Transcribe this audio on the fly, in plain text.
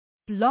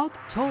Blog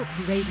Talk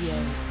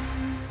Radio.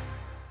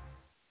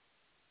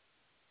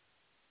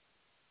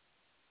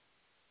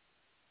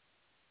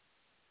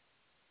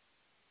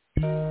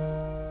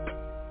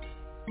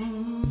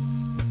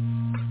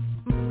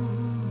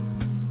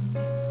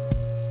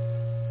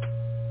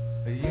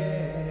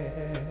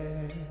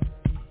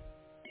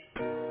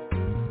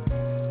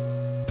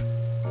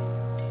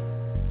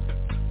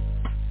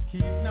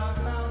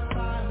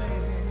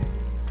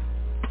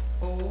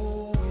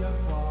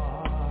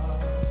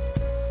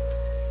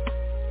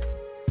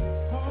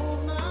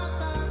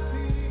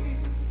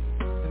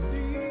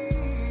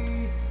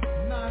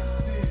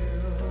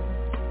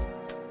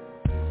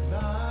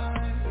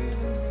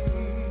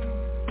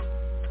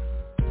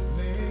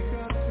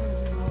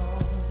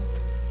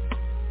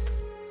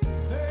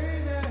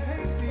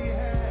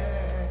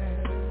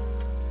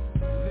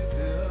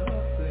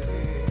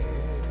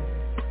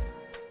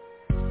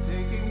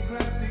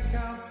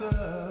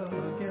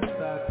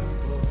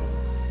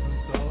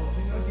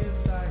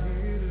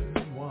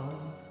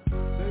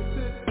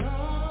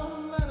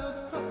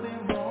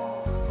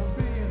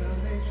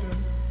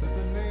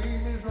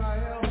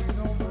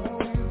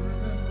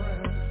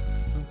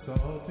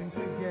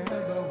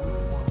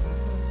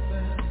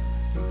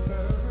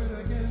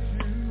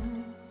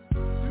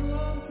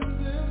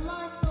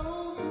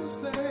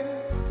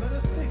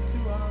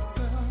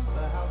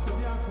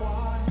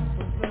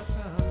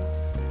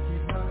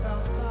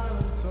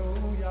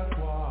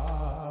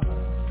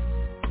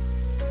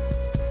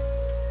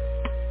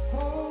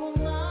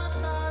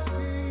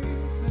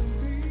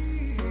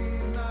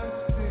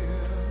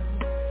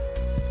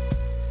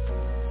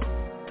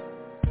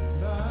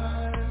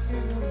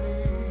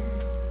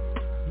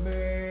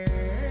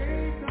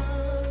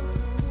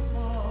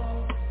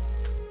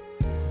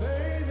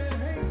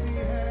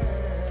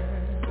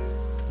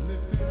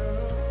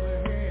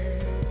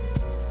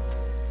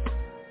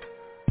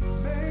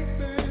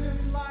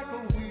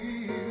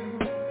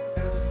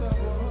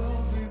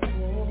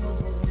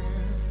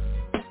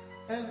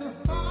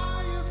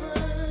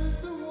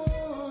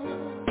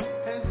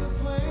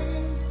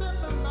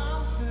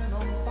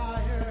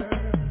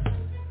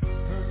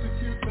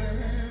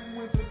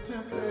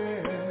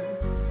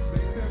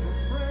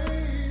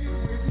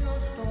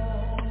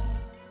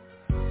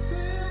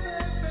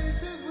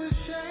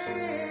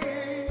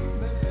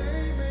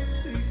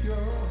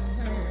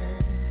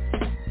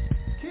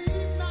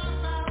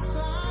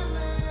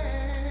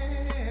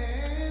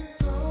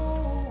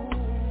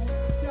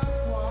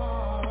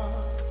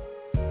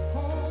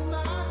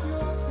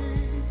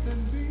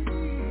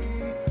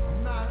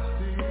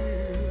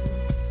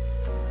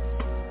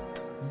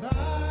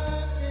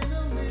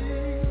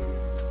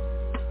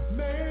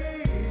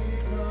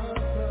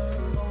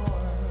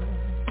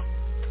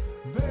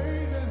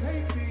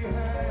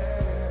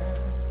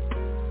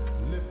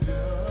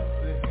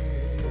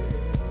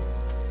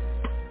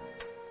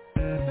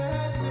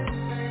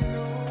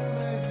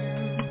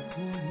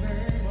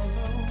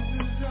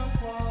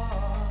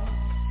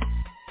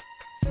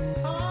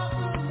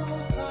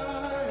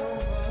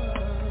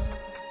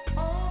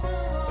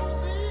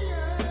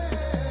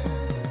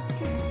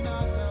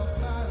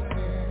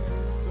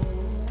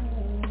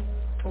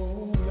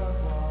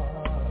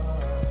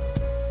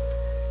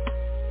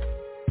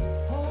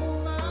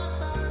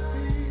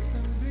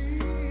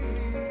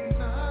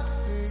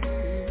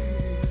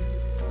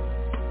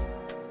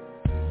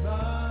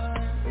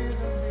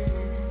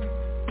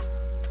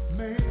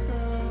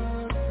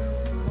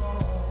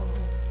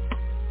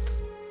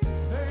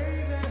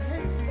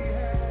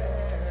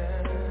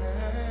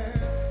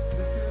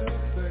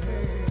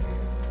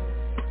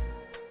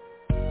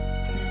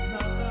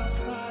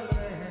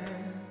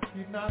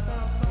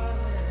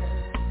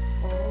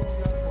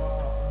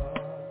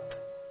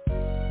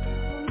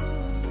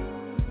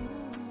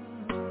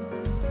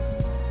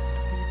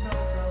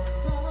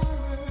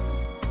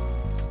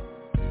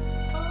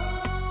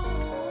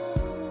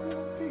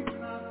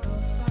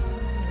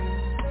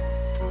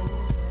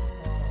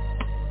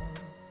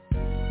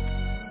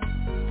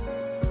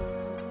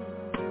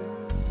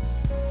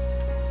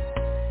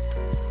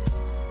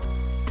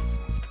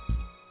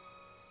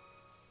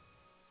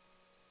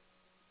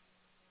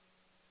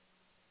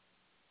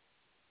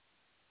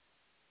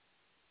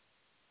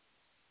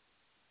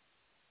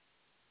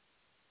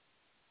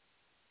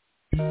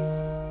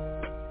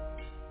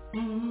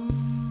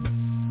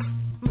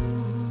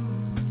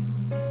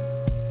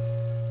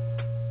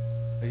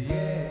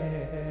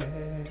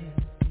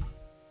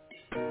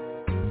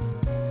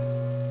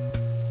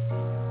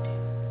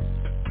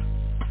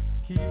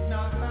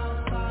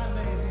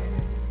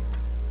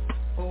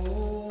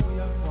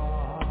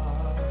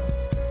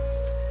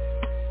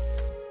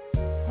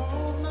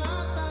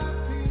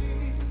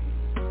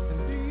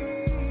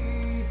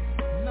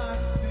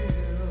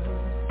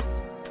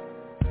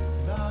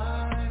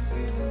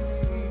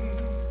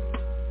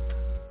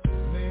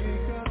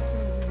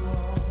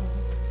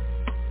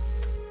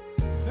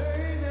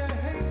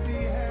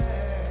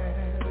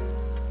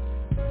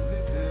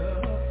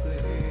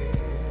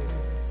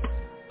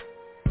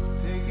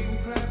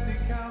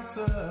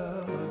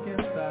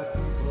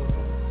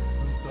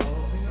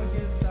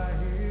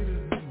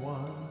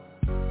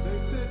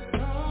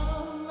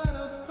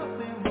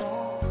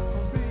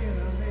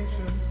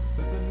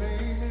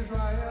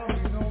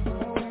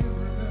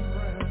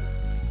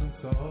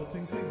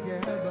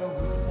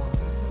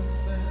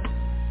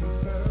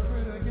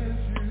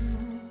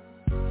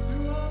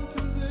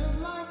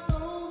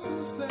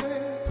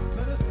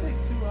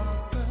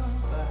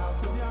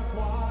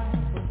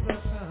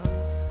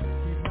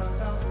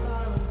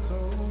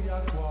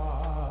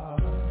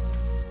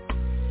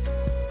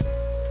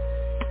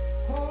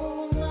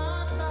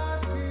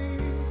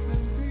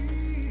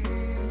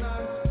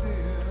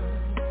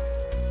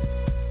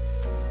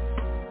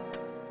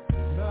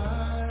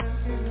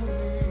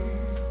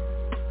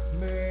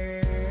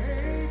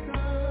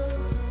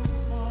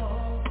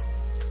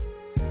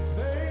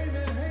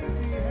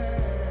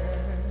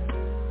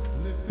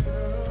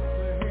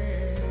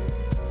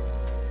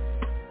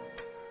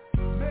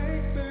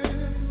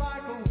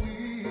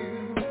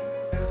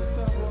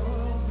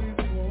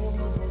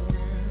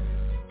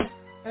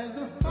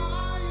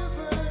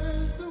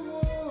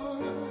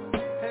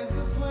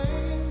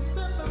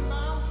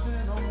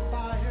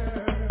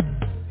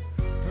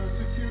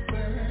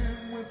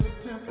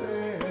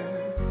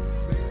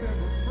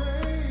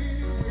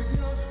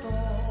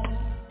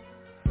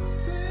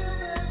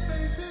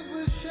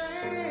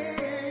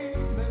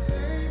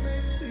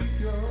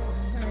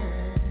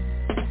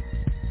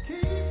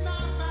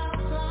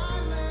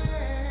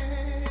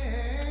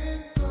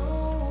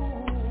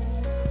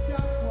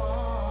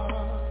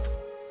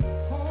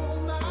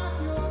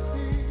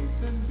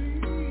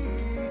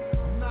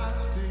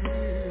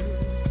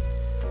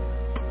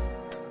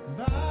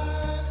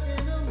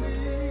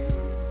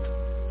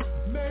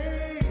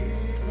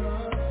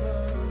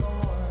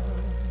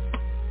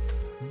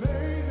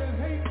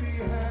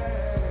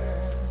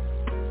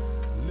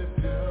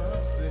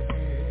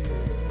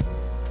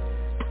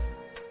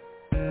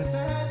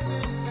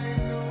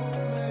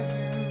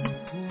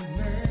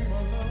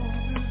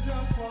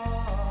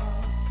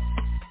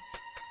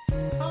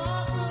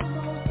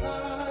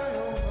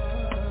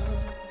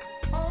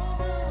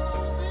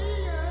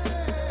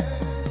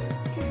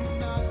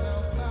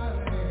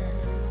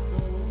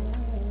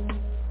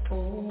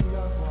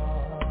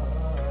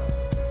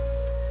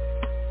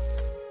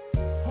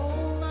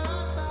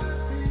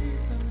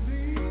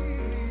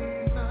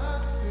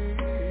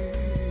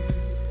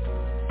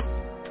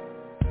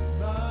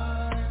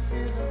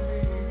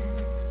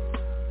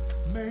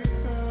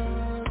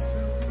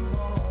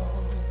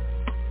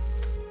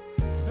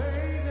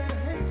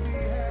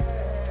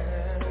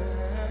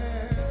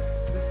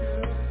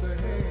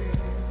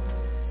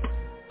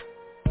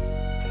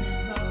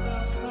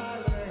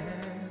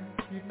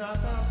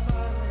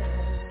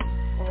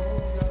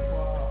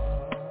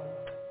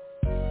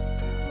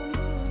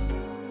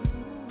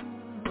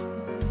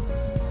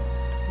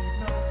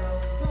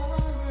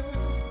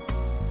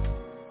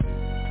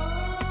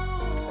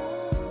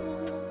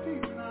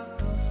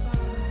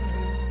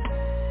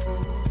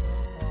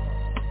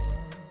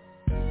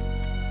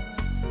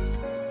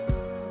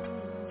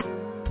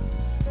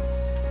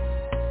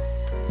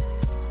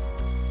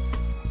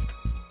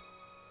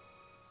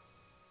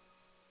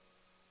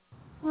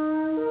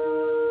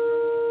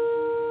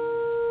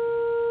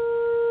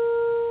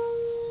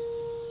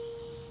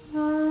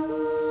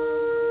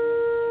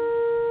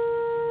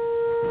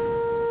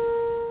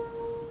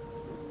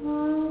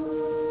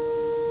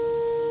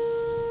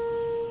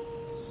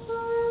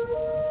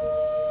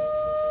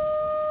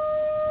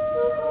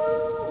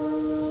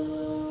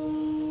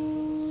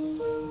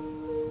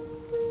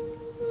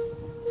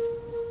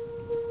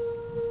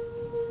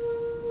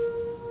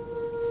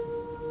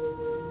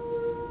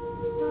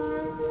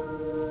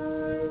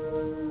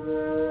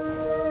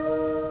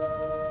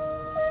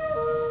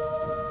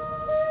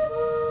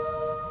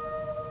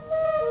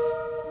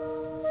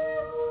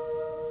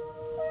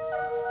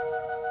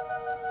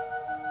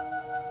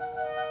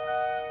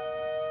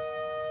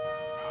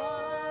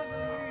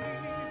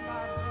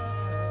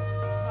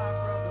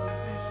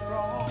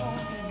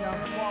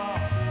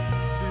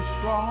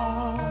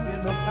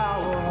 in the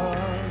power of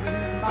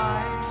his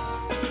might.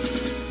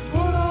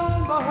 Put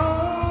on the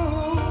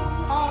whole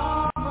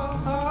armor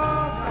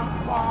of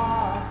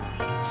God,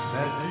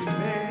 that you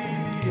may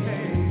be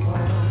able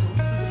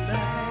to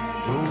stand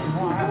your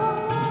trial.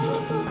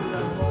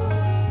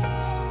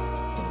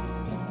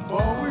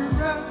 For we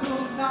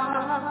wrestle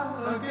not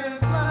against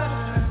flesh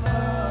and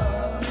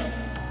blood,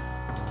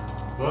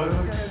 but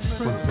against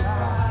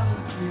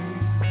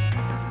principalities,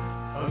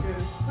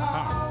 against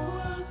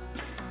powers.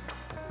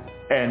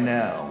 And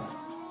now,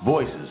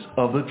 Voices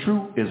of the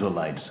True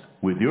Israelites,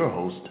 with your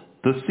host,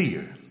 the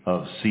Seer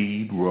of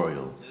Seed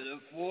Royal. To the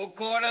four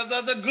corners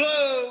of the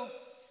globe,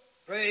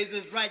 praise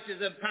his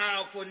righteous and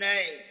powerful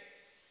name.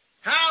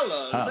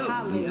 Hallelujah.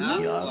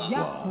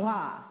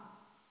 Hallelujah.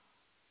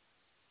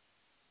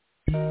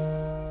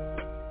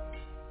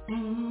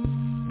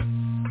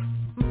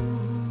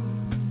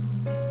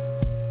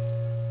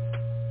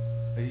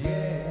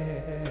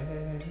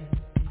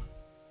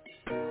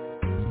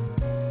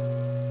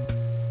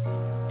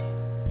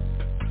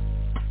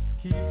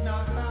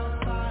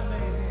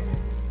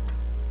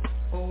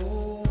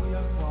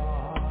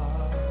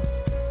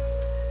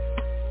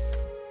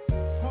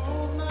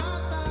 Hold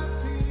not thy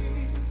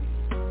peace,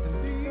 and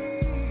be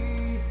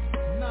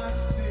not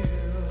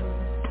still.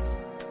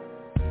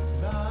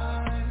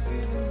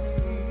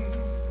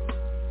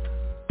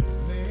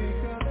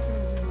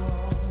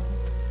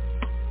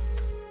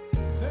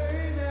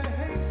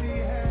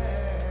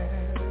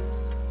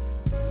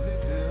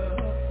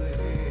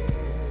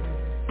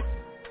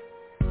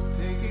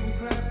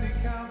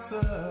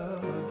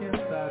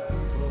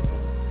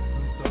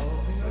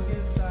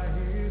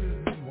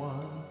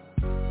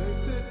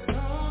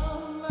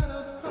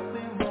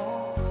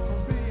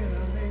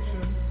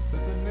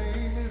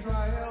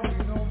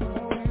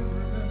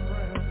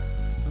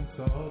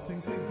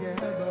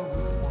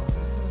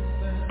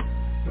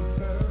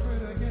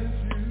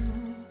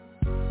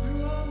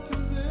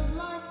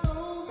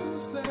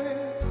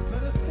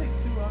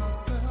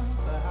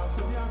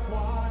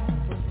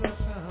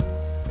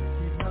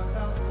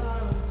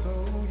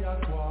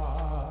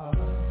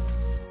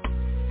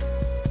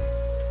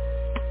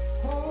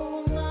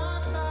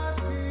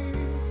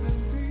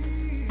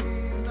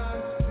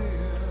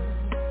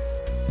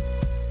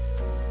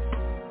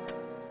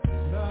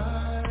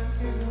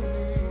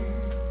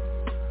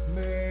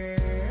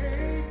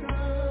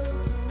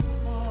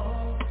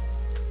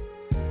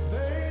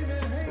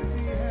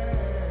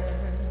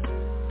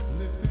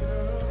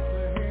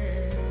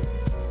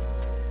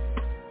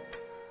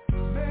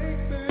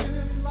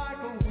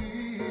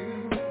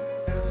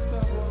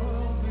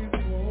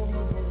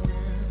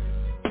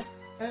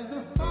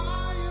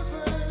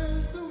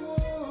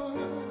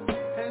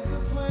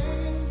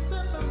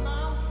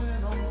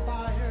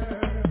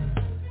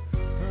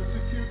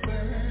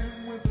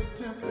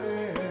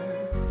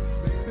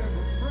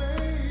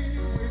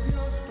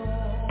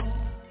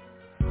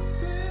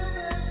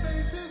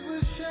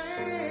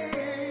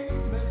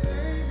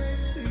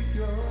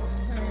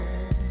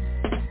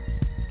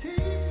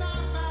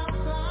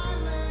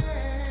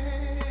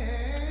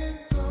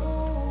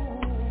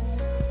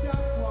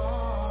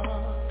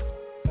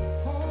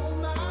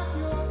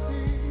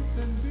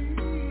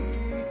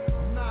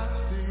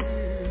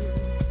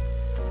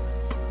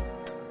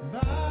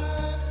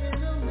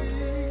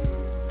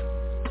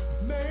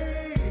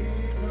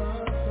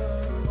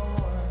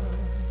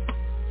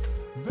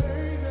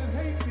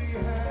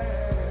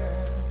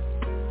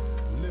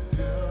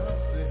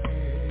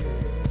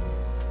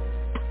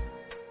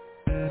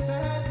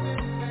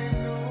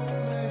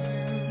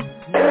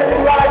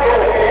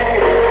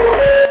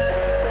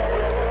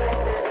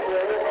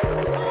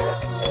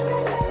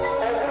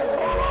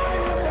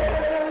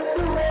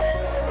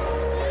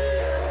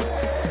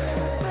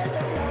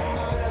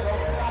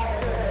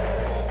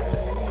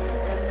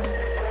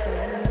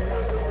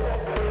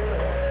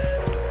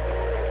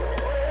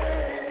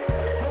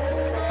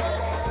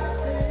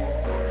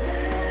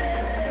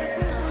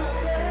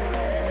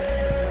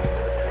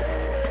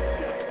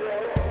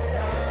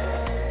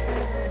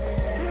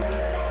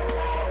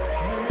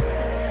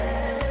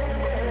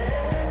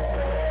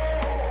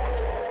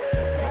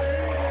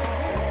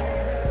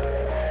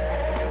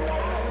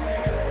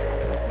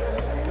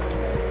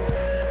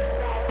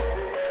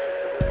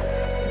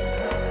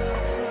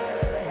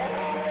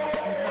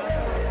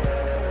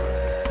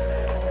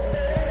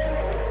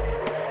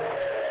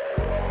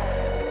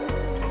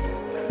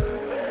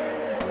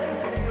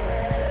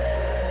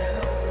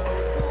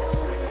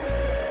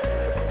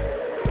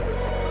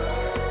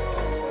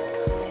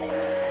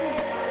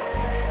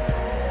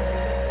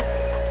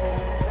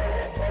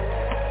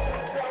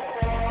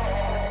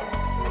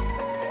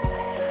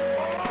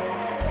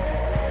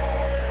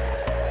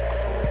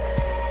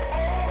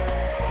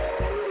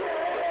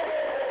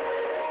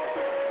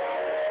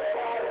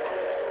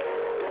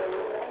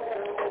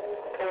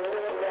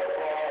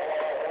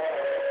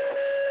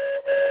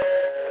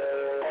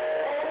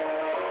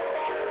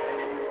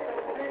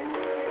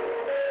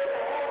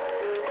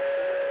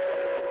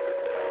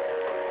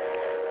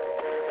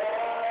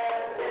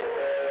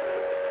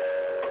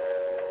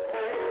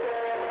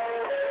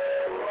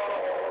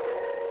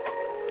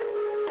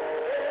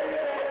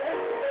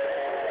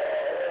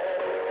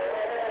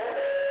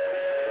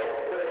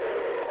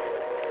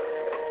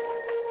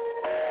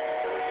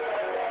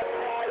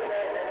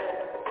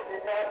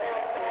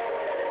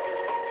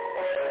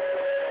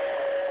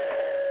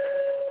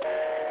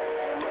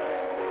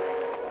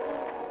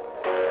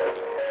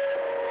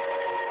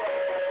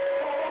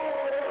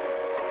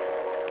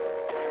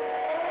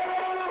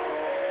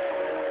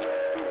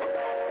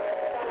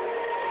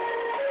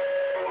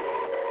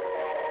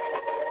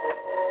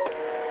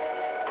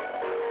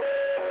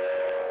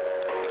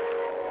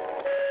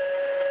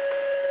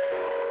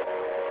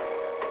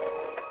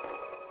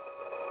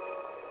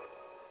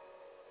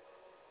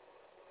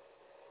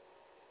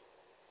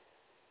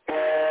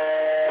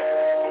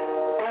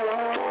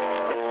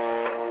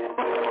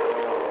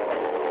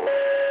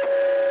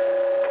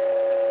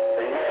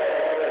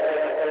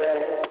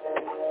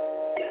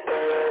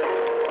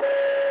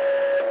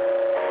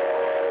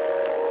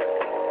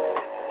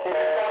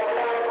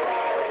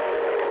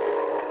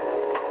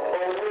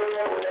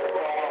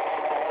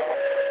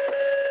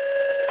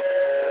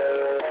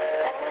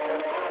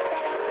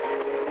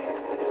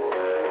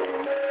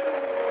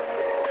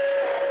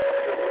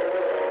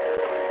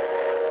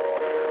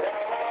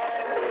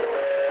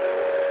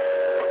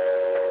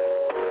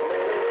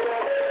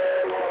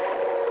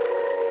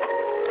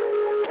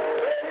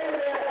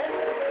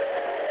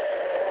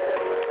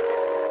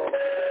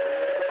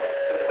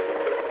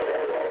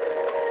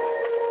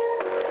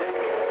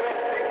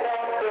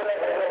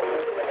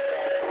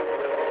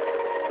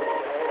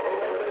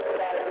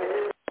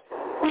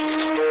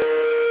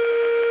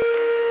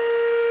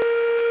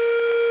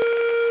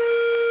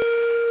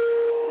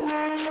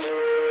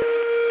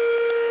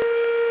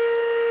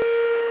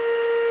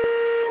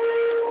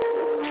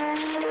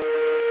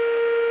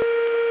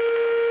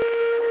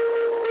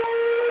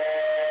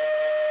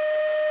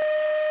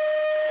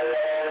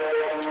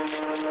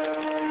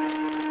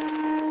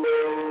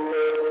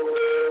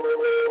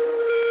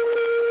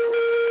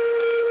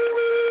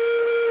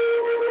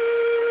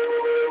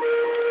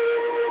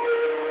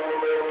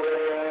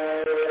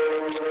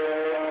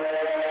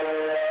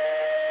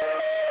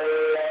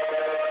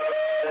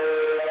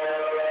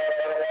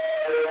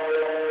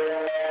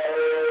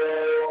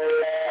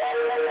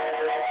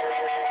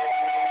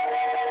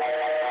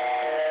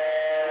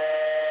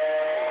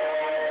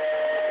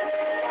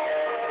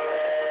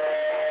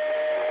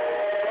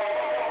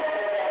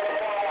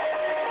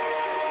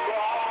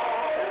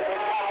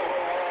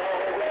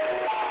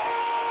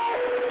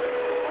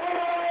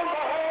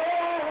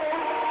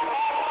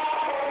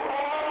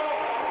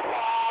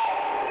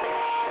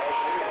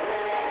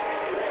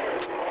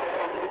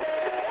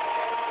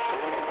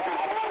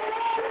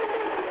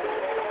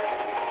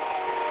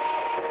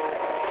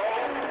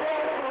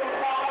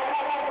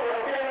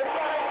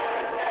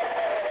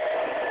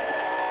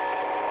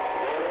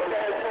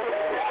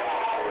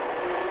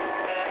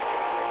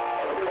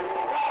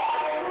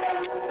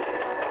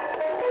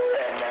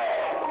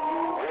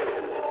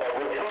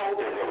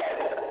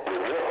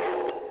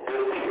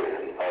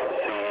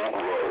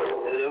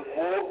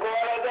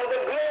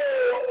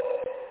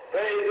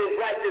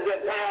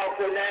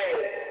 powerful name.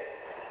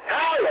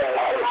 Hallelujah.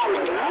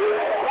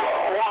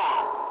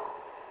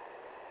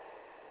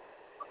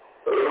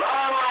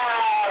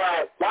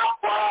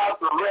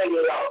 That's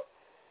radio.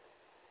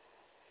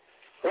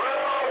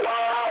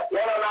 Worldwide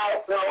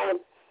International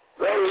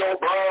Radio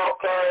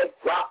Broadcast,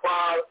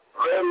 Dropbox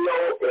Radio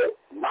is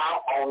now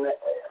on the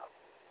air.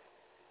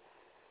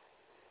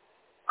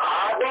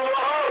 I do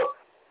hope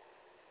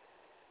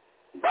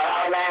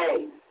by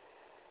name,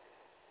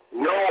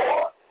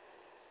 your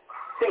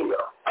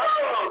seer,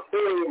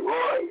 Steve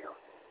Williams.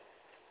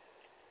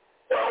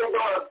 What we're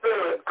going to do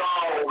is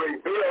called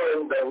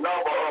Revealing the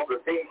Number of the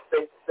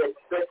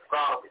D666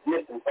 from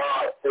Edition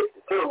Part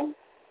 62.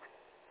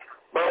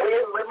 But we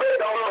made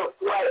a little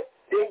slight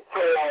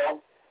detail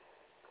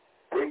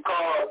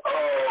because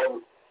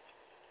of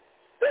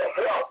the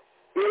health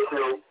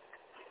issue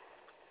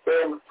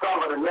in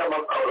some of the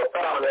members of the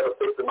family that are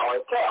fixing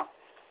on camp.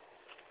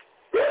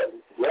 That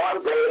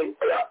one day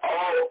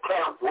all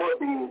camps would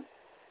be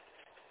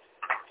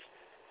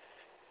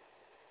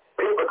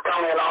people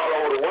coming all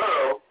over the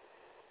world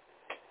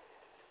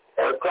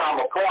at a time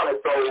appointed.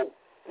 So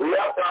we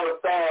have to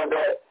understand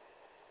that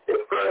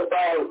there's certain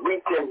things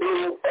we can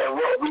do and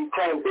what we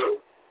can't do.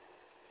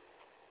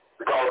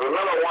 Because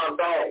remember one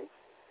thing,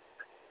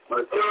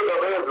 the children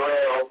of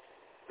Israel,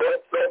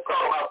 let's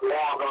talk about the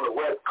ones on the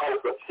west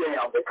coast of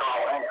Shem they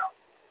call Ham.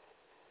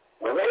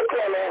 When they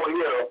came over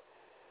here,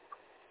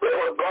 they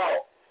were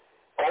brought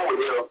over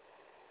here,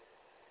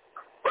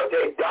 but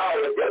their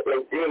diet that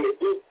they did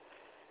eat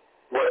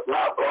was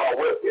not brought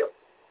with them.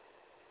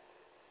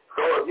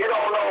 So if you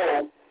don't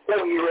know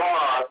who you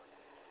are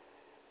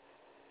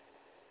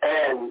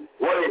and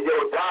what is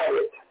your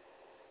diet,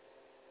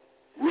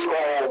 you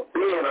will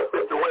be in a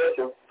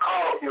situation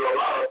cause you a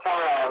lot of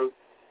times.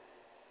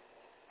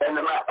 And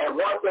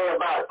one thing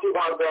about it, keep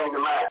one thing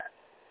in mind.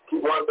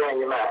 Keep one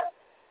thing in mind.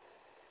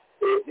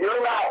 If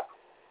you're not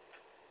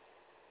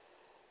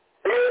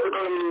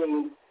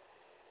physically,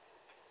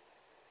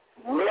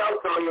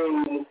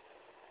 mentally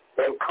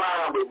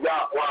inclined with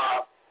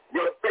Yahweh,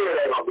 your spirit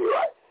ain't going to be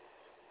right.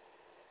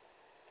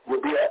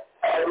 You'll be an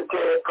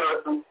agitated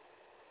person.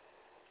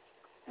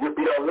 You'll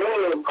be a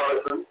leaning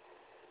person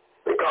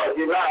because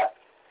you're not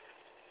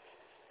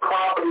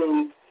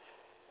properly,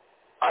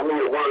 I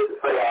need a word to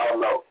say, I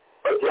don't know.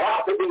 But you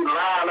have to be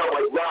lined up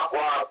with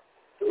Yahweh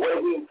the way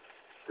He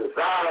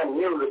designed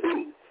you to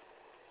be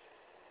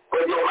for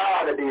your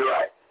mind to be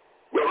right.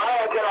 Your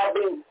mind cannot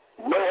be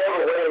no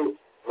other way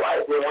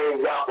right than the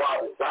way Yahweh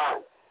designed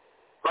it.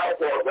 Like,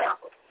 for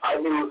example, I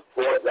use,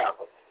 for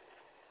example,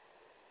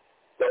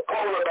 the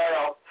polar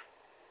bear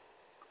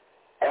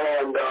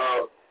and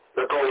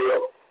the gorilla.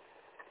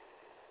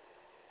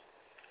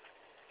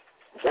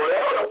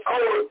 Whatever the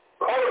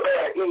polar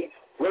bear eats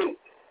meat,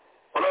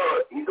 blood,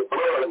 he's a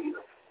blood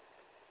eater.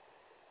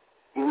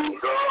 He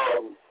eats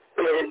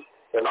fish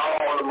and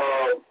all them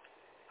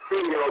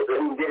cereals that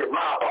he can get his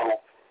mouth on.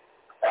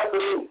 That's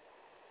meat.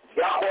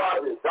 Yahweh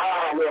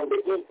designed him to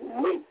eat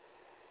meat.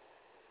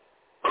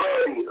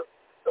 Blood eater,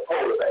 the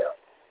polar bear.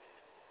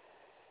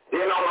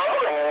 Then on the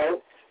other hand,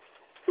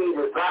 he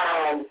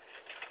designed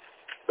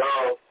the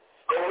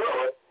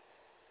gorilla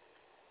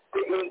to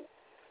eat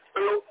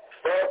fruit,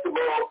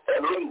 vegetables,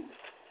 and leaves.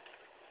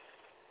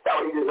 That's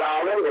what he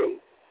designed them to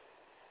eat.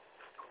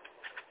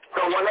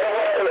 So when they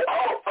had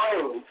all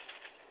things,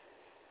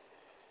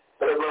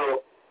 they will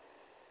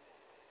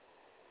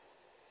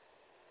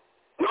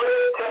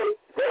take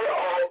their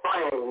all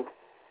things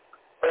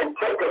and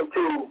take them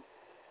to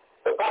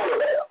the polar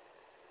bear.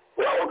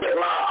 Well, okay, I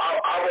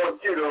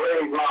want you to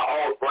raise my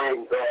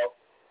offspring of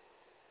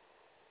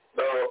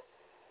the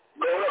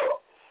gorilla.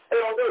 They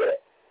don't do that.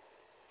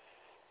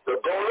 The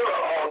gorilla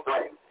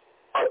offspring,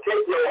 or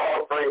take your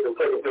offspring and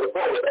take it to the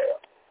polar bear.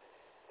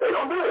 They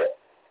don't do that.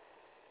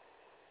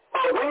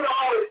 But we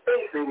all the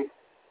species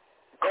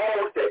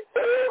goes to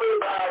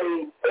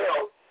everybody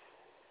else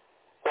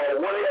for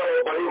whatever,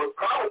 but it was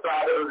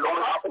prophesied that it was going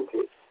to happen to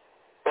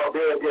for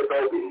being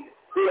disobedient.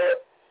 See that?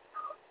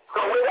 So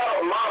we got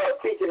a lot of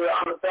teaching to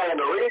understand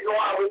the reason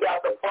why we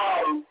got the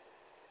problem,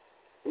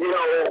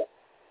 because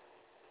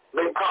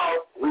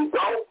we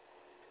don't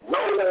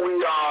know who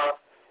we are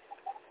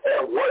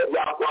and what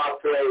Yahweh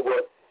said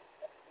was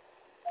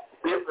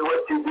this is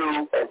what you do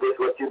and this is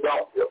what you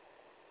don't do.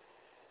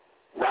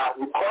 Now,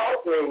 if you cross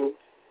me,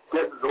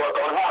 this is what's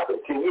going to happen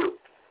to you.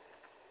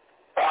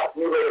 After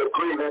you made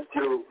agreement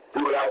to do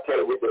what I tell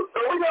you to do. So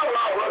we got a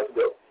lot of work to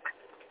do.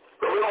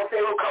 So we're going to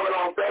see who's coming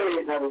on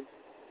stage, and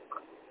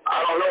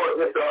I don't know if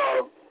it's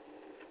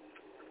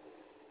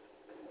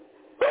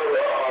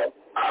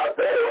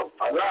Isaiah.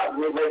 I'm not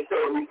going to make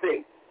sure we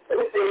see. Let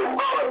me see who's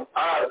calling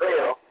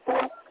Isaiah.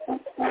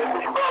 This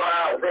is brother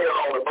Isaiah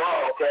on the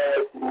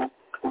broadcast.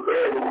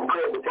 Ready to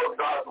put the book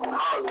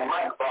on the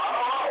microphone.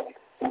 I don't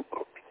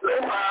know.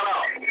 Let's find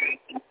out.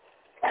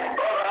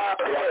 Brother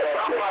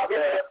Isaiah, I'm about to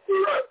get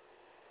that.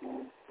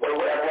 Well,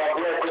 we have to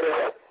get with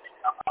it.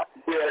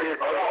 Yeah, it is.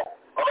 Well,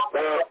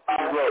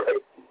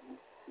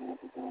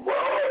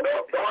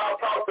 don't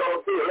talk to them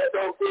here. Let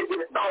them see if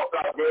it's thoughts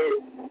out there,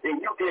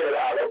 and you get it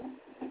out of them.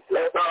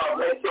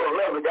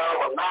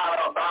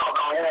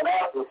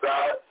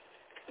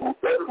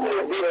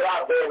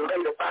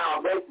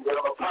 conversation that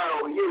I'm going to turn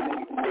over you and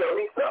you can tell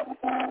me something.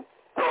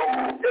 So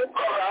this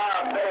brother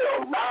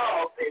Isaiah,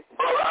 now this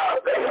brother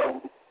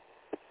Isaiah,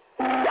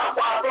 that's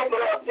why I think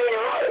that I'm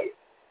saying right.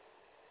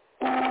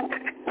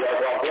 Yeah,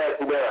 God bless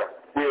you there.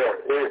 Yeah,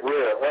 it's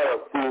real.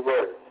 That's true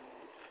word.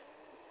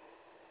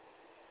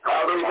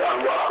 Hallelujah.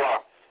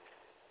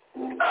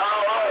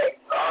 All right.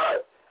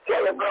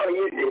 Tell me, brother, you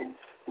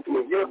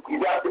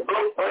got the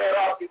blue spread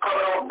off. You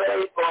coming on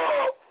stage for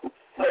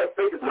let's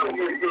figure something.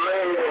 You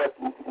ready to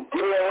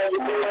get in when you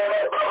do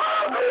that,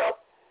 brother?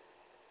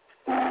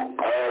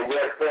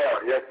 Yes, sir.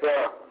 Yes,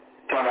 sir.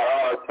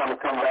 Trying to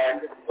come back.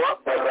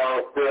 That's all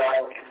still.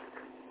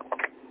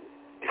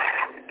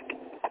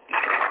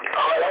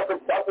 All right,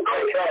 that's a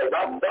great thing.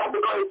 That's a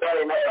great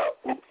thing now.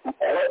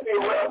 And let's see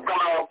what else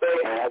coming on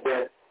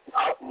stage.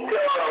 I'll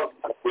tell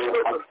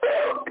Sister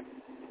Sarah.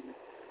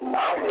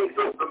 I'll see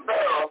Sister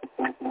Sarah.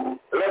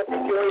 Let's see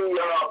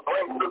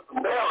bring Sister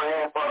Sarah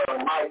in for a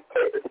nice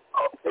picture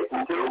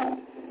too.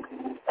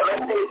 And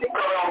let's see if she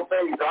comes on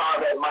stage to all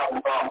that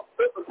microphone.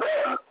 Sister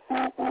Sarah,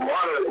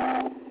 one of the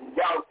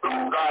young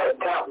sisters out of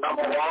camp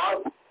number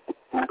 1.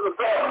 Sister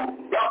Sarah,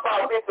 y'all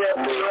probably be there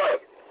too,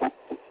 right?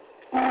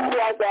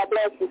 Yes, God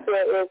bless you,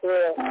 sir,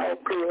 Israel.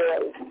 Thank you,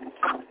 Lord.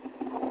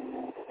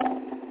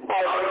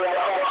 Hallelujah.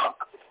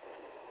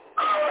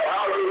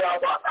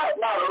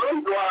 Now, the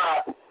reason why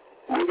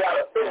we got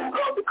to finish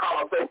up the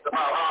conversation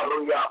about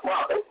hallelujah,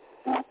 prophet,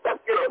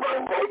 let's get a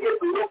verse before we get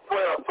to Luke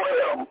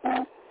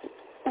 12:12.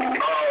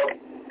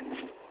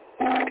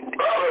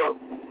 Brother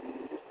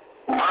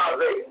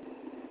Isaiah.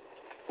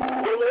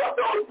 When you have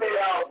to see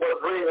I was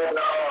reading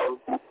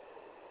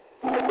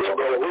the book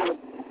of Luke.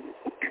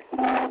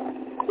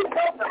 It's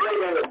not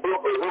reading the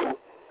book of Luke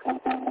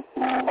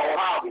on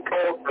how we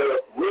supposed to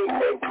read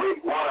and greet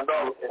one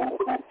another in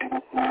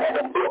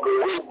the book of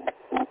Luke.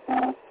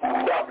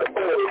 Chapter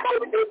 4. Before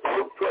we get to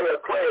Luke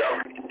 12:12,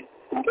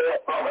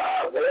 Brother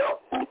Isaiah,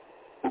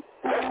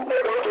 let's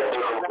take a look at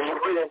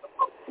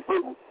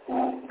Luke.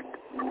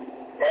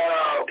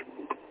 And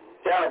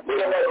trying to get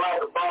in that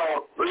microphone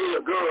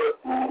really good.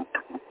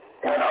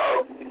 And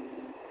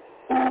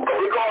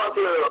we're going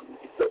to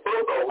the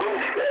book of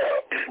Luke,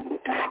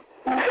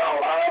 John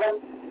Island,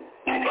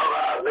 Brother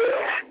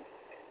Isaiah.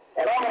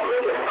 And I'm going to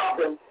read you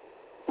something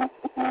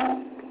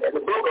in the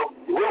book of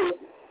Luke,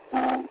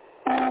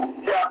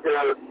 chapter,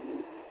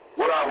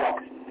 what I want.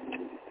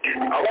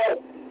 I want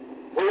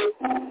Luke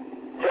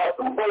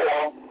chapter 4.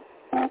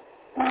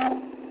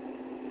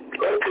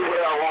 Let's see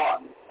what I want.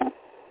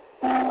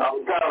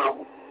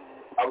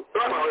 I'm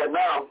struggling right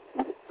now.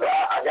 So I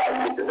got to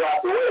get this out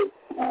the way.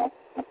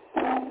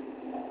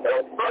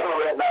 I'm struggling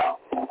right now.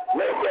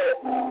 Let's get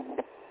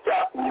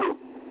chapter 2.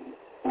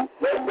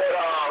 Let's get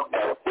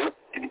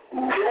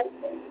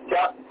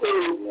chapter 2,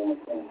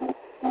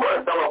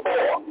 verse number 4.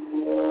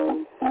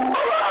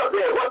 All right,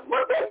 there.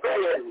 What's that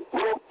saying?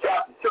 Luke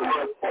chapter 2,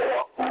 verse 4.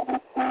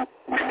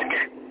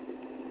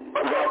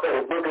 What's that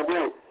saying? Book of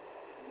Luke.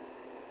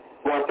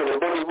 Going to the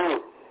book of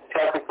Luke,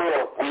 chapter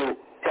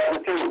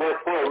 2,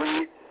 verse 4.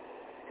 Read.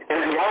 And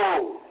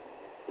behold,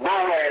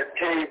 Boaz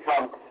came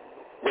from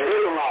the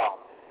Israel,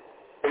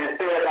 and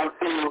said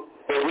unto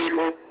the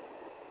reapers,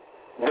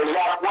 the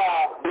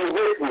Yahweh be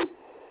with you.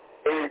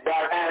 And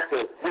God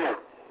answered him,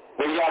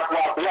 the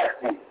Yahweh bless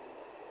you.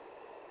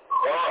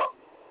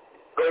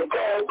 So he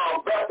came from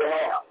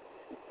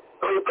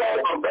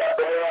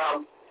Bethlehem.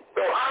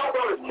 So how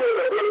will the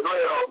children of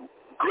Israel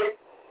greet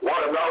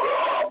one another,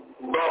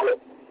 brother?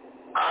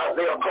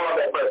 Isaiah called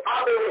that verse.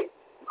 How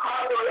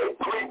do they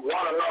greet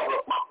one another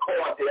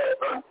according to that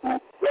verse?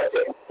 That's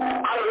it.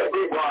 How do they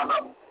greet one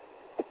another?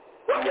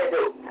 What they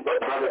do? But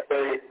brother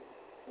says,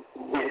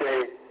 he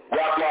says,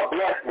 Yahweh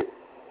bless you.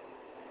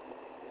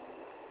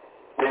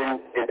 Then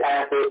his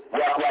answer,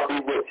 Yahweh be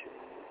with you.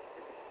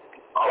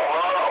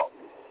 Oh,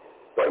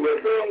 so you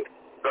see,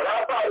 so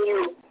that's how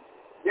you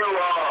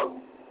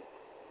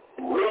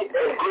meet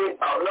and greet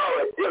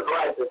another just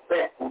like the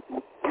same.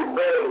 You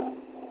say,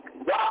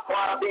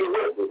 Yahweh be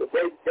with you.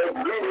 They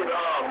greeted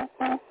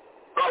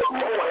Brother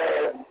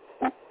Boaz,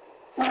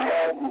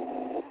 and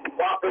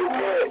what they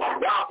said,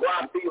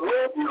 Yahweh be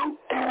with you.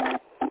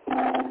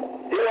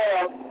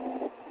 Then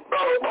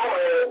Brother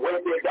Boaz, when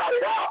they got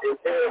it out, it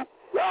said,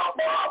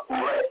 Yahweh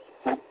bless.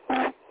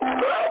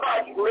 So that's how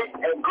you meet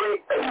and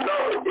greet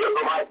another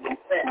Israelite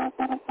descent.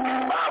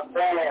 By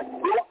saying,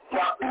 Luke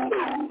chapter 2,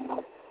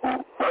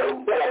 verse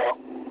 4,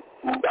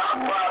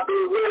 Yahweh be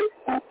with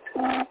you.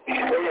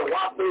 And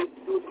once they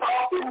do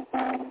talking,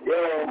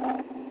 then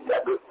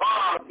that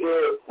response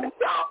is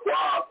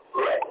Yahweh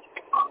bless.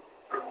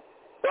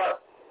 But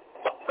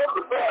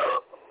Sister Sarah,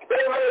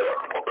 they were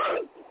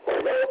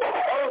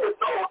only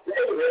told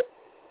David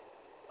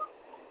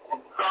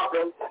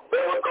something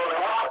that was going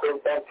to happen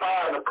and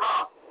time to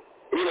come.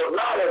 He was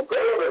not in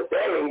David's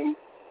days,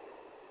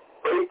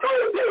 but he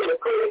told David to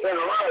put it in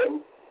writing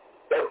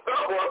that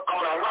something was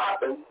going to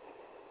happen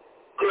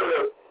to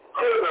the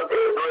children of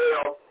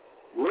Israel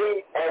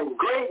meet and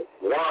greet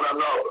one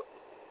another.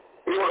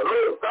 He was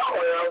written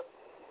somewhere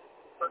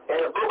in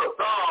the book of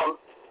Psalms,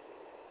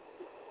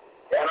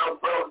 and I'm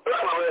I'm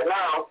struggling right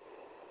now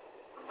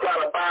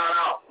trying to find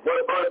out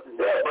what verse is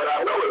that, but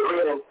I know it's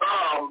written in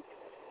Psalms.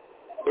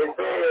 It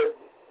says,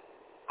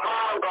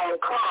 time gonna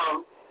come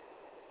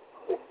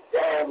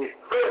and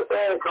certain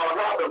things gonna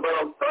happen, but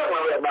I'm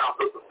struggling right now,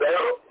 Sister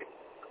Sarah.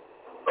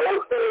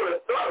 Old Sarah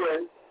is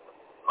struggling.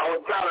 I'm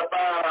trying to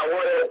find out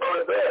where that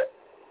verse is.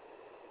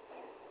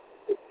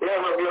 Then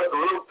we'll get to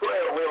Luke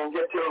 12, we're gonna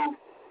get to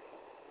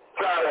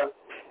try to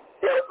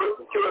help put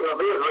the children of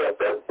Israel,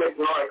 that's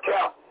taking on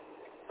account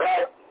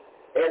back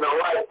in the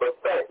right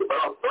perspective.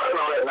 But I'm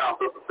struggling right now,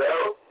 Sister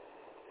Sarah.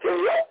 Can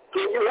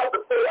you have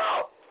to figure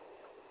out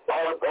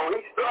on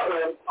he's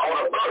struggling on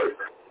a verse,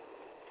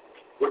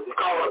 which is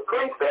called a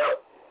precept.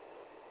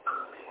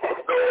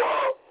 So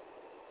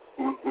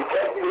you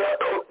can't have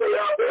those stay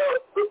out there,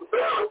 Sister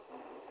Sarah.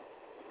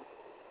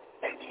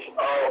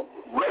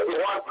 Maybe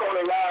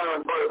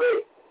 129 verse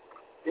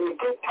 8. You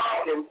keep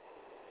talking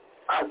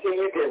until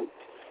you can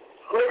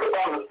click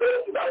upon the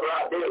scripture. That's what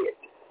I did.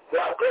 So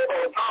I kept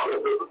on talking,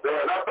 Sister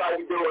Sarah. That's how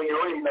you do when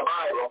you're reading the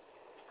Bible.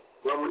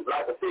 When we,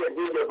 like I said,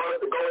 give you a verse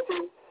to go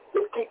to,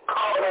 just keep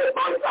calling that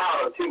verse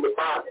out until you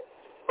find it.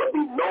 But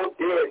be no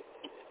dead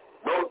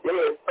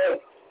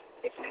space.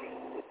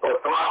 Or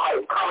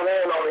somebody coming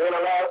in on the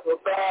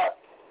international side,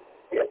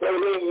 if they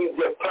leave you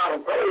just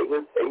counting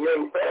pages and you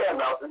ain't saying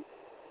nothing,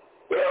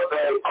 they'll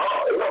say,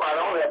 oh, nobody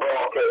on that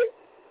ball care.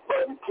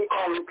 But you keep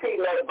on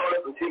repeating that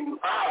verse until you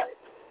find it.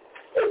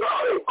 It's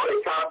always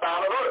pretty trying to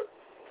find a verse.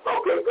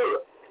 Okay,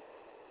 good.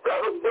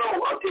 That's what you do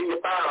until you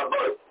find a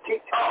verse. Keep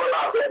talking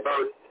about that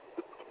verse.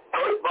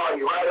 First of all,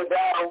 you write it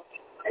down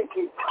and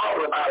keep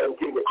talking about it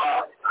until you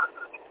find it.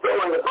 So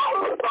in the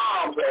book of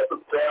Psalms,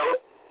 Sarah,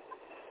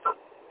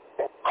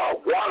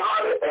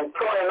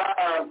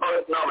 129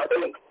 verse number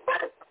 8,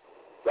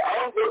 the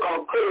angel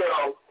gonna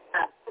tell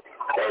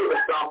David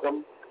something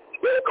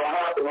that's gonna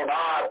happen in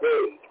our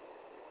days.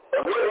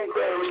 And what he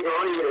said we can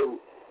read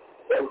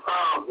in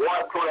Psalms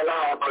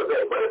 129 verse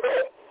 8. What is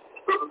that?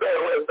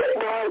 What is that?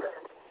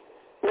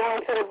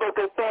 Going to the book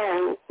of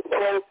Psalms,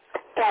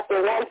 chapter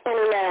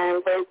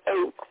 129, verse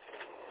 8.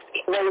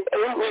 Verse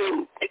 8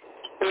 reads,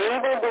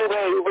 neither do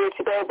they which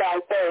go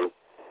by faith,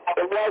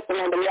 the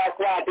blessing of the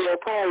Yahweh be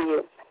upon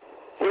you.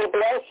 We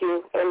bless you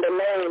in the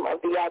name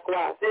of the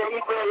Yahweh. See, he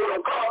said, they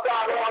don't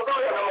do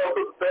that no more,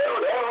 Sister Sarah.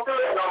 They don't do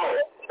that no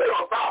more. They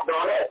don't stop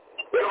doing that.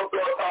 They don't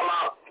start talking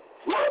about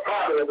what's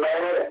happening,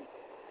 man.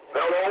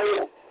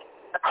 Hello.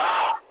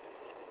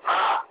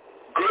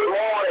 Good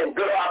morning,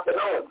 good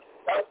afternoon.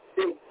 That's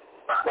see.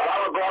 But I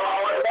was going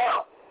all the way down.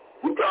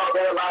 You talk to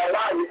everybody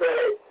now, you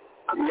say,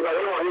 they want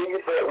to hear you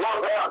say,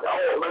 one down.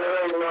 Oh,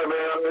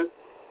 man.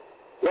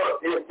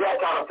 What, that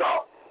kind of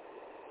talk.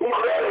 He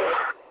said,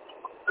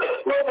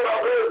 children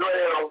of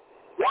Israel,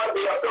 one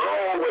day up the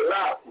road would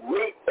not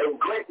meet and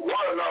greet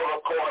one another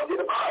according to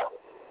the Bible.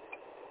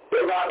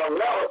 They're not going to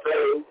never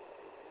say,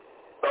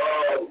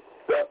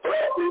 the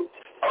blessing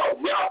of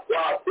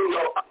Yahweh be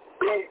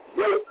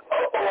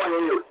upon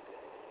you.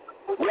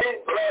 We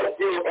bless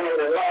you in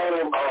the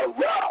name of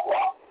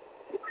Yahweh.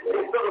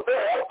 That's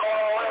all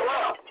the way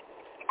around.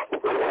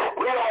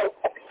 We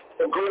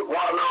don't greet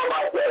one another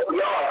like that. We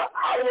are.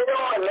 How you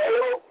doing,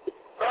 neighbor?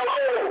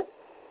 Hello.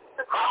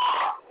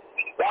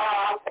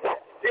 Bye.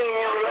 See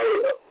you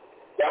later.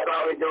 That's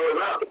how we do it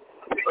now.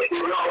 But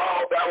you don't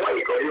walk that way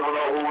because you don't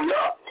know who we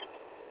are.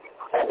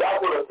 And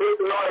that's what a big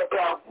Lord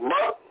comes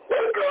must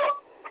wake up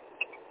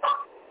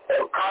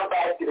and come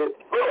back to this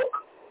book.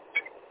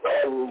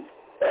 And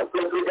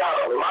since we got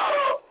a lot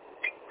of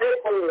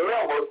 50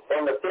 members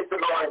in the 50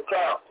 Lord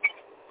camp,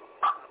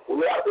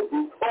 we have to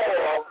do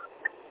 4.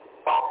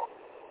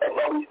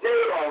 But we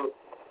still don't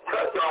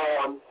touch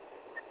on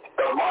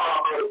the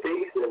mark of the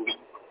beast and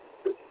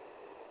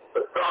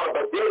the Son of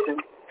Perdition,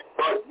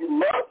 but you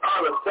must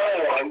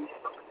understand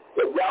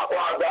that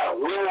Yahweh got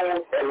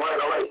rules and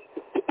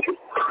regulations.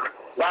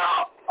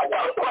 Now, I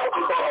got a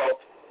question for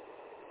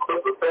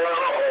Sister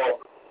Sarah or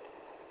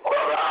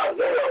Brother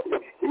Isaiah.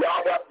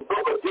 Y'all got the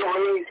book of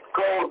Jubilees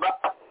closed by?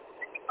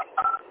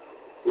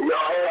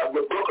 Y'all have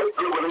the book of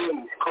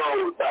Jubilees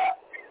closed by?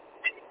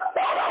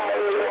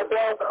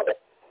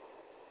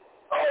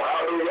 Oh,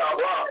 hallelujah,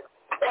 wow.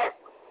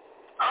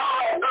 All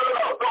right, no.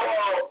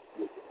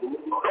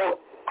 So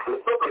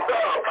Sister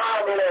Sarah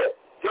found me that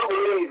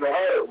Jubilees and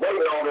had it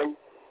waiting on him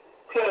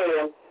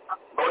 10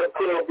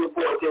 through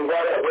 14,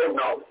 had it waiting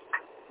on him.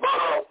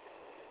 But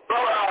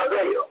Brother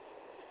Isaiah,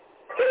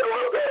 take a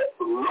look at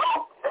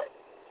Luke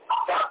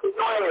chapter 12,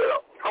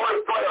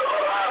 Brother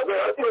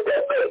Isaiah, let's see what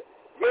that says.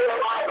 Give that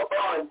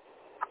microphone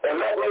and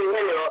let me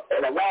hear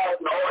in the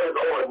national audience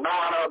over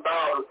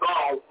 900,000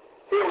 songs,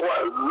 hear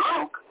what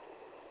Luke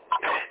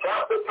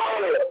chapter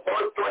 20,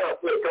 verse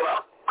 12 says. Come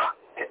on.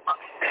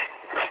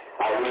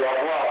 Hallelujah.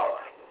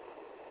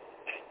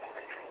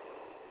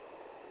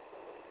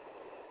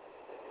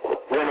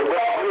 When the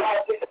God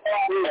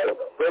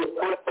verse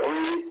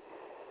 23,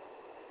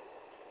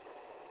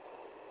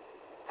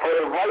 for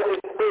the Holy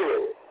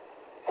Spirit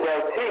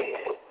shall teach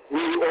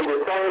you in the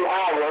same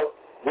hour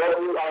what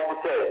you ought to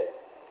say.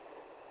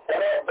 And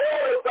at the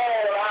very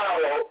same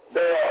hour,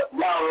 the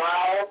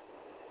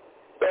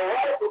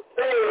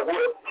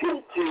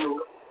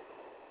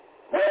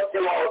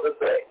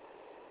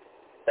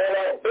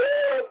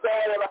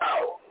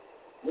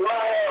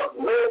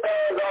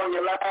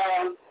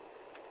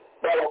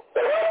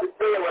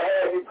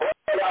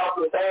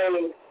some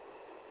things.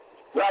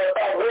 Matter of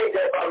fact, read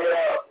that from me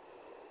up.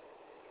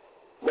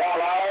 Y'all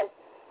right?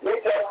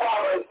 Read that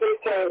Proverbs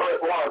 16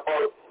 verse 1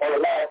 for the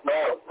last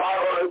man.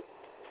 Proverbs,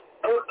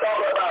 who's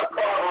talking about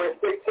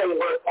Proverbs 16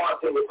 verse 1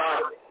 to the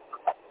family?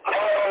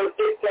 Proverbs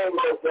 16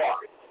 verse 1.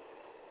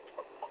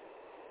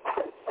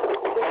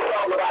 Who's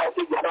talking about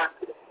to the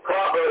family?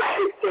 Proverbs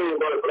 16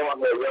 verse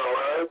 1 there, y'all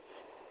right?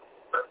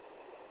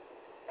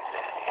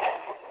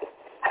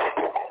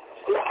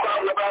 Keep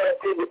talking about it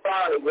till you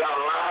find it, y'all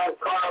right?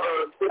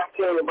 Proverbs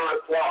 16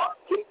 verse 1.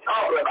 Keep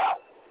talking about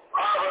it.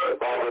 Proverbs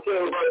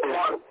 16 verse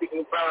 1 till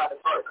you find it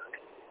first.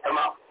 Come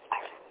on.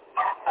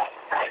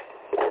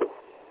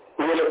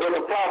 In the book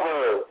of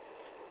Proverbs,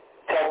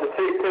 chapter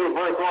 16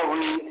 verse 1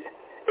 reads,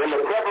 in the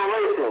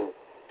preparation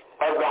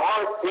of the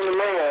heart in the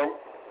man,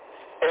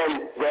 and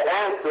the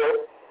answer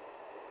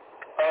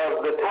of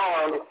the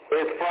tongue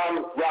is from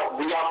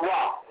the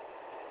Yahweh.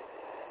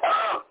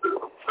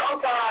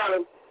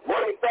 Sometimes,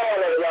 what he's saying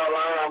is,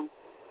 y'all,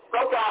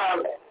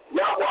 sometimes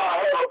Yahweh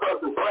have a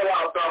person bring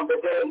out something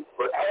that they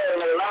was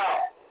adding in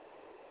line,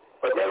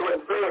 but they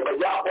wouldn't see it. But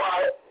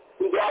Yahweh,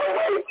 he got a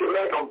way to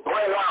make them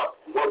bring out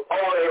what's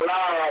on in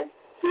line.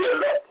 They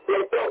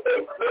think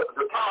they flip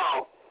the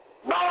tongue.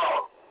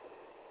 No,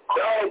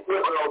 they ain't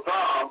flipping no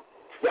tongue.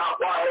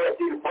 Yahweh has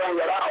you to bring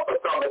it out for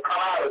something to come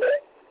out of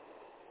that.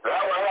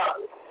 That's what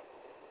happens.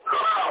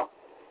 Come out.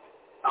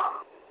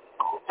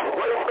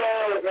 What it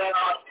says in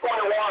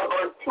 21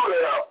 verse 2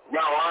 there,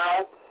 y'all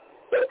right?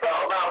 Let's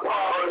talk about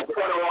Proverbs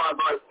 21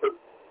 verse 2.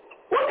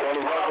 What is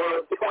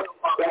Proverbs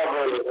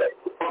 21 verse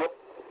 2?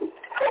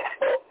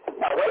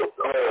 Now wait,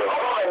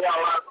 hold on,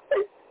 y'all right?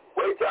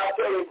 Wait till I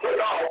tell you to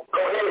take off. Go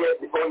ahead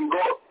before you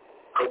go.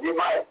 Because you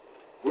might,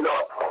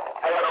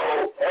 have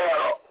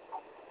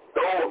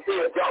the old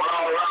field jumping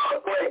all around the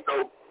place. So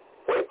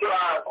wait till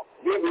I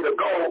give you the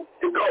go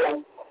to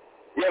go.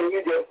 Then you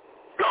just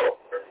go.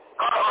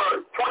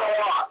 Proverbs 21,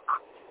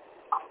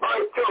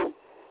 verse 2.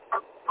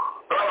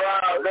 Brother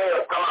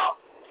Isaiah, come out.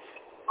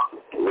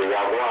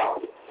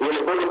 In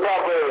the book of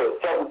Proverbs,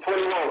 chapter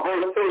 21,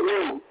 verse 2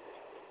 reads,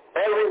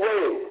 every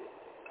way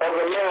of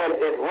a man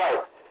is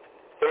right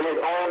in his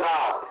own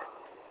eyes,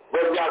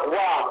 but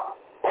Yahweh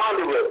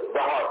pondereth the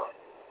heart.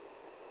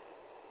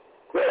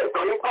 Yeah, so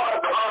he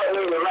ponders the heart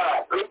in your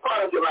mind. So he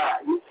ponders your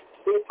mind.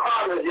 He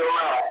ponders your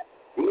mind.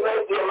 He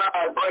makes your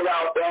mind bring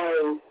out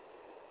things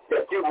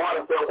that you want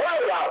to say, why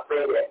did I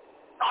say that?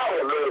 I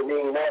didn't really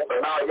mean that,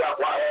 but now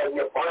Yahweh has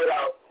you bring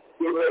out,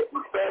 he makes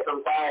you say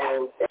some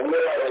things, and then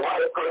a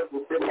white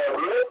person sitting there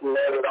listening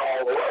at it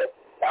all the way.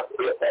 That's a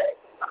good thing.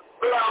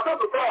 So now,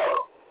 Sister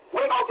Sarah,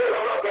 we're going to take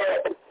a look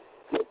at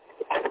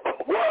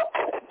what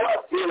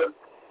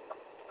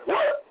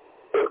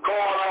is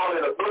going on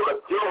in the book of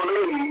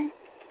Jubilees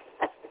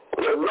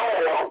with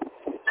Noah,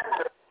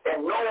 and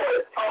Noah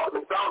is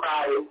talking to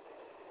somebody.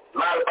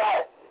 Matter of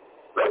fact,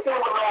 let's see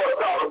what Noah is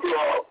talking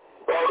to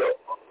brother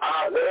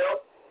Isaiah.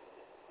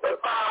 Let's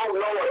find who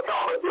Noah is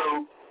talking to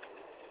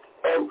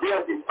in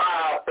Genesis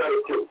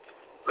 5:32.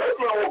 Let's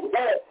see who,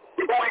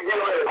 before we get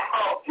ready to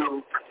talk to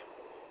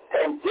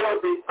in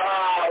Genesis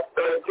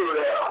 5:32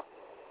 there.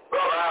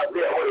 Brother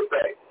Isaiah, what do you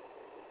say?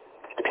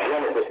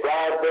 Genesis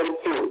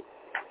 5:32.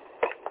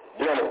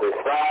 Genesis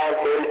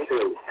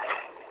 5:32.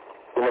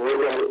 In the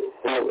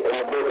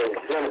book of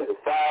Genesis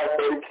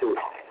 5:32.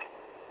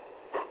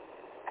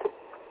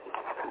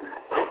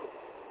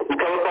 We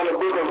come from the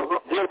book of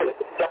Genesis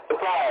chapter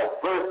 5,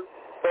 verse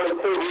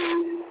 32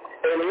 reads,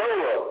 and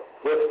Noah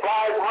was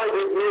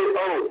 500 years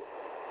old,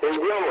 and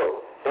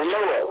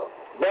Noah,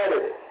 that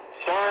is,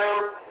 Shem,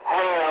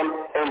 Ham,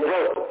 and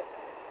Japheth.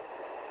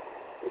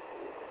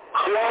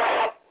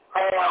 Shem,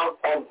 Ham,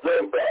 and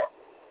Japheth.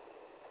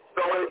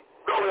 So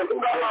it's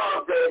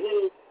not that he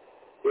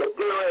is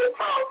getting ready to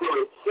talk to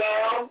his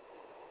Shem.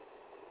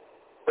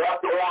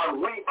 That's the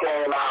one we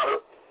came out of.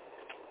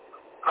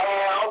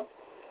 Ham,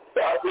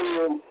 that's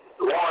the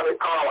one they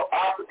call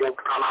Africans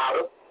come out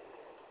of.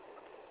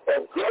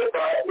 And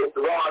Japheth is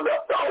the one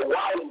that the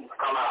whiteys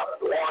come out of.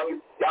 The one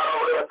you got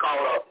over there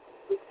called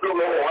the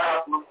Sumo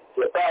Africans,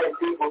 the fatty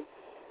people.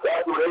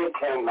 That's where they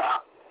came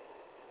out.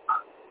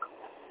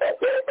 At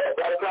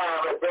that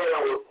time,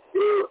 there was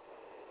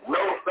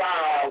no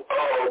sign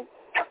of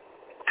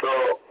the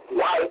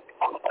white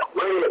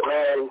red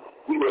man.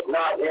 He was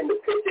not in the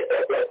picture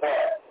at that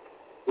time.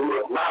 He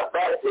was not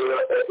back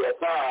there at that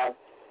time.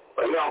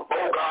 But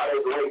Bogart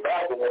is way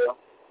back in there.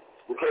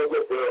 You can't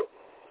get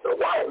the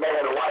white man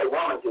and the white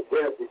woman to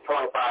Genesis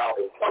 25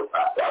 and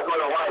 25. That's when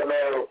the white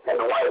man and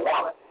the white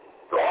woman.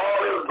 So all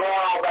that was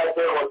going on back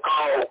there was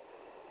called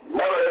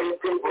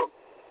melanated people,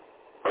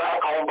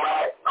 black on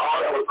black, all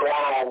that was going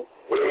on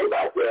way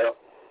back there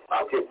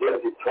until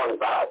Genesis 25.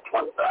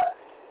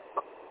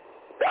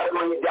 That's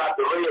when you got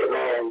the red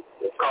man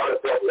that's called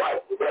himself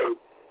white today.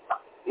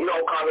 You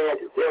don't come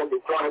into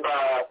Genesis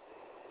 25.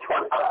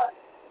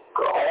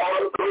 So all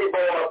the three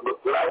boys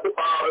was like the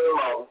father and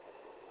mother.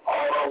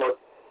 All of them was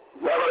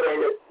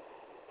melanated,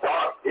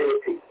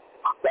 dark-skinned people.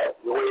 That's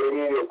the way it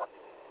is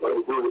when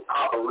you do the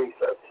proper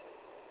research.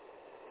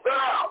 So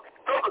now,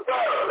 let's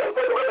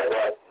take a look at that.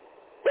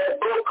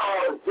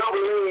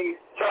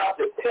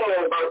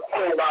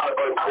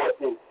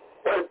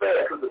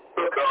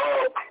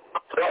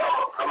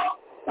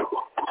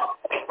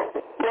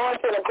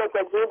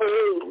 of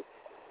Jubilees,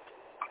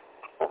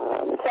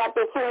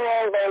 chapter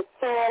 10, verse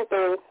 10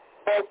 through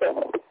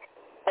 13.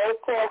 Verse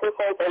 10 through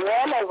 13.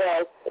 One of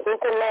us, he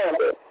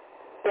commanded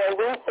that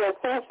we should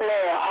teach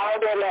men all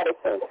their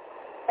medicines.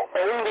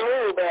 And we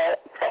knew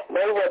that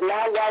they would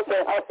not walk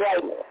in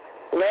uprightness,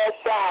 nor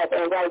strive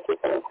in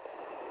righteousness.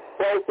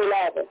 Verse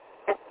 11.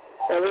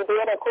 And we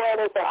did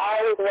according to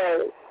all his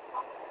words.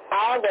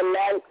 All the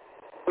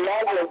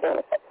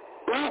negligent,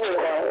 evil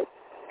words,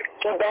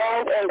 he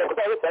bound in the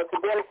place of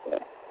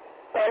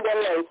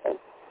condemnation.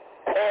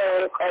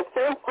 And a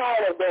tenth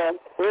part of them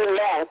we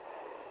left,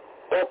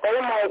 that they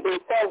might be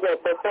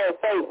subject before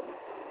Satan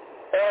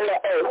on the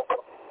earth.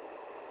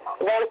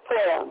 Verse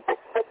 12.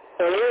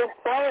 And we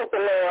explained to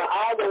them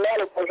all the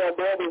medicines of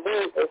their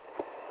diseases,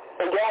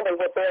 together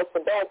with their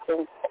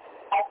seductions,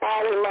 how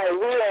he might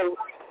heal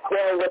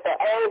them with the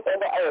herbs of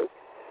the earth.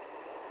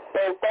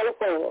 Verse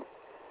 13.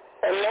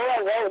 And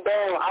Noah wrote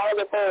down all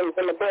the things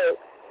in the book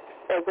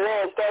as we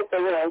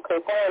instructed him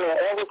concerning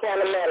every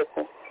kind of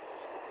medicine.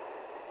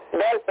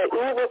 Thus the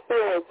evil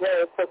spirits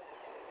were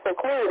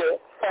secluded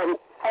from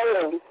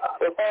hurting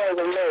the things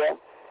of Noah.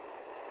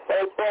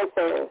 Verse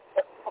 14.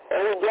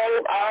 And he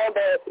gave all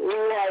that we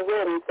have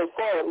written to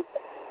him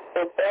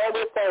with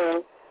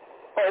everything,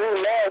 for he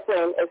loved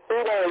him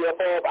exceedingly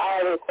above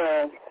all his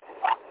sons.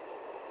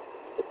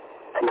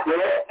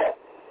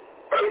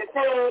 But you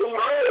see, he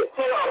really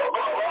Shem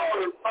above all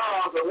his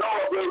sons, and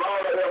Noah gave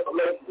all that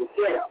information to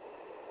Shem.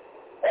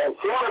 And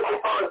Shem is the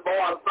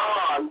firstborn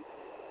son,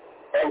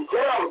 and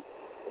Shem,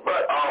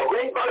 but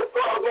read verse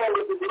 12 again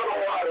with this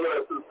little audio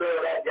to say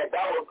that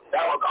was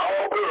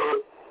all good.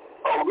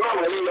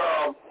 Really,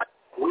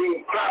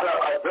 we try to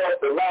address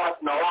the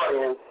national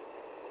audience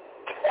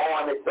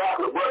on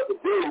exactly what to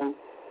do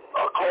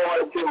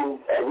according to,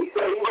 and he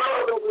said he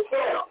relevant to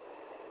Shem.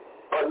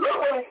 But look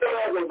what he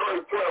says in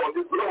verse 12,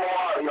 just a little more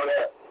audio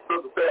that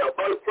Sister said.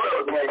 Verse 12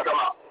 is when they come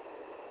out.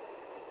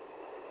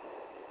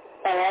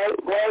 All right,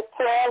 verse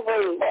 12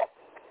 reads,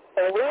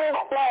 and we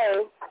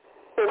explained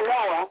to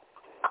Noah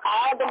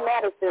all the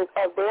medicines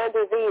of their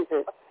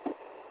diseases,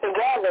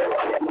 together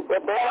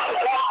with their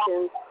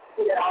seductions,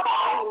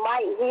 how he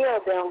might heal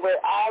them with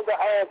all the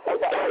herbs of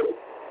the earth.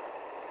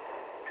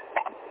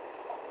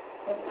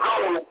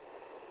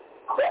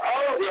 The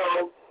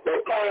angel that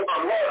came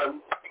from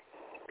heaven,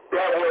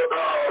 that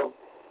was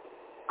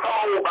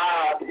called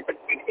by the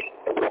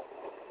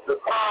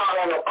Son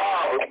and the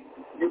Father,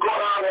 you go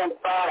down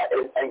inside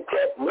and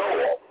catch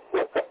Noah.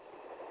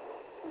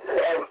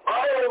 And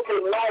explain to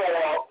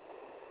Noah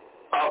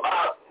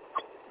about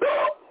the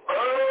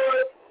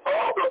earth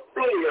of the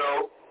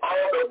field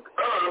of the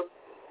earth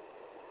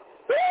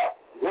that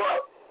what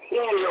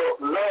heals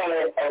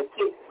man and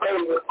keeps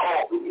Satan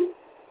off of you.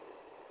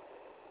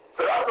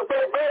 So that's a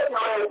big verse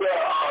right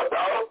there,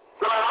 dog.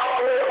 So I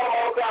want to hear it one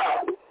more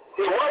time.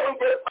 See, what we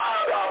just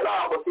found out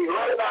now, but see,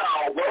 right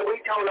now, what we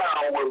do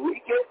now, when we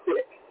get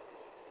sick,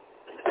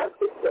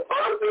 the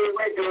first thing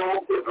we do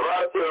is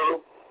run to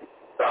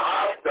the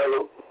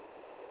hospital,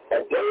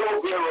 and they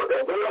will give us,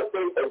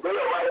 and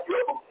they'll write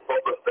you a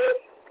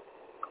prescription.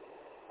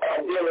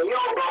 And then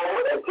you'll go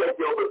and take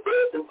your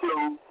prescription to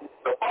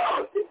the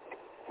pharmacy.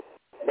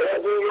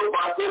 They'll give you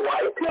about your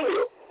white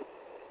pill.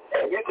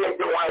 And you take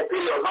your white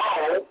pills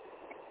home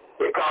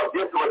because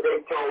this is what they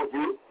told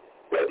you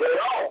that they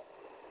don't.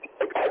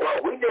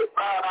 But we just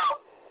found out,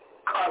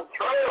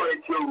 contrary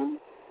to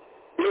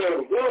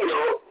being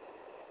healed,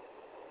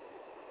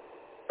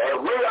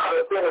 and we are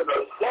the sinners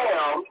of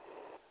Shem.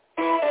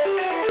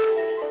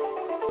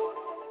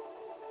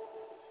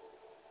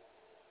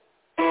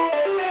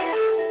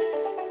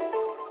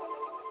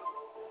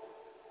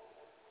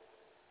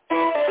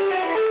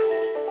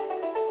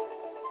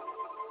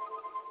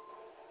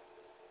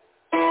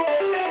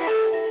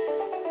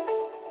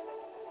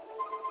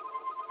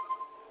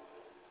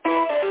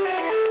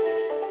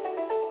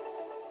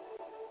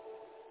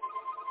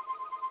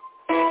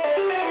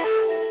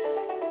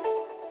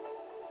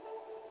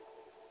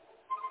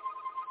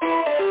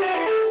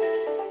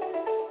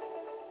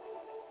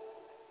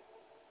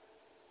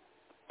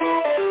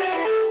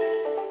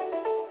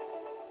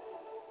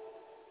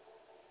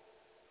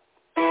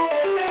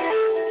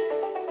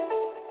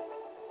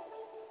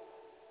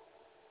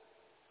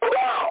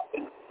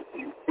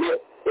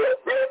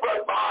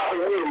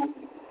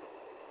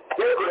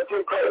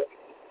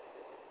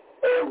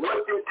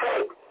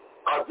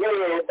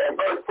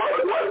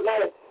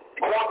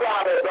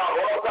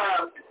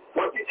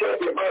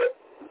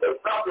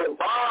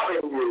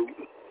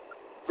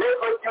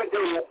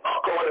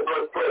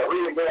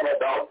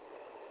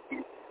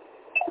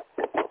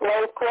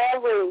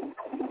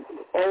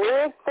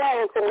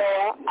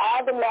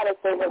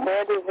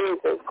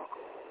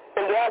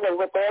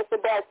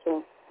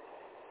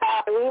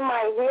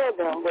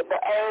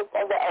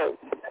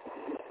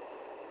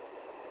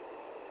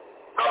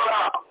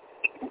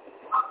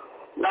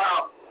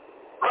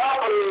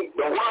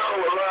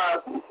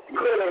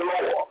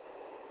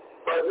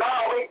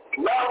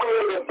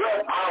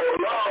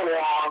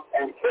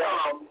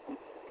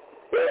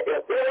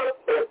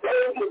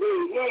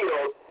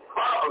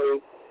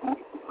 properly,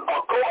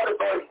 according to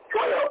verse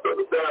 12, so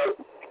it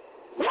says,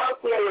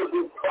 what can we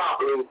do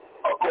properly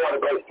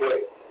according to verse 12?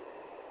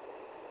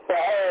 The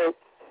earth.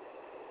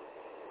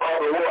 Of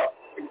the what?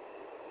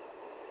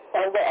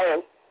 Of the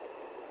earth.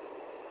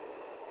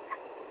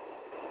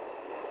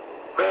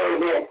 Very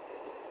good.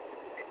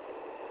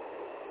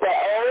 The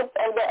earth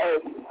of the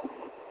earth.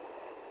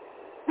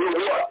 Do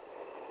what?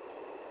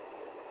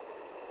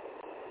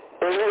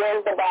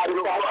 Reveals the body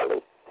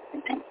properly.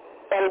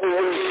 And the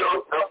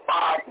Reveals the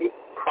body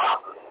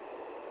properly.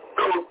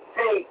 So,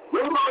 see, we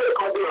know there's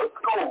going to be a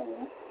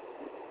school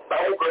for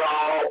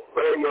overall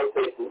radio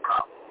station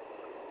company.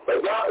 But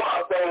that's why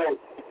I'm saying,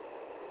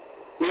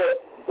 yeah,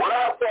 when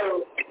I say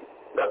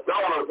the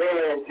donors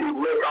in to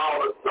make all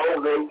the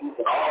donations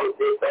and all the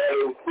big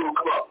things to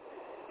come up,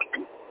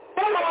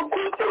 we're going to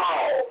teach them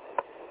all.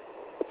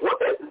 What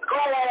the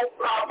school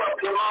pop up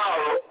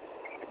tomorrow,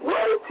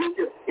 where the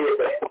teachers is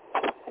at.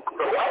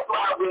 So that's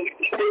why we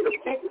get the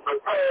teachers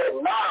prepared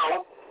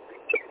now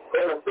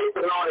in the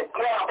 6th on the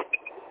camp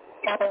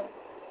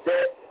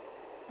that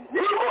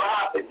you're going to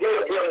have to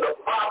give them the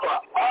proper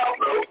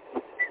offer.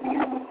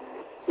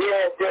 You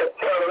can't just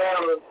tell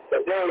them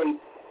that they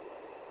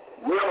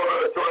remember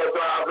the 12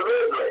 tribes of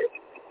Israel.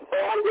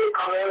 Or they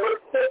come in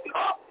with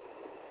TikTok.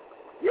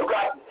 You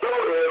got to show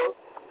them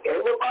in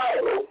the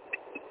Bible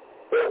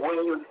that when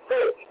you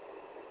sick,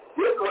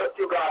 this is what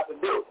you got to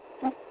do.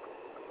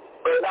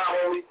 But now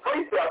when we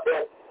precept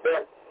that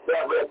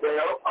right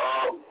there,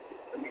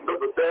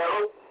 look at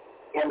there,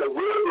 in the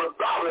wisdom of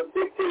Solomon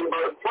 16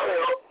 verse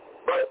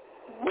 12, but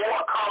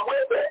more come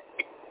with that.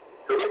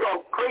 So we're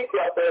going to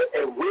precept that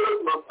in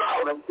wisdom of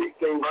Solomon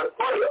 16 verse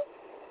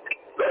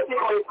 12. Let's see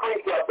when we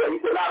precept that. He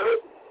said, now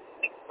listen,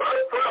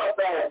 verse 12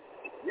 says,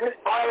 you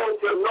find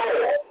to know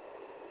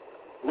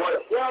what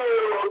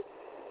heals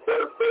the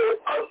spirit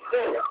of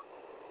sinner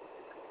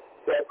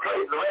that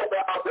prays right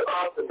down to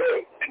us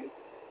today.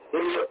 He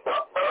is the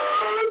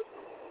earth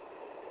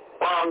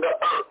from the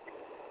earth.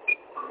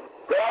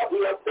 That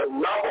is the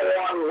number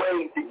one way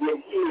to get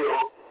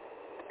healed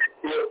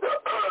is the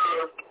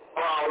earth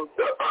from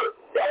the earth.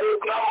 That is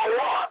number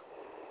one.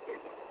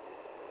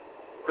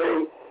 See,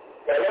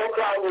 and every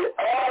time you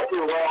add to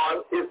one,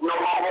 it's no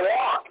longer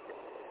one.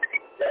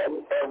 And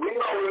we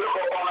know we look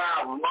up on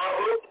our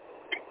mothers,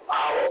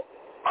 our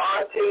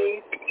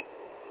aunties,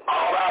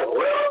 all our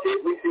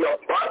relatives, we see a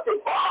bunch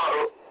of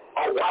bottles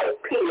of white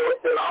pills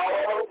and all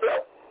over the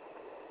place.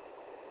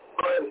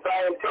 But in the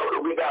same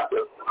total, we got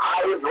the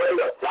highest rate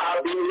of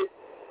diabetes,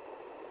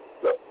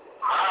 the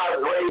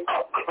highest rate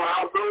of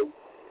cancer,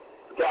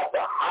 we got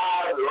the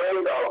highest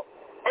rate of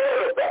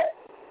everything.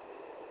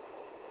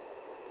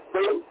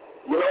 See,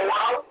 you know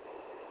why?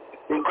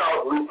 Because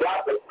we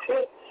got to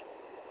teach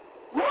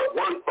what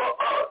works for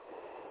us.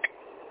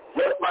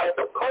 Just like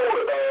the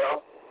polar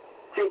bear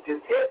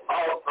teaches his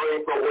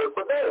offspring for work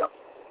for them.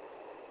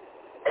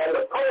 And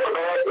the polar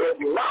bear is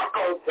not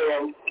going to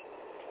send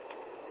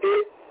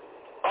its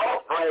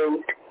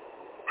offspring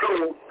to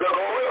the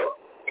gorilla.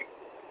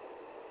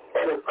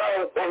 And the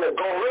same thing, the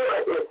gorilla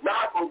is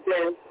not going to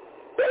send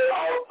their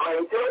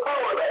offspring to the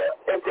polar bear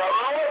until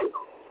they're raised.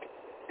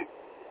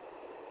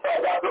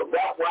 And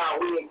that's why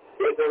we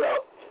pick it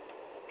up.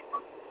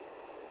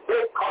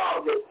 This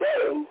cause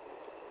today,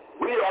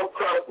 we don't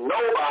trust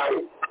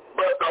nobody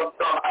but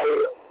somebody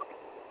else.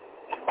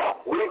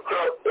 We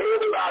trust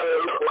everybody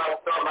that looks like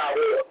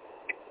somebody else.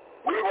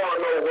 We want to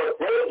know what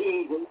they're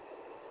eating,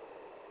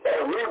 and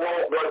we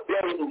want what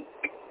they eat.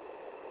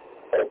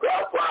 And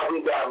that's why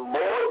we got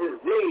more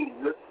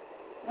diseases,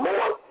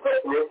 more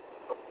sickness,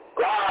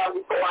 dying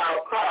before our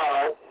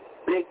time,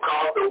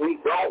 because we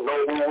don't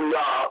know who we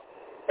are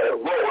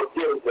and what was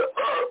given to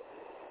us.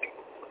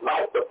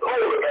 Like the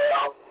polar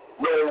bear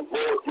knew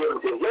what was given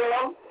to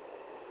him,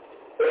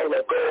 and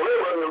the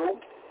gorilla knew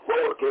what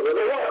was given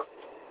to him.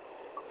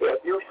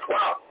 If you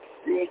swap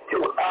these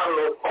two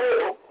animals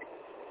over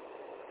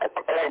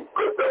and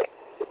put the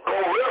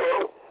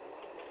gorilla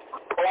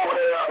over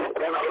there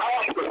in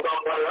Alaska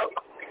somewhere,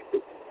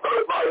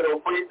 everybody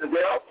will freeze to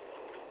death,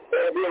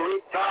 and then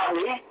each time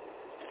he eats,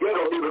 he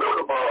don't even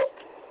look about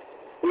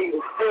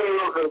eating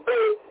cereals and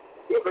fish.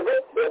 He said,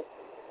 this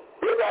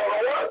ain't gonna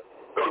work.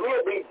 So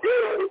he'll be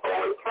dead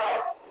before his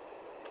time.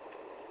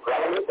 So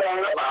anything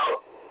about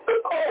the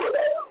polar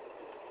bear.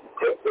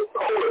 Take the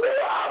polar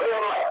bear out of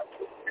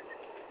Alaska.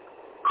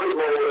 Put him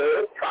over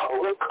there,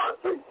 travel the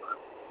country,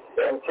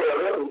 and tell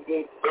him to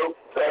eat fruit,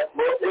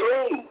 vegetables, and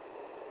leaves.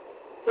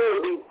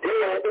 He'll be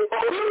dead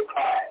before his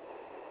time.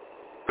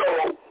 So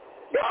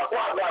that's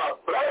why I got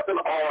a blessing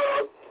on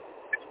us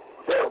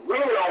that we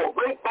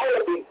supposed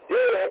to be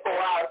dead for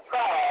our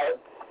time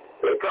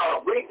because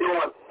we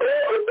doing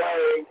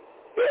everything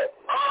that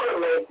other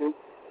nations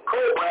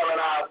programming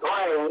our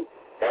brain,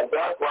 and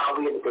that's why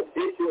we in the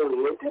condition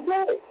we're in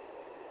today.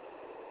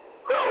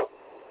 So,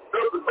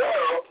 Sister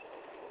Sarah,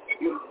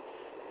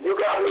 you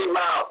got me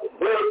now.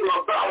 Wisdom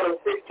of Solomon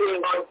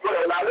 16 verse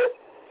 12. Now this,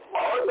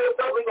 all this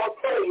stuff we're going to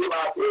tell you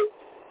about this,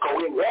 because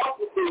we want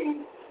to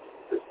see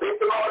the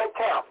 6th on the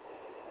camp.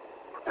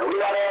 And we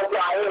got to ask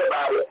y'all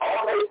anybody,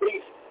 all they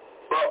teach,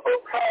 but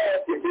prepared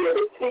to be able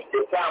to teach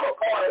this time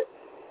appointed.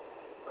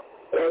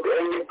 And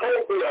you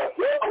can't be a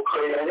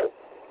hypocrite in it.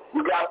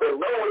 You got to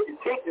know what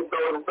you're teaching, so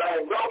in the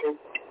same token,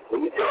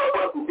 when you tell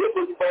us what you're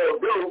supposed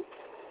to do,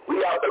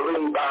 we have to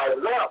lead by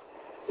example.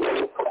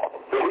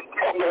 So we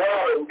can't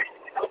have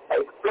a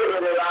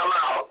spirit in our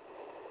mouth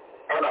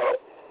and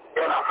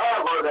a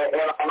hamburger in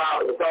our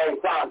mouth at the same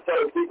time,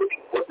 telling people,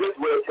 well, this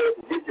way it takes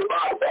to get your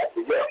body back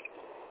together.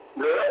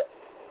 Good?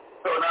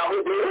 So now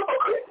we be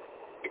hypocrites.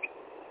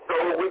 So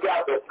we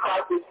got to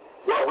practice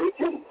what we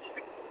teach.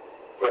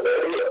 So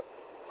there it is.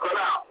 So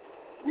now,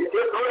 you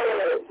just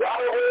read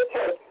exactly what it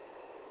takes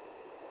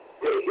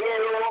to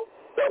heal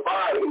the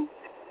body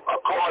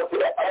according to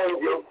the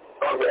angel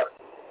of heaven.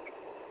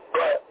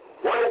 But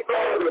when it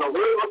says in the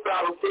wisdom of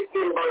Psalm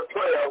 16, verse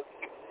 12,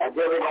 and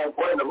then we're going to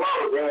bring the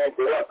models in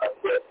to help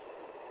assist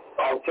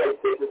on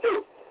case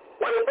 52.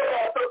 When it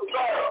says Sister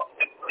Sarah,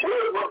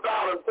 wisdom of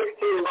Psalm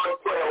 16, verse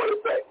 12, what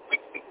it say?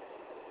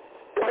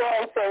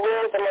 Going to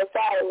Wisdom of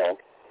Solomon,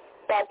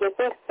 chapter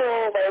 16,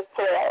 verse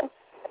 12.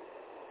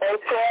 Verse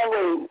 12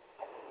 reads,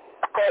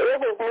 for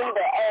it is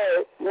neither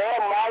earth nor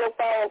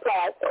mollifying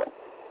plaster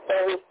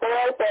that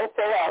restores them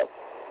to health,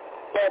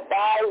 but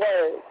thy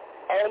word,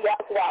 O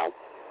Yahweh,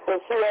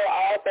 which heal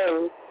all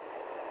things.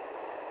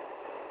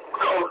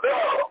 So what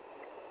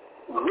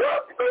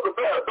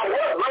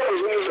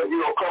really is you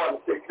according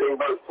to 16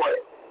 verse 12?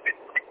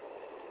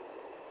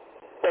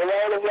 The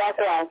word of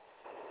Yahweh.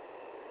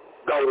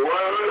 The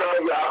word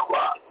of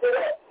Yahweh.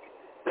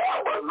 That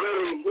what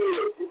really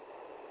heals you.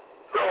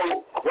 So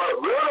what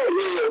really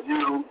heals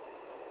you,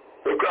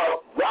 because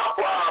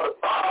Yahweh, the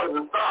fathers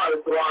and sons,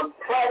 is the one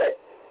planted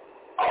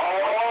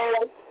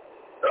all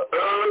the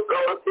earth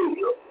of the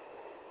field.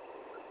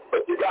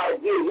 But you got to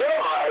get him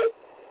right,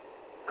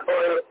 or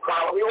it's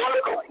probably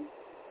working.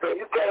 So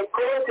you can't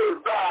put it to the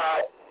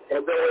side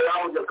and say, well,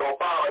 I'm just going to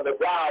follow the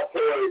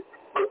dietary,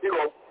 but you're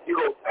going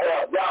to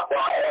have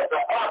Yahweh as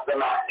an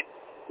afterlife.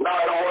 No,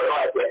 it don't work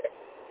like that.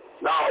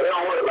 No, it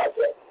don't work like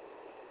that.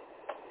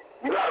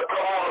 You got to come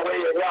all the way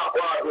to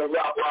Yahweh, and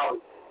Yahweh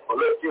will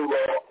let you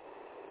get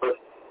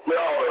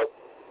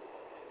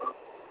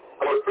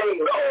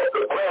all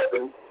the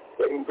blessings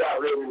that you got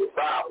written in the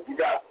Bible. You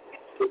got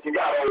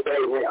to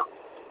obey him.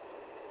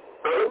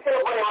 So we can't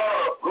bring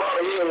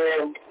Mother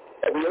in,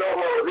 and we know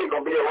Mother is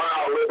going to be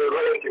around a little bit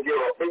later to give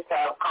a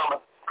big-time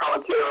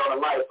commentary on the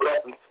night's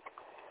lesson.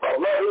 But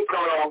Mother, he's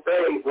coming on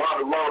stage, one of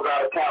the mothers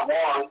out of Camp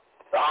 1,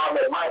 to harm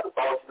that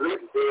microphone.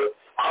 She said,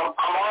 I'm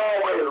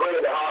always ready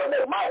to harm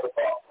that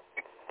microphone.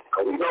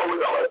 Because we know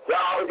what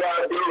all we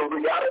got to do is we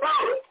got to do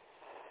it.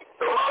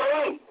 So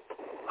Mother,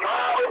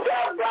 how we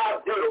got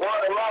to do it? One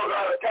of the mothers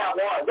out of Camp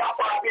 1, y'all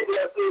probably get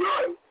there too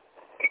late.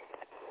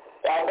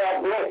 God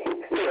bless you.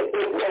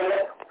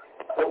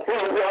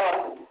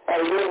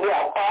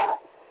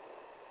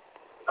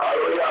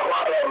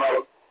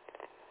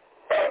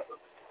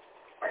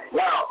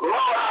 Now,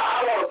 Lord,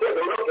 I want to take a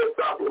look at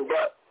something,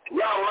 but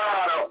young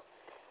man,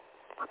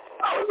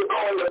 I was just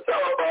on the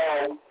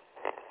telephone,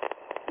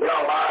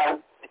 young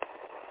man,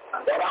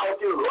 and I want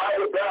you to write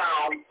it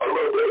down a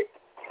little bit.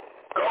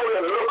 Go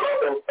and look up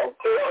and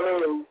tell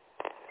me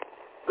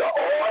the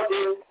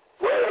origin,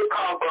 where it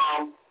come from,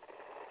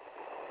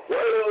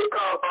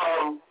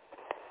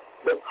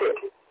 the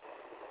chicken.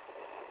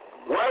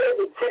 Where did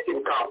the chicken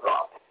come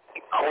from?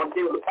 I want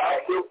you to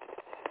ask you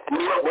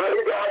what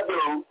you got to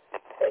do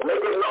and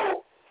make a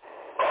note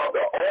of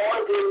the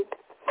origin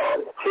of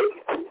the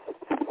chicken.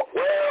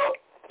 Where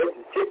did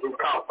the chicken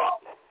come from?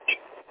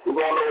 You're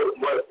going to know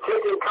where the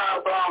chicken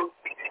comes from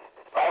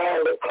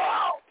and the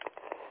cow.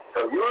 So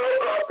you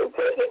look up and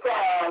take your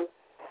time,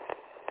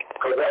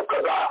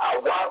 because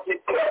I watched you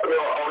carefully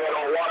on that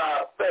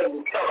one-hour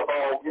thing,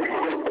 telephone.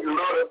 You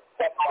notice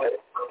that on it.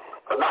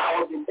 Because now I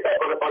want you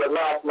carefully for the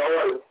national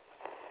order.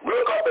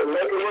 Look up and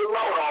make a little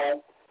note on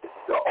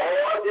the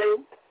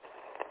origin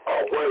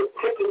of where the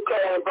chicken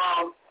came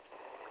from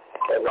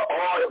and the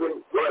origin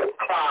where the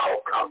cow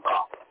come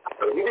from.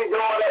 So you be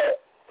doing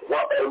that,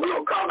 and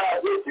we'll come back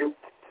with you.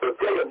 So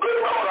take a good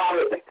note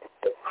on it.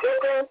 The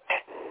chicken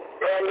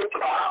and the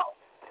cow.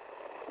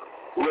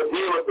 We'll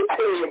deal with the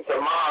pig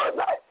tomorrow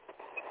night.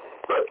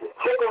 But the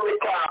chicken and the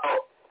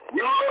cow,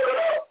 you look it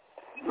up,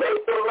 make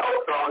some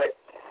notes on it,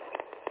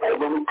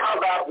 and when we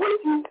come back with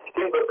you,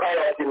 keep it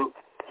past you.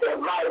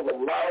 Enlighten the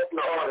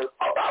national orders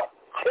about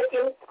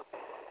chicken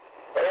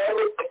and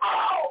the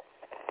cow.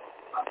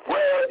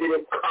 Where did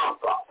it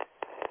come from?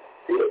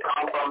 Did it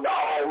come from the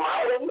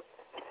Almighty?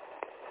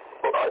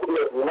 Or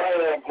did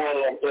man hand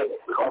in it?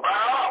 We're going to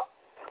find out.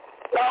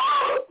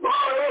 Now,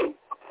 Lord,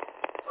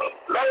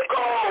 let's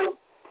go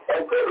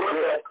and take a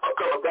look at a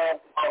couple of things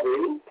over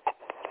here.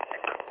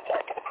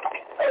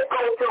 Let's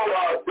go to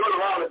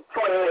Deuteronomy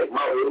 28,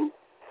 Moses.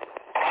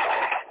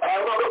 And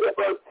we're going to look at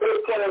verse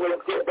 13 and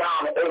let's get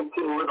down to 18.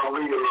 We're going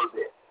to read a little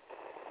bit.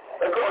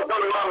 Let's go to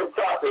Deuteronomy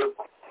chapter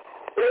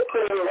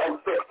 15 and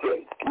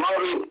 16.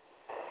 Moses,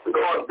 we're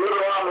going to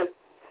Deuteronomy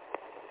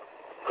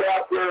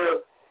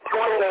chapter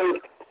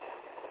 28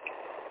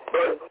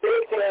 verse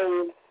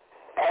 15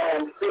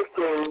 and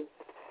 16.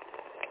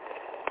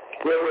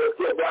 Then we'll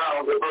get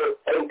down to verse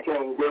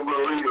 18, then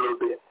we'll read a little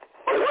bit.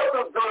 But what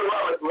does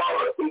Deuteronomy's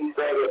mother he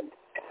said in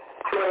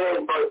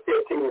 20, verse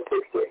 15 and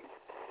 16?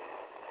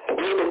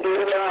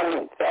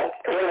 Deuteronomy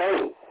chapter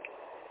 28,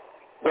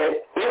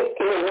 verse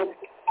 15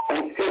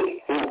 and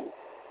 16.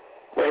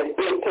 Verse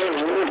 15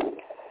 reads,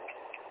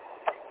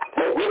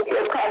 but it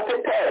shall come to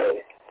pass,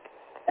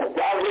 if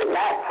thou wilt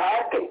not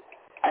hearken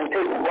unto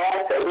the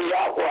voice of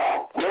Yahweh,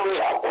 your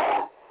Yahweh,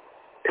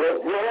 to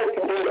observe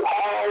to do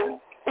all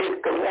his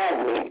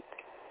commandments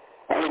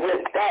and his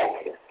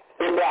statutes,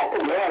 which I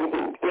command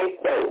thee this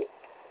day,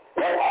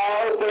 that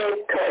all these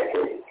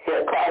curses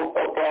shall come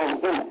upon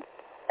thee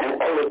and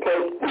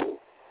overtake thee.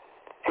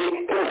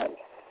 16.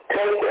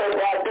 Curse shall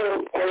thou do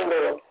in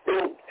the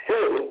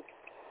city,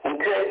 and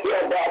curse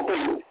shall thou do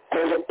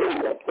in the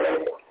field.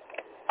 Verse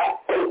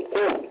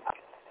 18.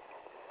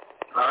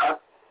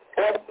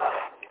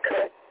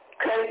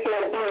 Curse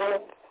shall be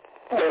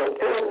the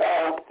fruit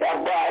of thy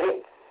body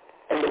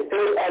and the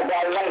fruit of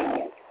thy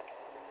land,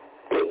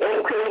 the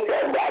increase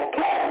of thy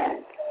kind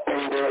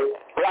and the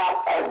flock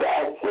of thy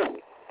sheep.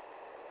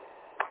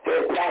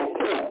 Verse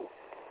 19.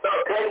 So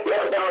curse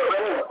shall thou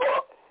rain for.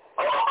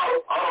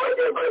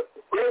 Okay, but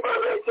read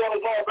verse 18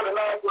 again for the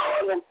national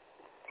audience.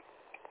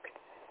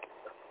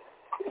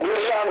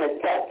 Deuteronomy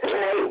chapter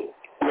 8,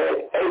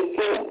 verse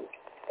 18.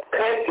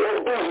 Curse shall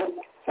be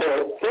the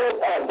fruit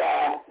of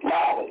thy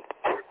body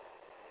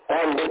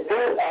and the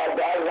fruit of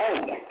thy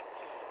land,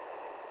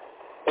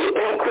 the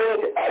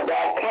increase of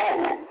thy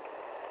cattle,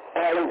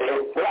 and the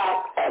flock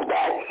of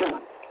thy sheep.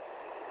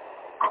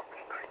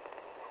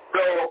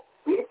 So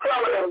he's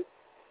telling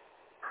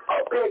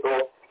people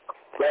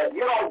that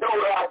you don't do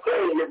what I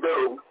tell you to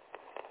do,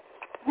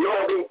 you're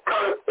going to be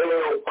cursed in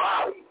your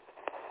body.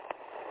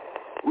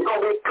 You're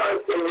going to be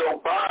cursed in your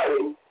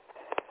body,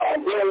 and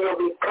then you'll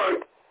be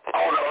cursed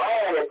on the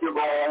land that you're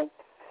going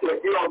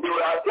if you don't do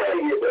what I tell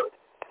you to do.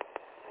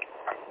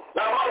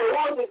 Now, Mother,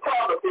 who is he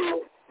talking to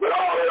with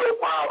all that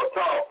power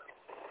talk?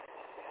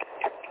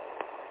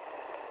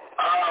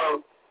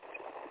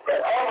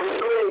 And only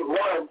three,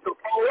 one, two,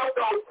 let's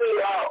go see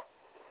out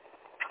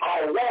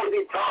on what is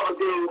he talking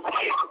to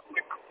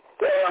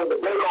saying that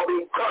they're going to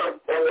be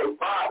cursed in their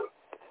body.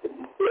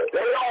 If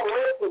they don't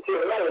listen to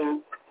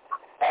me,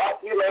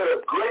 after you made an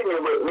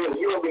agreement with me,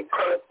 you'll be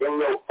cursed in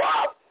your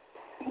body.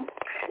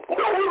 So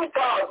who is he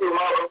talking to,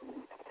 Mother?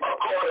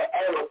 According to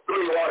Amos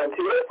 3, 1 and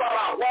 2. Let's find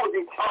out what is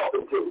he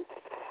talking to.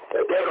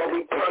 That they're going to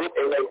be cursed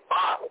in their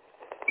body.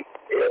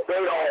 If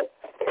they don't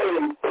pay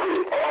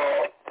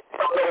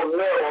some little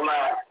middle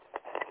man.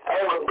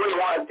 Amos 3,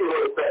 1 and 2,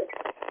 what it says?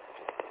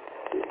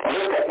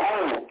 Look at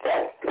Amos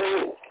chapter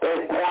 3,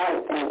 verse 1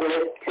 and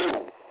verse 2.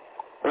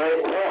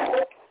 Verse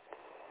 1.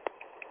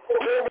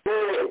 This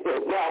word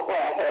that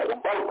Yahweh had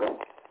spoken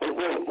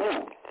against you,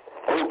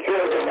 O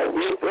children of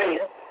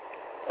Israel,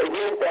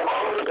 against the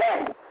Holy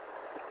God,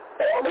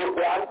 which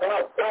thou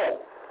hast done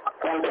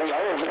from the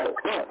land of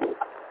people,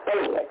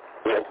 David,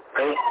 verse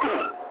 2.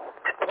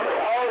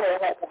 All that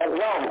have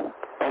alone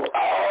of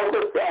all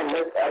the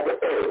families of the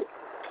earth.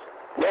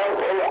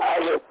 Therefore I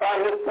will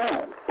punish them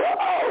for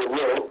all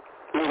your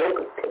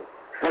iniquity.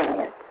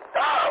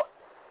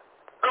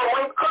 So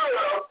we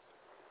clear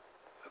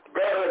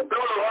that in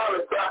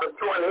Deuteronomy chapter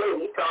 28,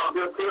 he talks to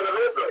the children of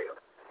Israel.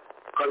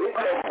 Because he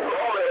said,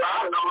 glory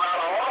I no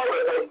matter all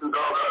the nations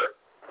on earth.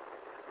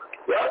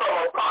 They're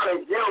going to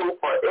punish you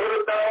for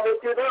everything that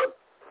you do.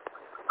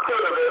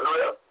 Children of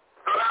Israel.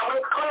 So now we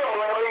clear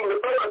when we read the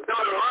book of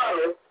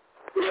Deuteronomy,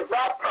 it's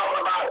not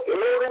talking about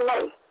every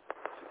nation.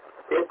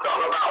 It's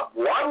talking about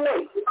one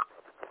nation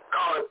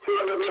called the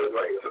children of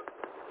Israel.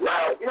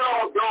 Now, if you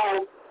don't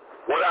do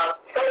what I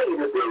tell you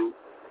to do,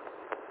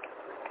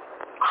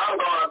 I'm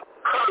going to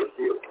curse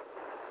you.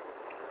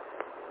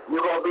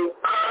 You're going to be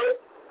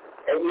cursed,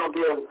 and you're going to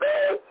be in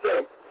bad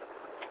shape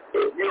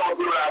if you don't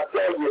do what I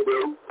tell you to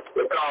do,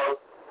 because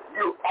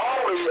you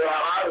always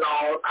have I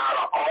known out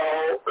of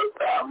all the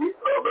families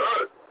of the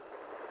earth.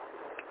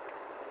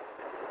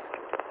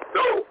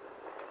 So,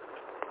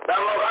 now,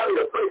 Lord, I need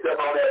a precept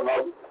on that,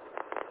 Moses.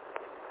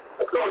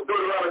 Let's go to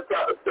Deuteronomy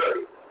chapter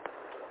 30.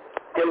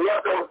 And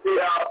let's go see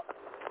how,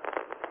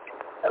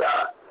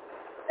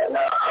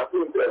 I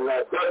think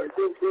that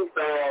WCC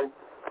saying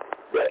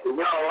that the young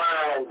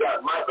lion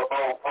got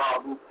microphone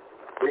problems.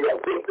 We got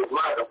to fix his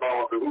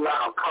microphone, so he's not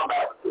going to come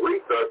back to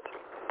research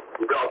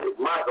because his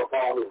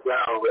microphone is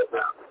down right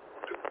now.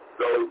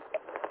 So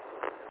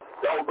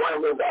don't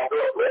bring him back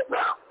up right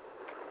now.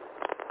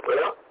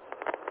 Well,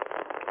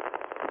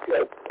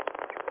 okay.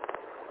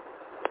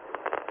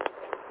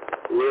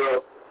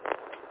 We'll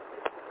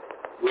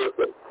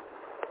see.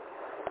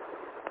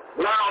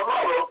 Now,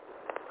 Mother,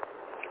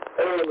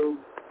 in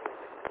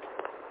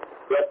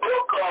the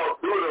book called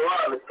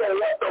Deuteronomy,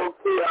 let those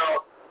see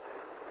out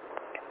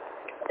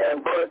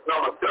in verse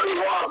number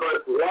 31,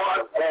 verse 1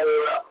 and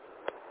 11.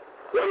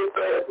 What it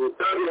says in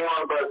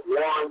 31, verse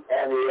 1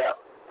 and 11.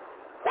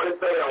 What it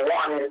says in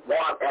 1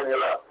 and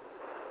 11.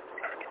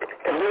 The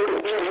book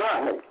of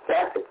Deuteronomy,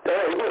 chapter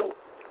 30,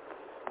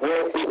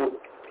 verses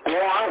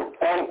 1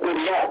 and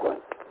 11.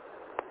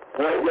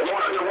 Verse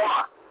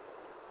 1.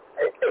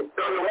 It's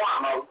 31,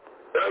 Mom.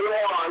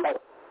 31,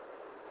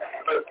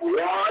 verse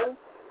 1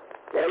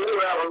 and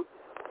 11.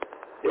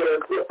 Then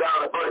skip down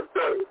to verse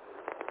 30.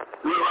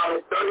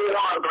 Deuteronomy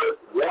 31, verse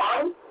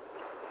 1.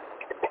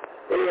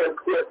 Then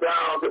skip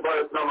down to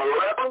verse number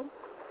 11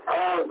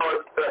 and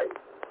verse 30.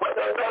 What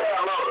they say,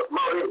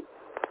 Moses?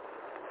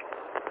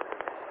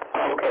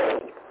 Okay.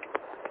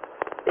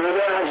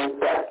 Deuteronomy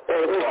chapter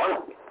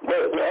 31,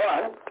 verse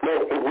 1,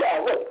 verse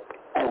 11,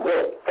 and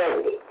verse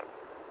 30.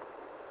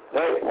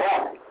 Verse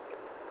 1.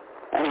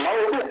 And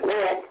Moses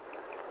went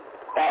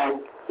and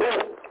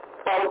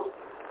spoke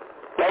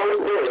those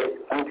words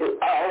unto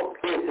all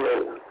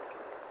Israel.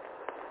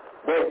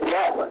 Verse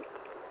 11.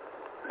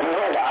 And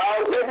when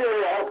all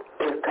Israel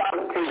is come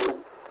to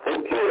the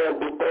cure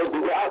before the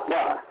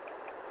Yahweh,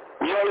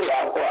 your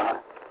Yahweh,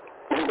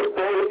 in the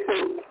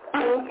 36th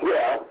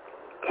Israel,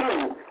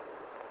 kings,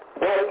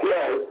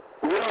 therefore,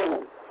 read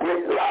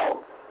this law,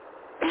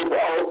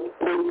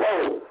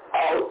 before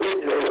all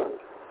Israel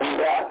in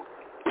that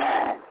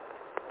mind.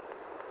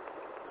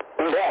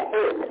 In that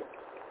business.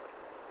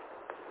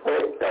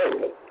 Verse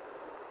 30.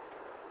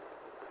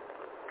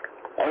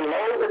 And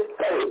Moses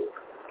spake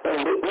in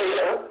the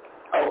ear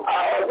of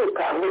all the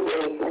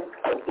congregation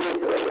of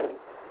Israel,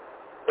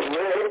 the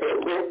words of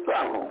this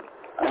song,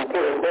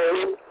 until they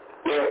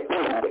were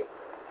ended.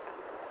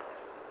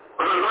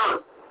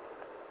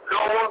 So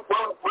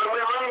when we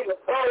read the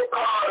first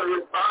part of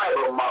this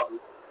Bible, Mother,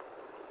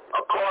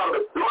 according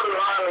to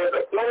Deuteronomy,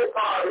 the first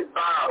part of this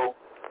Bible,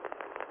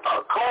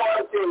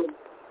 according to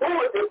who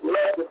is this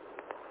message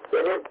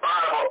that this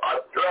Bible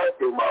addressed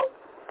to, Mother?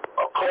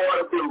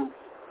 According to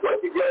what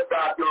you just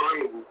got to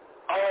read,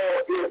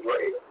 all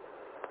Israel,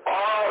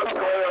 all 12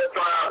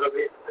 tribes of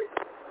Israel.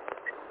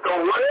 So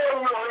whenever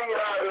you read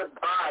out of this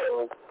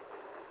Bible,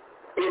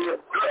 it is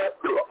addressed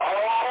to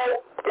all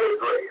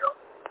Israel,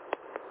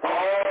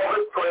 all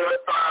the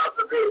 12 tribes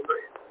of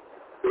Israel.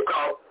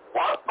 Because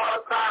once upon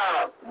a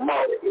time,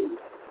 Mother Eve,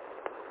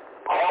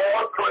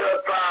 all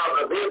 12 tribes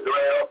of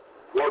Israel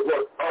was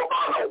up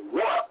on a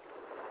what?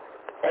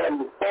 And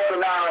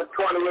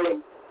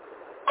 49:28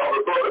 of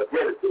the book of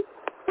Genesis.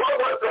 What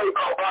was they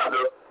up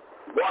under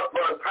once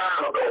upon a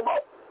time ago,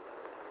 Mother?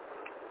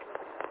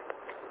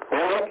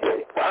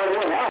 Genesis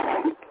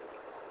 39,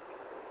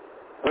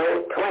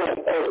 verse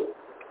 28.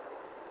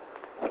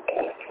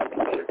 Okay,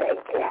 let me back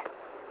there.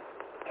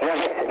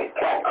 Genesis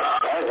chapter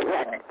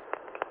 39.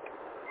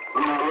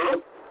 Verse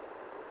 28.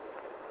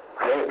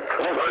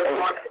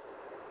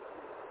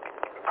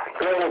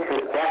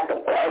 Genesis chapter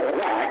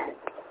 39,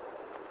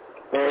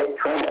 verse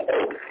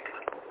 28.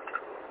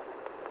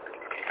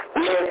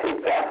 Genesis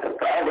chapter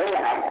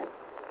 39,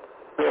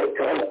 verse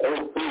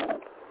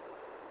 28.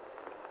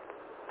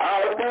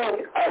 All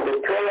these are the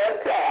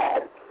 12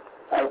 tribes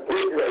of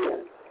Israel,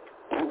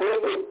 and this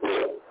is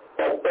it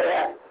that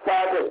their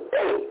father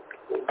spake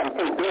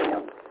unto them,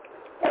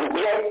 and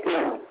blessed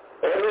them,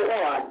 every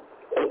one,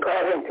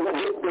 according to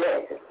his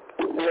blessing.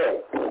 He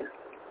blessed them.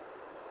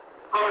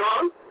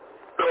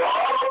 So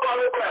all of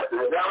the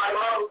blessings, is that right,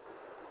 Mom?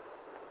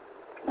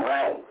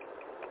 Right.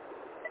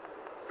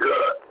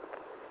 Good.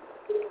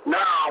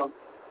 Now,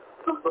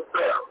 Sister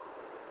Sarah.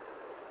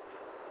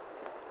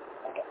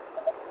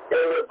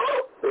 In the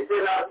book, they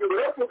said, now, if you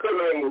listen to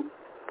me,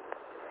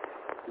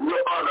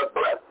 you're on a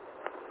blessing.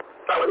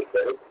 That's what it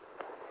says.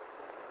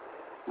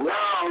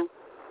 Now,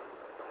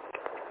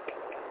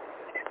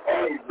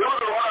 in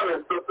Deuteronomy,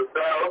 Sister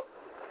Sarah,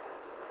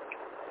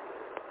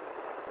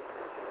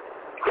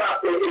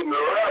 chapter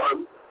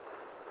 11,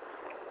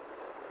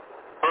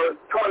 verse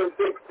 26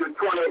 to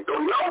 28. So,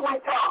 we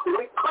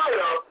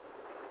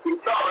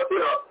talk to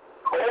the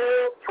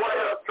whole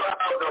 12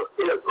 tribes of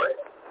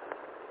Israel.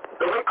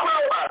 So we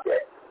clear about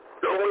that.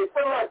 So when we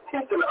feel like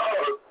teaching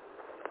others,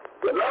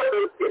 the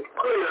letter is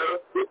clear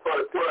for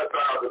the 12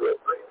 tribes of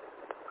Israel.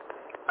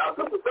 Now,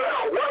 Sister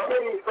Sarah, what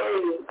did he say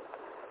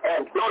in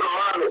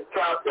Deuteronomy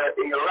chapter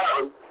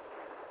 11,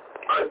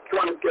 verse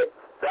 26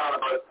 down to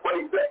verse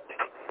 26?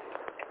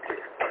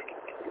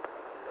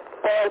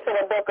 Going to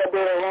the book of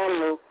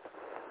Deuteronomy,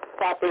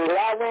 chapter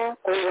 11,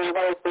 reading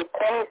verses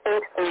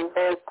 26 and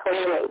verse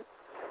 28.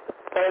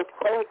 Verse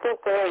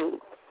 26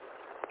 reads,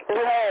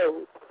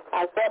 Behold,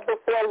 I set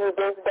before you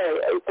this day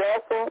a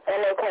blessing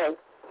and a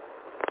curse.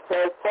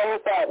 Verse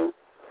 27,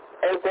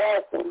 a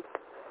blessing,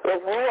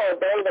 if you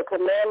obey the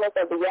commandments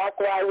of the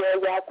Yahweh your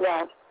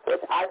Yahweh,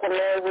 which I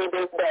command you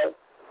this day.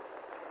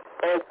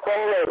 Verse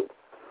 28,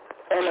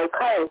 and a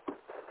curse,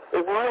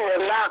 if you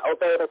will not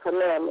obey the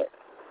commandments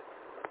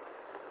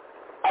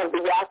of the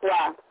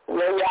Yahweh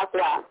your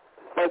Yahweh,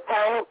 but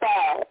turn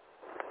aside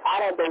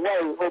out of the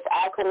way which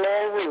I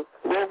command you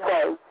this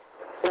day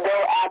to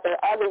go after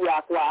other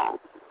Yahweh,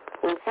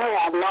 which you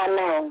have not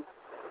known.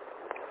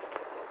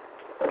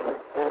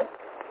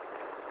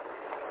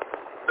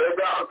 Verse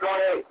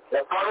 28.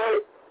 That's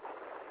 28.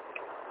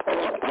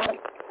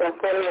 That's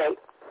 28.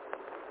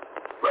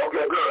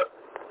 Okay, good.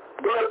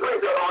 Give me a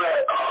precept on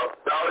that,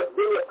 Dollar.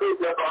 Give me a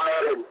precept on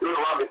that in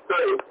Deuteronomy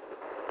 30.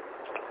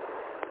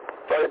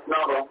 First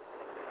number.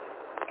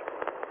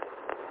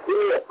 Give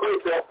me a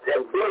precept in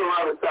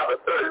Deuteronomy chapter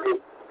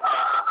 30.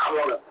 I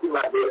want to see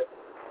my deal.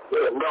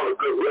 Get another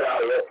good way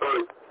out of that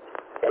first.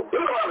 In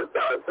Deuteronomy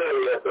chapter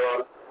 30, that's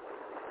all.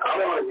 I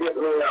want to get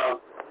me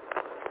a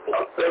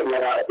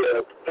segment out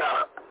there to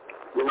kind of,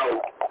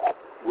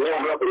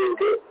 warm up a little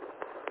bit.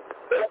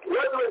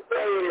 What do it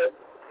say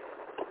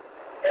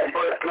in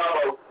verse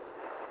number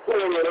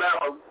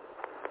 11,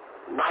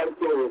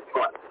 19 and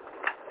 20?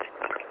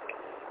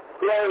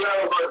 11,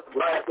 verse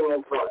 19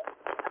 and 20.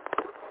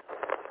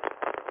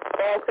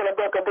 Going to the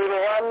book of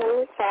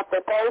Deuteronomy, chapter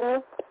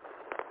 30,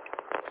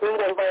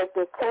 reading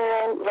verses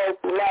 10, verse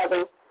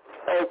 11,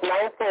 verse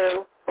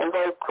 19, and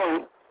verse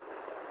 20.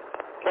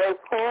 Verse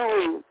 10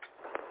 reads,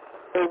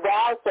 "If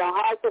thou shalt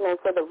hearken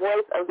unto the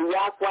voice of the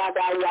Yahweh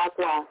thy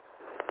Yahweh,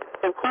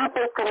 to keep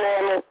his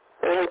commandments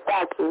and his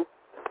statutes,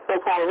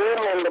 which are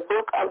written in the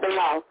book of the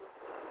law,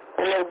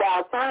 and if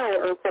thou turn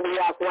unto the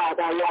Yahweh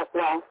thy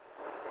Yahweh,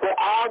 with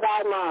all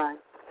thy mind,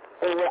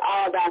 and with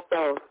all thy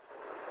soul."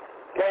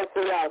 Verse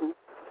 11,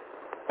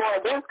 "For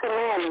this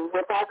commandment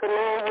which I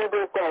command you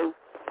this day,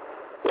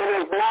 it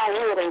is not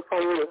hidden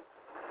from you,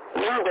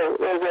 neither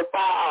is it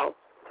far off."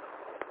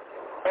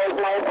 Verse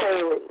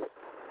 19 reads,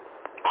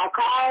 "I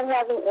call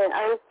heaven and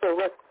earth to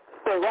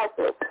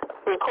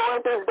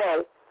record this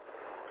day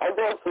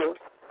against you,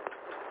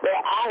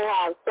 that I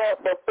have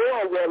set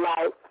before your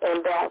life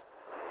and death,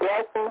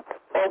 blessing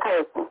and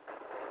cursing.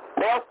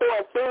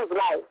 Therefore choose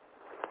life,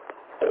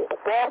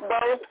 that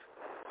both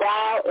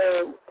thou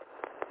and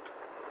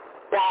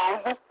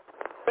thy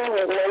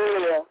seed may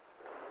live."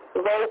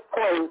 Verse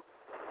 20,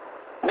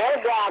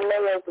 "That thou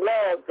mayest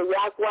love the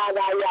Yahweh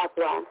thy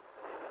Yahweh,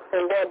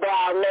 and that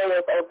thou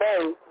mayest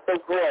obey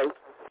his voice,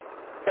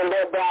 and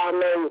that thou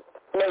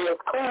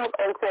mayest cleave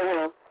unto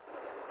him,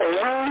 and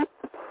he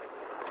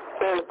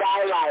is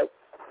thy life,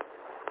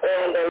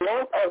 and the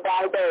length of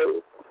thy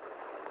days,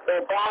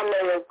 that thou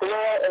mayest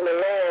dwell in the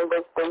land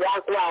which the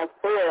Yahweh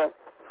swore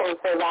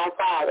unto thy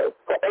fathers,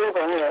 to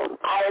Abraham,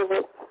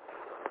 Isaac,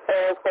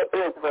 and to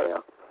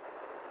Israel."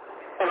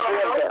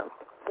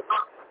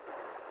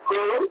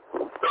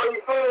 So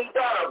you see, you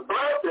got a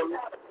blessing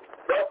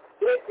that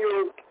if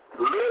you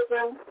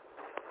listen,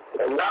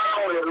 and not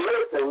only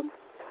listen,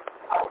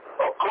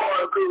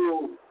 according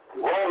to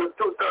Romans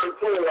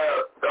 2:13,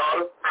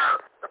 Dollar,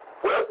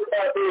 what does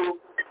that do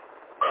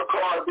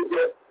according to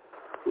this?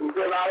 You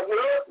said, now you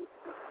listen.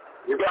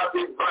 You got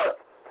these blessings.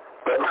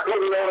 But my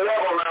people on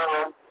level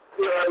now,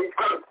 these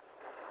countries.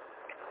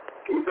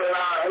 He said,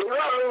 and you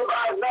don't leave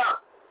by now.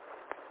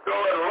 So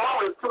in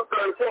Romans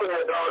 2:13,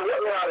 let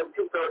me out in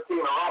 2:13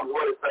 Romans,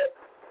 what it says.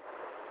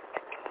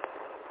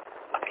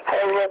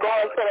 And we're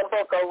going to the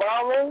book of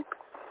Romans,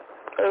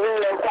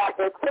 reading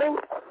chapter 2,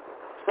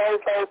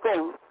 verse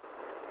 18.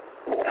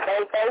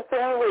 Verse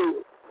 18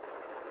 reads,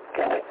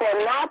 "For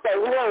not the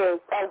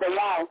hearers of the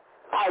law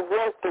are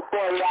just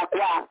before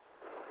Yahweh,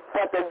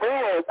 but the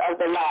doers of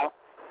the law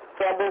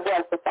shall be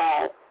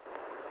justified."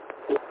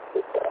 So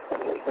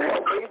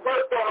you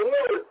just don't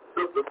hear it,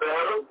 Sister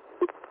Sarah,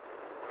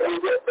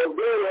 and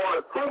really want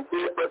to teach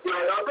it, but you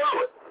ain't going to do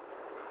it.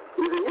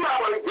 You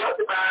already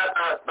justified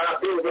by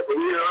being just a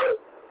year old.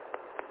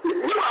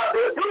 You out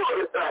there doing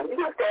this thing. You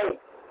just can't,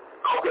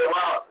 okay,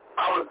 well,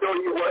 I will show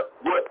you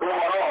what's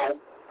going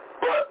on,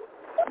 but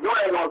you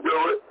ain't going to do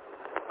it.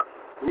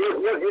 You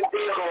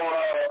still going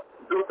to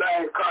do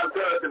things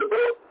contrary to the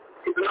book.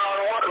 You said, no, I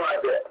don't want it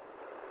like that.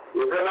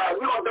 You said, now,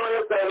 you don't do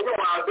anything, you don't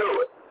want to do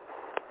it.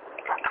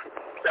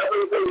 That's what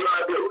you say you got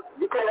to do.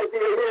 You can't see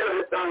it here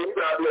this thing, you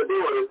got to be able to do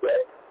it this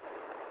way.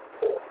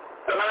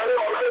 So now you're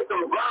going to lay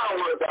some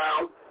groundwork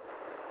down.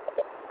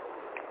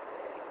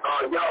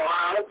 Y'all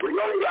line,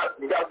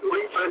 you got the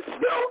research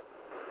together.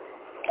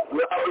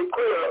 We already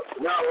clear.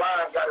 Y'all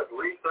line got his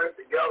research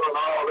together and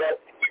all that.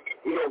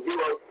 He gonna give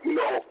us,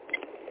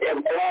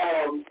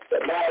 inform the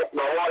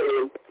national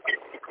audience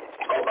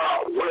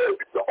about where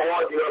the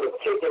origin of the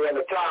chicken and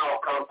the cow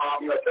come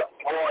from. The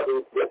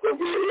origin, if they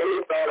give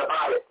anything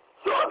about it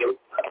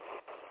shortly.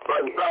 But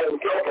instead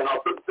of joking,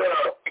 I'll put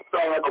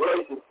some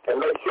information and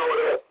make sure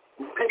that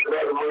you picture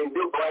that when you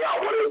do bring out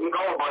whatever you're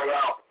gonna bring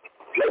out,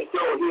 make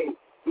sure he's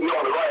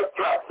on the right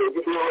track. So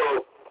you do a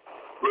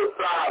little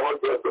side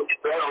with the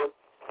family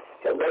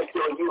and make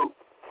sure what he's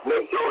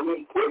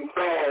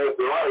saying is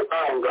the right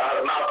thing, God,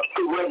 and not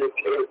two witnesses,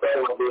 everything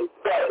will be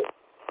said.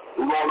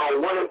 We want to know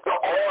what is the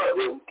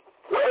origin,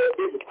 where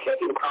did the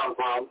chicken come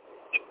from?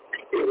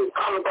 Is it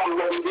coming from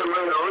what we get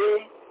ready to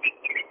read,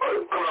 or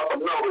is it coming up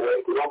another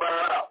way? We're going to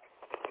find out.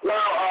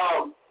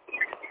 Now,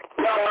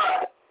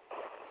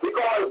 we're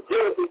going to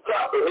Genesis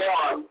chapter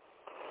 1.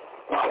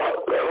 I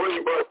want to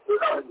read verse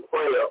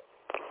 12.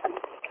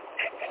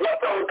 Let's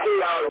go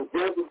see out in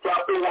Genesis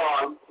chapter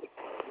 1,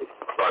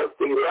 verse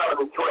 11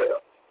 and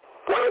 12.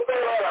 What it say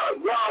there?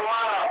 Young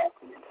man,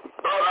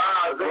 Brother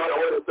Isaiah,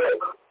 what it say?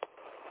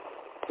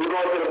 We go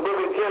to the book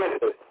of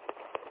Genesis,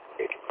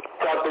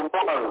 chapter 1,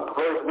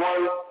 verse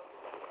 1.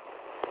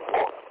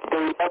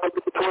 11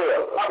 to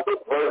 12.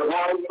 Verse 1, verse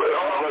 11 to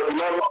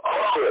 12.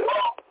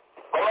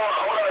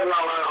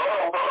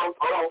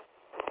 Hold on.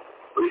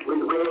 We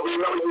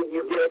know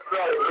you get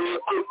excited. We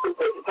take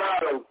the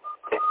time and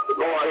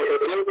go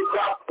ahead. Read the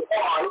chapter 1.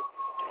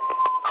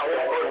 I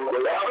want verse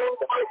 11.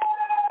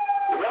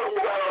 Remember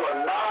you got over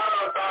 9,000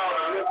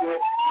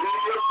 listening to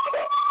your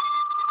stuff.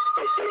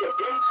 So take a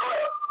deep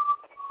breath.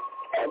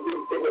 And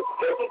take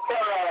a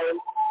time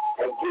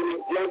and give me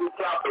Genesis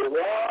chapter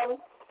 1,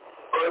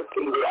 verse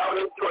 11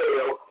 and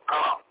 12.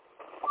 Come on.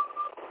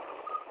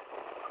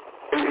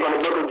 It's from the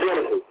book of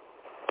Genesis,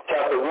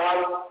 chapter 1,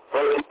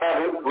 verse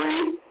 11,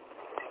 read.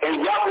 And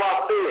Yahweh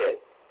said,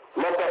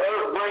 let the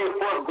earth bring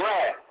forth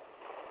grass,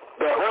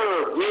 the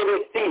herb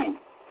yielding seed,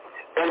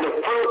 and the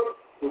fruit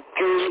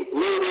tree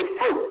yielding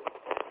fruit,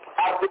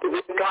 after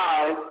this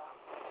kind,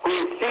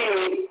 whose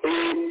seed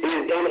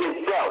is in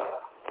itself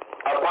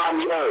upon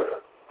the earth,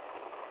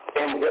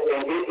 and it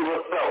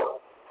was so.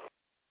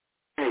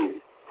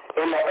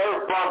 And the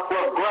earth brought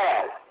forth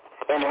grass,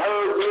 and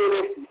herb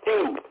yielding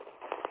seed,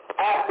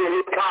 after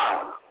his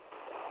kind,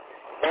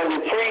 and the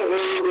tree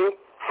yielding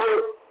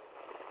fruit,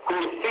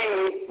 whose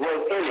seed was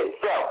in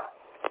itself.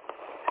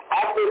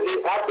 After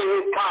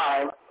his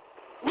time,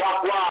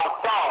 Yahweh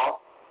saw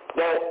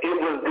that it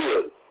was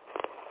good.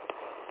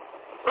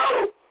 So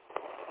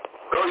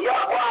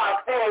Yahweh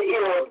said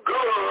it was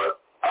good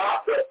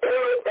after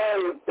everything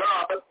is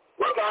done.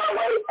 What kind of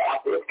way?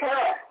 After his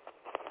kind.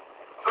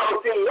 So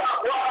see,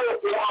 Yahweh is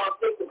the one who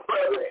sits the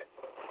president.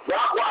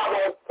 Yahweh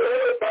wants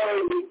everything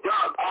to be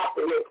done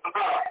after his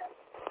kind.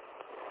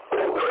 So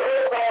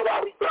everything that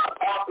be done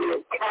after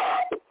his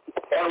kind.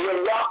 And when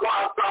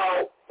Yahweh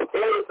saw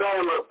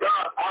everything was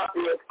done after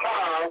his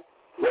kind,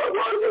 what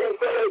was it he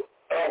said?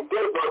 And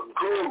it was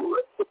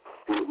good.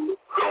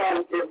 So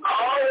it's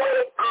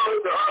always good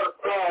to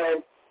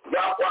understand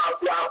Yahweh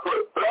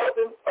put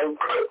blessings and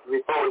curses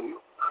before you.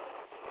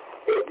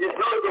 If you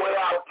do it the way I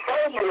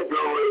tell you to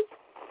do it,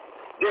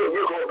 then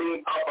you're going to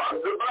be up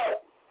under the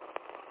blessing.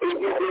 If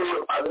you do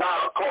it not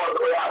according to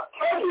the way I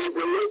tell you to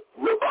do it,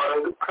 you're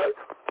under the curse.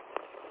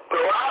 So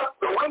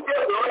we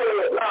just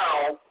read it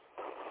now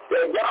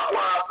that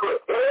Yahweh put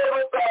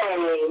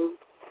everything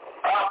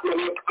after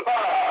his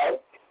kind,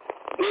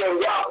 then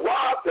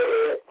Yahweh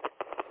said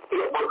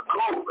it was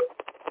good.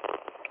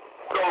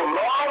 So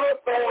long as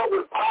things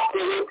was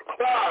after his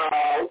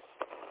kind,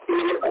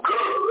 it is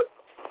good.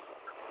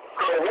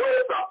 So what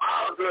is the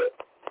opposite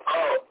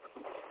of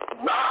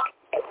not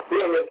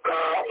being his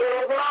kind? It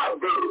is not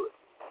good.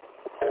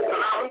 So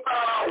now we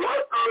found out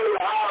what's good in the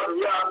house of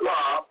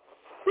Yahweh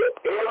is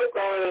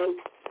everything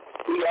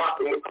he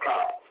after his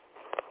kind.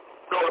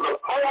 So the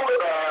polar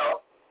bear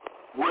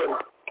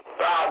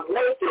by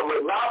nature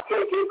would not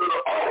take it to the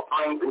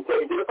offerings and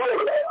take it to the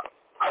polar bear.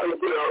 I mean,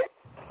 to the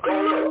Go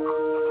River.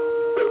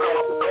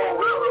 Because the Go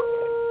River.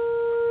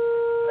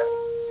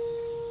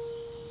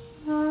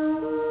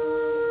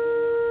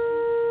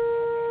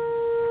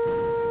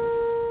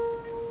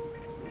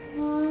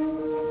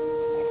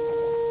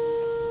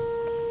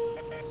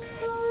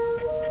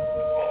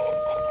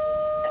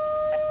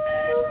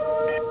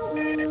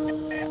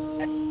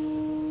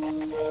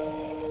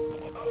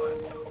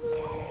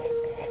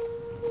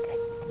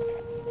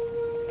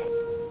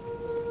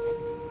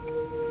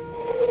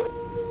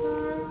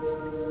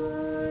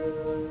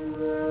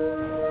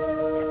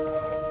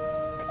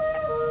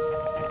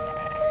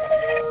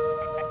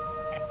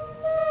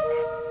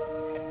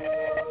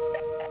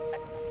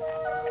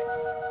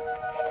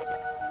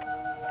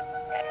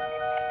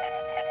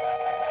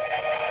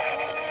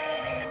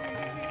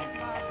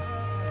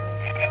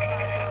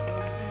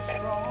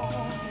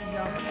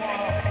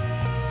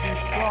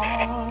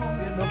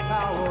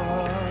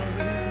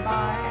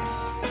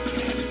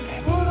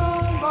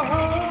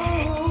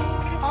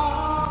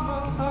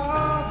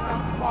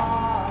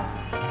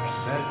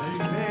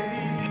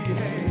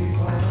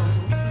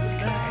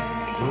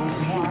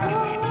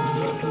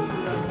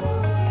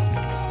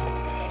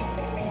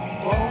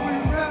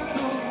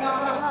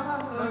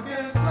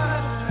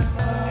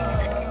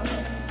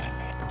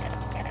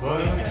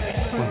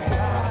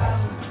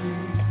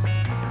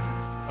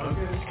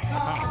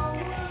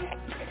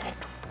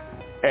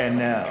 And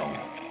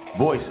now,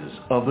 Voices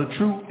of the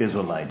True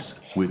Israelites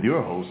with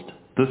your host,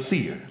 the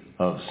Seer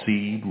of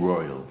Seed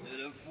Royal. To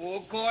the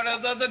four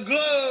corners of the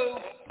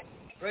globe,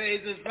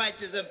 praise his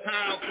righteous and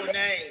powerful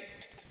name.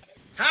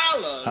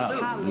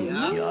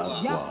 Hallelujah.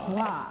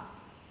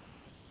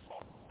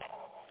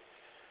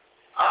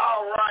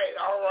 All right.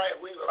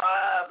 We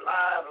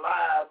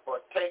live for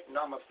tape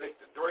number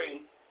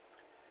 63.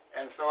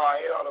 And so our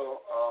elder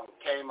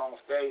came on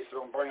stage,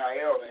 so we'll bring our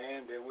elder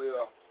in, then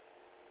we'll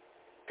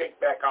pick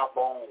back up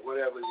on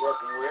whatever we're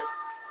working with.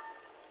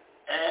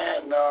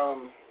 And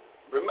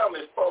remember,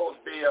 it's supposed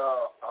to be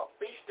a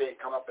feast day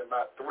come up in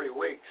about 3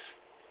 weeks.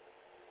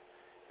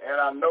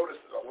 And I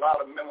noticed a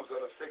lot of members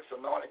of the Six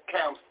Anointed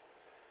Camps,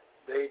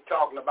 they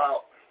talking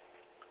about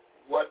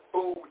what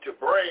food to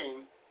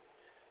bring,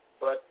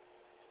 but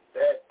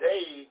that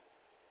day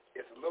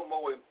is a little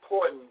more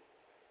important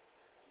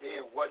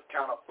than what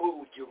kind of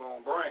food you're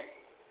going to bring.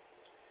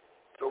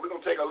 So we're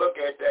going to take a look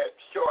at that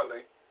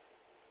shortly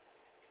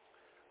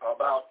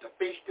about the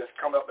feast that's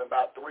coming up in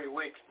about 3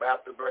 weeks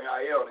after bring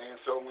our elder in.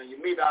 So when you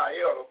meet our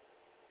elder,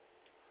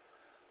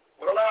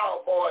 with a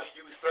loud voice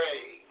you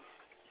say,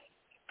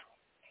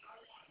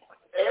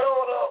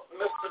 Elder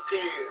Mr.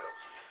 Tears,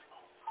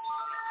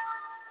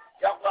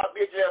 Yahweh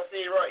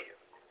BJFC Radio.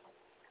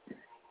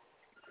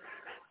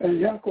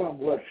 And Yahweh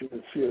bless you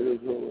and see it as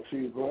well as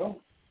you well.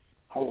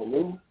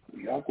 Hallelujah,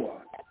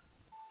 Yahweh.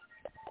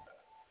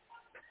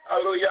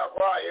 Hallelujah,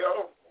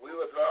 Yahweh. We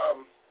was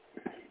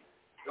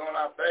doing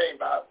our thing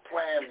by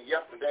playing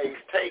yesterday's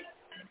tape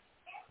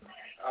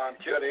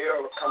until the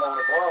elder come on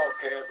the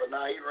broadcast, but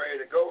now he's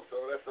ready to go.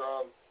 So let's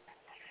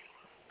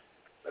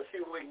see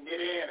what we can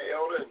get in,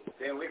 elder, and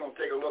then we're gonna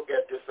take a look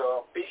at this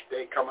feast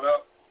day coming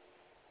up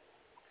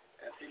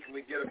and see can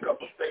we get a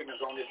couple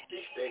statements on this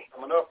feast day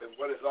coming up and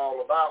what it's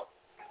all about.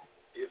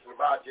 It's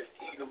about just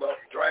eating them up,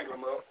 drinking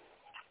them up.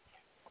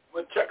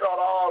 We'll check out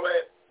all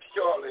that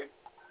shortly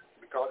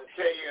because it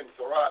tell you in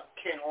Sirach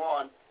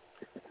 10:1,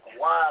 a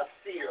wise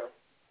seer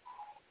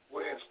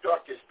will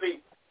instruct his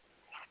people.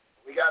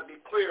 We got to be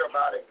clear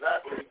about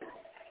exactly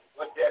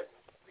what that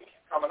feast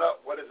coming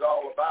up, what it's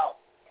all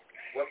about,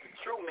 what the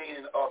true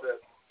meaning of the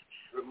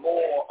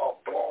roar of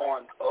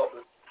blowing of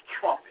the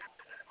trumpet.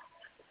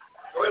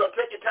 So it'll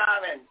take your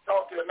time and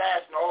talk to the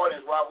national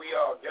audience while we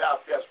get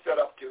ourselves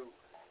set up to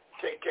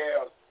take care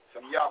of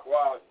some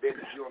Yahweh's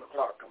business. You on the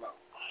clock, come on.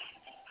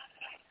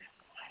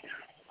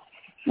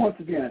 Once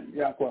again,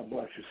 Yahweh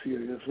bless you, see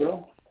it as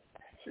well.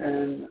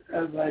 And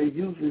as I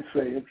usually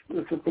say,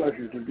 it's a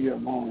pleasure to be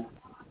among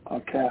a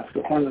cast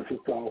of hundreds of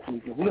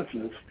thousands of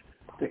listeners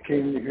that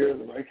came to hear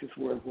the righteous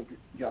words of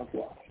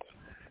Yahweh.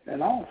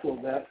 And also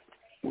that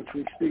which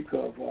we speak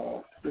of,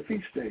 the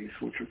feast days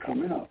which are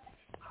coming up.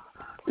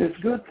 It's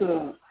good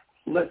to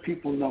let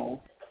people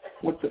know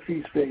what the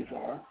feast days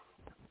are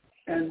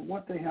and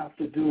what they have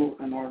to do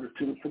in order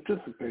to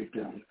participate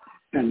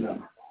in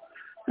them.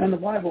 And the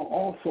Bible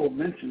also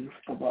mentions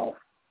about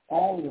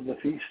all of the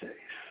feast days.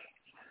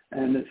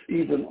 And it's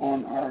even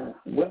on our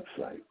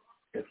website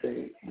if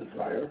they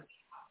desire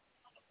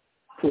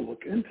to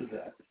look into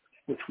that,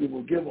 which we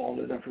will give all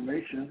that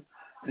information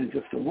in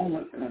just a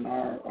moment in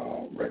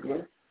our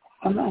regular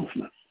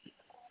announcement.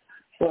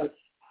 But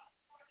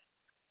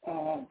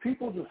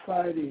people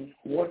deciding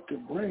what to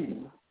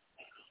bring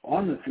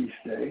on the feast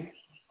day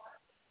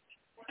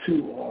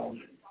to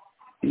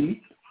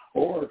eat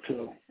or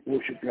to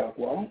worship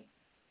Yahweh,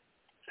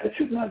 it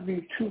should not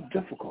be too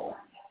difficult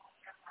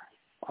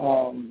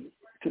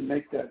to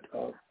make that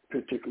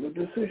particular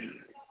decision.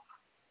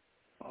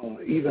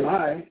 Even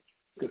I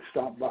could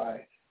stop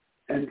by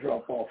and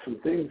drop off some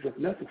things if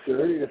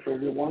necessary if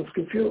everyone's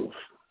confused.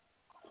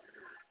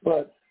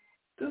 But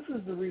this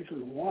is the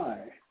reason why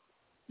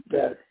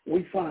that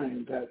we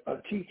find that a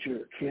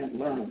teacher can't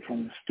learn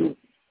from the student.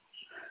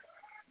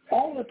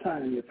 All the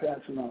time you're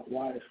passing out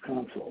wise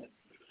counsel,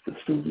 the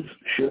students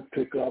should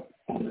pick up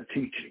on the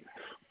teachings.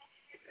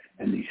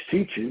 And these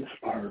teachings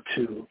are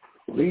to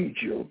lead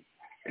you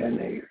in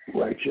a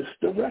righteous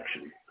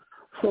direction.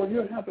 So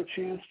you'll have a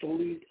chance to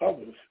lead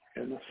others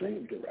in the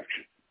same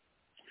direction.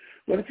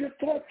 But if your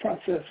thought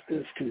process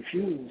is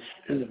confused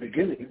in the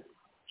beginning,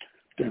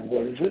 then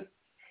what is it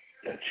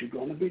that you're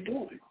going to be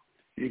doing?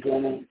 You're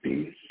going to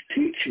be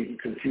teaching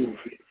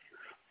confusion.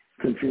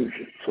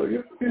 So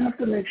you have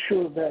to make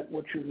sure that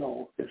what you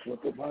know is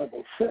what the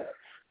Bible says,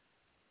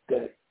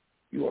 that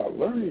you are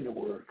learning the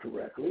word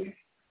correctly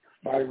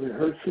by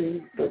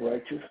rehearsing the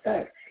righteous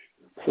act,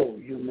 so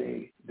you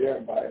may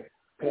thereby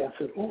pass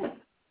it on,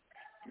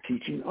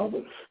 teaching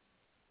others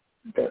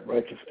that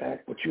righteous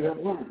act which you have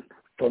learned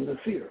from the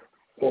seer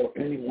or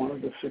any one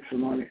of the 6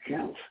 anointed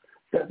counts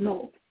that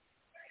know.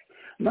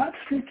 Not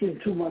speaking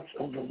too much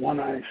of the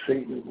one-eyed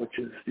Satan, which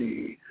is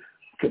the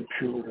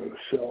computer,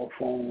 cell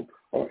phone,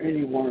 or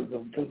any one of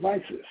the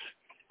devices.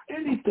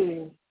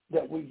 Anything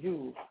that we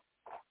use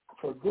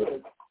for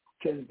good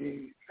can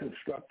be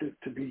constructed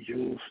to be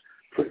used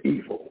for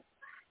evil.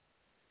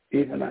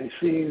 Even I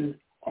seen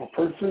a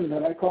person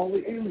that I call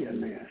the alien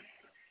man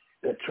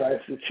that tries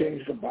to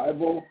change the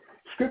Bible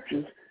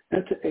scriptures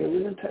into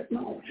alien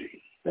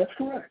technology. That's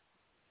correct.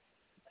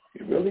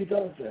 He really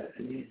does that,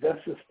 and he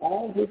invests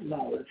all his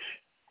knowledge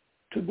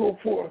to go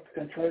forth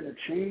and try to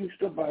change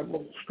the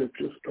Bible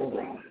scriptures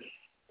around.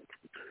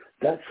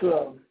 That's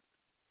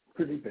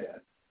pretty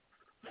bad.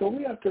 So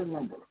we have to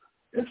remember,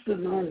 it's the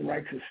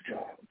non-righteous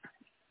job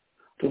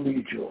to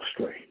lead you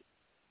astray.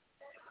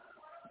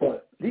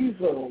 But these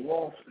are the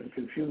lost and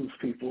confused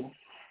people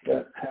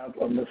that have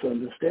a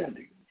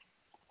misunderstanding.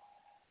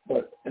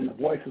 But in the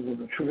voices of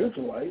the true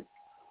Israelite,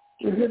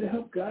 we're here to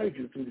help guide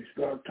you through these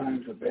dark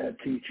times of bad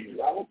teaching.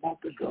 Loud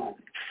about the guns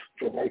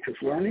for righteous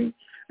learning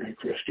and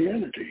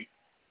Christianity.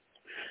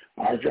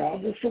 Our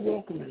job is to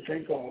welcome and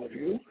thank all of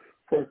you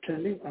for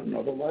attending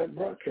another live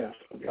broadcast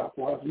of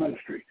Yahweh's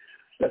ministry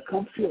that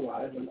comes to you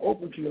live and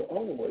open to you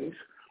always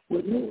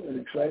with new and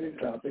exciting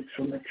topics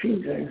from the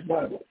King James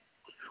Bible,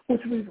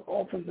 which we've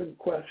often been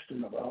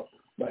questioned about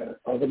by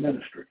other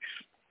ministries.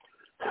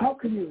 how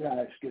can you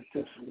guys get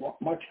this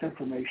much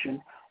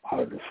information out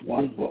of this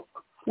one book?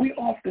 We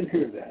often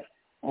hear that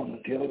on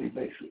a daily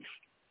basis,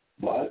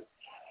 but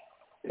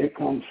it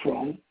comes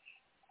from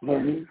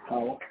learning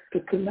how to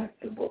connect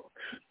the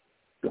books,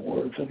 the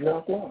words of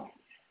Yahweh,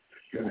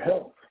 your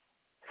health,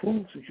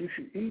 foods that you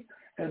should eat,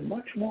 and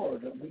much more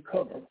that we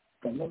cover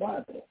from the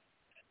Bible.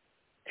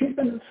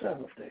 Keeping the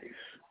Sabbath days.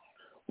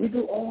 We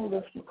do all of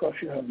this because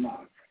you have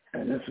not,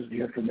 and this is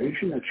the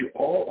information that you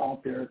all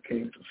out there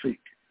came to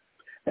seek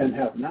and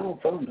have now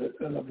found it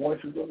in the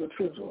voices of the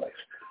Israelites,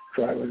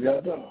 tribe of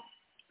Yahweh.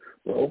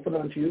 We're open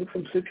unto you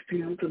from 6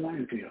 p.m. to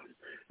 9 p.m.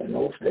 And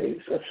those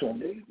days are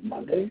Sunday,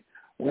 Monday,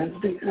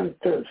 Wednesday, and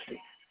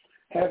Thursday,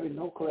 having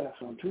no class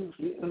on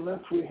Tuesday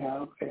unless we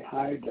have a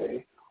high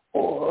day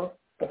or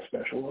a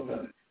special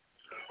event.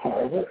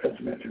 However, as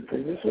mentioned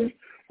previously,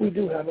 we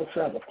do have a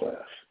Sabbath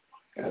class,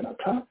 and the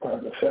top part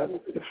of the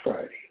Sabbath is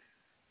Friday.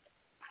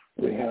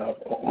 We have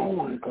an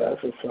online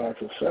class that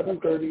starts at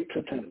 7:30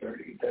 to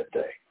 10:30 that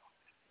day.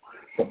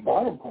 The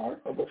bottom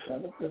part of the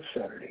Sabbath is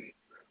Saturday.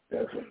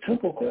 There's a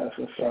temple class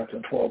that starts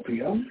at 12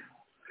 p.m.,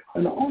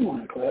 and the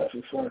online class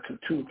that starts at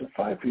 2 to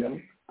 5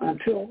 p.m.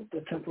 until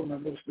the temple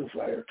members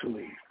desire to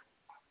leave.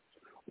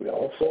 We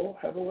also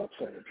have a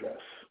website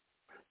address.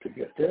 To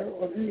get there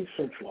on any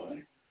search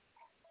line,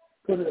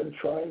 put it in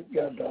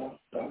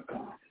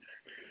tribeyada.com.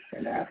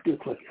 And after you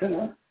click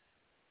enter,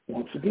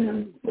 once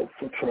again, look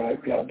for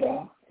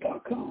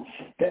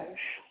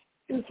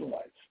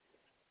tribeyada.com/Israelites.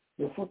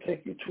 This will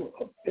take you to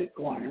a big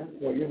line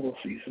where you will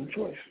see some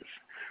choices.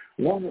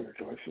 One of the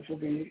choices will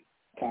be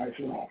tithes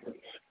and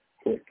offerings.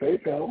 Click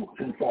PayPal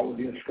and follow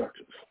the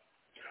instructions.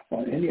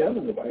 On any other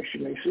device,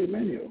 you may see a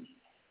menu.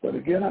 But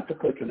again, after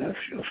clicking this,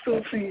 you'll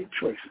still see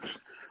choices.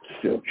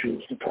 Still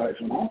choose the tithes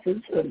and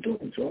offerings, and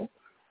doing so,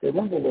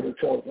 remember what it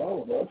tells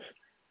all of us,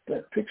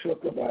 that picks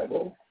up the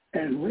Bible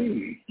and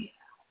read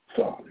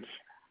Psalms,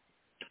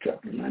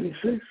 chapter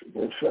 96,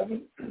 verse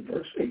 7 and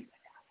verse 8.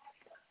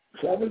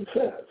 7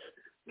 says,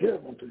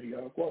 give unto the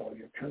Yahweh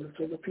your tenderness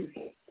of the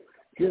people.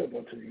 Give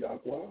unto the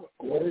Yahweh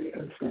glory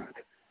and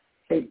strength.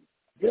 8,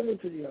 give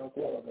unto the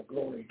Yahweh the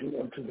glory due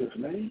unto his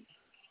name.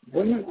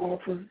 Bring an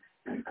offering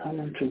and come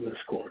into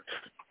his courts.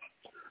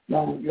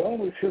 Now, you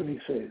always hear me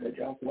say that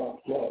Yahweh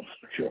loves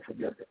a cheerful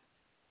giver,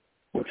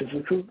 which is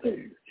a true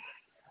thing.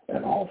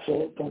 And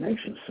also,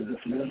 donations to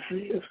this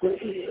ministry is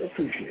greatly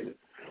appreciated,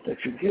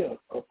 that you give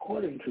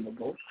according to the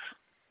books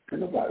in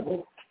the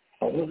Bible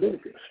of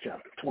Leviticus,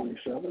 chapter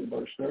 27,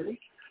 verse 30,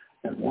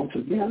 and once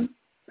again,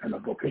 in the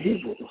book of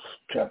Hebrews,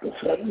 chapter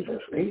 7,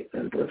 verse 8,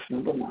 and verse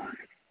number 9.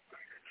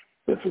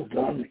 This is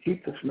done to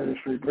keep this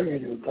ministry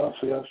bringing you thus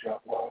says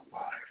Yahweh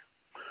live.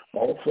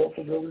 Also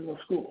for building a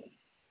school,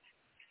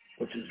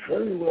 which is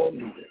very well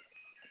needed.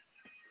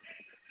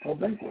 A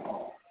banquet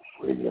hall,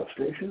 radio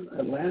station,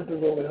 and land to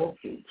really help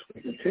foods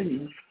we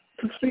continue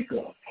to speak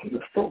of in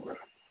this program.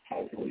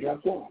 Hallelujah.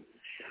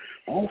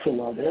 Also,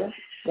 while there,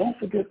 don't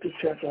forget to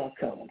check our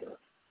calendar.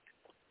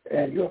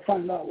 And you'll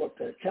find out what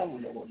that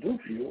calendar will do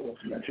for you, as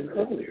mentioned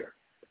earlier.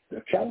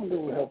 The calendar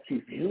will help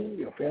keep you,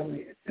 your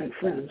family, and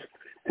friends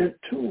in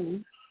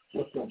tune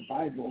with the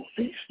Bible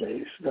feast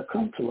days that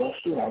come to us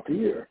throughout the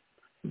year.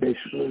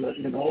 Basically let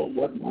you know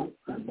what month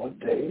and what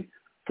day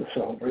to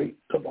celebrate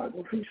the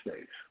Bible feast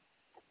days.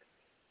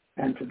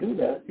 And to do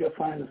that, you'll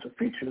find there's a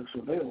feature that's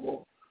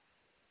available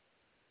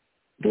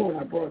during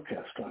our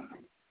broadcast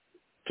time.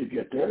 To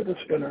get there,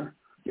 just enter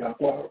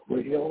Yahweh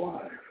Radio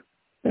Live.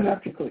 And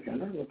after you click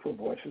enter, look for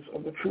Voices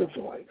of the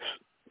Israelites.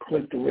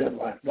 Click the red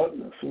light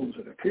button as soon as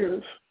it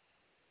appears.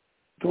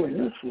 Doing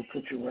this will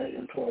put you right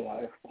into a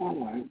live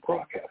online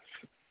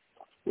broadcast.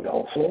 We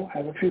also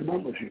have a few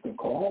numbers you can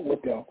call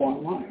with Yahweh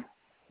Online.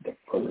 The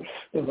first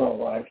is our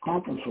live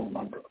conference room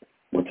number,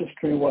 which is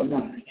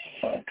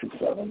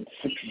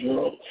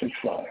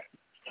 319-527-6065.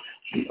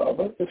 The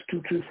other is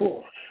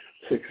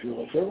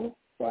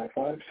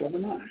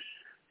 224-600-5579.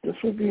 This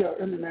would be our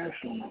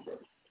international number,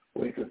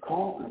 where you can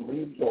call and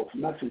leave those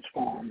messages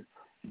on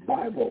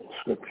Bible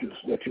scriptures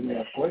that you may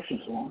have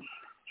questions on,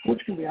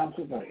 which can be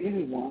answered by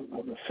any one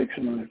of the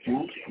 600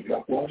 accounts of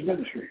Yahweh's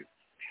ministry.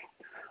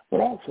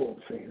 But also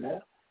in saying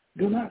that,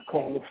 do not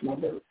call this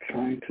number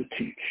trying to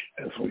teach,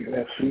 as we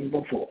have seen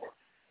before.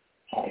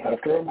 I'll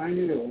have to remind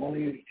you you'll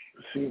only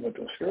receive a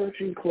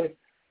discouraging click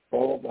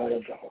followed by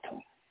a dial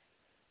tone.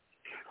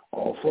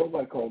 Also,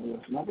 by calling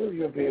this number,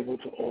 you'll be able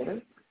to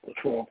order the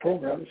 12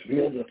 programs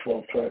via the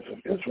 12 Tribes of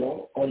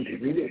Israel on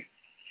DVD.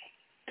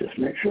 Just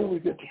make sure we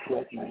get the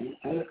correct name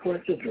and the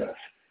correct address,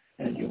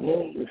 and you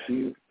will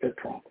receive it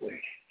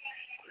promptly.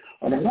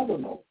 On another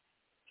note,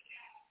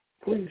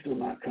 please do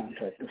not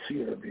contact the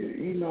seer via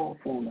email,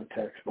 phone, or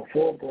text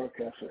before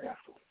broadcast or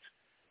afterwards.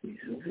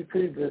 He's usually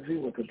pretty busy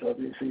with the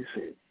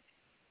WCC.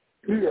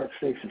 New York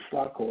Station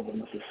stockholder,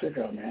 Mr.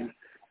 Cigar Man,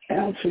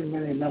 answering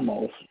many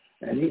memos,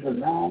 and even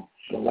now,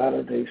 the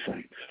Latter-day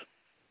Saints.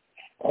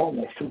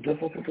 Almost too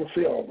difficult to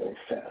see all those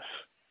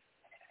tests.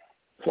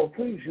 So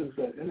please use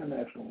that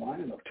international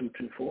line of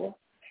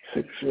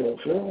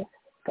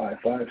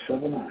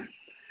 224-600-5579.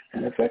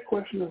 And if that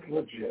question is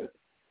legit,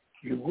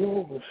 you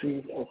will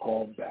receive a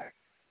call back.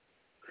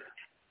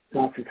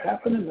 Now, if you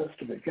happen to miss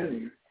the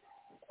beginning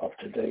of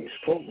today's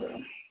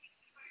program,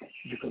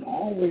 you can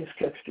always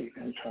catch the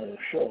entire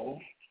show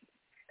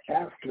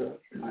after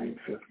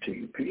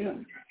 9:15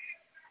 p.m.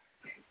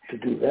 To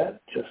do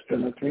that, just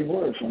enter 3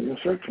 words on your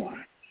search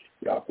line,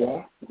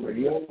 Yahweh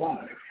Radio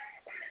Live.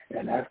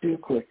 And after you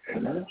click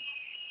enter,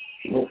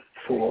 look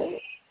for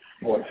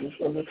Voices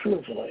of the True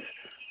Israelites,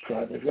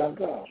 Tribe of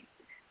Yahweh.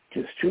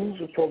 Just choose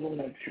the program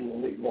that you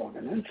will be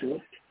logging into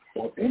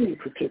or any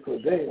particular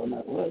day on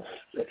that list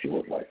that you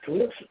would like to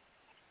listen.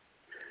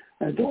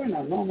 And during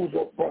our normal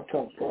Blog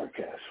Talk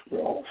broadcast, we're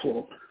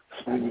also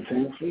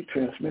simultaneously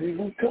transmitting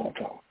on Pillow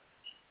Talk.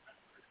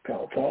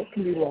 Pillow Talk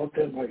can be logged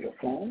in by your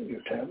phone,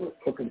 your tablet,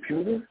 or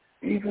computer,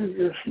 even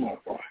your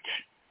smartwatch.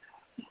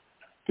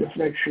 Just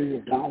make sure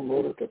you've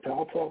downloaded the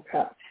Pillow Talk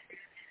app.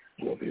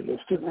 We'll be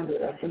listed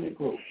under ethnic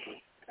group,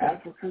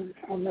 African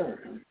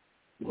American.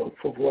 Look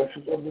for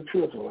Voices of the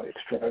True Israelites,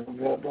 Tribe of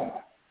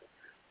Yahweh.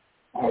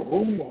 Our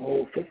room will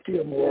hold 50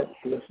 or more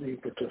listening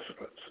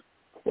participants,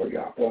 where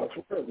Yahweh's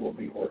Word will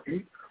be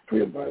working for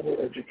your Bible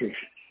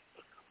education.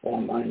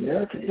 Online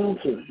there to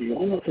answer the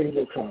only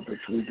single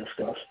topics we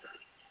discuss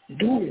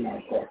during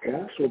our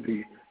broadcast will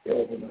be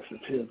Elder Mr.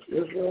 Tibbs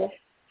Israel,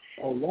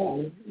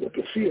 along with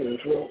the Seer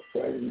Israel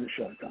riding the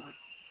shotgun.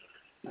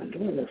 And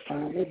during this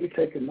time, we'll be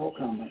taking no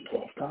comments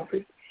off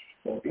topic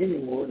or any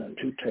more than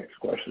 2 text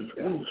questions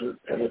answered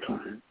at a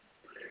time.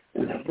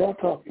 And if Blog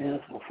Talk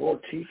ends before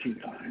teaching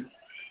time,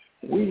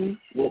 we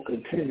will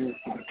continue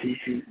our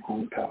teaching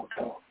on Power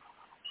Talk.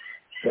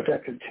 But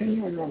that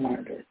continuing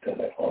reminder that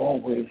I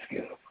always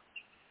give.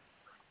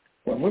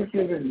 When we're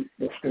given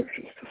the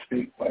scriptures to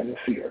speak by the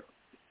seer,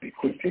 be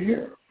quick to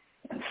hear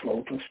and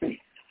slow to speak,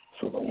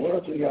 so the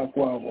words of Yahweh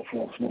will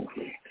flow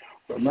smoothly,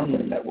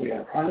 remembering that we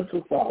have hundreds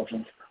of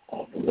thousands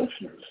of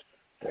listeners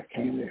that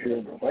came to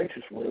hear the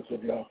righteous words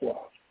of Yahweh.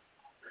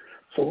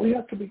 So we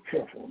have to be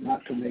careful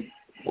not to make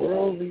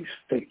worldly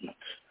statements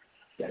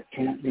that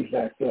can't be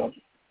backed up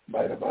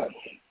by the Bible,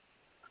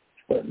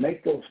 but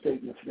make those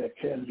statements that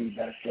can be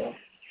backed up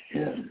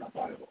in the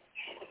Bible.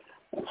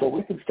 And so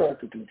we can start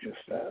to do just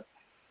that.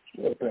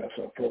 We'll pass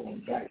our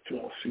program back to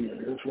our seer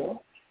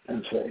Israel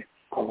and say,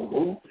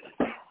 Hallelujah,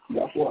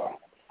 Yahweh.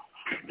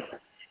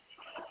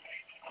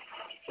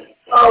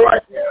 All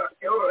right,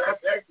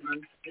 that's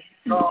excellent. This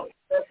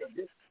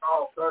is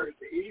called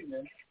Thursday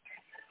evening,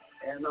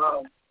 and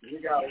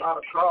we got a lot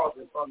of calls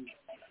from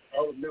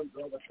other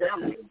members of the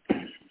family.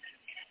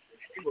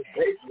 He was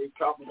basically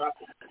talking about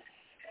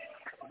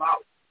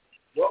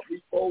what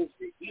we supposed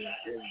to eat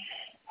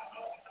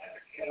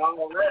and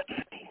all that.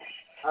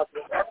 I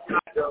said, that's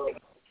not the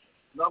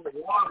number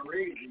one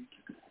reason.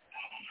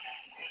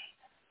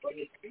 But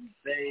the key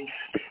thing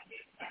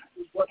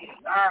is what you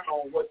decide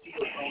on what you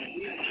were going to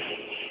eat.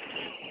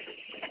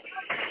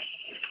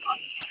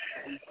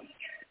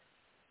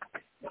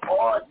 The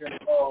origin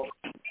of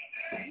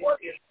what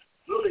it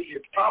really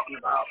is talking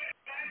about.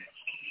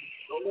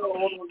 So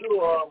what we're going to do,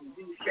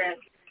 we can't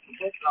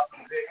look up a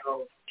bit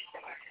of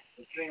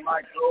it seems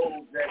like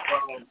those that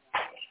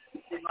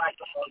seem like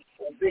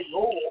a big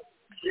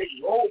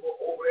rover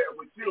over there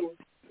with you.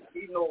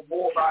 He knows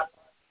more about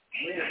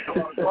when it's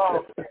going to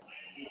involve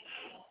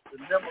the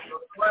members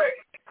of the flag.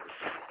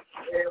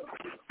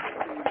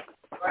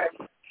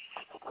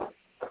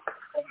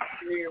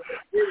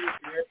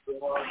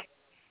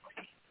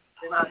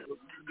 And I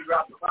we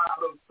got to find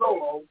a little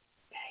solo.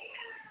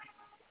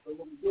 So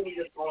what we're doing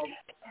is going to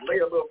lay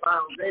a little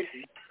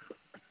foundation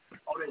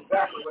on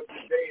exactly what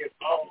this day is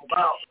all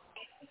about.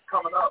 It's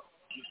coming up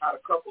in about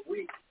a couple of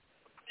weeks.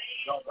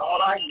 So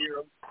all I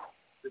hear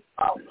is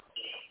about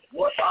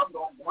what I'm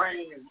going to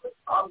bring and what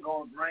I'm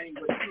going to bring,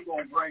 what you're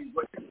going to bring,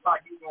 what you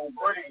thought you're going to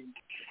bring.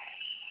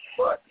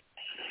 But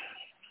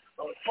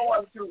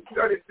according to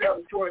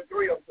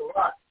 37:23 of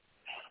Torah,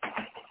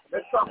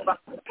 let's talk about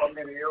this for a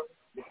minute here.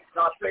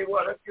 Now, I'll tell you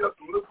what, let's get up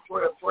to Luke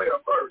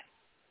 12:12 first.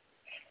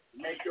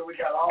 Make sure we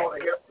got all the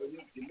help that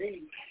you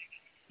need.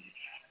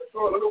 Let's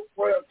go to Luke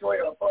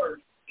 12:12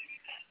 first.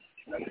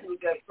 Let's see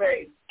what that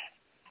says.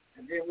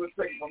 And then we'll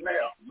take it from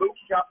there. Luke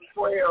chapter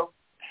 12,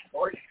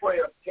 verse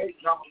 12, case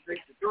number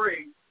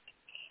 63.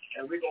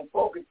 And we're going to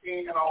focus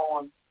in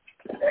on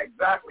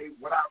exactly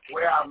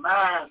where our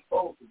mind's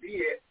supposed to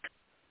be at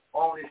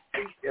on this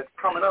feast that's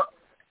coming up.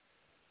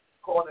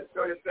 According to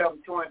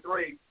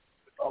 37:23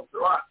 of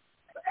Torah.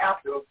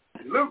 After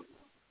Luke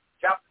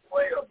chapter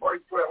 12,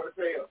 verse 12, what it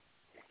says.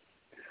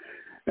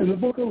 In the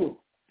book of Luke,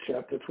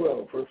 chapter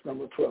 12, verse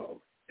number 12,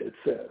 it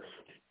says,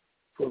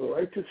 "For the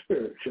righteous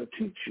spirit shall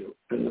teach you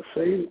in the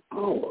same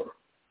hour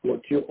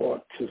what you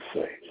ought to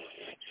say."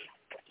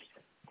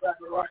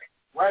 Exactly right.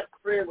 Right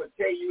spirit will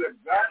tell you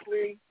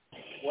exactly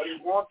what he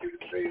wants you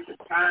to say, the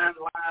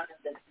timeline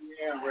that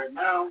you're in right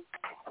now.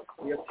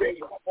 He'll tell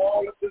you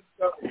all of this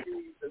stuff that you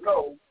need to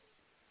know,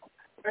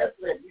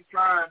 especially if you're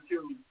trying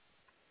to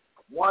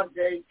one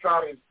day try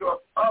to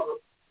instruct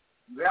others.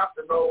 You have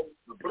to know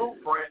the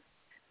blueprint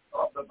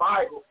of the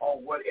Bible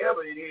on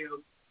whatever it is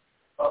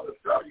of the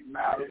subject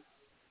matter.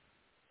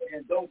 And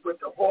and don't put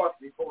the horse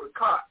before the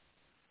cart.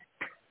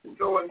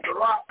 So in the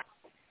rock,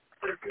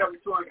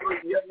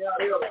 7:23, you help me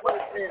out here. What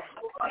it says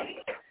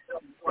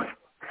in 7:20?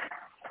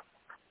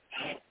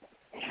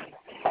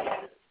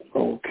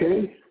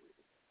 Okay.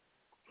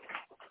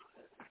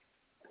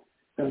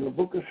 And the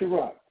book of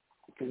Sirach.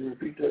 Can you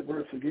repeat that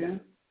verse again?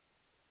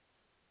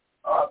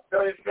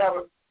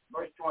 37,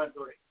 verse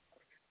 23.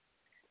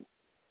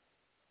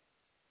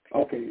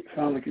 Okay, it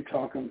sounds like you're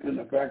talking in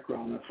the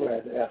background. That's why I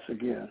had to ask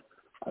again.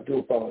 I do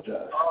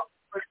apologize.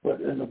 But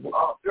in the book,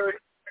 30,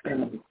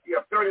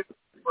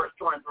 verse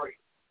 23.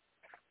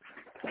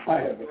 I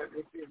have it.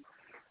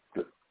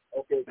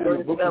 Okay, in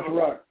the book of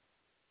Sirach,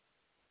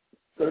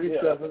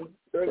 37,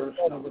 verse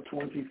number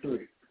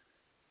 23.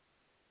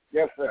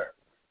 Yes, sir.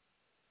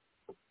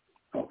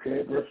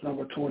 Okay, verse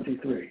number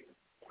 23.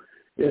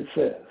 It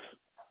says,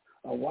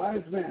 a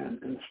wise man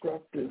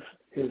instructeth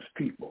his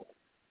people,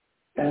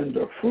 and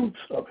the fruits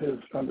of his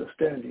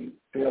understanding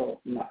fail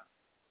not.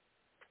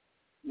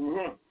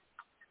 Mm-hmm.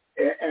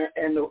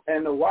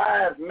 And the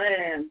wise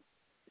man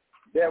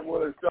that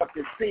will instruct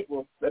his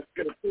people, let's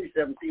get a precept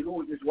and see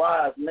who is this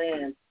wise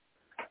man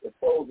that's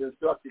supposed to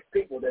instruct his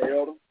people there,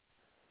 Elder.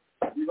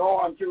 You go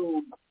on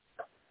to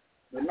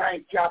the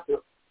 9th chapter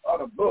of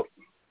the book,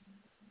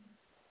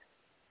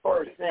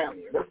 1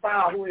 Samuel. Let's find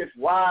out who this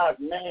wise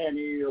man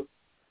is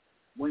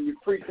when you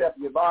precept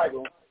your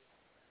Bible.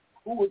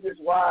 Who is this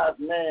wise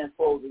man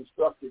supposed to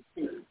instruct his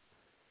people?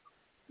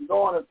 You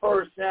go on to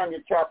 1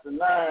 Samuel chapter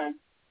 9,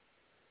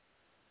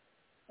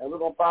 and we're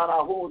going to find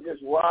out who is this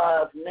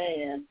wise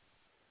man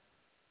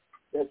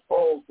that's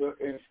supposed to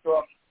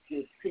instruct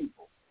his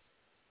people.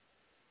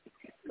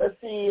 Let's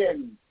see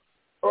in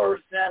 1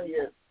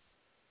 Samuel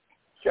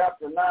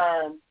chapter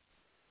 9,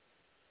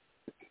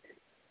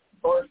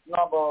 verse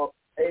number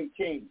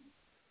 18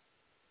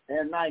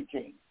 and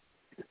 19.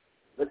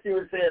 Let's see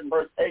what it says in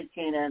verse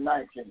 18 and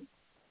 19.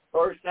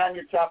 1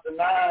 Samuel chapter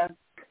 9,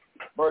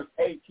 verse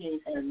 18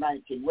 and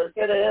 19. What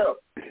does it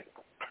say?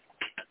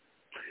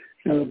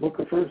 In the book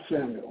of 1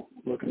 Samuel,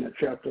 looking at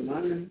chapter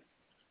 9,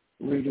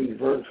 reading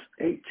verse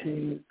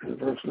 18 and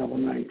verse number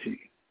 19.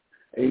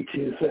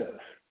 18 says,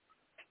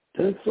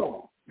 Then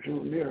Saul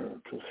drew near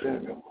to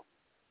Samuel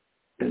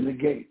in the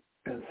gate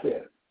and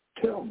said,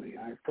 Tell me,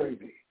 I pray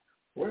thee,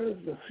 where is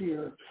the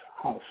seer's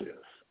house is?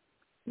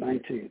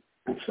 19.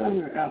 And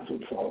Samuel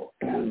answered Saul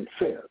and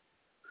said,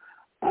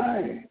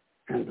 I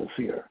am the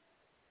seer.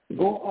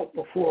 Go up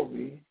before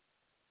me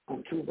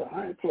unto the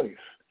high place,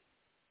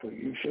 for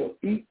you shall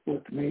eat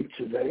with me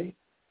today,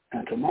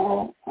 and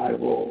tomorrow I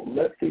will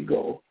let thee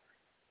go,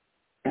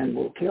 and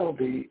will tell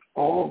thee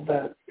all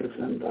that is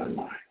in thy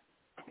mind.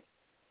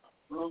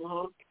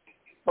 Mm-hmm.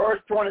 Verse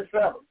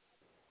 27.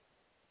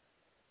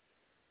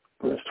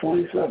 Verse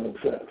 27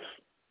 says,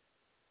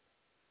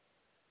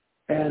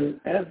 And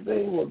as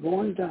they were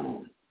going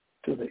down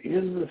to the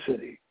end of the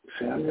city,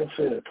 Samuel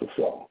said to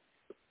Saul,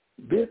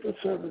 Bid the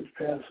servants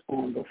pass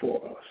on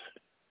before us.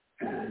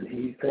 And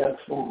he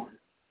passed on.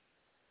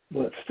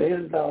 But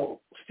stand thou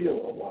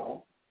still a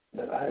while,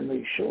 that I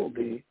may show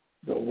thee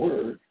the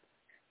word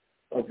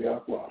of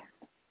Yahweh.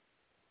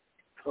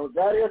 So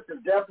that is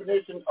the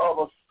definition of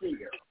a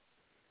seer.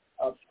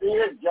 A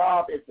seer's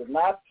job is to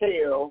not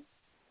tell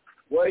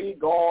where he's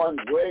going,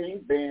 where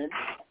he's been.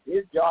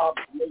 His job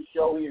is to make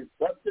sure he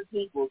instructs the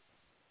people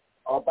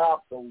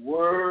about the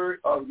word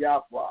of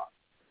Yahweh.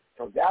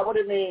 So that's what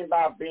it means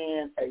by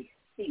being a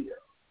seer.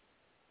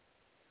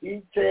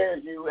 He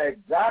tells you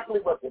exactly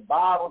what the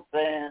Bible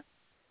says,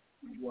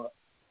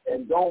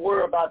 and don't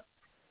worry about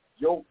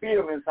your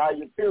feelings, how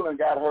your feelings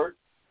got hurt,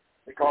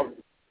 because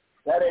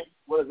that ain't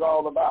what it's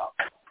all about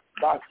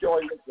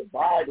showing that the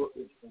Bible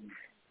is true.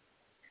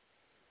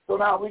 So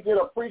now we get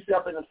a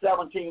precept in the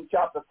 17th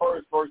chapter,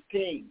 1st verse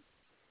King.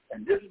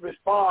 And this is the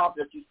response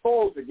that you're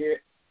supposed to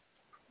get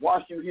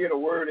once you hear the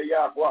word of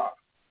Yahweh.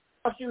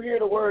 Once you hear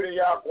the word of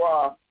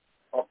Yahweh,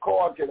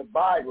 according to the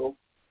Bible,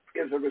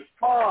 is a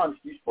response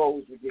you're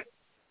supposed to get.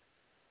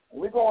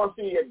 And we're going to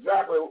see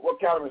exactly what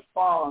kind of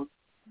response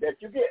that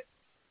you get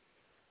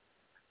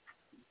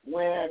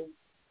when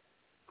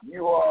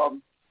you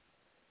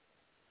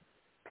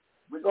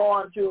we're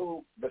going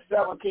to the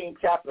 17th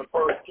chapter,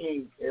 1st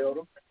Kings,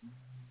 Elder.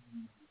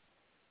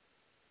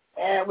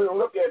 And we'll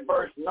look at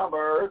verse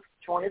number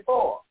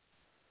 24.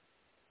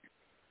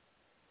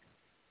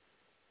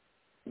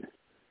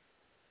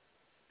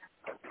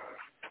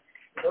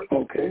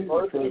 Okay.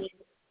 First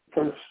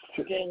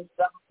Kings,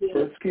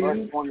 verse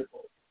 24.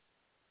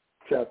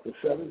 Chapter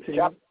 17,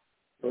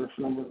 verse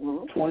number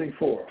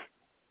 24.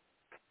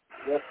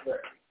 Yes, sir.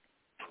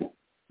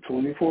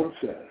 24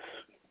 says,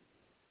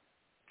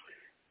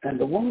 And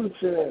the woman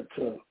said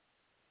to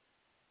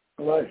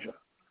Elijah,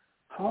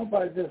 How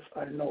by this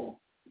I know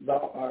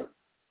thou art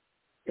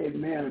a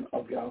man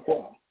of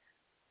Yahweh,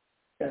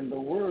 and the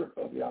word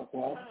of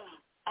Yahweh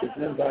is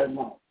in thy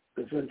mouth,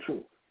 is in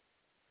truth.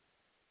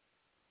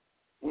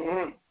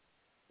 Mm-hmm.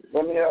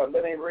 Let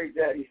me read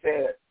that. He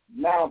said,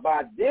 Now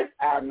by this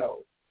I know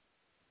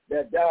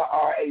that thou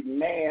art a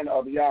man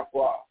of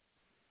Yahweh,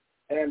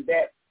 and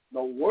that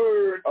the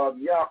word of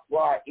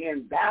Yahweh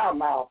in thy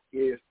mouth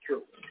is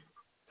true.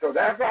 So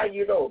that's how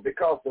you know,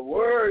 because the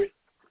word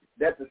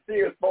that the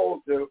seer is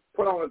supposed to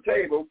put on the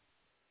table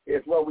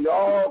is what we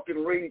all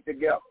can read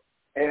together.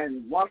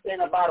 And one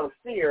thing about a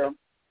seer,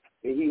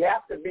 he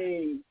has to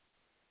be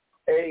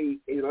a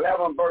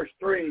 11 verse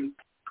 3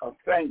 of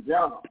St.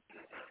 John.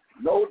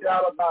 No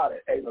doubt about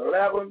it.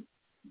 11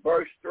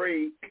 verse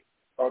 3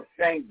 of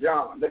St.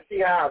 John. Let's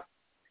see how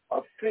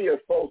a seer is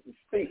supposed to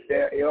speak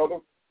there, Elder.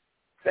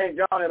 St.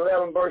 John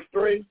 11 verse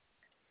 3.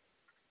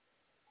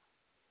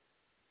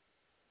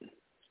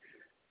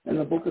 In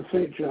the book of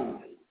St.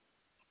 John,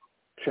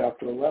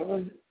 chapter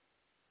 11,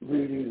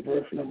 reading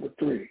verse number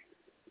 3,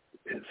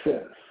 it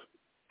says,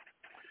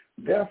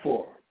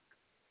 Therefore,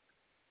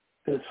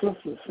 his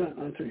sister sent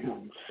unto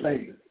him,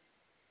 saying,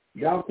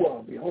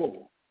 Yahweh,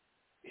 behold,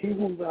 he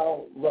whom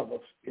thou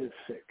lovest is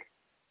sick.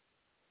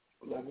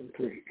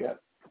 11:3. Yeah.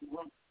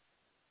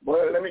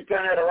 Well, let me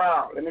turn that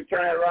around. Let me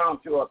turn that around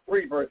to a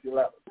 3 verse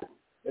 11.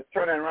 Let's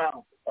turn that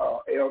around,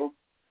 Elder.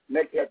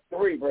 Make that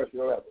 3 verse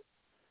 11.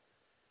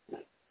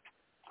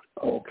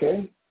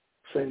 Okay.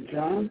 St.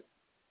 John,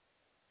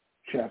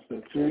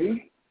 chapter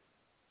 3,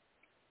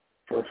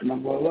 verse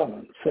number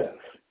 11 says,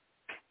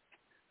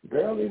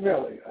 Verily,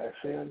 verily, I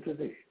say unto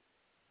thee,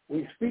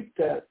 we speak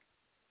that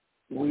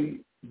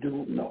we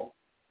do know,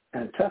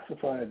 and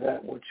testify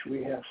that which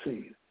we have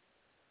seen,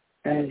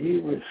 and ye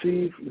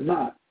receive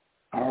not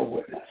our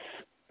witness.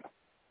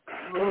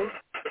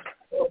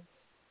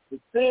 The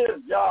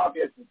seer's job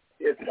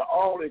is to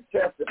only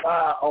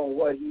testify on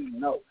what he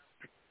knows.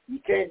 You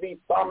can't be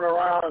thumbing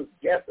around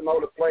guessing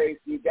on the place.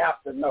 You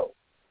got to know.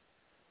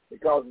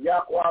 Because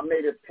Yahweh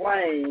made it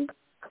plain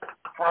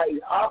how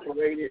he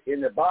operated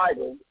in the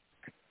Bible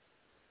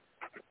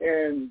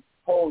in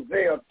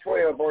Hosea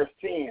 12, verse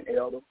 10,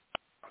 Elder.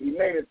 He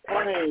made it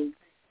plain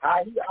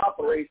how he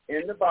operates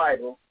in the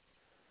Bible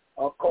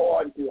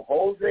according to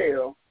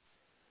Hosea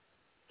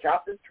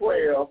chapter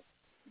 12,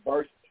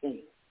 verse 10.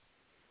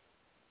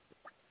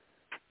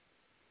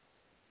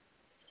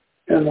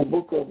 In the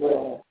book of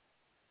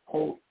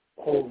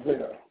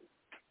Hosea,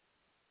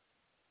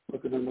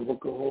 looking in the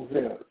book of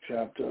Hosea,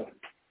 chapter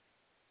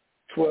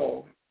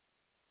 12,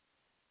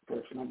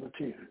 verse number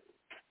 10.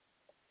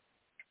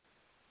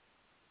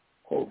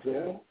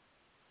 Hosea,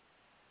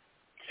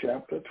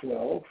 chapter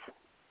 12,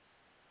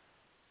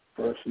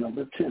 verse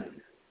number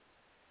 10.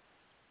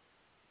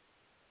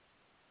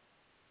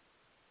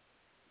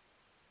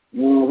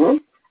 Mm-hmm.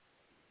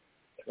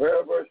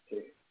 12 verse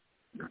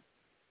 10.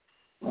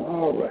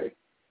 All right.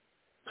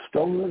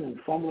 Stumbling and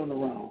fumbling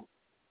around.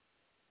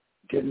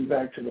 Getting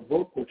back to the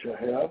book, which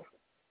I have,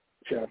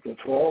 chapter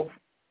 12,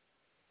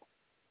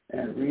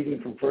 and reading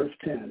from verse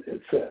 10,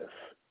 it says,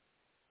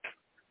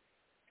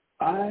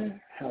 I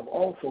have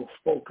also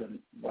spoken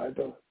by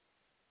the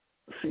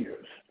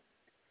seers,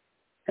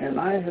 and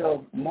I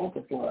have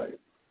multiplied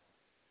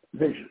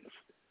visions,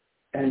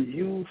 and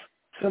used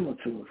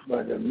similitudes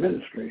by the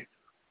ministry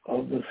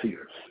of the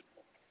seers.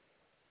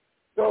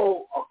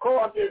 So,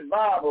 according to the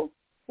Bible,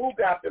 who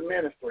got the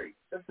ministry?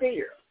 The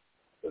seer.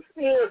 The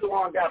seer is the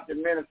one got the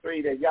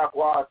ministry that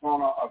Yahweh is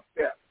going to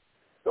accept.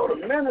 So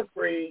the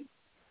ministry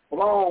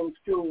belongs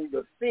to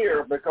the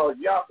seer because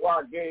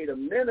Yahweh gave the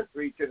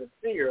ministry to the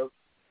seer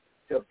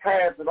to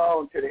pass it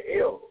on to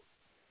the elders.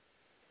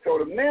 So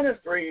the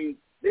ministry,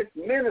 this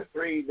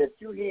ministry that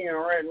you're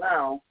hearing right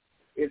now,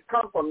 is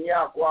come from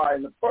Yahweh,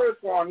 and the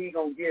first one he's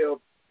going to give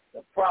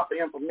the proper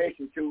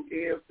information to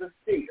is the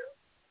seer.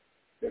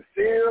 The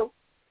seer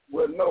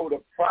will know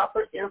the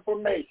proper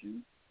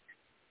information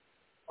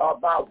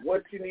about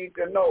what you need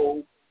to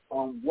know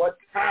on what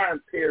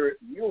time period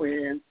you're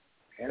in,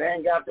 and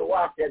ain't got to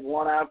watch that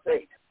one-hour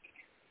tape.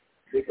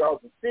 Because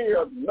the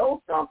seer knows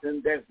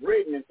something that's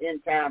written in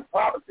end-time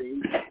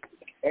prophecy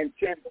in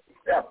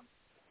 10:7.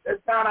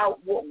 Let's find out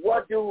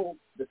what do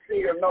the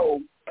seer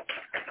know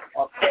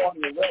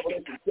according to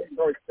Revelation 10,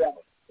 verse 7.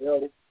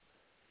 Really?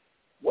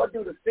 What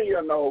do the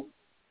seer know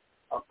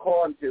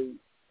according to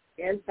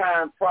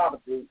end-time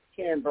prophecy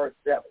 10, verse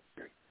 7?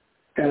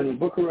 And the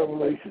book of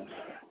Revelations,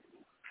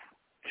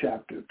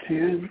 chapter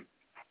 10,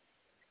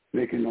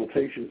 making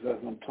notations as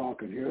I'm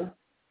talking here,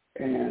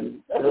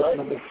 and verse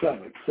number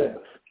 7 says,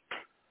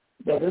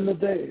 But in the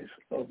days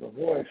of the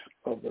voice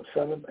of the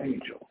seventh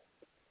angel,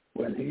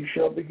 when he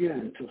shall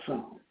begin to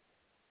sound,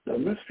 the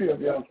mystery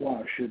of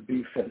Yahweh should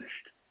be finished,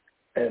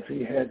 as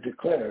he had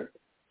declared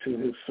to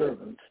his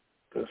servants,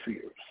 the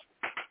seers.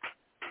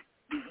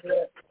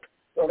 Yeah.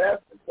 So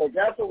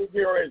that's what we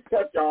get ready to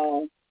touch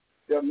on,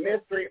 the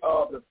mystery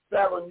of the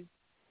 7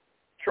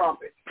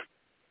 trumpets.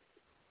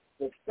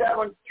 The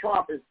 7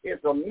 trumpets is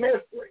a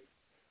mystery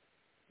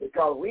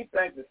because we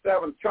think the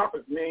 7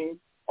 trumpets mean,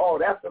 oh,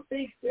 that's a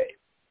feast day.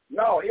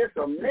 No, it's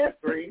a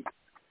mystery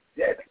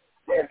that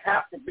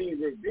has to be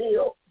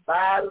revealed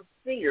by the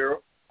seer,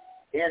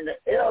 and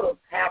the elders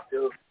have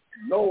to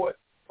know it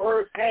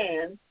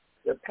firsthand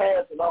to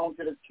pass it on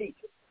to the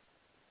teacher.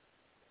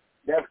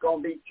 That's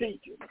going to be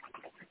teaching.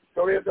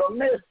 So it's a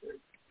mystery.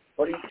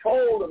 But he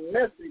told the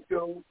mystery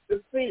to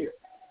the seer.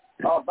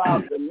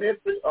 about the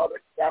mystery of the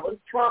seventh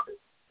trumpet.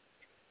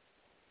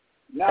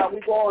 Now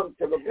we're going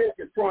to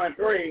Leviticus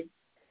 23,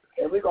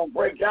 and we're going to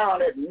break down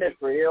that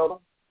mystery, Elder.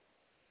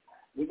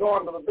 We're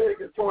going to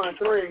Leviticus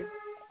 23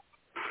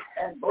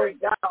 and break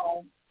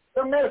down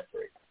the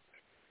mystery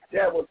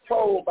that was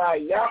told by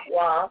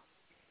Yahweh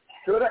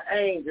to the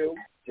angel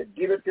to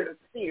give it to the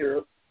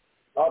seer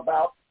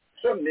about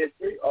the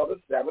mystery of the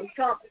seventh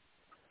trumpet.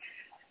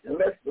 And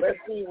let's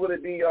see what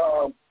it be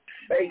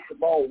based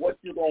upon what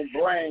you're going to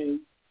bring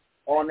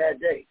on that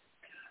day.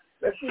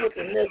 Let's see what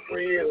the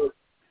mystery is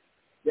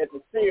that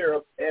the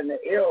seer and the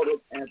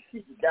elders and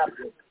teachers got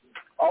to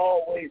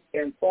always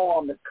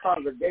inform the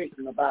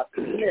congregation about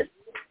the mystery.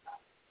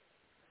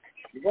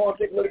 We're going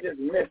to take a look at this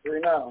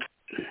mystery now.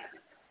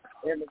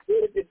 In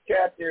Leviticus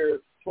chapter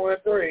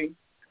 23,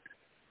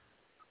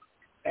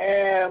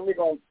 and we're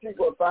going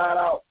to find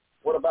out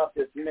what about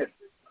this mystery.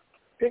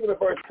 Pick up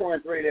verse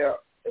 23 there,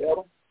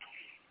 Elder.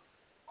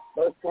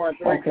 Verse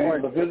 23.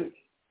 Okay,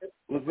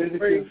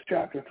 Leviticus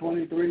chapter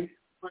 23,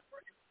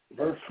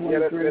 verse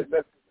 23.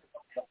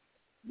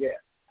 Yeah.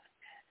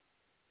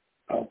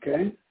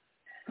 Okay.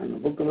 And the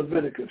book of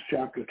Leviticus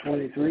chapter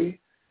 23,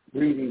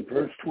 reading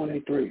verse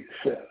 23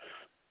 says,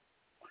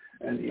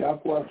 And the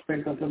Yahweh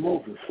spake unto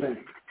Moses,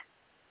 saying,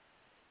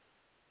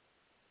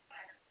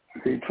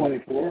 read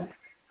 24.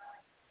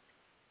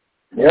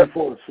 Yep.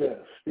 24 says,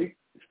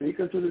 Speak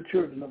unto the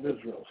children of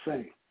Israel,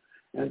 saying,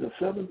 In the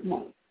seventh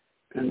month,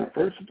 in the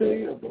first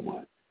day of the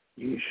month,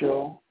 ye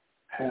shall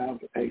have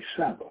a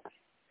Sabbath,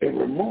 a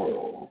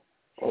memorial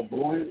of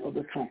blowing of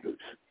the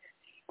trumpets,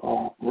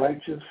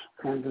 righteous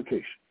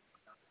convocation.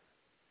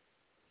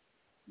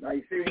 Now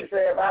you see what you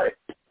say about it?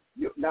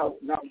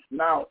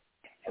 Now,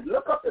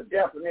 look up the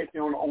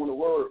definition on the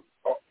word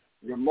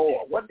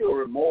remor. What do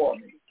remor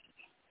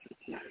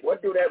mean?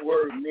 What do that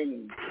word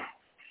mean?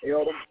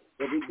 Elder?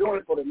 If he's doing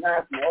it for the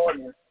national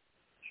audience,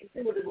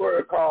 see what this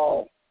word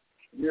called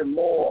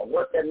remor.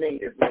 What that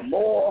means is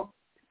remor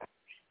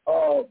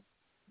of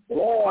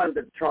blowing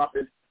the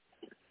trumpet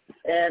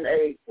and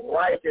a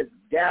righteous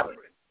gathering.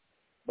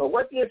 But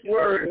what this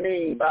word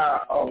means by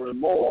a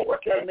remor, what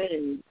that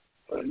means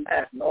for the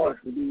national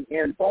audience to be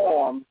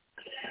informed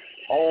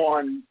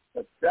on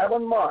the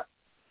 7th month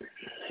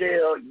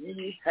shall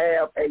ye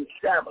have a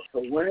Sabbath.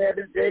 So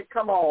whenever this day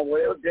come on,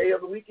 whatever day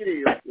of the week it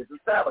is, it's a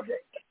Sabbath day.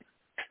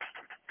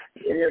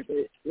 It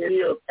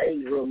is a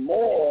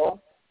remor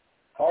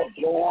of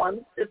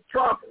blowing the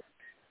trumpet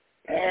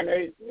and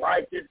a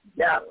righteous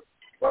gathering.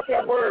 What's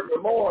that word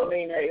remor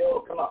mean? Hey,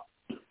 come on.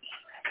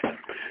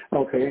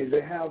 Okay,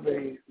 they have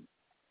a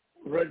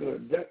regular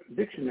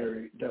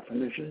dictionary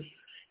definition,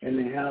 and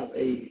they have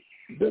a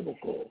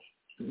biblical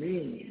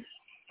meaning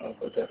of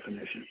a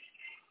definition.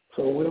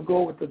 So we'll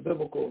go with the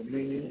biblical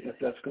meaning if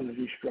that's going to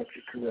be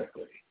structured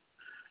correctly.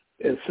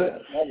 It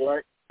says,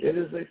 right. It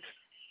is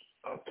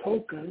a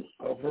token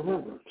of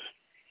remembrance.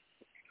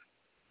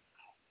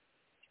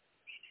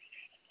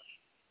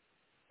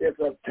 It's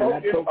a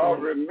token of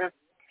remembrance.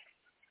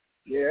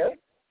 Yeah.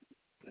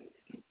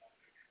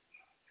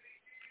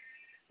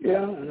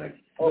 Yeah, and that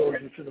goes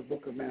into the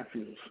book of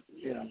Matthew.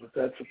 Yeah, but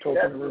that's a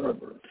token of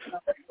remembrance.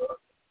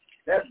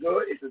 That's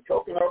good. It's a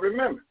token of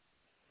remembrance.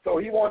 So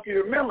he wants you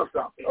to remember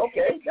something.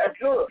 Okay, that's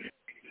good.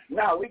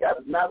 Now we got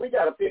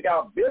to figure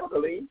out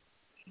biblically.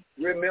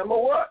 Remember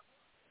what?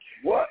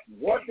 What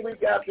do we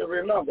got to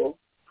remember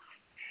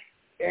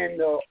in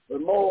the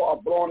more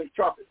of blowing the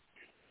trumpet?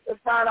 Let's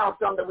find out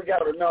something that we got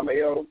to remember,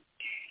 Elder.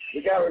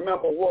 We got to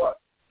remember what?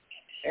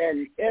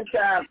 And end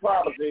time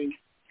prophecy,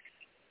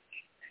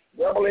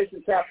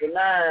 Revelation chapter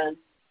 9,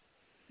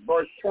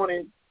 verse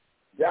 20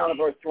 down to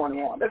verse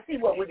 21. Let's see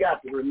what we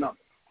got to remember.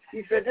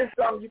 He said, this is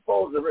something you're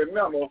supposed to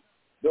remember.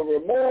 The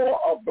remember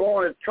of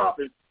blowing the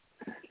trumpet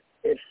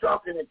is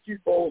something that you're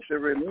supposed to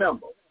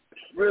remember.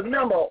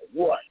 Remember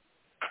what?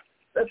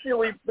 Let's see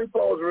what we're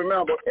supposed to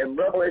remember in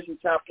Revelation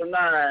chapter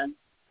 9,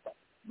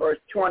 verse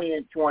 20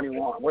 and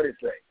 21. What did it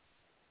say?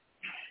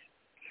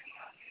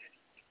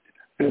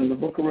 In the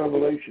book of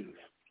Revelations,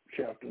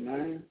 chapter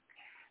 9,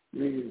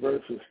 reading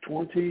verses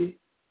 20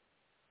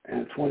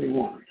 and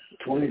 21.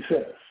 20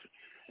 says,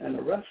 And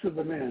the rest of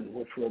the men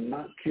which were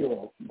not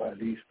killed by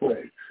these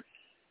plagues,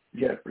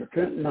 yet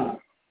repent not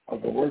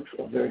of the works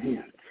of their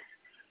hands,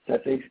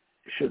 that they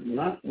should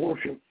not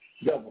worship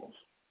devils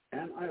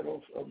and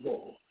idols of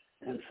gold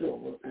and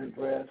silver and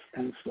brass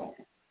and stone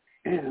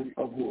and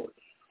of wood,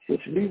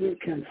 which neither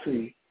can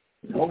see,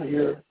 nor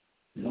hear,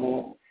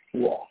 nor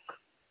walk.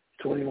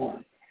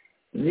 21.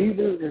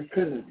 Neither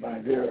repented by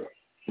their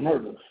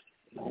murders,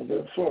 nor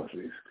their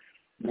sorceries,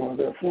 nor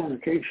their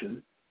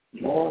fornication,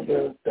 nor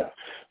their thefts.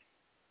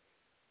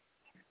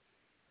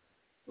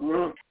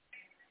 Mm-hmm.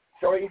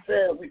 So he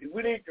said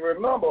we need to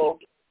remember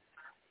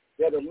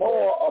that the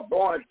more of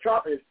blowing the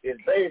trumpet is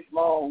based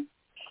on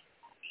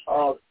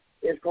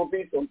it's going to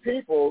be some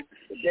people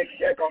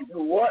they're going to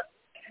do what?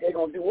 They're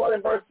going to do what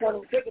in verse 20?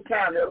 Take the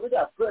time there. We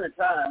got plenty of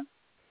time.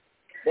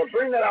 But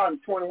bring that out in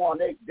 21.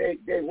 They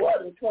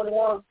what in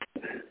 21?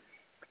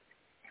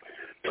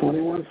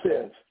 21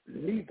 says,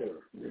 neither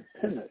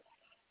repented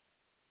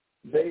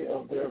they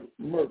of their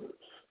murders,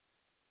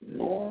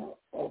 nor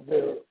of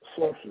their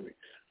sorceries,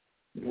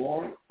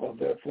 nor of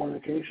their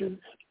fornications,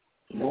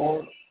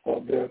 nor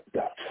of their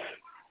thefts.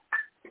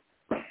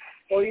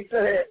 So he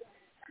says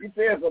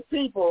the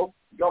people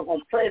are going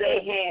to play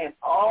their hand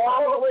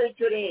all the way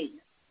to the end.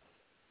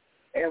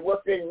 And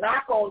what they're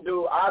not going to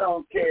do, I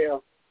don't care.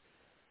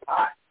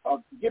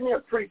 Give me a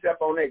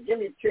precept on that. Give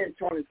me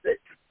 10:26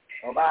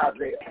 of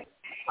Isaiah.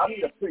 I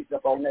need a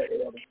precept on that,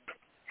 Elder.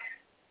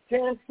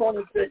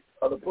 10:26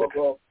 of the book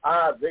of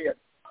Isaiah.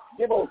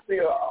 Give us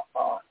still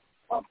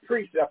a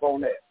precept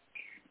on that.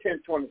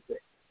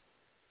 10:26.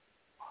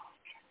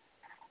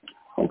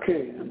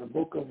 Okay, in the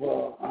book of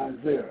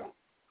Isaiah,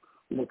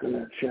 looking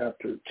at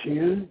chapter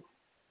 10,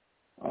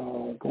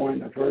 going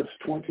to verse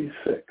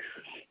 26.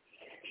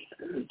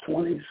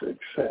 26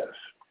 says.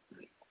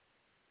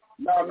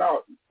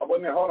 No. Wait a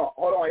minute. Hold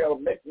on,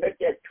 Elder. Make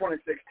that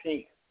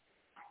 2016.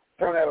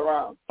 Turn that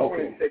around.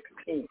 Okay.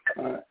 2016.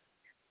 All right.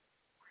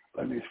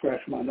 Let me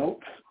scratch my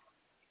notes.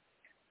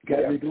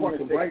 Got me doing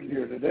some writing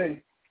here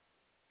today.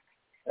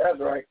 That's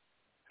right.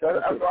 So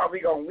that's why we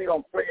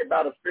gonna play it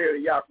by the Spirit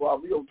of Yahweh.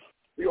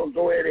 We gonna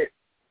go at it.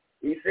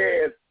 He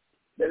says.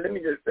 Let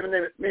me just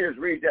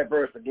read that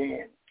verse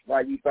again.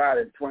 While you find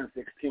it in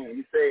 2016,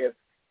 he says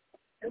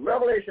in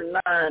Revelation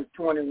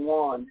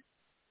 9:21,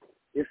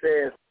 it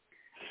says,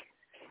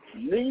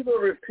 "Neither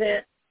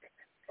repent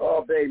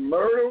of their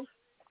murders,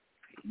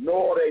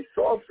 nor their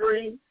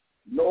sorcery,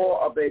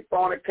 nor of their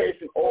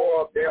fornication,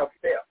 or of their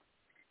theft."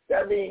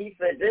 That means he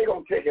said they're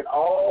going to take it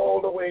all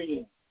the way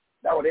in.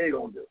 That's what they're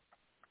going to do.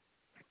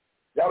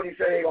 That's what he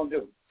said they're going to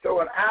do.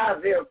 So in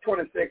Isaiah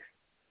 26,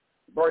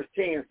 verse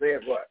 10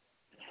 says what?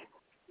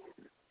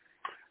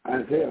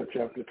 Isaiah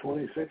chapter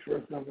 26,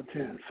 verse number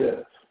 10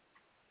 says,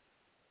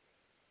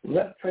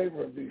 "Let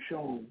favor be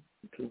shown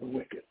to the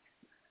wicked,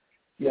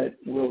 yet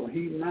will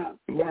he not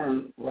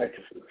learn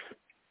righteousness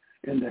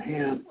in the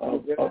hand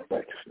of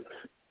righteousness."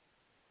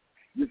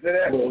 You see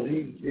that? Will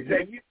he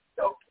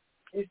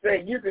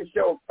said you can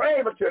show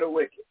favor to the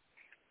wicked.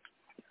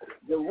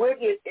 The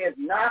wicked is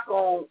not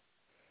going to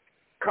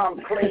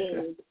come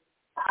clean.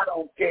 I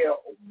don't care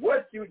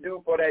what you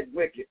do for that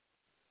wicked.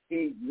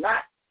 He's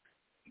not.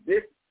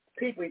 This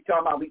people we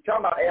talking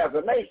about as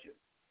a nation.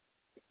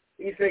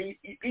 He said,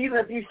 even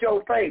if you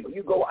show favor,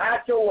 you go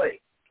out your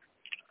way.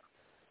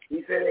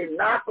 He said they're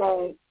not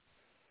going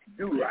to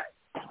do right.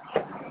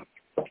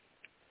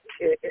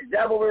 Is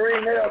that what we're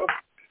reading there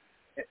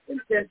in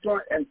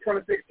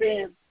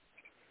 26:10?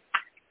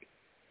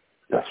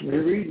 That's what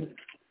we're reading.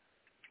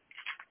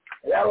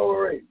 That's what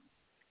we're reading.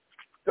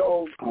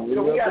 So we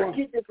got to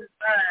keep this in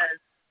mind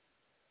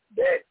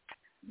that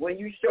when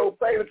you show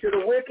favor to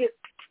the wicked,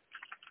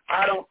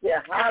 I don't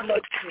care how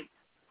much you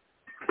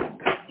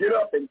get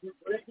up and do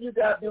what you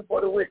got to do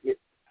for the wicked.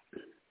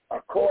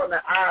 According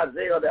to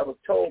Isaiah that was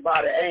told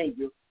by the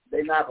angel,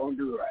 they're not going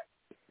to do right.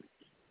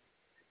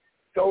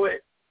 So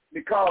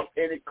because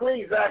in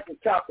Ecclesiastes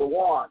chapter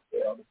 1,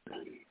 if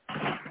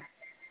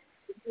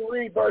you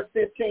read verse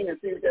 15 and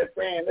see what that's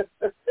saying,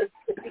 let's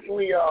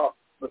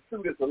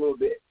pursue this a little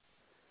bit.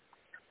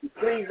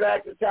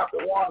 Ecclesiastes chapter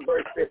 1,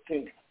 verse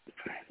 15.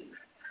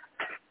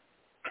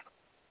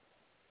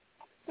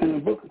 In the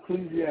book of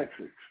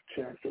Ecclesiastes,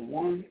 chapter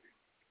 1,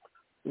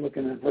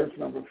 looking at verse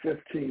number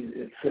 15,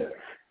 it says,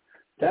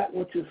 "That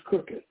which is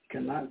crooked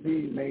cannot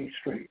be made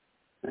straight,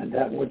 and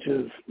that which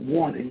is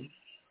wanting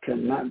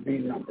cannot be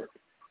numbered."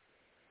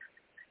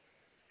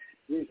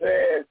 He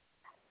says,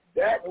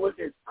 that which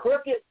is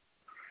crooked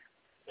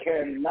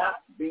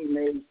cannot be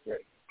made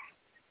straight.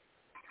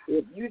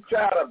 If you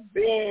try to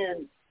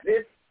bend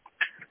this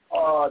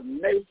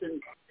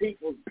nation's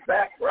people's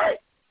back right,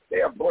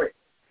 they'll break.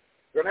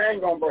 So they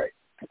ain't going to break.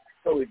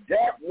 So if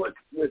that which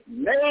was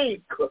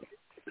made crooked,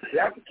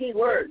 that's the key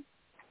word,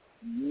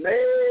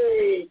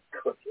 made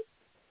crooked.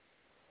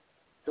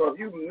 So if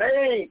you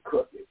made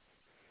crooked,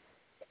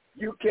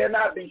 you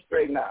cannot be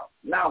straightened out.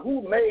 Now,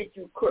 who made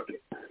you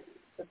crooked?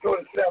 Let's go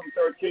to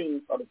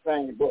 7:13 of the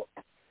same book.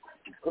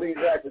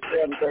 Ecclesiastes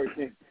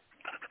 7:13.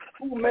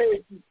 Who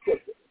made you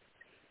crooked?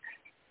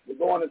 We're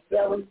going to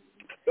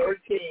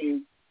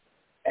 7:13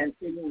 and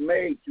see who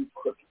made you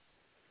crooked.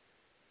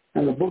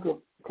 In the book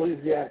of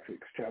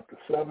Ecclesiastes, chapter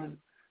 7,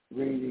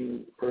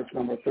 reading verse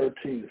number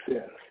 13,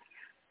 says,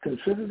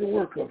 "Consider the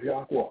work of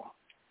Yahweh,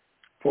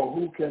 for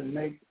who can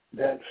make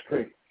that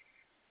straight,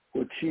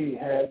 which he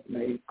had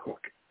made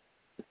crooked?"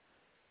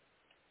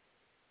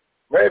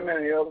 Wait a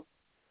minute, Elder.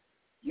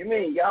 You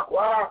mean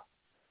Yahweh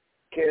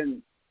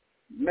can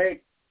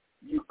make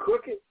you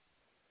crooked,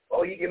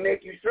 or he can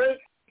make you straight?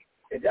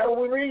 Is that what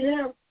we're reading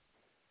here?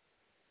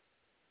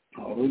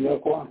 Hallelujah.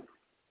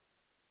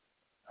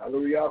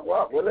 Hallelujah.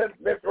 Well, let's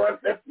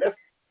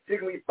see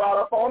if we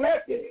follow up on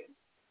that then.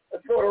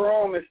 Let's go to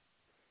Romans.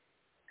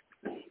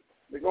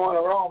 We're going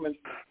to Romans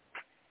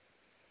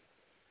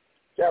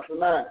chapter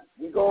 9.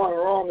 We're going to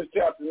Romans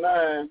chapter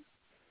 9,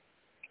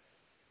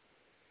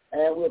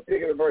 and we'll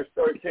pick it at verse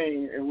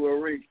 13, and we'll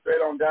read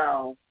straight on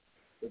down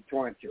to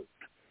 22.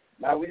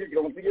 Now we're just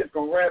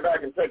gonna run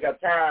back and take our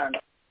time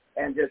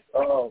and just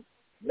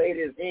lay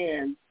this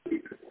in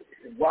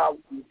while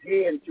we're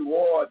getting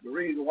toward the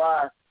reason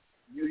why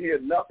you hear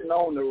nothing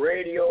on the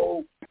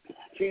radio,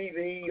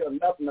 TV, or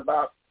nothing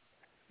about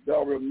the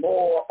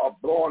remor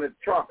of blowing the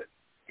trumpet.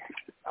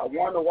 I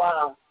wonder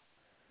why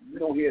you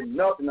don't hear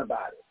nothing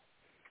about it.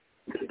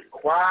 It's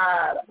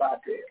quiet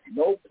about that.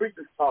 No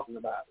preachers talking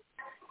about it.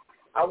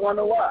 I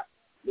wonder why.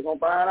 We're going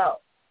to find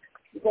out.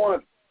 We're going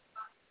to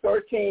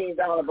 13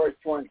 down to verse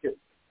 22.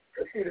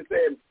 Let's see what it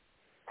says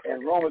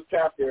in Romans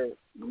chapter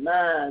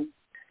 9,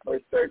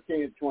 verse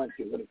 13 and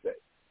 22. What does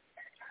it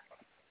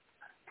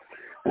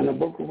say? In the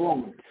book of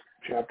Romans,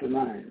 chapter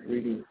 9,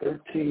 reading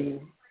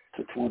 13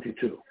 to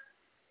 22.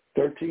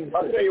 13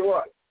 I'll tell you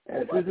what.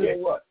 I'll tell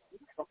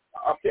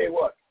you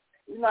what.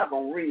 We're not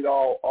going to read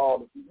all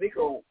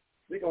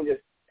we're going to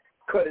just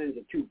cut it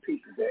into two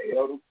pieces there,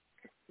 Elder.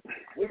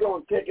 We're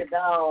going to take it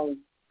down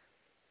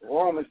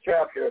Romans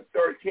chapter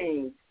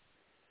 13,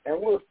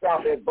 and we'll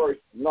stop at verse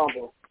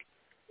number.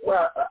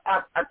 Well,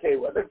 I tell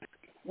you what.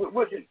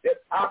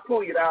 I'll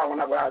pull you down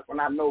when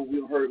I know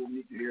we've heard what we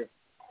need to hear.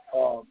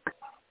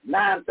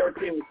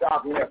 9:13, we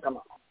stop from there. Come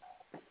on.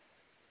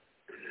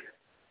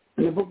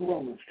 In the book of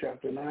Romans,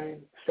 chapter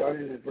 9,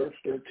 starting at verse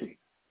 13.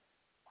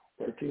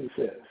 13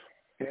 says,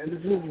 and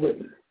it is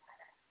written,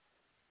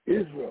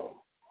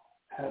 Israel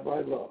have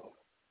I loved,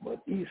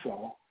 but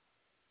Esau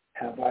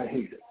have I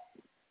hated.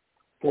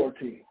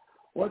 14.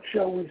 What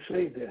shall we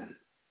say then?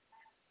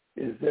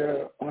 Is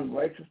there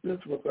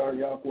unrighteousness with our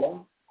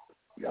Yahweh?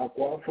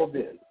 Yahweh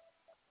forbid.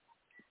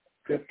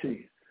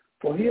 15.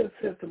 For he has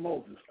said to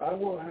Moses, I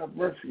will have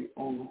mercy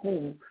on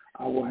whom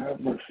I will have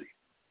mercy,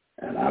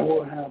 and I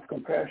will have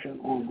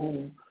compassion on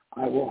whom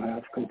I will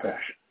have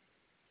compassion.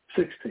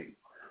 16.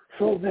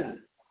 So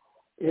then,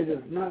 it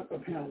is not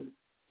of him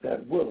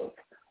that willeth,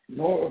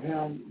 nor of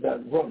him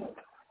that runneth,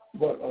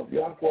 but of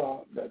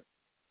Yahweh that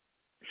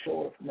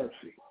showeth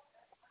mercy.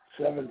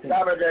 17.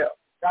 Stop it there.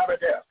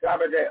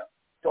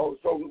 So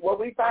what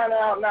we find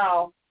out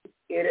now,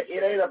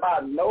 it ain't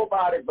about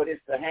nobody, but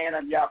it's the hand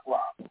of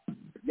Yahweh.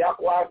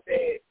 Yahweh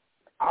said,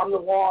 I'm the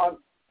one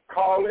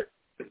call it.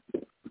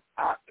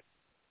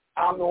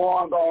 I'm the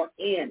one going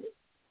to end it.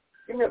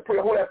 Give me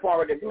hold that point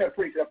right there. Give me a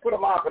precept. Put a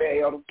marker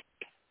there, Elder.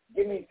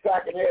 Give me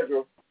 2nd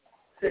Ezra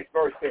 6,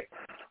 verse 6.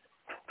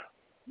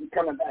 You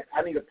coming back.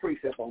 I need a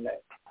precept on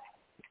that.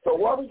 So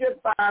what we just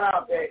find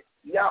out that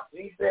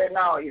he said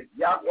now is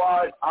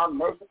Yahweh is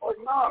unmerciful?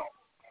 No.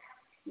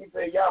 He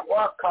said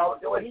Yahweh call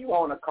it the way he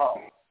want to call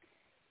it.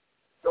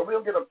 So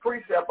we'll get a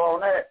precept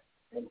on that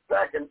in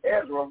 2nd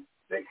Ezra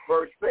 6,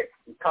 verse 6,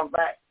 and come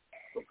back.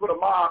 We'll put a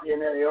mark in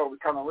there. We're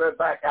coming right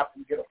back after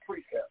we get a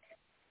precept.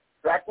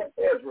 2nd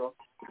Ezra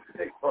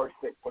 6, verse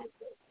 6. What it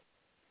says.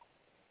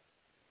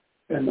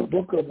 In the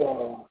book of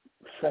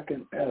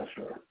 2nd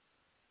Ezra,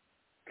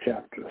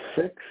 chapter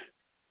 6,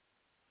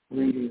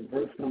 reading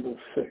verse number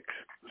 6,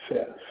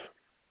 says,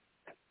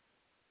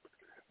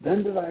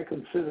 Then did I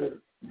consider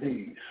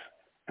these,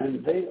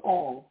 and they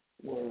all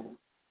were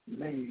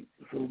made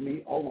through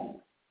me alone,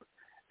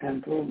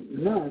 and through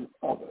none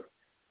other.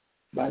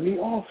 By me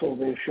also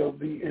they shall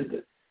be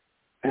ended,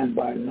 and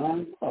by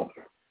none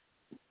other.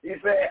 He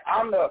said,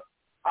 I'm the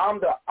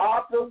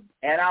author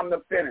and I'm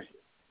the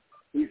finisher.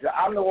 He said,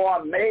 I'm the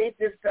one made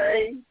this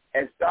thing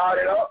and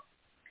started up,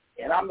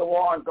 and I'm the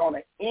one going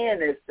to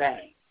end this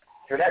thing.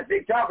 So that's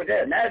big talking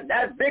there.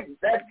 That's big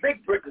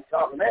brick is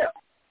talking there.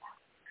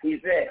 He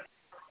said,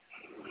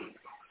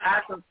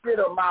 I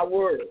consider my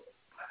word.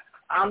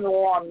 I'm the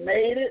one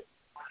made it.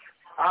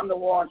 I'm the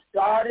one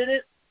started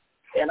it.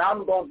 And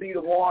I'm going to be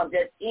the one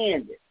that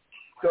ends it.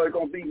 So it's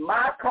going to be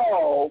my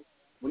call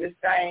when this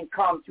thing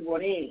comes to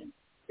an end.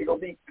 It's going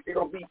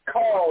to be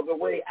called the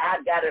way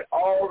I got it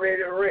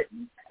already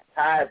written,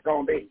 how it's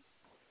going to be.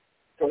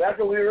 So that's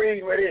what we're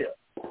reading right here.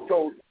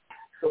 So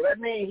that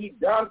means he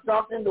done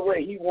something the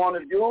way he want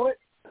to do it,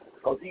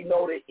 because he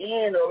know the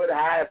end of it,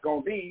 how it's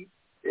going to be,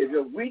 is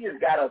that we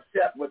just got to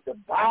accept what the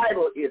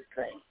Bible is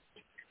saying.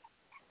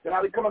 So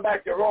now we're coming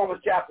back to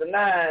Romans chapter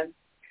 9,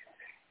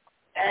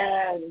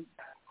 and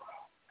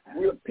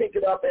we'll pick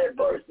it up at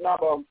verse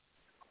number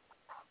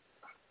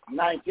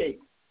 19.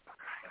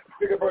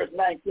 Pick up verse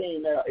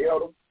 19,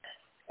 Elder,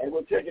 and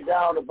we'll take it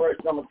down to verse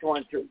number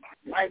 22.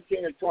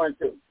 19 and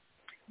 22.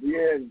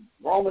 We're in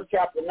Romans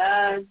chapter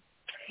 9,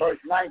 verse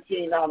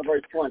 19 down to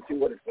verse 22.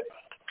 What it says?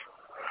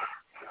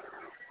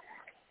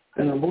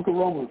 In the book of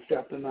Romans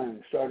chapter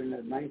 9, starting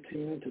at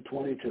 19 to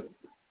 22,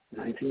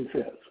 19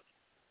 says,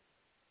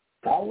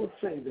 Thou wilt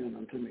say then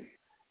unto me,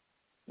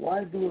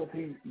 Why doeth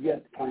he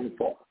yet find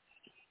fault?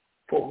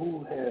 For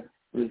who had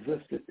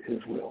resisted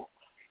his will?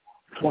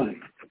 20.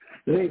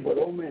 Nay, but,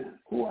 O man,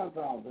 who art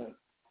thou that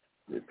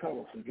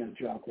repellest against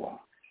Yahweh?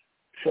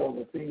 Shall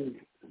the thing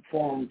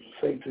formed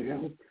say to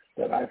him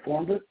that I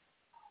formed it?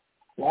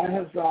 Why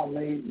hast thou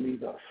made me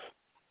thus?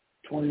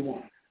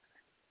 21.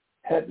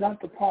 Had not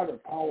the potter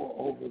power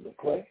over the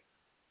clay,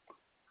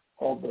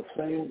 of the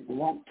same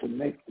lump to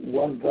make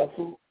one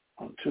vessel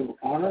unto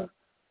honor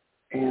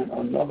and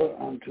another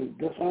unto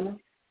dishonor?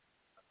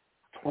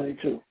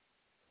 22.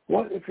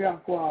 What if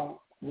Yahweh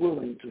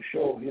willing to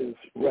show his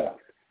wrath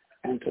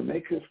and to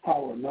make his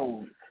power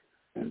known,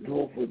 and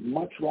drove with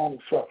much long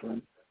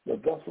suffering the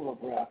vessel of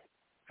wrath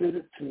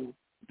fitted to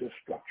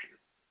destruction.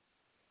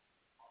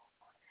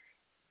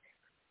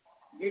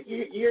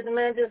 You hear the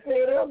man just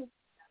said it?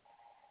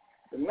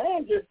 The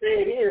man just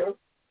said here,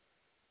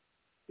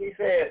 he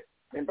said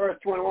in verse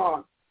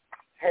 21,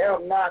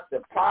 have not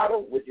the potter,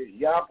 which is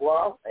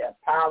Yahweh,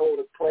 have power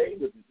over the clay,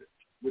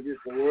 which is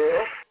the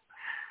world,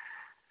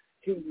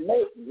 to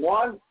make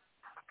one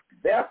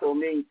vessel,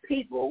 means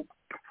people,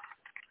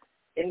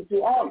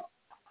 into honor.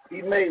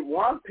 He made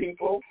one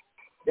people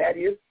that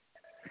is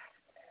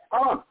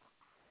honor,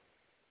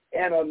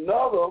 and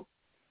another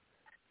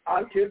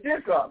unto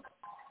dishonor.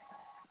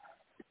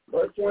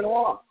 Verse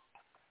 21.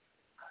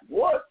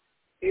 What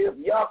if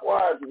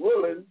Yahweh is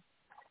willing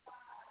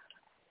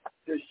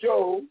to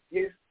show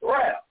his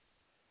wrath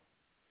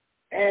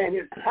and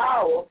his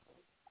power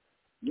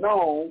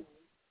known,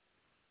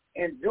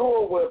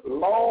 endure with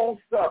long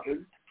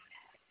suffering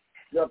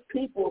the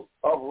people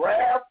of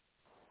wrath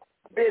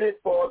fitted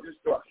for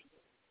destruction?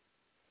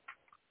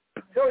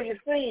 So you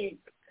see,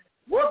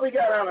 what we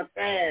got to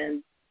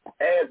understand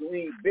as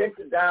we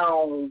venture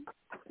down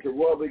to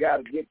what we got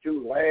to get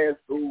to, last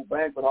school,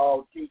 banquet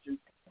hall teaching,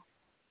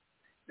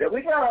 that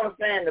we got to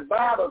understand the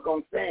Bible is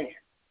going to stand.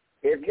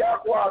 If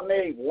Yahweh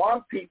made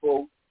one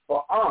people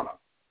for honor,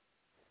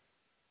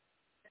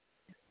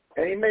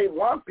 and he made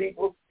one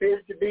people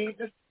fit to be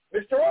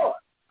destroyed,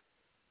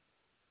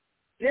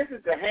 this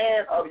is the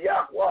hand of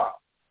Yahweh.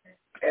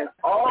 And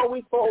all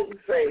we supposed to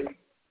say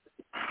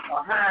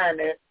behind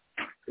it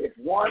is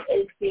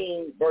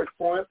 118 verse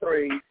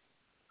 23.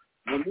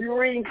 When we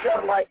read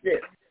stuff like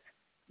this,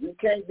 we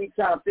can't be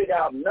trying to figure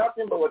out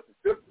nothing but what the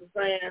scripture is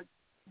saying.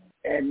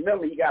 And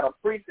remember, he got a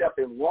precept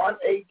in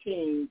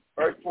 118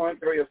 verse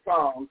 23 of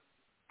Psalms.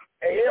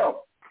 Hey,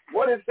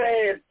 what it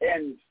says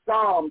in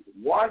Psalms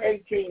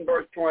 118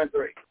 verse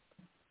 23?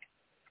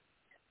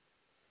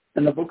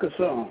 In the book of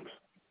Psalms,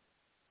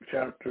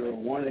 chapter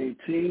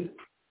 118,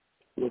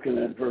 looking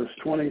at verse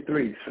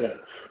 23, says,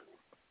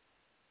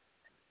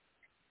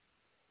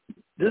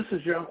 this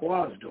is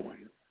Yahweh's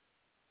doing.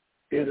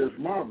 It is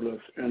marvelous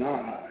in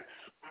our eyes.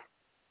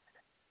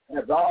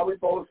 That's all we're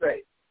supposed to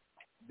say.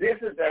 This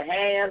is the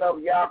hand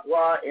of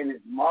Yahweh, and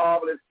it's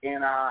marvelous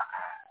in our eyes.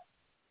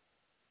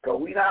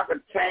 Because we're not going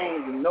to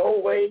change no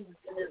way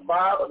in this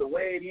Bible. The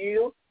way it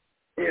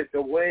is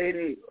the way it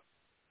is.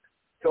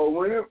 So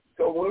when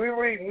we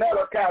read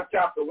Malachi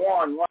chapter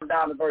 1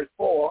 down to verse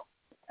 4,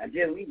 and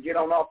then we can get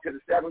on off to the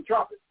seventh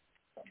trumpet.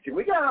 See,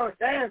 we got to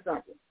understand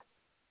something.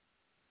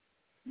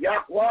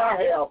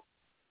 Yahweh have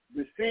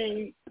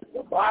received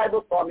the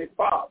Bible from his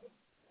father.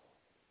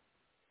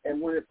 And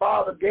when his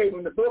father gave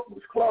him the book, it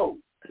was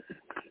closed.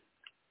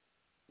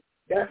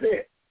 That's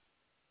it.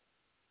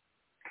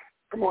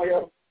 Come on,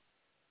 yo.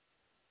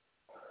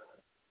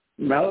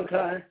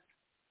 Malachi.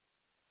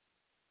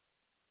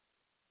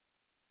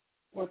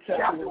 What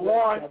chapter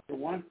 1? Chapter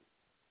 1.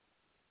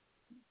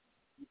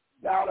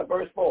 Down to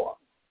verse 4.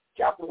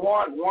 Chapter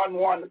 1,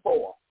 1 to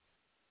 4.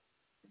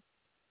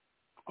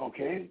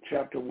 Okay,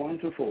 chapter 1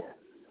 to 4.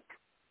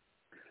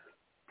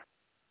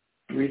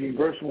 Reading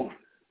verse 1.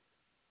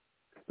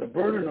 The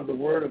burden of the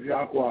word of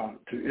Yahweh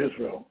to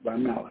Israel by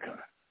Malachi.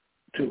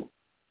 2.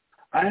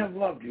 I have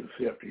loved you,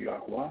 saith the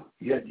Yahweh,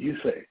 yet you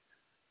say,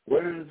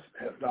 whereas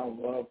hast thou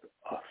loved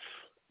us?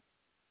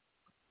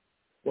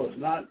 Was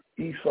not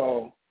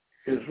Esau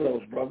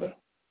Israel's brother,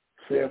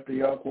 saith the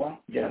Yahweh,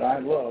 yet I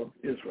loved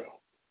Israel.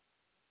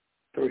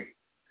 3.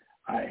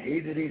 I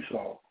hated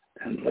Esau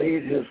and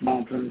laid his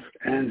mountains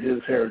and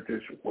his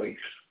heritage waste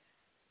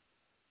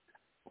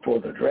for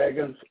the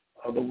dragons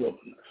of the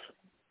wilderness.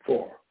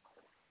 4.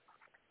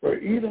 For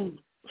Edom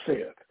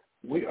saith,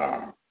 we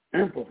are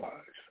improvised,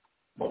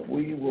 but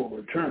we will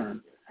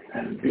return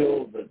and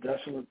build the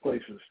desolate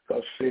places,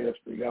 thus saith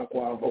the Yahweh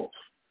of hosts.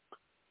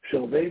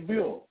 Shall they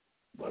build,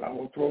 but I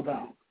will throw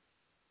down.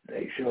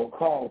 They shall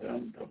call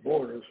them the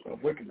borders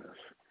of wickedness,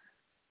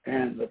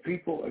 and the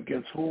people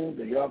against whom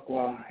the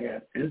Yahweh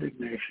had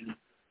indignation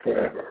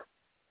forever.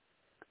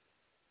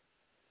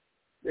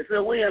 They said,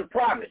 we're in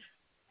progress.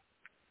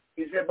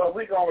 He said, but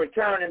we're going to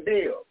return and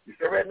build. He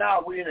said, right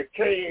now we're in a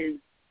cave.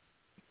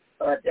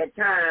 At that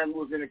time, we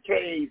was in a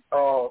cave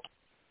of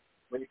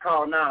what you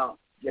call now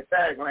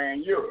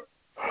Yathaghland, Europe.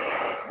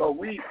 But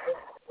we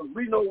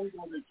know we're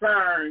going to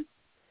return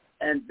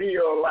and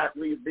build like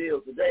we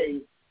build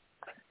today.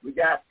 We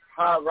got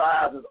high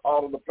rises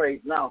all over the place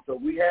now. So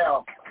we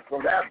have,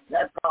 so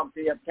that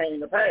prophecy have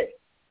came to pass.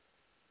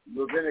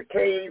 We was in the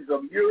caves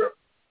of Europe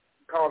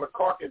called the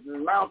Caucasus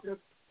Mountains.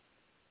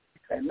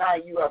 And now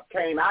you have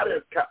came out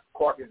of the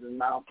Caucasus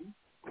Mountains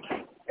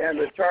and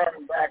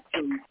returned back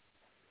to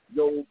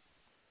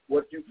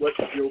what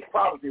your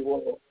prophecy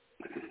was.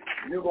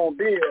 You're going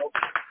to build,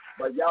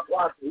 but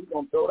Yahweh said he's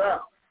going to throw down.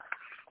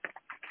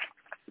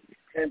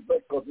 And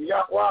because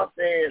Yahweh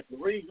says the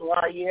reason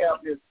why he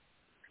have this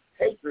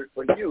hatred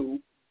for you,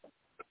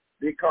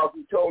 because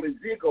he told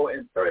Ezekiel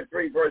in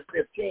 33 verse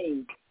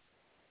 15,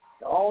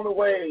 the only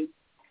way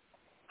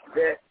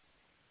that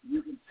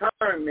you can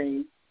turn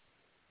me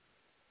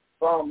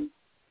from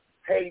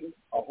hating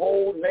a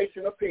whole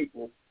nation of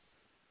people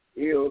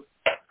is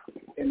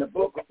in the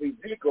book of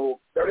Ezekiel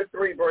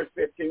 33, verse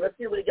 15. Let's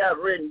see what he got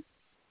written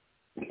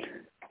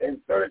in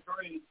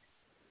 33,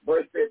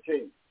 verse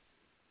 15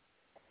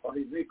 of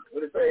Ezekiel.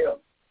 What does it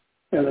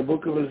say? In the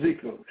book of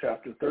Ezekiel,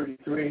 chapter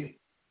 33,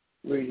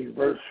 reading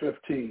verse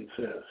 15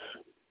 says,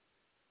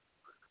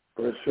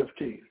 verse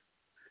 15,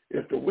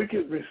 if the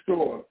wicked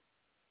restore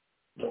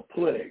the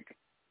plague,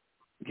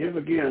 give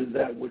again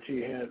that which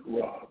he had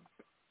robbed.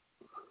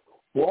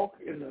 Walk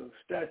in the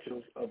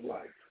statutes of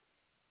life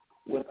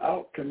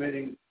without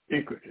committing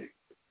iniquity.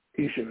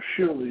 He shall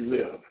surely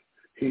live.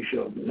 He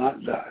shall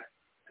not die.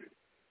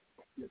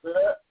 You see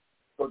that?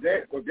 So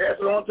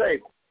that's on the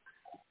table.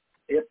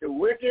 If the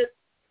wicked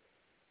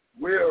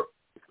will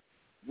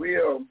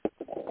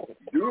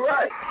do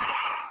right,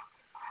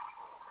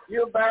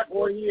 give back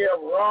what he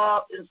have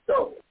robbed and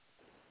stole.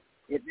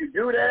 If you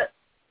do that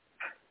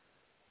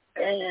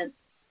and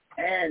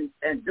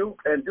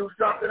do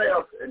something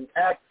else in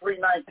Acts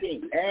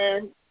 3:19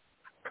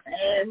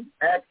 and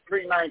Acts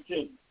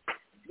 3:19,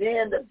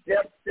 then the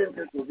death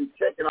sentence will be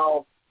taken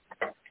off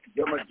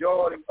the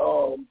majority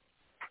of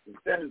the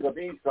descendants of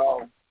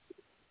Esau,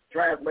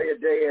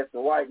 translated there as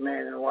the white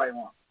man and the white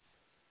woman.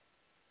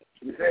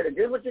 You say that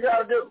this is what you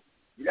got to do.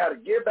 You got to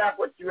give back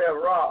what you have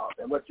robbed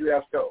and what you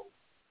have stolen.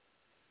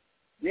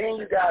 Then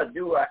you got to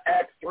do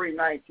Acts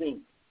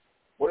 3:19.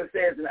 What it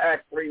says in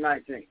Acts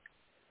 3:19.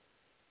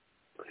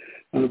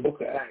 In the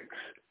book of Acts,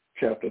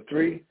 chapter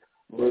 3,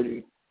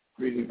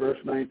 reading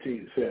verse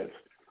 19 says,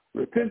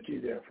 repent ye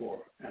therefore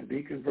and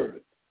be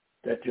converted,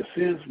 that your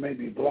sins may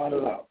be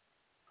blotted out,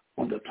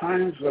 when the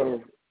times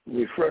of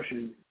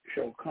refreshing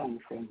shall come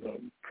from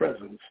the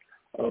presence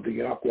of the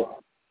Yahweh.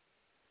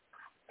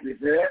 You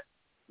see that?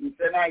 You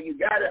said now you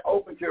got it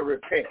open to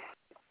repent.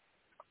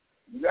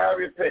 You got to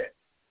repent.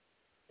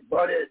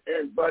 But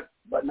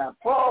now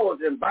Paul was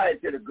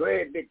invited to the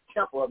great big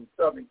temple of the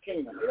southern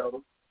kingdom, elder.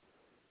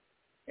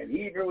 In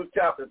Hebrews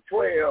chapter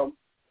 12,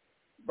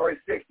 verse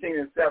 16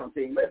 and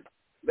 17.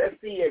 Let's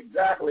see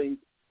exactly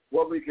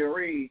what we can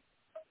read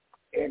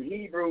in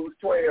Hebrews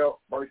 12,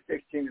 verse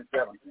 16 and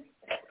 17.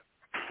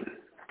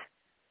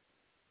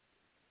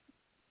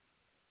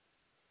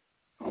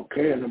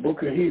 Okay, in the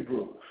book of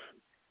Hebrews,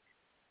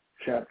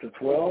 chapter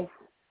 12,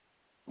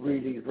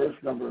 reading verse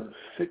number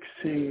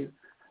 16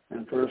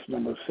 and verse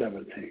number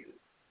 17.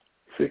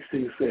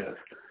 16 says,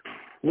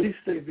 lest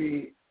they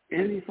be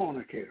any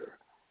fornicator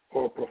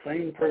or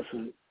profane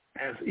person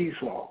as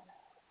Esau,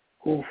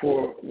 who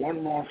for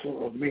one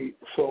morsel of meat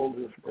sold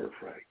his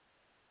birthright.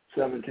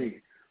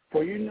 17.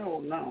 For you know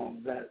now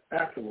that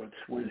afterwards,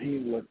 when he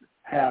would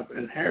have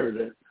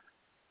inherited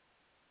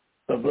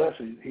the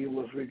blessing, he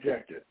was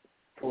rejected,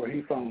 for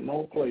he found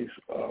no place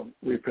of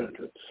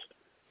repentance,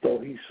 though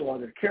he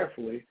sought it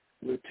carefully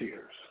with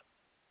tears.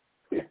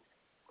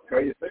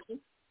 Are you thinking?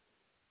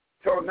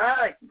 So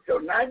now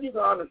you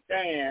can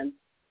understand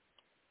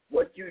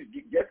what you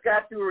just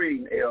got through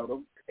reading, Elder,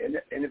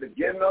 in the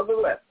beginning of the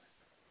lesson.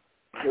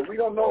 So we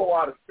don't know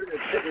why the Spirit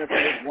is taking us to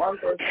this one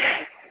verse.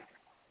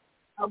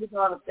 How we can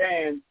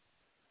understand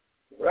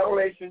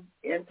Revelation,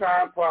 end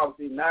time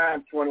prophecy,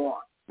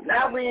 9:21.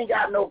 Now we ain't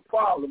got no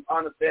problem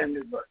understanding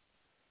this verse.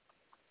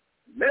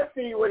 Let's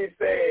see what it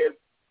says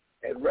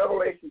in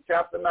Revelation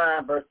chapter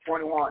 9, verse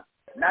 21.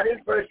 Now this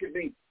verse should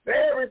be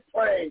very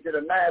plain to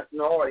the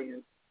national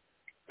audience.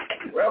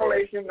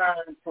 Revelation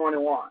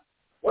 9:21.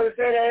 What does it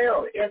say there,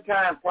 Elder? End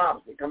time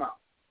prophecy. Come on.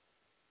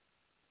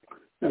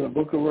 In the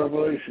book of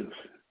Revelations,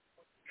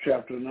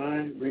 chapter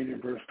 9, reading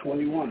verse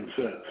 21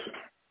 says,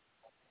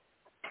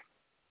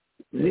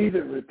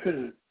 neither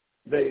repented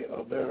they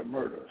of their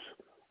murders,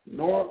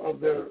 nor of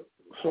their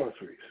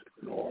sorceries,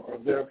 nor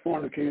of their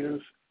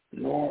fornicators,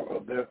 nor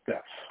of their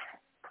thefts.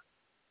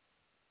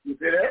 You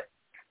see that?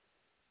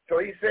 So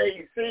he said,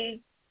 you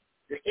see,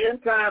 the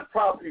end time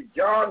prophecy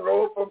John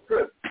wrote from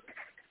prison.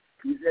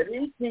 He said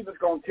these people's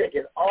going to take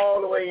it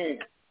all the way in.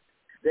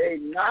 They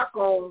not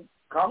going to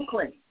come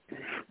clean.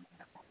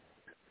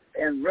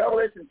 And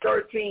Revelation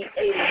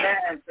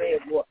 13:8-9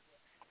 says what?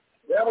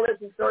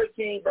 Revelation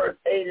 13, verse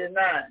 8 and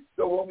 9.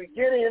 So when we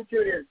get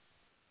into this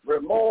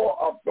remove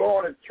of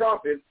blowing the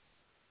trumpet,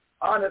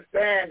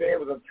 understand there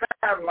was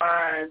a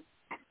timeline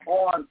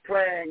on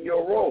playing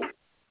your role.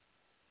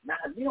 Now,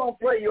 if you don't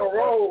play your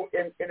role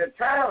in the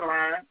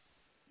timeline,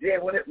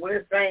 then when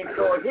this thing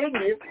starts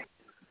hitting you,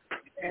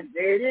 and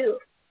there it is.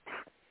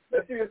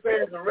 Let's see what it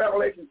says in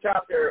Revelation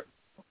chapter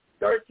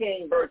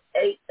 13, verse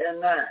 8 and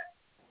 9.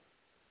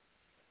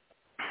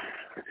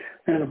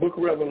 In the book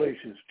of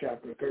Revelations,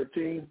 chapter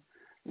 13,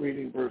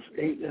 reading verse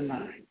 8 and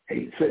 9.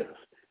 8 says,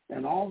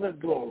 and all that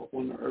dwell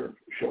upon the earth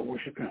shall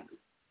worship him,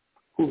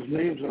 whose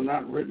names are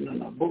not written in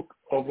the book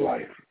of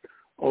life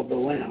of the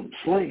Lamb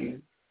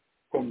slain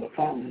from the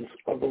fountains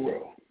of the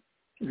world.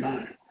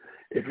 9.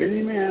 If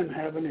any man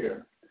have an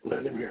ear,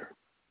 let him hear.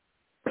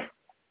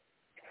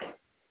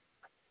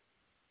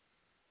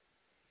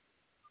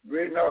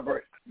 Read another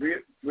verse.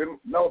 One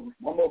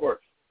more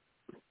verse.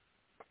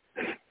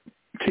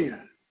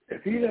 10.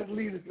 If he that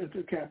leadeth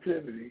into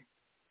captivity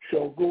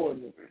shall go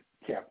into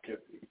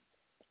captivity,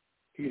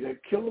 he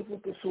that killeth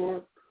with the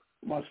sword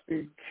must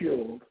be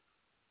killed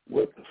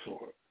with the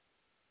sword.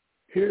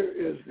 Here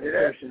is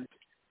the patience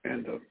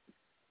and the...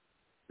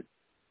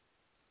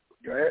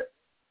 Go ahead.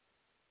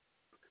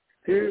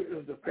 Here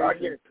is the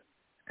patience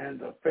and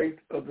the faith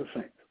of the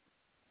saints.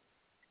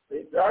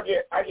 I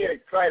get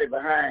excited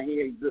behind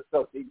hearing this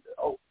stuff. It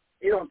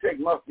don't take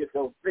much to get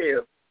those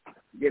fears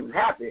getting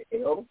happy, you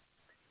know.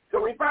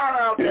 So we found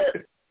out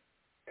that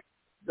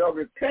the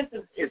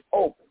repentance is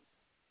open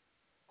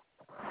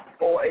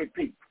for a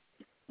people.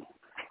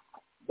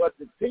 But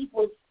the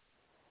people,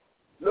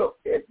 look,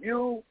 if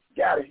you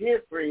got a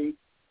history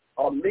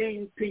of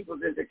leading people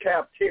into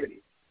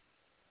captivity,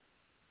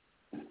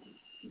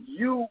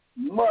 you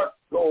must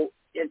go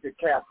into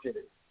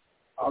captivity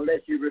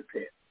unless you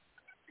repent.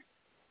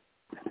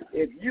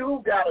 If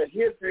you got a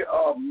history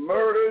of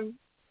murdering,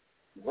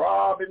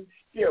 robbing,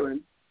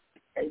 stealing,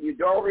 and you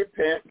don't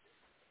repent,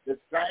 the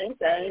same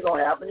thing is going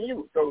to happen to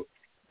you. So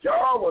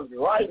John was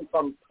writing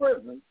from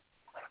prison,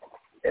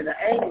 and the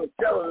angel was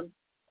telling him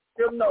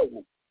to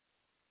know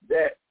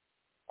that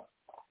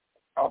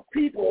a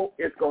people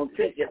is going to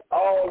take it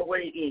all the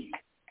way in.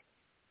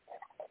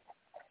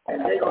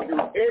 And they're going to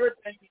do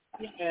everything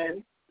they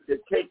can to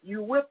take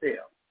you with them.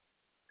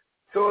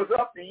 So it's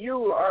up to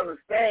you to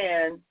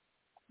understand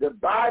the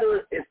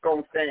Bible is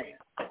going to stand.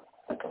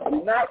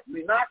 We're not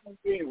going to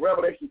see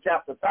Revelation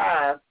chapter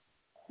 5.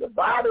 The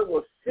Bible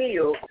was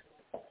sealed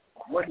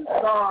when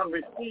the Son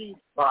received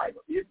the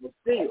Bible. It was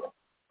sealed.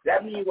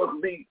 That means there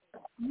would be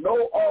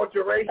no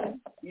alteration.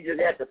 He just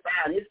had to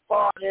find his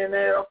part in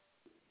there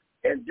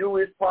and do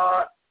his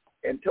part,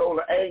 and told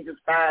the angels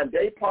find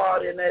their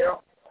part in there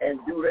and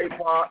do their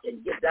part,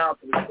 and get down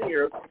to the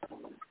seers,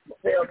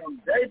 tell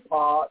them their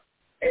part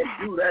and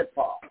do that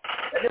part.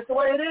 And that's the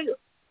way it is.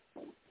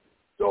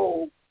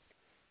 So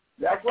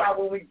that's why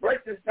when we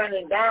break this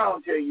thing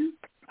down to you,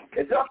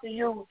 it's up to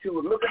you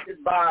to look at this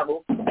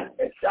Bible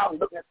and stop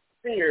looking at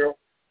the seer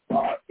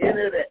or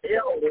any of the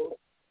elders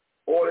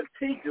or the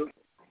teachers.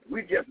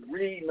 We just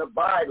reading the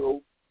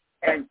Bible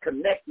and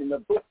connecting the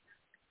book.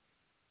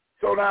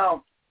 So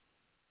now,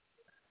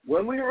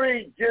 when we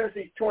read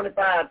Genesis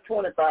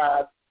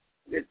 25:25,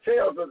 it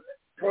tells us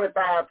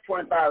 25,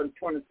 25, and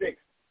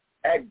 26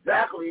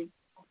 exactly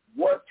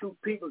what two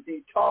peoples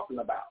he's talking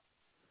about.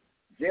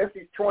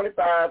 Genesis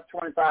 25,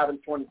 25,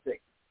 and 26.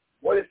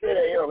 What it said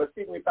here, let's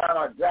see if we find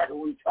out exactly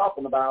what he's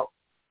talking about,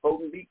 so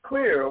we can be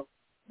clear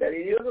that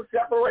it is a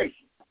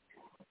separation.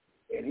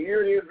 And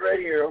here it is right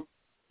here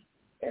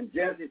in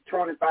Genesis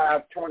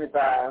 25,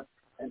 25,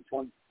 and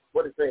 20.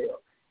 What it says.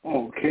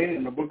 Okay,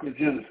 in the book of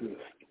Genesis,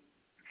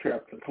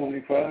 chapter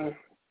 25,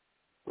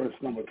 verse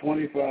number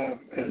 25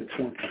 and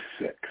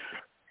 26.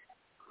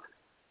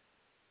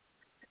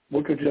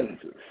 Book of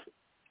Genesis,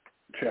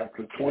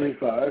 chapter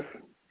 25,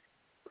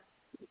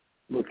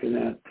 looking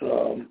at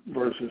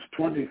verses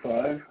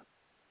 25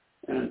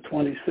 and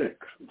 26,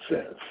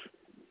 says,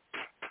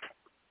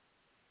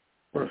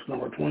 verse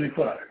number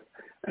 25,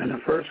 and the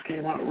first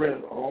came out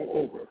red all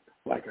over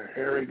like a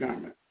hairy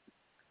garment,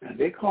 and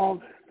they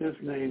called his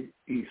name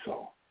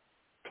Esau.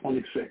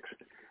 26.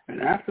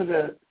 And after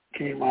that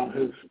came out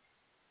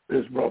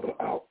his brother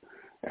out,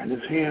 and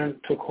his hand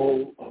took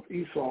hold of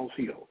Esau's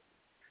heel.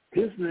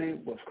 His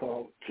name was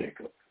called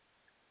Jacob.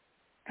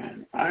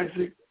 And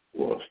Isaac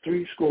was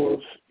 80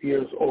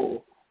 years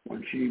old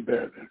when she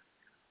bare them.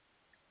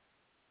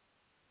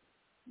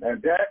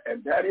 And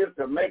that is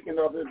the making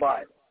of the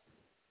Bible.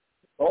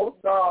 Both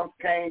sons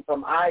came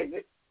from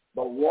Isaac,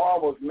 but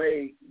one was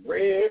made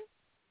red,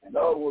 and the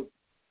other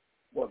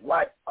was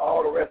like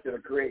all the rest of the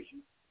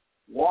creation.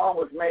 One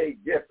was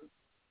made different.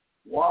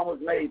 One was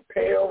made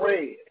pale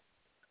red,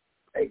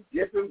 a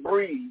different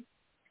breed,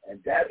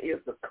 and that is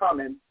the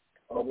coming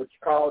of what you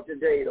call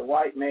today the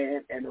white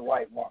man and the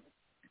white woman.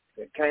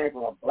 They came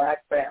from a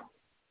black family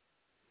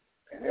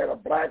and had a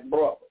black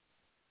brother.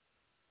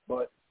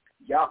 But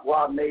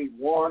Yahweh made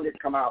one that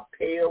come out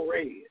pale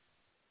red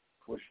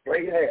with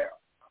straight hair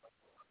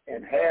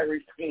and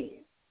hairy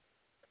skin.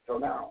 So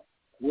now,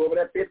 whoever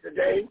that fits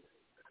today,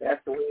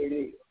 that's the way it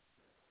is.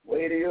 The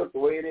way it is, the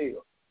way it is.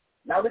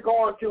 Now we're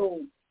going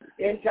to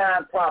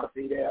end-time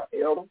prophecy there,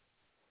 Elder.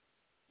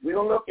 We're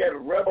going to look at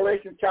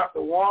Revelation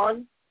chapter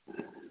 1,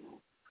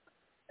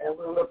 and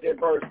we'll look at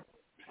verse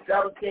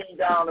 17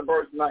 down to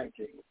verse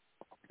 19.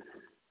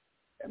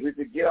 And we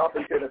could get up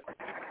into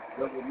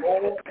the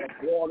Lord and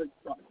born and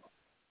son.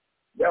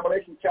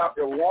 Revelation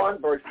chapter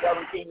 1, verse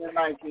 17 and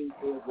 19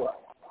 says what?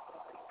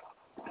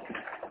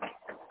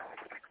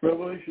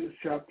 Revelation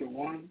chapter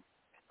 1,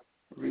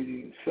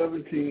 reading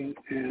 17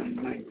 and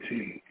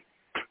 19.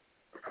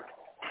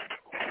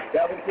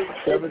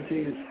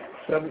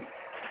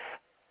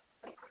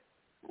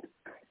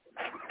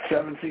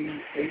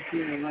 17,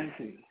 18, and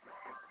 19.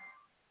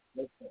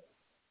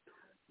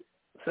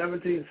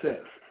 17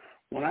 says,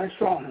 when I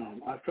saw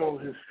him, I fell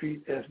at his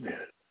feet as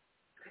dead.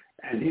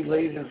 And he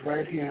laid his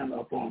right hand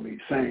upon me,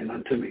 saying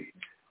unto me,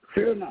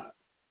 fear not,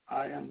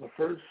 I am the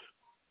first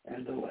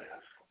and the last.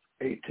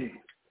 18.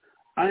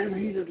 I am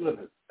he that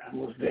liveth and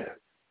was dead,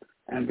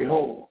 and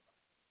behold,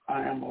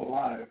 I am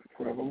alive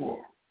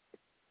forevermore.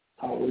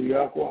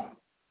 Hallelujah.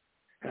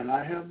 And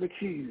I have the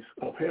keys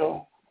of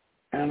hell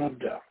and of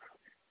death.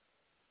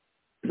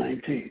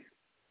 19.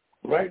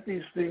 Write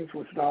these things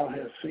which thou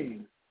hast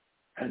seen,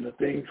 and the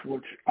things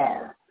which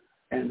are,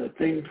 and the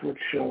things which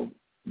shall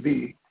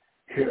be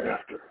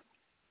hereafter.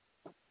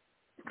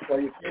 So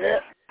you see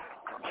that?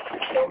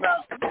 So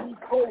now, let me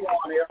go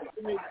on here.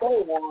 Let me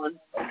go on.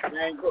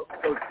 And go,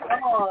 so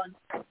John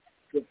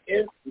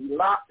was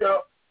locked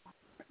up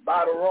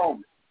by the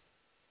Romans.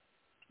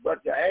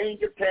 But the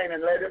angel came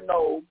and let him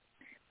know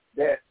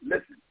that,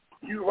 listen,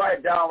 you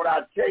write down what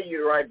I tell you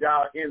to write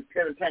down in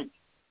penitentiary.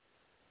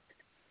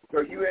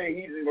 So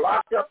he's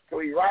locked up, so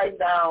he's writing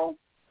down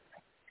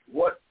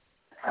what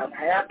has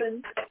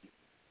happened,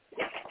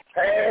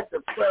 past,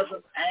 the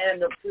present,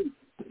 and the future.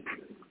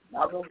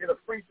 Now I'm going to get a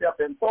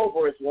precept in 4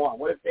 verse 1.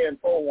 What it say in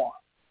 4:1?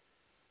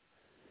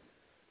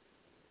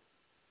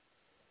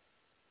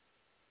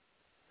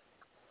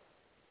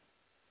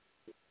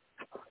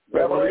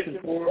 Revelation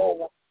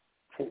 4,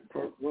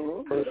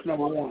 verse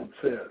number 1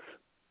 says,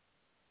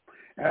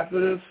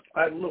 After this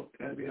I looked,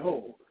 and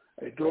behold,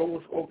 a door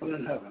was opened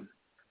in heaven,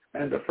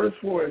 and the first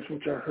voice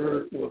which I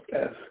heard was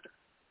as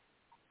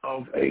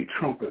of a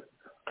trumpet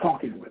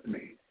talking with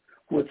me,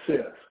 which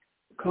says,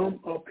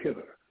 Come up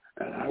hither,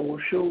 and I will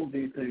show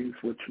thee things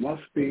which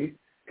must be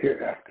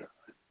hereafter.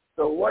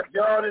 So what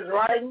John is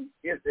writing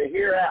is the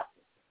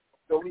hereafter.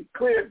 So we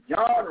cleared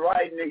John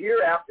writing the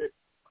hereafter,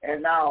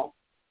 and now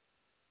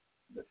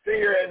the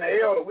seer and the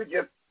elder, we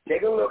just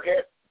take a look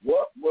at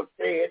what was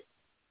said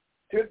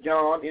to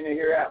John in the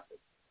hereafter.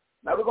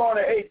 Now we're going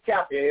to 8th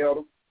chapter,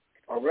 elder,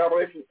 or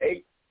Revelation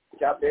 8,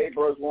 chapter 8,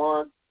 verse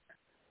 1.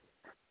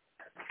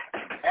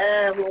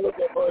 And we'll look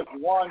at verse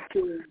 1,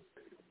 2,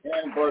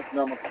 and verse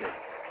number 6.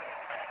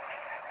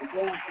 We're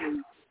going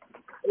to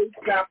 8th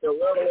chapter,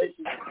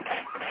 Revelation,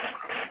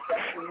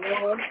 chapter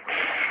 1,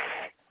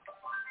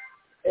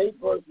 8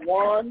 verse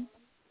 1,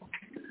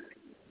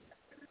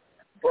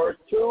 verse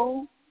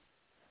 2,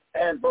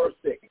 and verse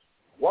 6.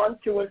 1,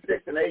 2, and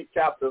 6 in 8th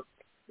chapter.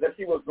 Let's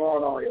see what's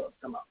going on here.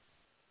 Come on.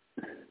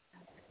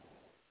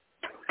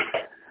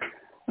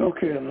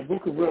 Okay, in the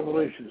book of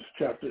Revelations,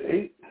 chapter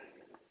 8,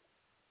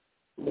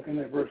 looking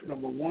at verse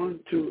number 1,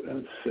 2,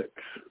 and 6.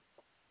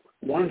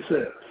 1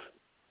 says,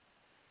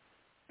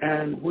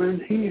 And when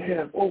he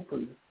had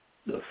opened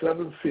the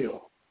 7th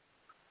seal,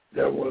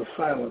 there was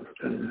silence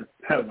in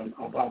heaven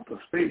about the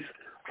space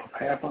of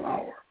half an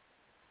hour.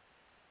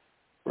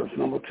 Verse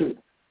number 2.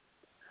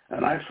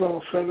 And I saw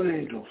 7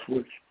 angels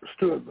which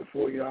stood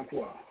before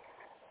Yahweh,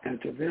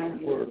 and to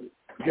them were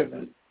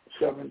given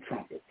 7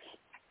 trumpets.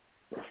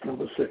 Verse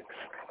number 6.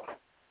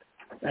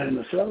 And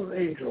the 7th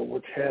angel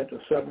which had the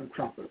 7th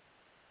trumpet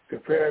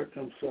prepared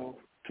himself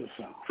to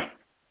sound.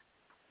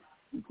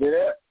 You see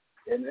that?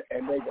 And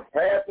they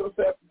prepared themselves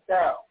to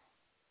sound.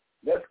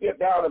 Let's get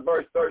down to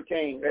verse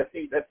 13. Let's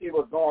see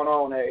what's going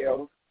on there,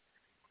 elder.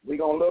 We're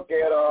going to look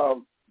at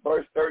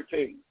verse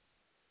 13.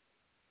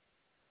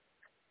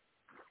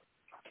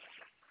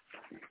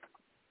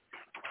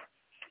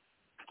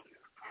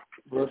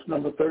 Verse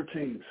number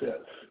 13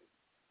 says,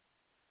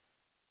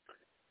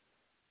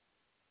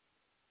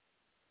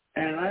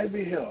 And I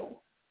beheld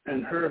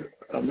and heard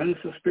a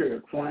minister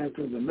spirit flying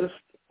through the midst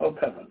of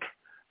heaven,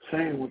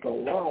 saying with a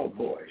loud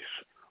voice,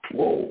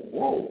 Woe,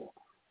 woe,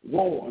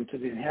 woe unto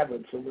the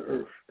inhabitants of the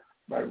earth,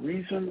 by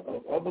reason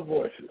of other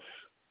voices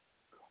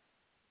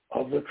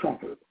of the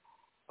trumpet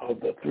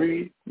of the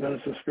 3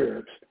 minister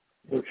spirits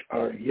which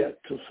are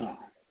yet to sound.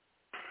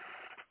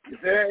 You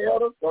see that,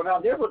 elder? So now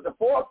this was the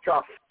 4th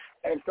trumpet.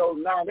 And so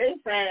now they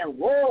saying,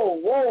 whoa,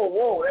 whoa,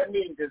 whoa. That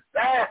means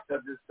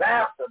disaster,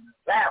 disaster,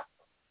 disaster.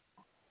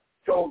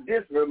 So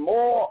this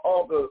remore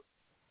of the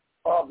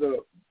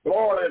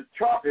blowing of the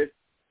trumpet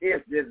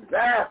is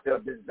disaster,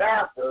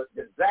 disaster,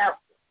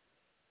 disaster.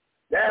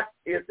 That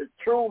is the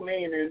true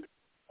meaning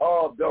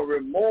of the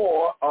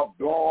remore of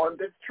blowing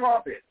the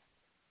trumpet.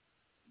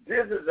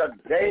 This is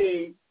a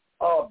day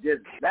of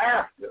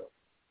disaster.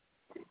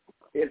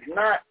 It's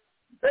not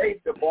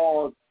based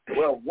upon,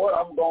 well, what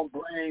I'm going to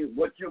bring,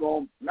 what you're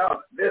going to,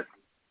 no, listen.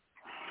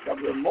 The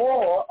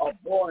remore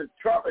of blowing the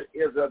trumpet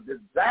is a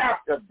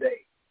disaster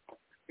day.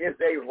 It's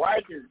a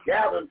righteous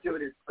gathering to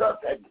discuss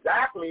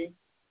exactly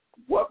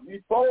what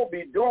we're supposed to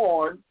be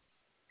doing,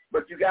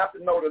 but you got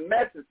to know the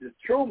message. The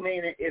true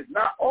meaning is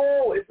not,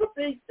 oh, it's a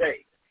feast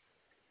day.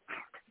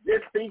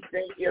 This feast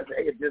day is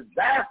a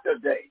disaster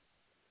day.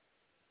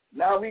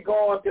 Now we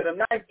go on to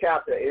the 9th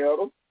chapter,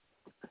 elder.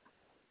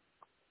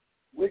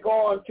 We're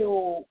going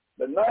to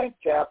the 9th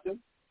chapter,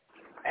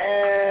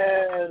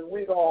 and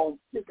we're going to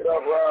pick it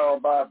up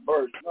around by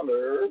verse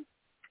number.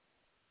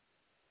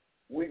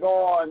 We're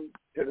going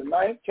to the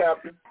 9th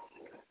chapter,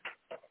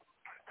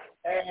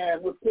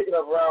 and we'll pick it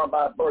up around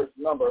by verse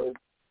number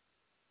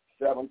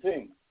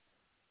 17.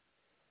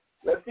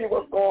 Let's see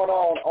what's going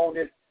on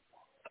this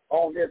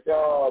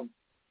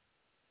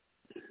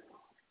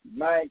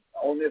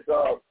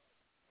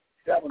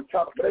 7th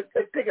trumpet. But let's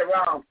pick it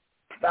around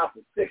about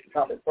the sixth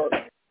trumpet first.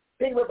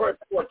 Think about verse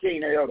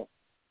 14, Elder.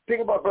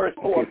 Think about verse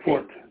 14.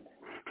 Okay,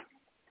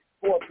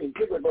 14.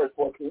 Think about verse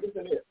 14.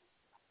 Listen to this.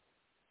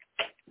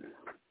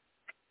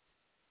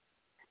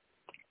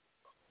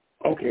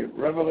 Okay,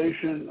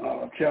 Revelation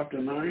chapter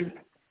 9,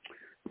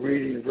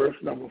 reading verse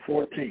number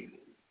 14.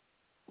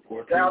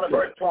 Down to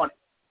verse 20.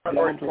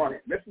 Verse 20.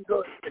 Listen to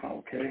it.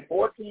 Okay.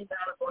 14 down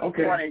to verse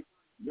 20.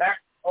 Now,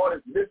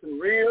 audience, listen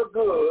real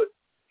good,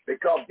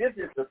 because this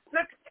is the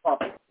sixth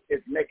trumpet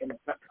is making the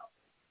sound.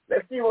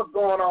 Let's see what's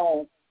going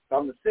on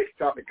from the sixth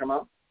trumpet come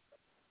out.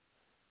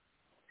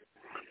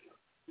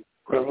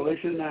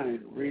 Revelation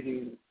 9,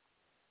 reading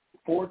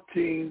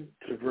 14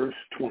 to verse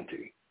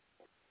 20.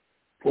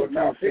 14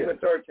 now, pick with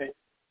 13.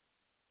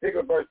 Pick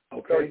with verse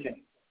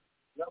 13.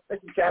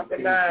 Revelation chapter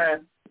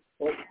 9,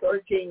 verse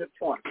 13 to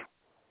 20.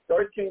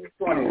 13 to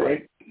 20. All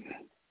right.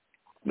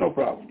 No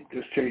problem.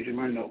 Just changing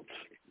my notes.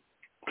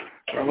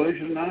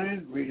 Revelation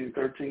 9, reading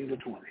 13 to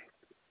 20.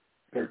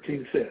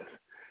 13 says,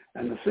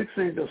 and the sixth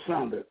angel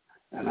sounded,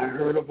 and I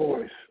heard a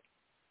voice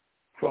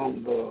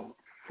from the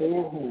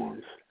four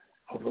horns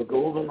of the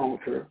golden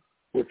altar,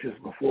 which is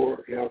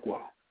before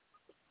Yahweh.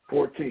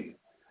 14,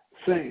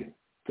 saying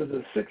to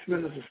the sixth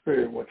minister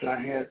spirit which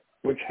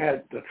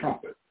had the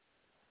trumpet,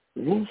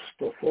 loose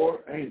the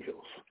four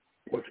angels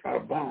which are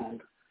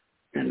bound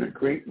in the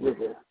great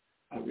river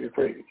of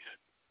Euphrates.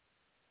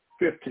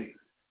 15,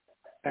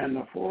 and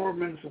the four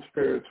minister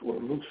spirits were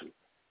loosened,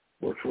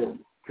 which were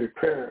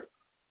prepared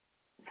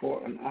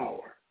for an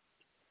hour,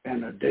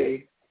 and a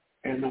day,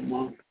 and a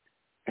month,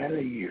 and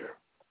a year,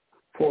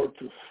 for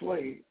to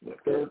slay the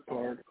third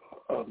part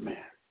of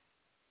man.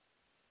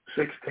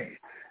 16.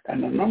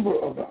 And the number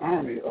of the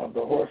army of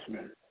the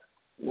horsemen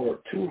were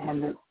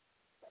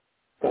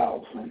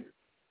 200,000.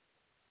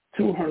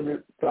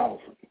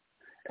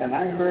 And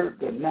I heard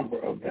the number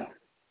of them.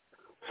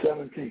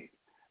 17.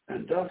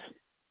 And thus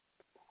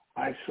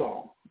I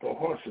saw the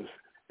horses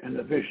in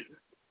the vision,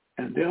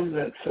 and them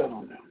that sat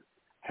on them,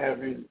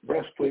 having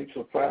breastplates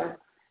of fire,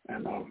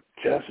 and of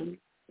jacinth,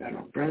 and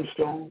of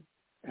brimstone,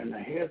 and the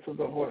heads of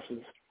the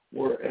horses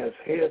were as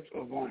heads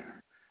of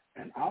iron,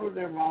 and out of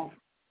their mouth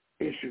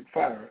issued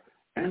fire,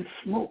 and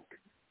smoke,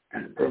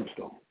 and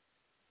brimstone.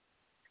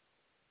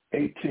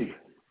 18.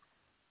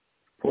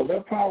 For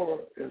their power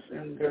is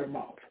in their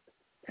mouth,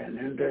 and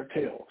in their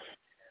tails.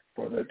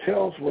 For their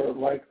tails were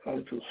like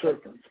unto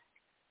serpents,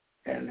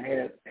 and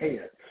had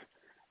heads,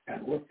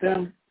 and with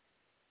them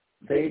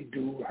they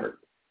do hurt.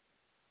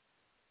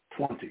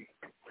 20.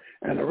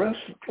 And the rest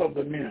of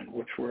the men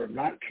which were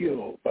not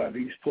killed by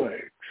these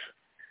plagues,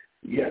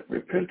 yet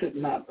repented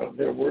not of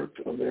their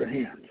works of their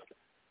hands,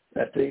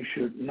 that they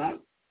should not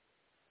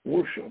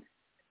worship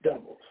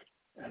devils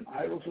and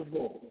idols of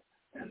gold,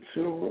 and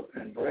silver,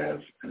 and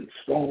brass, and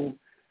stone,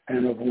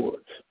 and of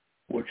woods,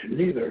 which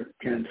neither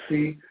can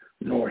see,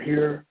 nor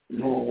hear,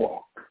 nor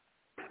walk.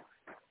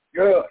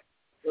 Good.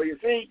 So you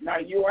see, now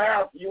you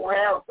have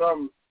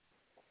some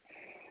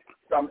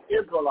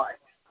Israelites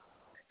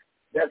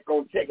that's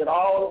going to take it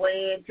all the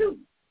way into.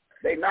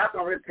 They're not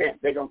going to repent.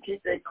 They're going to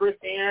keep their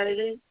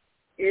Christianity,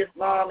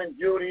 Islam, and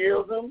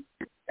Judaism,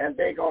 and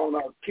they're going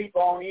to keep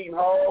on eating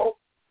hogs.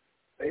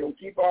 They're going to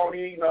keep on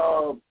eating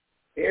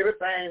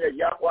everything that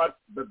Yahweh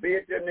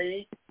forbid them to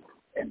eat,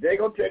 and they're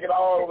going to take it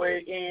all the way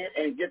in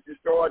and get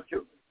destroyed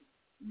too.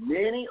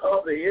 Many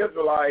of the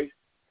Israelites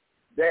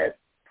that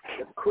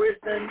the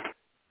Christians,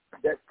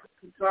 that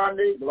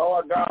Sunday,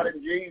 Lord God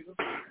and Jesus,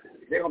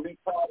 they're going to be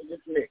part of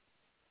this mix.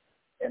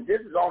 And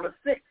this is on the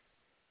 6th.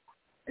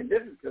 And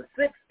this is the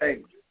 6th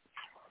angel.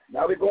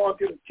 Now we're going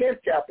to the 10th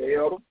chapter,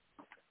 Elder.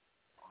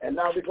 And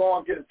now we're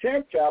going to the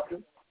 10th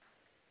chapter.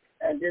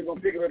 And then we're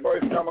going to pick up at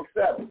verse number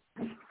 7.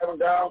 7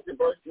 down to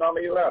verse number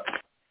 11.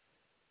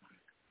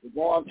 We're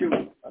going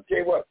to, I'll tell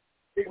you what,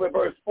 pick up at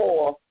verse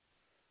 4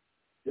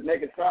 to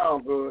make it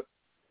sound good.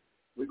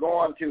 We're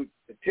going to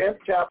the 10th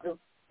chapter,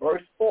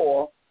 verse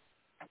 4.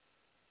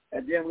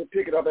 And then we'll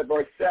pick it up at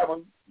verse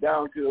 7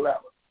 down to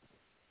 11.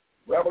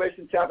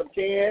 Revelation chapter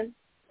 10,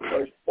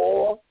 verse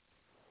 4,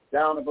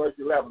 down to verse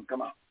 11.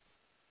 Come on.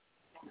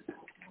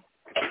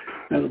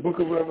 In the book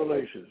of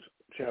Revelations,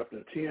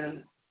 chapter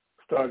 10,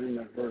 starting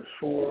at verse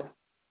 4,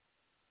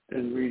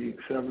 and reading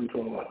 7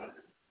 to 11.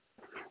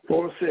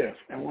 4 says,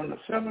 and when the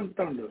seven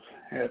thunders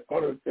had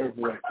uttered their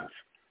voices,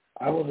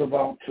 I was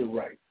about to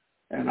write,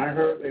 and I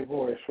heard a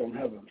voice from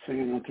heaven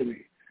saying unto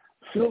me,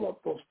 seal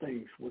up those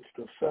things which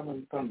the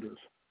seven thunders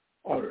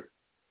uttered,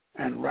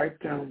 and write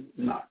them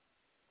not.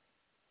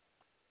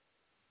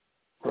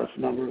 Verse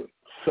number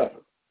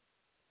 7.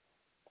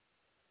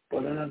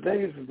 But in the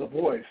days of the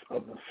voice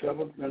of the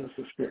seventh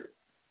minister spirit,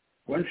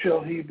 when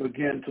shall he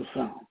begin to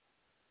sound?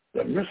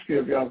 The mystery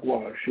of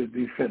Yahweh should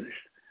be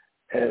finished,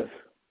 as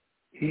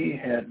he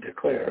had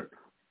declared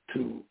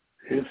to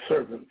his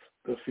servants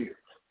the seers.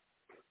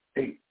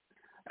 8.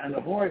 And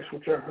the voice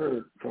which I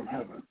heard from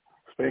heaven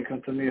spake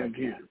unto me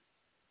again,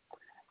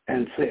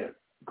 and said,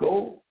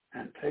 go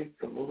and take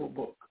the little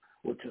book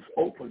which is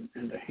open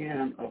in the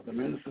hand of the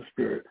minister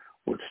spirit,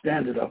 which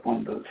standeth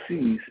upon the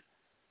seas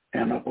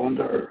and upon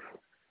the earth.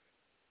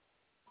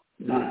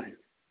 9.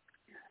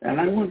 And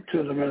I went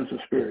to the minister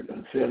of spirit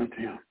and said unto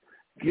him,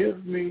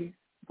 give me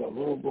the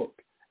little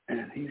book.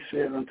 And he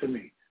said unto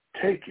me,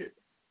 take it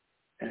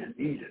and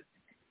eat it.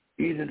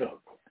 Eat it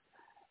up,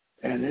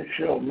 and it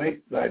shall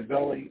make thy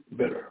belly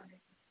bitter,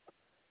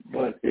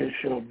 but it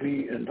shall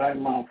be in thy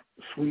mouth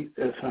sweet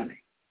as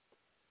honey.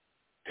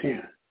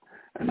 10.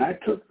 And I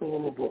took the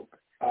little book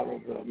out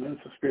of the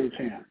minister of spirit's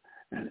hand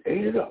and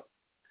ate it up,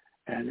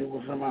 and it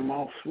was in my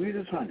mouth sweet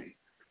as honey.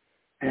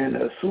 And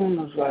as soon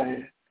as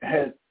I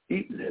had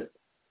eaten it,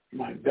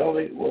 my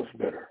belly was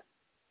bitter.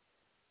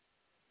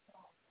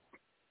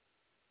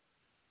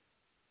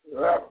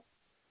 11.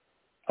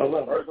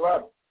 Verse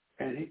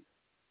 11.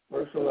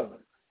 Verse 11.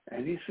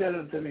 And he said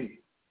unto me,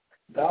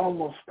 thou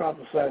must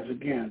prophesy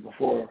again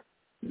before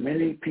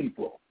many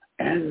people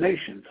and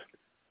nations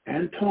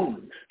and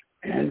tongues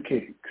and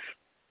kings.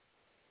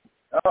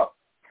 Oh,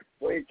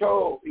 well, he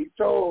told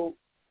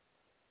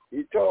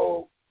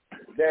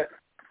that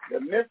the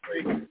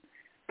mystery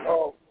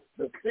of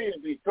the seer,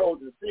 he told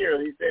the seer,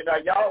 he said, now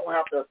y'all don't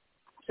have to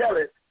tell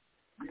it.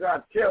 You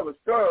got to tell the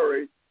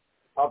story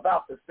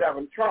about the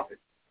 7 trumpets.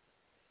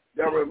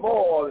 There were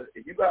more,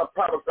 you got to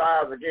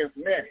prophesy against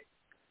many.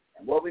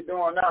 And what we're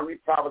doing now, we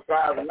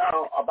prophesizing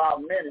now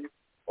about many,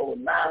 over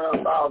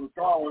 900,000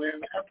 strong on the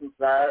international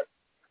side,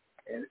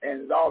 and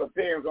it all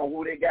depends on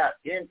who they got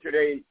into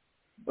their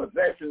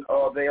possession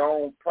of their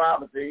own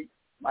prophecy.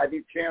 Might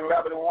be 10,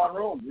 11 in one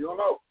room. We don't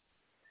know.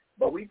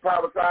 But we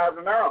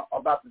prophesizing now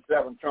about the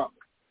 7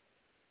 trumpets.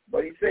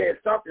 But he said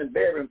something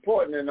very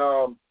important in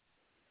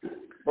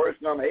verse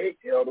number 8,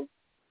 Elder.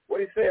 What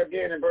did he say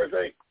again in verse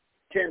 8?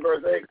 10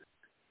 verse 8.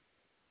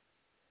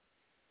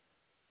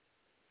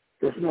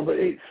 Verse number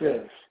 8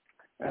 says,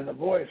 and the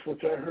voice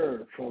which I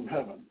heard from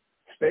heaven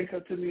spake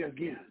unto me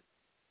again,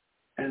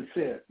 and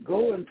said,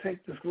 go and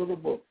take this little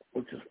book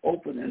which is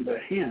open in the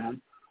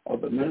hand of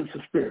the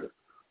minister spirit,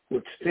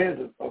 which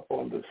standeth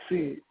upon the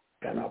sea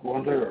and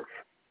upon the earth.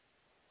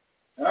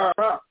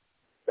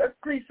 Let's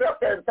creep up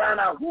there and find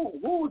out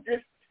who's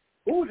this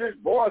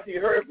voice he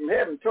heard from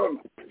heaven told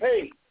him,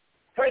 hey,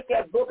 take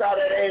that book out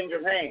of that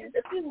angel's hand.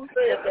 Let's see who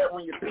says that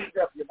when you pick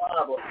up your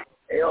Bible,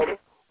 Elder.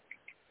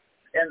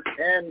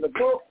 And the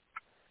book,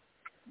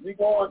 we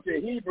go on to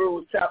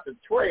Hebrews chapter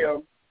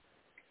 12,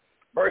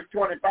 verse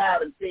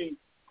 25, and see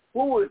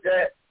who is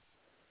that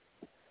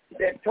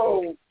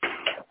told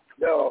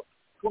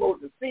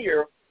the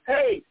seer,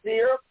 hey,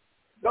 seer,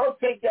 go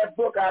take that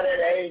book out of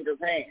that angel's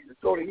hand. Let's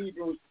go to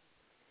Hebrews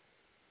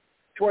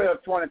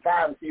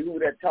 12:25 and see who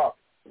that talks.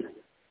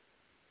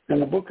 In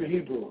the book of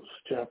Hebrews,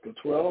 chapter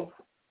 12,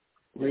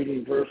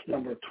 reading verse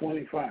number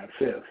 25,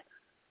 says,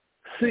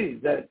 see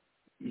that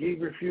ye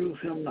refuse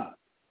him not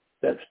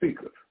that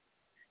speaketh.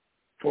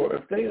 For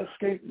if they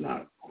escape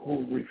not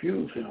who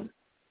refuse him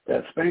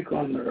that spake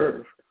on the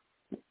earth,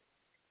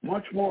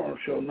 much more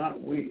shall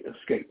not we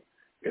escape,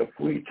 if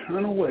we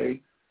turn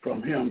away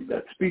from him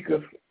that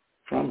speaketh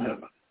from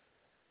heaven.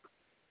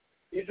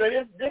 He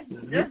said, this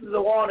is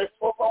the one that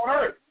spoke on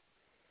earth.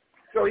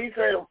 So he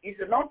said,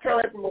 don't tell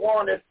him from the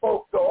one that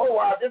spoke, so, oh,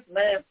 wow, this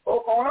man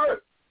spoke on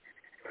earth.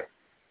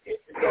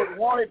 So the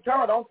one that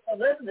told him, don't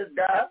listen to this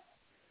guy,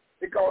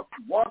 because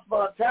once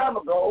upon a time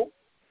ago,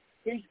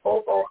 he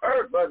spoke on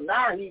earth, but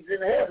now he's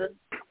in heaven.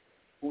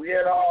 We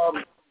had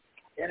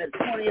in the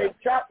 28th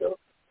chapter.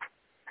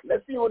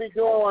 Let's see what he's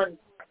doing.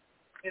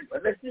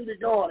 Let's see what he's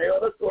doing.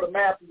 Let's go to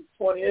Matthew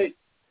 28.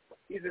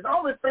 He says,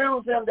 don't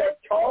refuse him that's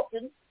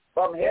talking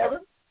from heaven,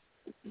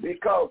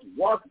 because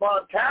once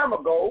upon a time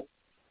ago,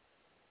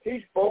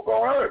 he spoke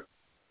on earth.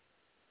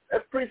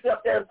 Let's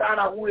precept there and find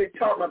out who they're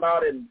talking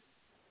about in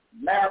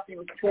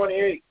Matthew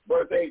 28,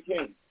 verse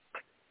 18.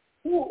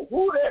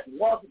 Who that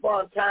once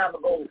upon a time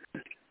ago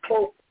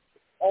spoke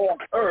on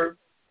earth,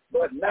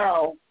 but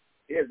now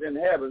is in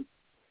heaven?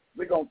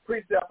 We're going to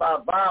precept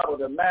our Bible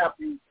to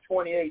Matthew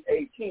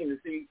 28:18 to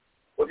see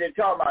what they're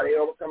talking about.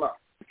 Elder, come on.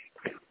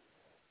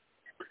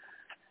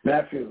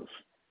 Matthew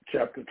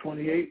chapter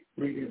 28,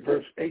 reading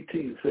verse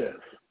 18 says,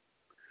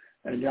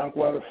 and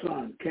Yahweh the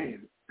Son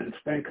came and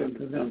spake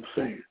unto them,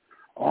 saying,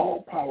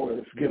 all power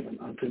is given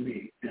unto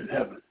me in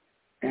heaven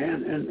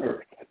and in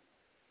earth.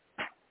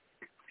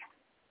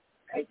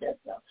 Ain't that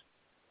something?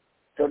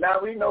 So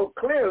now we know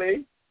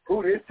clearly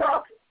who this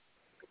talking.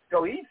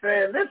 So he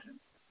said, listen,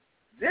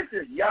 this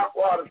is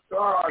Yahweh the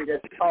Son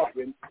that's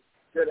talking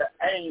to the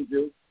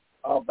angel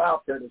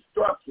about the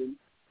destruction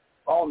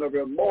on the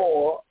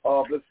remore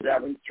of the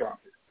 7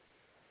 trumpets.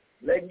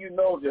 Letting you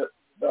know that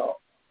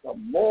the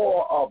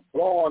more of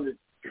blowing the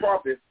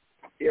trumpet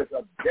is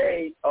a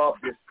day of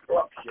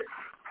destruction.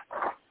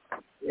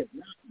 It's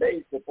not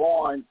based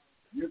upon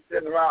you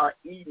sitting around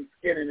eating,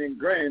 skinning, and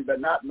grinning, but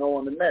not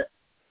knowing the message.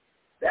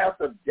 That's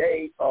a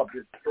day of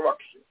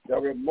destruction. The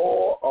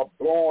remore of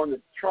blowing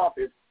the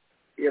trumpet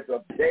is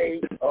a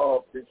day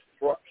of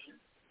destruction.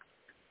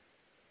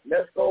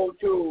 Let's go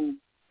to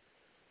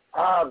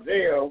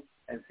Isaiah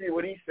and see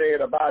what he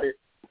said about it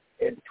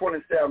in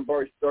 27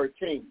 verse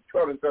 13,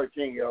 12 and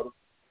 13, Elder.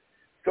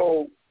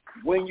 So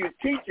when you're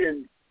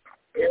teaching,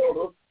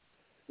 elders,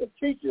 the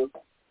teachers,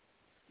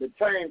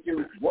 pertaining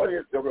to what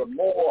is the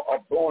remor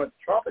of blowing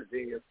trumpets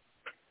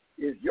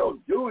is your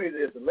duty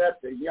is to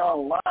let the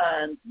young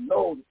lions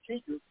know, the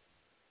teachers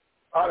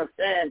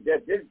understand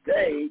that this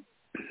day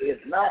is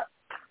not,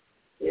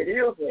 it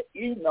is an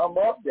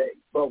E-number of day,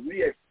 but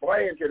we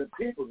explain to the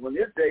people when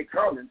this day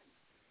coming,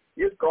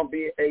 it's going to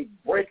be a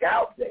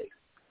breakout day.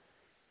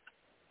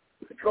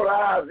 Let's go to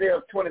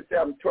Isaiah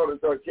 27, 12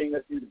 and 13.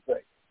 Let's see the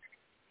say.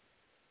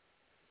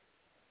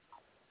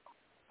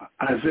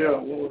 Isaiah,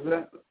 what was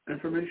that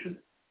information?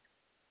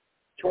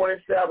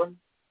 27,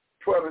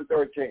 12 and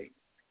 13.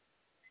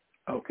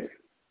 Okay.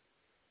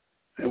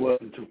 It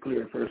wasn't too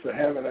clear at first. I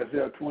have it,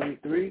 Isaiah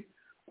 23,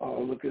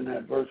 looking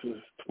at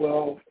verses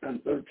 12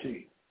 and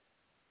 13.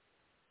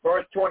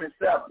 Verse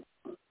 27,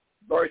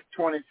 verse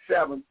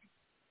 27,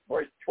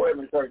 verse 12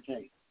 and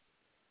 13.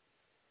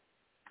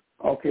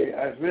 Okay,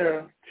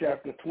 Isaiah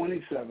chapter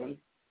 27,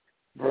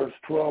 verse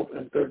 12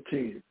 and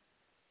 13.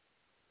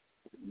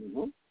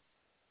 Mm-hmm.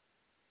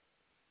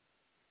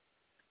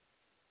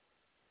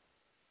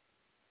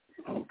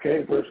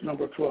 Okay, verse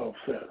number 12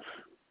 says,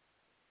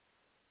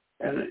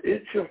 "And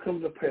it shall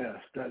come to pass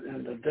that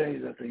in the day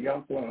that the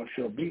Yahweh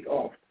shall beat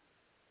off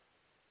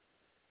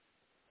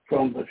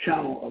from the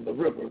channel of the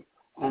river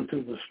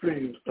unto the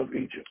streams of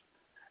Egypt,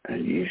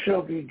 and ye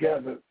shall be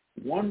gathered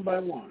one by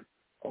one,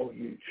 O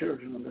ye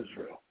children of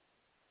Israel."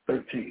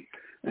 13.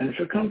 "And it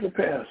shall come to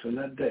pass in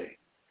that day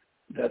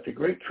that the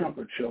great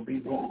trumpet shall be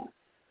blown,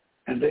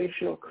 and they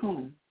shall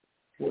come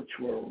which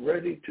were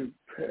ready to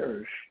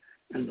perish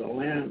in the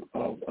land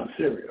of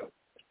Assyria,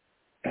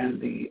 and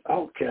the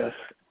outcasts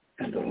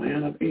in the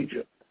land of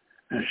Egypt,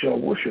 and shall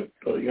worship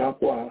the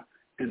Yahweh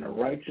in the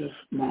righteous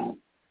mount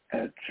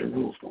at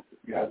Jerusalem."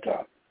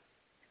 Yada.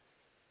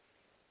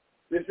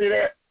 You see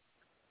that?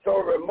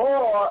 So the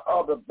more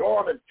of the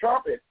blowing of the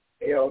trumpet,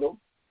 Elder,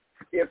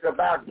 is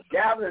about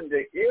gathering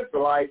the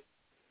Israelites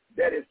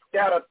that is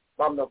scattered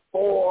from the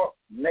four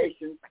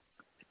nations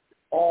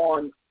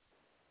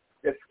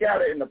that's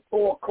scattered in the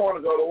four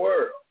corners of the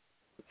world.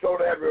 So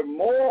that the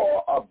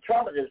more of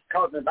trumpet is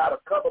coming in about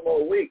a couple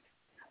more weeks.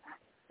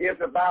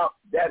 It's about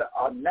that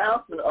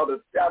announcement of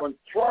the seventh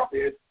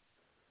trumpet.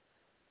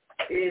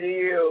 It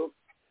is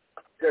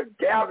the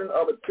gathering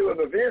of the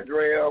children of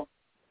Israel,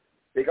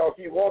 because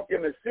he wants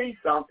them to see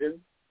something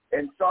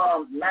in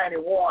Psalms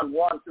 91,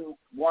 1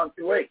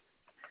 through 8.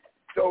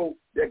 So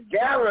the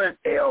gathering,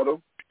 Elder,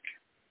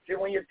 see,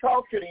 when you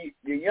talk to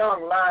the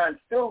young line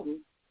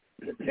students,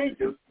 the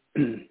teachers,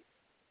 to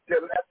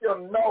let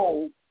them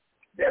know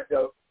that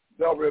the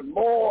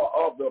remor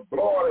of the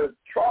blowing of the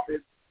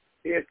trumpet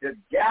is to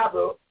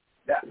gather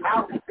the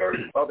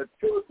outskirts of the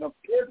children of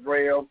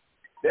Israel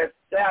that's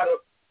scattered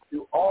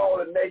to all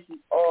the nations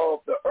of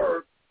the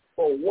earth.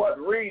 For what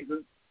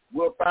reason?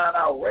 We'll find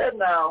out right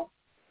now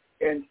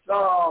in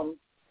Psalm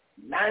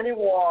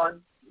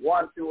 91,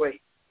 1 through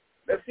 8.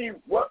 Let's see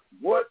what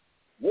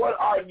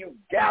are you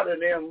gathering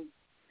them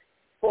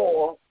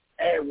for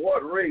and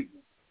what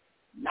reason?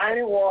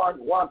 91,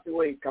 1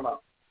 through 8, come on.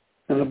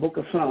 In the book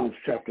of Psalms,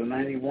 chapter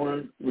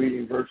 91,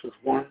 reading verses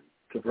 1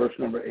 to verse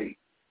number 8,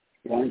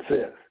 1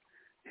 says,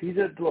 "He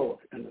that dwelleth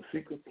in the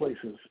secret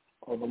places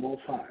of the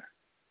Most High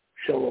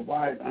shall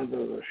abide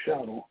under the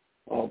shadow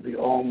of the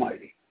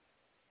Almighty.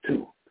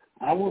 2,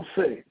 I will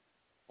say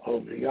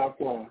of the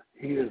Yahweh,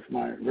 he is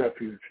my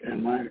refuge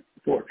and my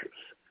fortress.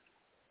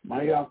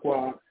 My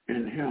Yahweh,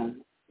 in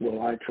him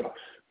will I trust.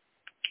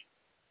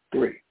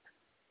 3,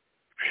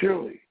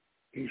 surely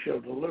he shall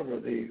deliver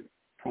thee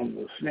from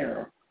the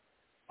snare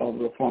of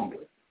the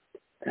fowler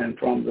and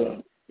from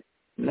the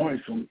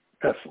noisome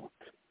pestilence.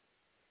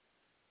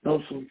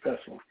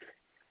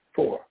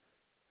 4,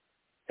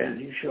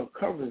 and he shall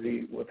cover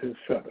thee with his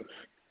feathers,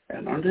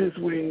 and under his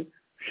wing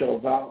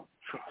shalt thou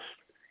trust.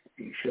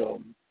 He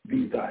shall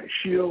be thy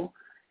shield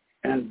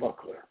and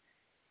buckler.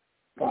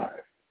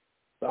 5,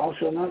 thou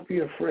shalt not be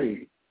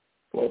afraid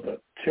for the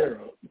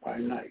terror by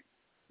night,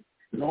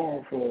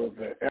 nor for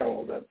the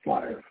arrow that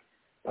flieth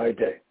by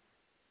day.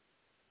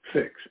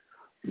 6,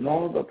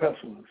 nor the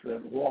pestilence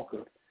that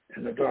walketh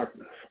in the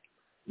darkness,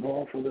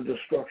 nor for the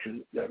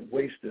destruction that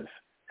wasteth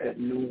at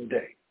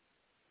noonday.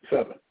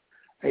 7,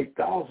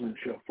 8,000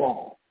 shall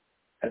fall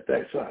at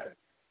thy side,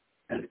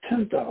 and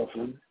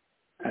 10,000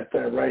 at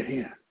thy right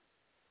hand,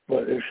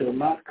 but it shall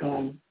not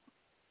come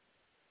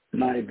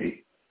nigh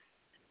thee.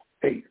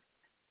 8,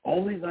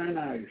 only thine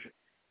eyes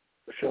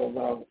shall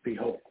thou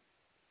behold,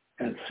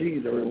 and see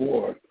the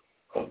reward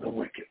of the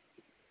wicked.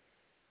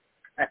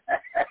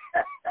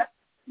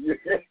 You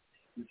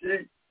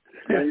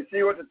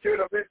see what the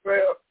children of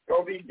Israel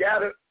going to be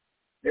gathered?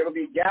 They will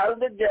be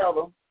gathered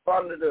together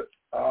under the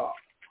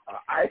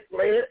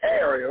isolated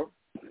area.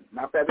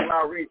 Not that they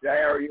might reach the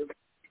area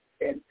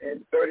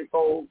in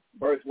 34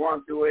 verse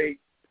 1 through 8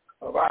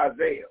 of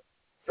Isaiah.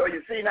 So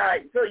you see now,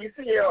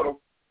 Elder,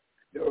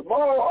 the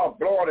moral of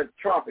blowing the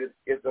trumpet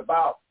is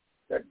about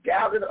the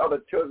gathering of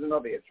the children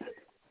of Israel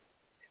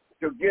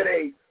to get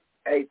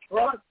a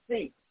front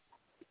seat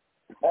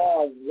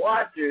on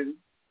watching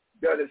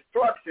the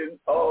destruction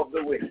of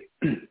the wicked.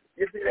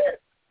 You see that?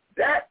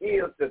 That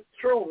is the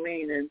true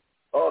meaning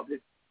of the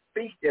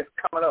feast that's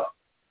coming up.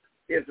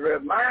 It's to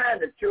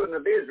remind the children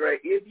of Israel,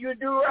 if you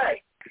do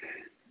right,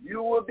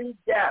 you will be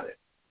gathered,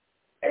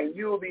 and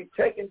you will be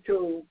taken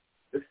to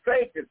the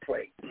sacred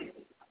place.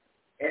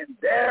 And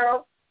there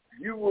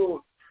you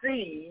will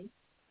see,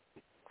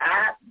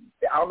 I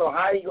don't know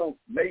how you going to,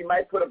 maybe you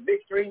might put a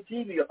big screen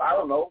TV up, I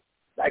don't know,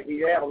 like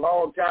we had a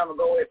long time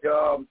ago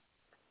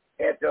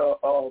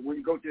when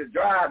you go to the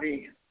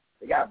drive-in.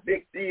 They got a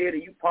big theater,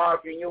 you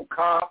park in your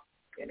car,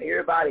 and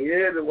everybody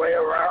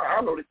everywhere around. I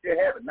don't know if they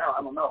still have it now,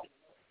 I don't know.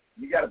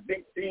 You got a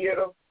big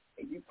theater,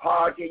 and you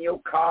park in your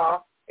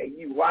car, and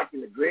you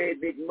watching a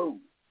great big movie.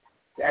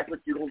 That's what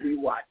you're going to be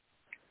watching.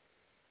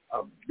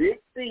 A big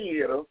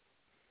theater,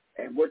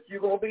 and what you're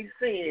going to be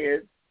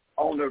seeing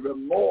on the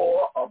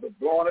reward of the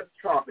blowing of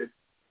trumpet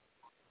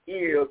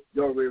is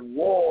the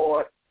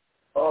reward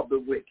of the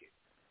wicked.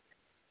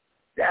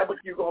 That's what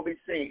you're going to be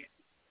seeing.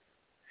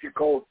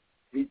 Because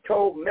he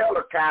told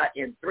Malachi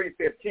in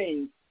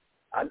 3:15,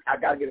 I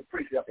got to get a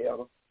precept,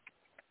 Elder.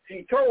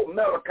 He told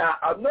Malachi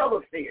another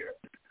fear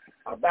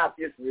about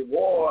this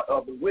reward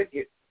of the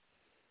wicked,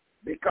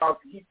 because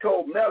he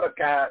told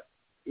Malachi,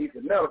 he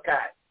said, Malachi,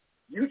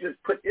 you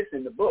just put this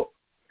in the book.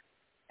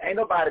 Ain't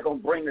nobody going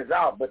to bring this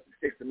out but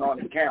the 6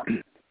 anointed camp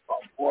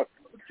of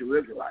the two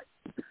Israelites.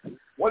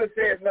 What it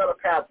says,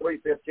 Malachi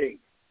 3:15.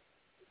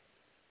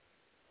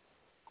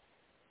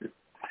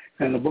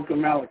 In the book of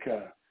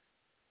Malachi,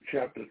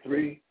 chapter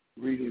 3,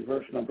 reading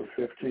verse number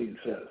 15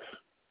 says,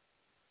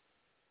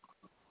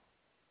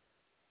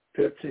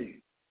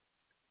 15,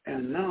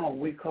 and now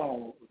we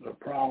call the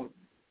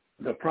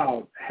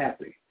proud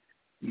happy,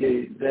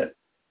 yea,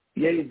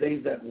 they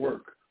that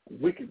work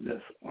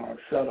wickedness are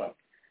set up,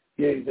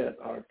 yea, that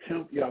are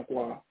tempt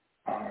Yahweh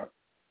are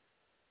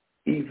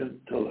even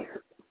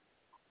delivered.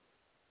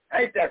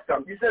 Ain't that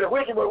something? You said the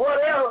wicked were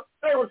whatever,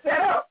 they were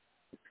set up.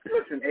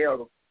 Listen,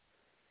 Elder,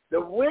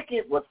 the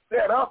wicked was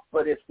set up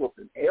for this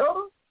whooping.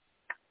 Elder,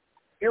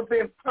 it's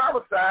been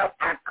prophesied,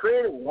 I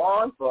created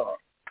one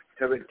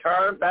to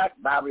return back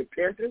by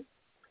repentance,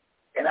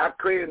 and I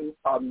created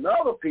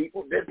another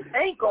people that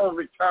ain't going to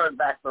return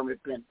back from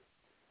repentance.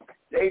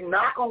 They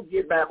not going to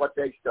get back what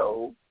they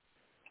stole,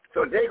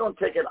 so they're going to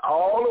take it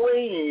all the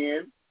way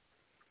in.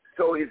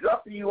 So it's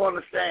up to you to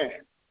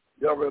understand.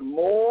 The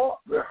remorse,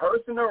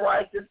 rehearsing the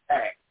righteous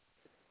act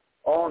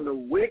on the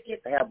wicked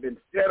have been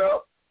set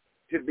up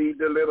to be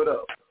delivered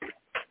up.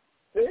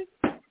 See?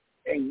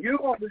 And you're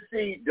going to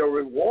see the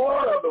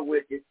reward of the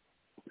wicked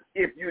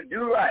if you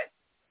do right.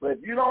 But if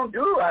you don't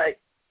do right,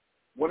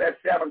 when that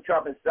 7th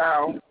trumpet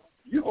sounds,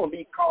 you're going to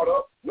be caught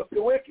up with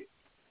the wicked.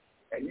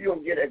 And you're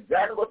going to get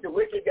exactly what the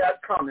wicked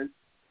got coming,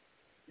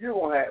 you're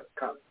going to have it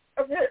coming.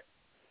 That's it.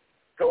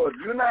 So if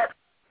you're not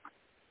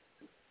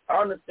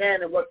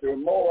understanding what the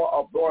reward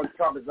of blowing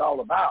trumpet is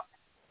all about,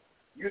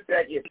 you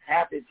think it's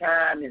happy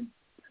time and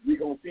we're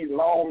going to see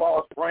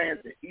long-lost friends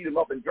and eat them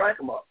up and drink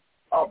them up,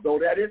 although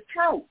that is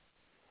true.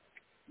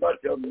 But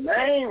the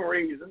main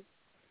reason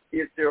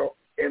is to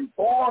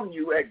inform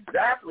you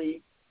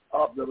exactly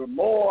of the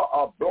reward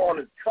of blowing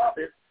the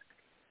trumpet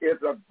is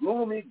a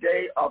gloomy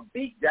day of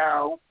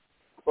beatdown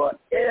for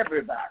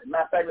everybody.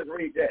 Matter of fact, let's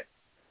read that.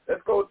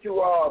 Let's go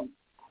to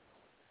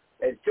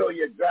and show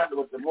you exactly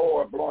what the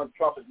reward of blowing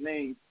trumpets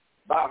means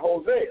by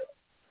Hosea.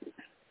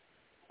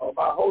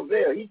 By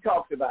Hosea, he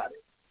talks about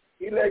it.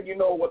 He let you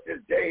know what this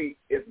day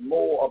is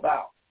more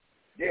about.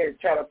 Then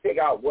try to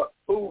figure out what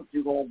food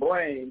you're going to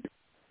bring.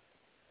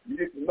 You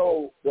need to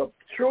know the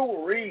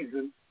true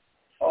reason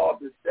of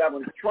the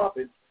 7th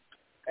trumpet,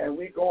 and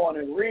we go on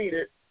and read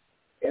it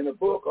in the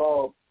book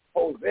of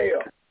Hosea,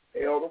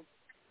 Elder.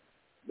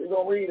 We're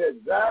going to read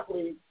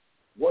exactly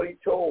what he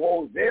told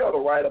Hosea to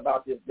write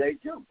about this day,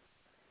 too.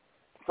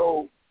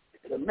 So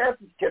the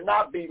message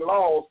cannot be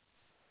lost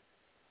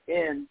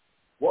in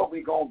what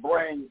we're going to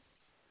bring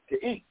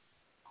to eat.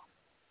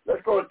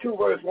 Let's go to 2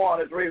 verse 1.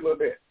 Let's read a little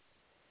bit.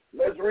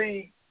 Let's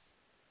read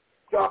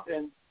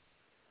something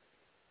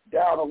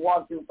down to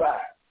 1 through 5.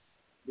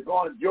 We're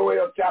going to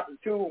Joel chapter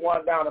 2,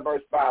 1 down to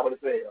verse 5, what it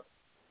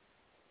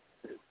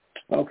says.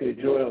 Okay,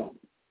 Joel.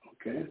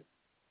 Okay.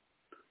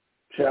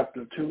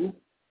 Chapter 2,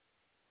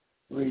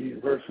 reading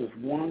verses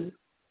 1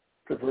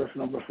 to verse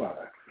number 5.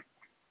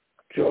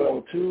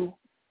 Joel 2,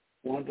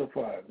 1 to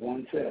 5.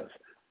 1 says,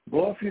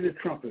 blow off you the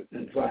trumpet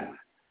in Zion,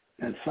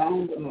 and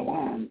sound an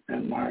alarm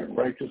in my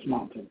righteous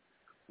mountain.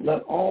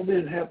 Let all the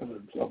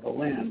inhabitants of the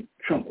land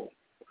tremble,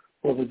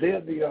 for the day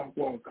of the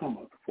Yahweh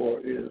cometh, for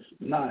it is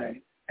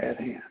nigh at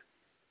hand.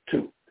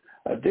 2,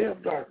 a day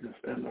of darkness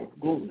and of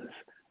gloomness,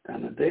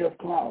 and a day of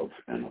clouds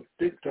and of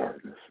thick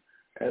darkness,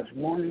 as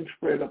morning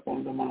spread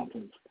upon the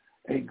mountains,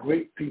 a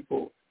great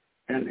people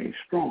and a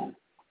strong.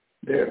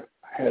 There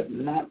had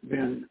not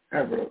been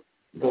ever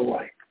the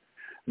like,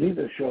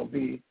 neither shall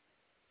be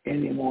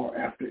any more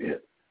after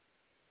it,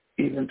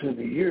 even to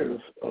the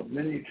years of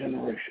many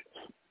generations.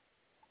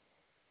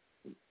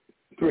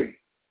 3,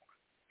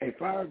 a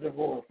fire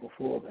devoureth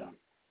before them,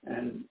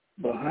 and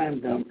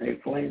behind them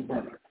a flame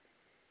burneth.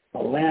 A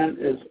land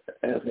is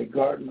as a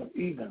garden of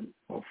Eden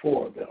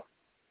before them,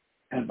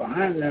 and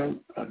behind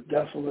them a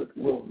desolate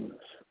wilderness.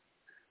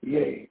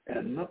 Yea,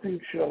 and nothing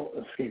shall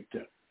escape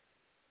them.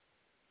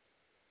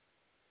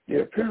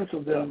 The appearance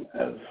of them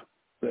as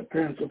the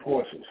appearance of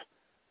horses,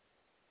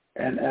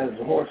 and as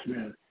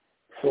horsemen,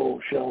 so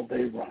shall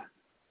they run.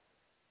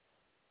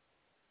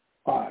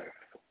 5.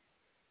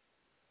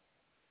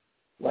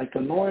 Like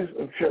the noise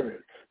of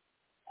chariots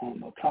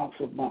on the tops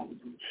of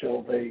mountains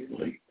shall they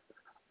leap,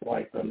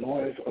 like the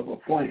noise of a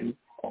flame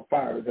or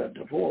fire that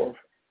devour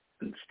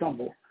and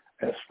stumble,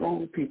 as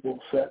strong people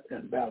set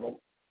in battle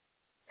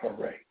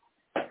array.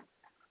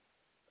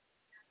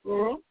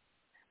 Mm-hmm.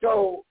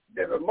 So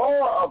there's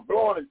more of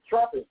blowing the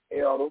trumpet,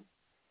 Elder.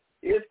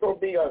 It's going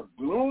to be a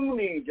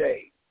gloomy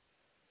day.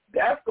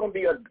 That's going to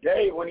be a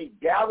day when he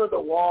gathers the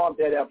ones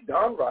that have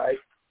done right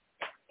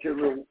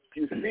to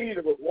see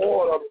the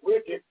reward of the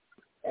wicked,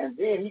 and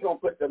then he's going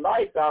to put the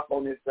lights off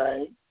on this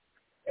thing,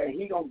 and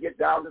he's going to get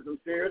down to some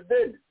serious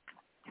business.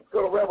 Let's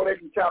go to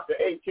Revelation chapter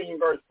 18,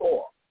 verse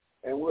 4,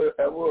 and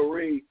we'll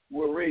read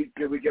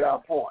till we get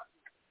our point.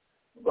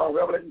 We're going to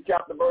Revelation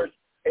chapter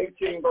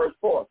 18, verse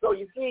 4. So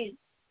you see,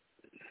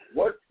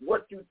 what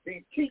you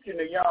be teaching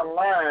the young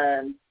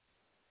lions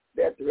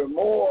that the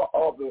more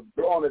of the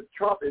blowing of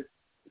trumpets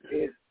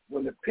is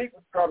when the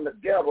people come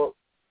together,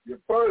 you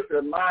first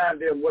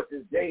remind them what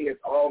this day is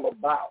all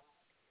about.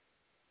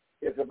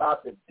 It's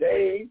about the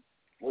day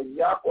when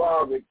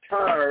Yahweh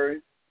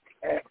returns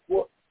and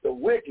puts the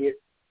wicked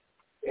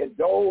and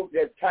those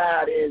that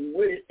tied in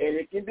with it, and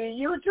it can be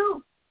you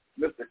too,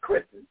 Mr.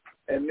 Christian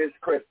and Miss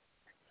Christian.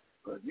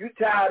 Because you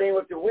tied in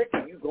with the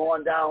wicked, you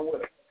going down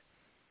with it.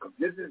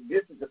 This is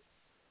the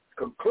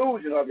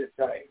conclusion of this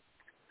thing.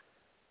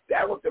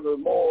 That was the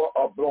more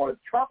of blowing the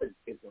trumpet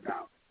is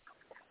about.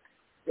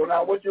 So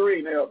now what you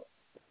reading, Elder?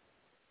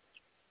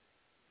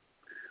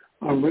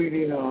 I'm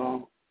reading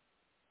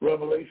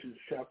Revelation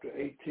chapter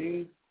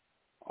 18,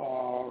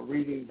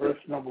 reading verse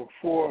number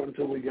 4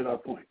 until we get our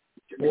point.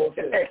 4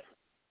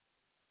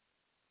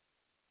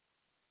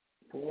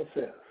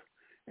 says,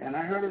 and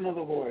I heard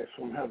another voice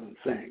from heaven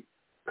saying,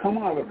 come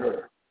out of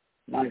her,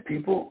 my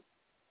people,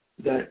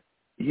 that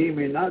ye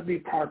may not be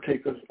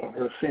partakers of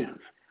her sins,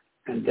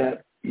 and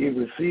that ye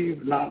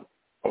receive not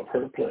of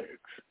her plagues.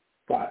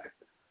 5.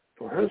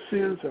 For her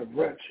sins have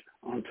reached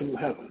unto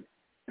heaven,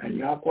 and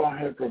Yahweh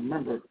hath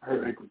remembered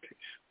her iniquities.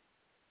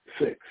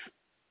 6.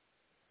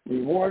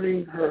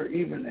 Rewarding her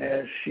even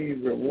as she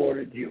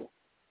rewarded you,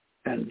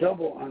 and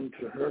double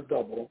unto her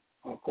double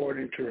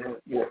according to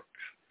her works,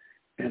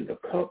 and the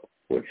cup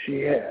which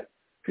she had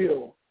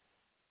filled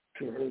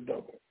to her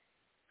double.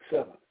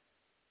 7.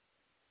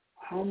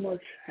 How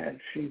much had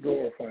she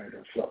glorified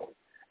herself,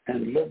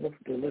 and liveth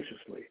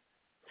deliciously,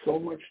 so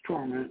much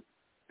torment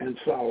and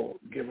sorrow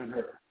given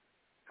her.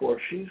 For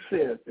she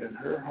said in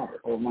her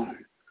heart or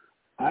mind,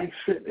 I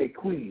sit a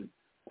queen,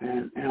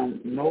 and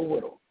am no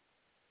widow,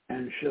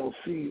 and shall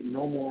see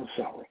no more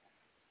sorrow.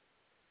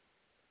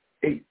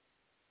 8.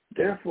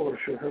 Therefore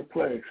shall her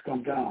plagues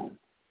come down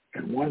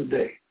in one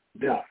day,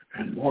 death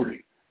and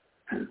mourning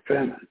and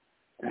famine,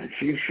 and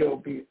she shall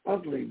be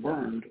utterly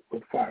burned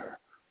with fire,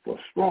 for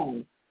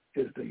strong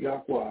is the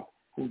Yahweh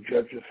who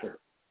judges her.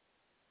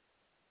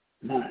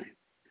 9.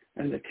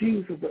 And the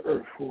kings of the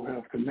earth who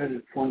have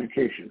committed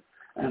fornication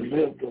and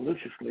lived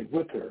deliciously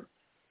with her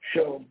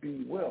shall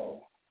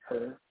bewail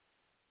her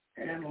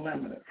and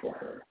lament for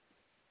her,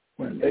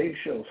 when they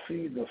shall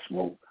see the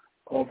smoke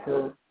of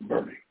her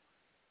burning.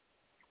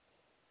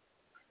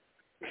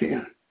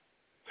 10.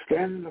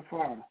 Stand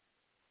afar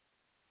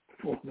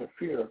for the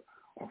fear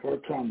of her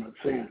torment,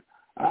 saying,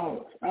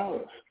 Alice,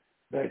 Alice,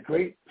 that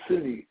great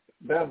city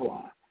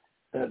Babylon,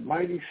 that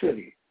mighty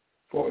city,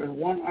 for in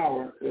 1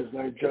 hour is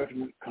thy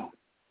judgment come.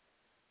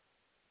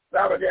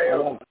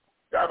 Zabadell.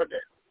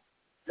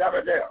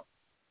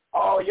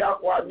 All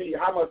Yahweh need,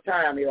 how much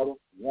time, Elder?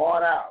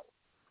 1 hour.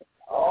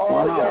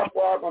 All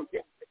Yahweh going to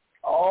take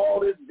all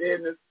this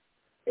business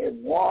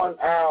in 1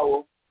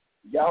 hour.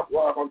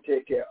 Yahweh going to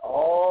take care of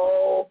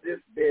all this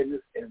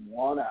business in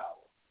 1 hour.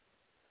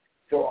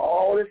 So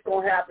all this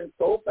going to happen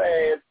so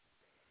fast,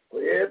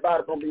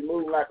 everybody's going to be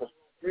moving like a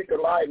streak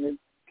of lightning,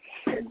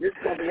 and this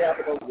is going to be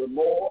happening with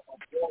more of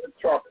the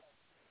trumpet.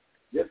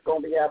 This is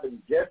going to be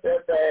happening just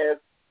as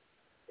fast.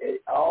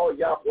 All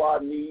Yahweh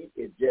needs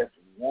is just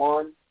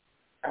 1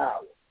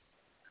 hour.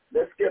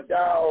 Let's skip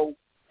down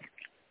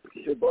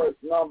to verse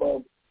number,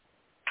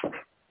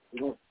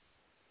 we're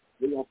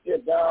going to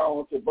skip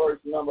down to verse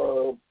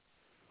number,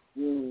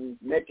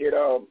 make it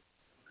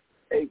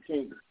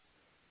 18.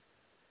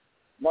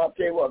 No, I'll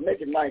tell you what,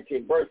 make it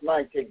 19, verse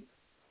 19.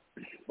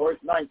 Verse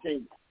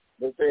 19,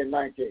 let's say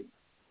 19.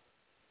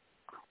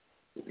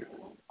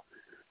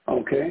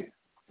 Okay,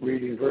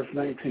 reading verse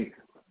 19.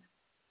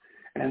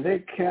 And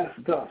they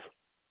cast dust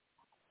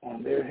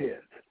on their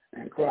heads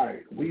and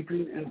cried,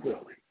 weeping and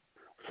wailing,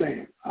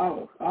 saying,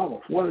 Alice,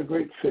 Alice, what a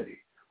great city,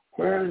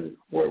 wherein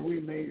were we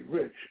made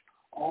rich,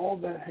 all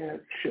that had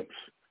ships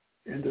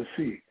in the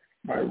sea,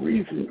 by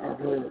reason of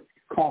her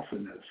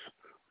costliness.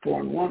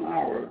 For in 1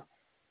 hour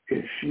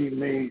is she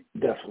made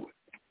desolate.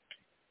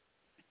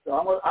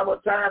 So how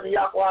much time do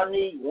Yahweh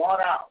need? 1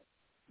 hour.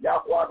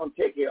 Yahweh going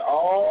to take care of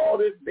all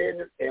this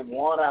business in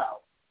 1 hour.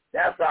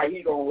 That's how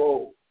he going to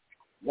roll.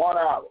 1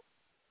 hour.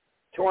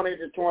 20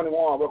 to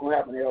 21, what's going to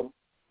happen, Elder?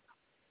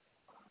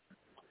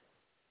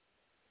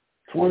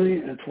 20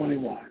 and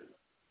 21.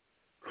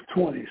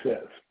 20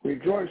 says,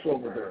 rejoice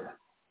over her,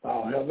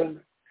 thou heaven,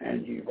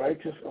 and ye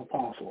righteous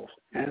apostles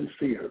and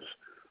seers,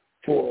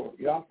 for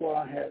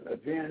Yahweh hath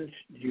avenged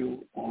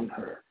you on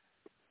her.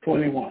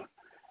 21.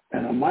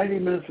 And a mighty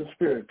minister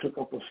spirit took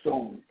up a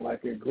stone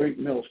like a great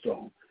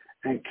millstone,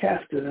 and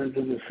cast it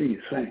into the sea,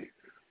 saying,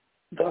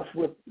 thus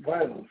with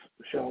violence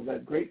shall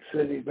that great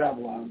city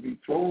Babylon be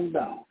thrown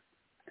down,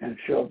 and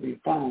shall be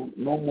found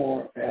no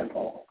more at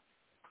all.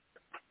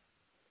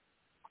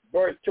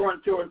 Verse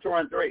 22 and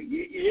 23.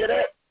 You hear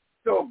that?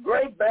 So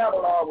great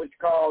Babylon, which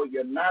called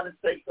United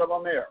States of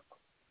America.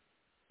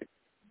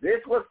 This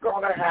was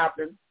going to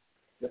happen,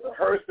 the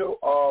rehearsal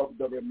of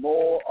the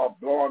removal of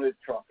blowing the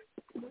trumpet.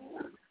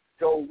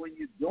 So when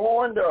you're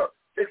doing the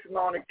fixing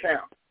on the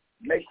camp,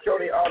 make sure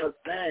they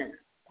understand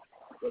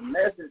the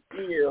message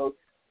is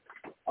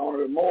on the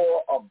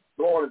removal of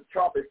blowing the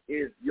trumpet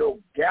is your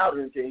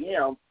gathering to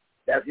him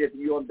as if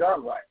you're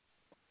done right.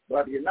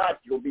 But if you're not,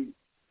 you'll be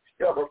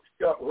stuck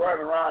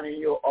running around in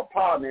your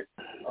apartment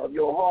of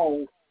your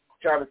home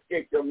trying to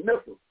escape the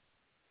missiles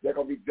that are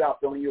going to be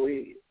dropped on your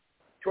head.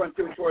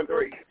 22,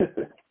 23.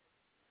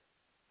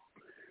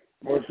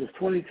 Verses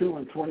 22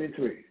 and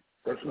 23.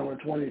 Verse number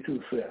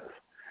 22 says,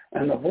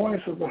 and the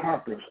voice of the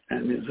harpers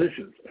and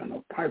musicians and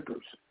of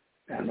pipers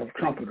and of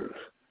trumpeters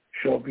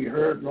shall be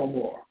heard no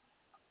more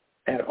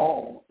at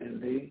all in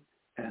thee,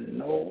 and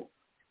no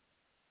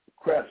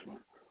craftsman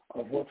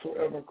of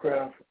whatsoever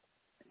craft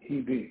he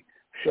be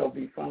shall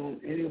be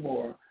found any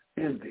more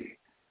in thee,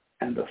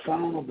 and the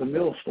sound of the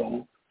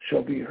millstone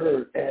shall be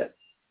heard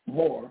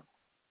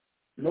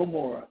no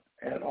more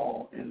at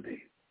all in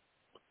thee.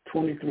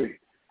 23.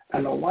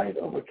 And the light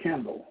of a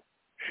candle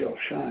shall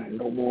shine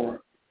no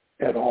more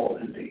at all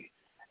in thee,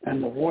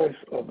 and the voice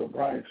of the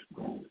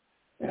bridegroom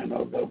and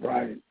of the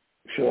bride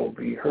shall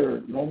be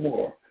heard no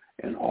more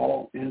in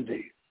all in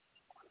thee.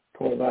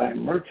 For thy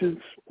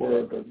merchants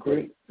were the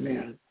great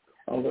men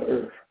of the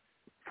earth,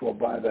 for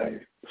by thy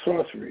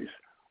sorceries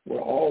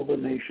were all the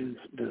nations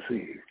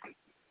deceived.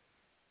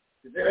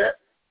 You see that?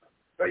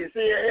 So you see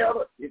it,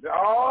 Elder? It's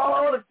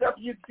all the stuff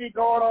you see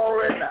going on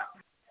right now.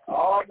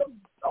 All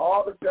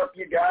the stuff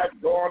you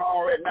got going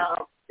on right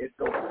now is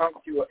going to come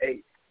to an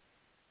end.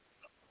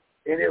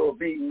 And it will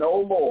be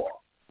no more.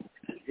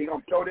 He's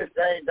going to throw this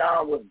thing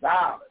down with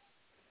violence,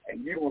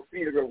 and you will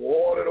see the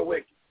reward of the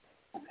wicked.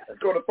 Let's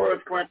go to 1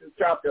 Corinthians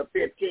chapter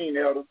 15,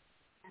 Elder.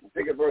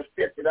 Take it verse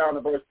 50 down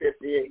to verse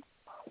 58.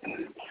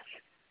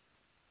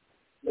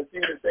 Let's see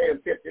what it says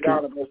 50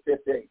 down to verse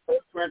 58. 1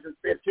 Corinthians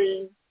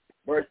 15,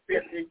 verse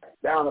 50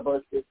 down to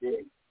verse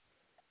 58.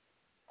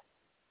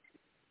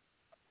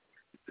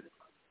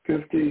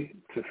 50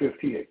 to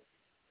 58.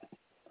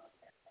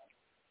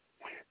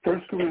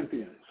 1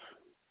 Corinthians.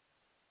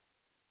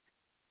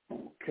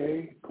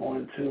 Okay,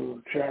 going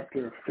to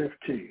chapter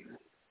 15.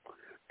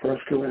 1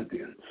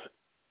 Corinthians,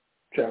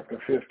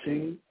 chapter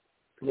 15,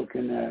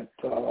 looking at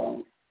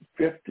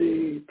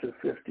 50 to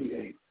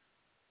 58.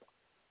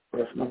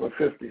 Verse number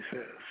 50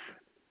 says,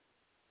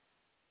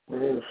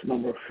 verse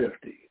number 50,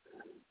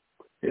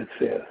 it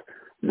says,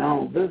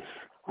 now this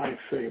I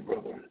say,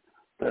 brethren,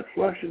 that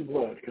flesh and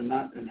blood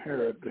cannot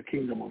inherit the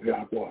kingdom of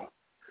Yahweh,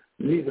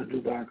 neither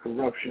do thy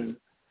corruption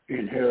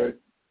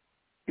inherit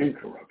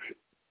incorruption.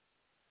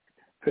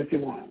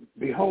 51,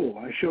 behold,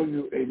 I show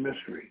you a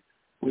mystery.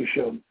 We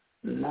shall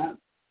not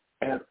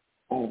at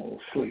all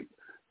sleep,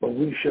 but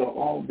we shall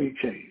all be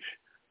changed.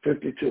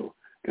 52,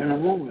 in a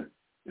moment,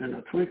 in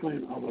the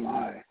twinkling of an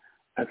eye,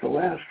 at the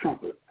last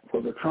trumpet,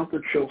 for the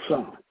trumpet shall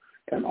sound,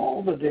 and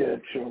all the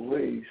dead shall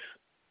rise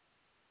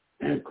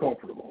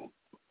incorruptible,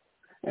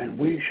 and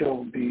we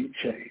shall be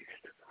changed.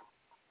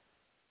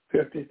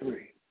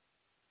 53,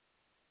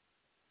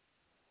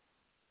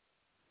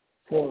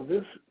 for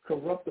this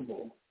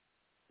corruptible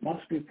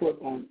must be put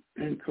on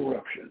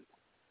incorruption,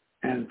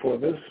 and for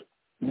this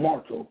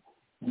mortal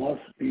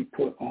must be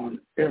put on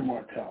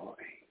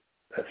immortality.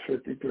 That's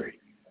 53.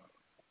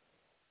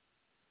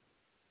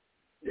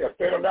 Yeah,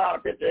 straight on down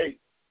to 58.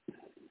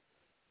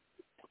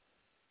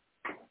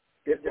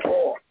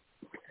 54.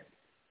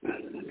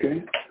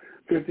 Okay,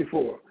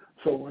 54.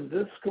 So when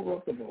this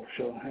corruptible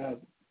shall have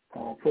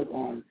put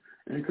on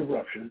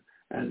incorruption,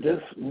 and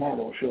this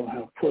mortal shall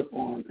have put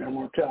on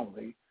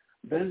immortality,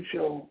 then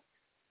shall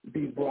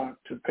be brought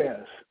to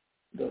pass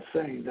the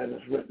saying that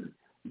is written,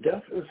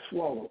 death is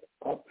swallowed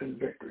up in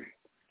victory.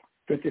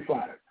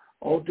 55.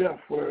 O death,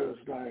 where is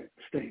thy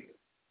sting?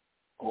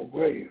 O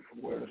grave,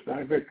 where is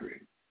thy victory?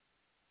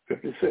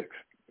 56.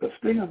 The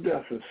sting of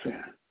death is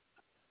sin,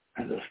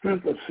 and the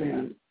strength of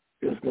sin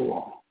is the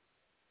law.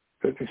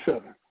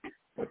 57.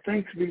 But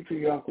thanks be to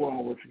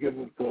Yahweh, which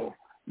giveth the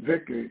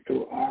victory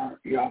through our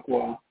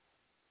Yahweh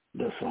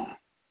the Son.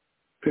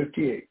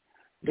 58.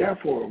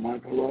 Therefore, my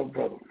beloved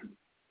brethren,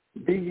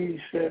 be ye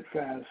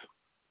steadfast,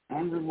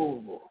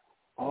 unremovable,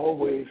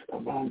 always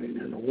abounding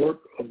in the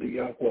work of the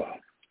Yahweh,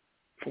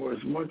 for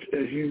as much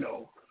as you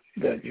know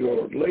that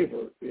your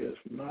labor is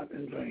not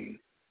in vain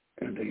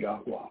in the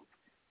Yahweh.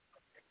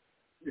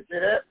 You see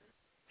that?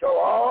 So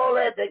all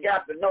that they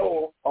got to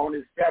know on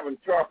this 7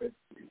 trumpets,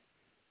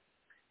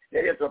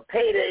 that it's a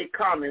payday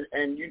coming,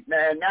 and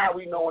now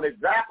we know it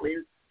exactly,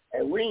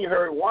 and we ain't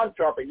heard 1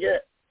 trumpet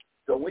yet.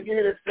 So when you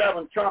hear the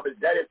 7 trumpets,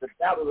 that is the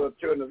battle of the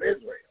children of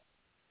Israel.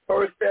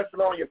 1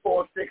 Thessalonians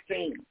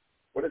 4:16.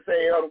 What it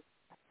say, Elder?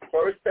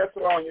 1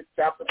 Thessalonians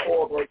chapter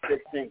 4, verse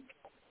 16.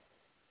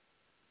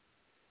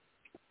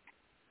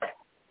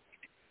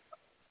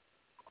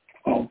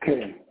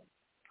 Okay.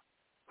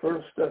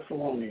 1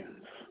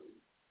 Thessalonians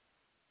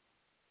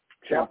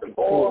chapter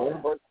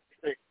 4,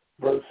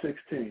 verse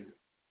 16.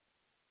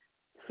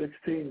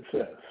 16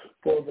 says,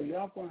 for the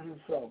Yahweh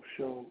himself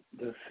shall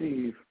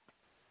descend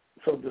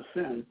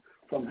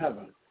from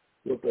heaven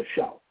with a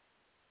shout,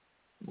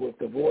 with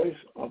the voice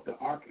of the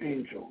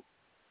archangel,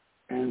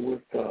 and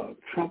with the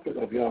trumpet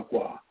of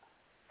Yahweh,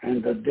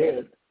 and the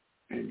dead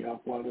and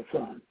Yahweh the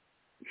Son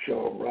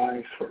shall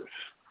rise first.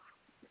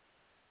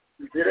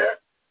 You see that?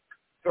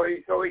 So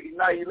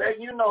now he's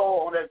letting you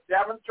know on that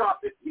 7th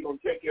trumpet, he's going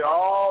to take care of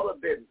all the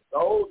business.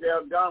 Those that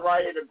have done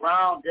right at the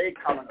ground, they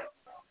coming up.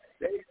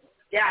 They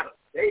scattered.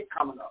 They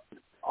coming up.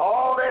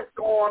 All that's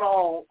going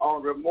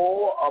on the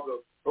more of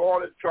the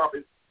blowing the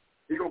trumpets,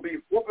 he's going to be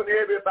whooping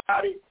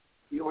everybody.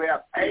 He's going to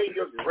have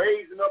angels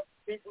raising up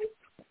people.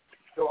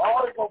 So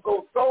all is going to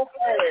go so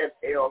fast,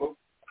 Elder.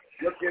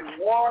 Look, in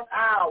 1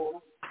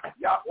 hour,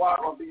 Yahweh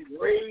going to be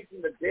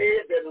raising the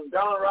dead that have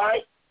done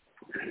right.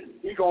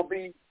 He's going to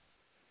be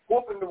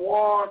whooping the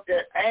ones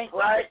that ain't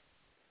right.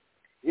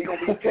 He's going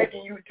to be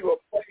taking you to a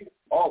place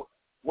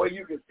where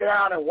you can sit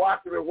down and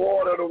watch the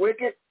reward of the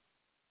wicked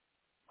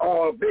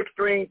on big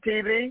screen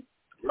TV,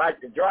 like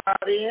the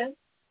drive-in.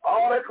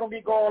 All that's going to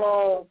be going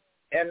on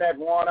in that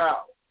 1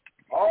 hour.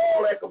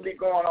 All that's going to be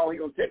going on. He's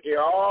going to take care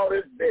of all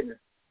this business.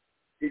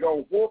 He's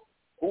going to whoop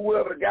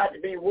whoever got to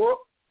be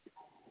whooped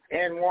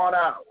in 1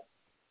 hour.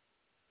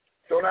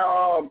 So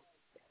now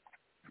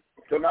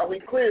we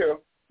clear.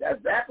 That's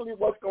exactly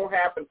what's going to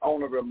happen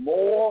on the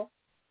remor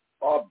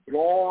of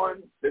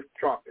blowing the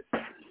trumpet.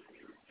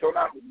 So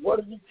now, what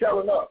is he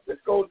telling us?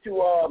 Let's go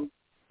to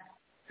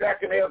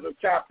 2nd Ezra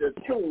chapter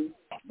 2,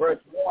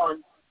 verse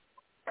 1,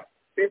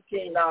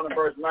 15 down to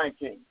verse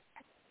 19.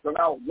 So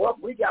now, what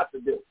we got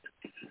to do?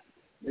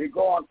 We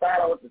go and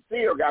find out what the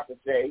seer got to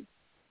say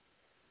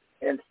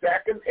in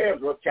 2nd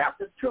Ezra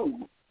chapter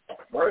 2,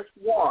 verse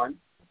 1,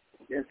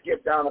 and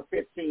skip down to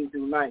 15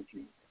 through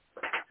 19.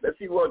 Let's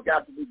see what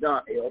got to be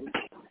done, Elder.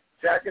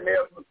 2nd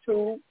Ezra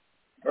 2,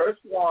 verse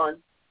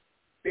 1,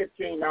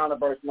 15 down to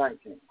verse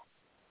 19.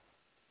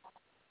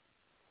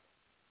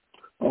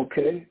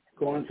 Okay,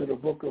 going to the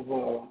book of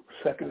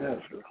 2nd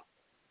Ezra.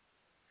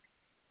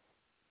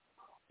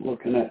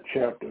 Looking at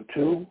chapter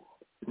 2,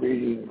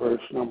 reading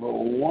verse number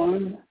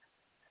 1,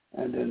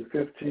 and then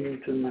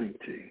 15 to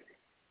 19.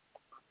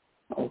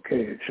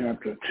 Okay,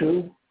 chapter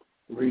 2,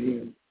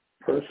 reading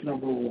verse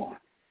number 1.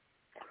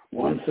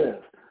 1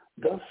 says,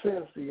 thus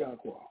says the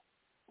Yahweh,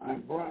 I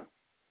brought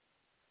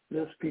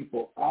this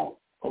people out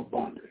of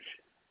bondage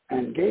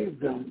and gave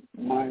them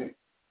my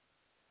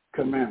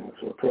commandments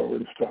or Torah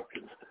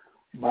instructions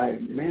by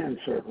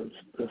manservants,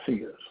 the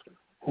seers,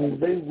 whom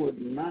they would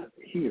not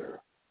hear,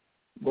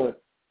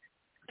 but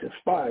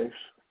despise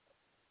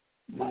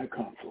my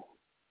counsel.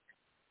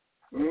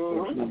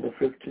 Verse number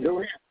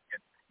 15.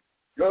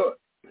 Good.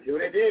 See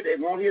what they did? They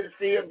won't hear the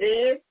seer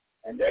dead,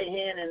 and they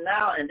hearing it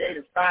now, and they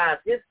despise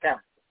his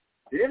counsel.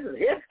 This is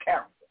his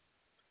counsel,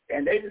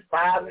 and they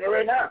despise it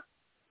right now.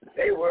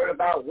 They worry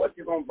about what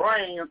you're going to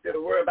bring instead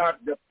of worry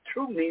about the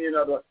true meaning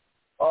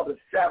of the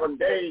 7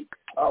 days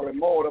of the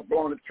mode of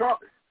blowing the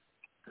trumpet.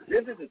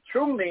 This is the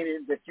true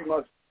meaning that you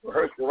must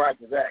rehearse the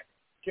righteous act.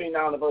 15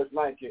 down to verse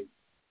 19.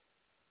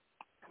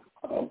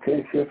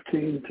 Okay,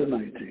 15 to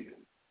 19.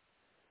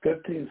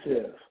 15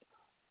 says,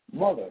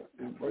 mother,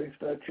 embrace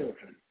thy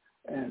children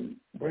and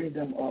bring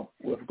them up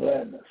with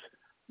gladness.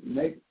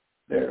 Make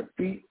their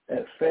feet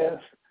as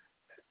fast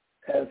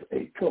as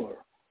a pillar,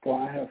 for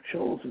I have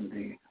chosen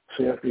thee,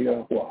 saith the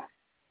Yahweh.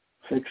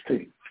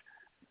 16.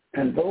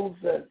 And those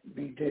that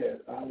be dead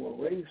I will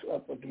raise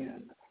up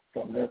again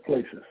from their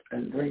places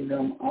and bring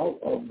them out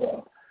of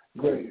the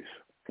graves,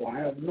 for I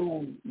have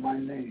known my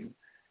name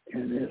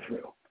in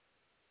Israel.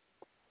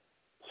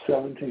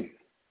 17.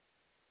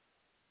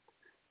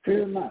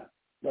 Fear not,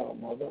 thou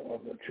mother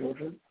of the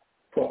children,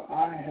 for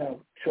I have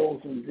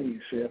chosen thee,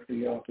 saith the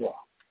Yahweh.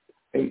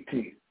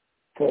 18.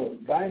 For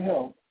thy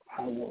help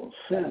I will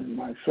send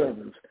my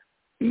servants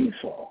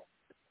Esau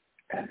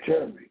and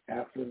Jeremy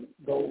after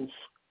those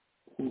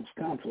whose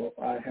counsel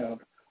I have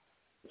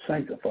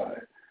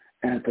sanctified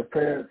and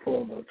prepared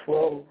for the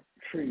 12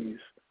 trees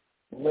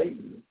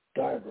laden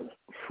divers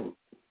fruit.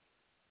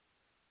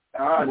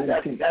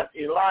 That's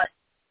Elijah.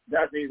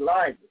 That's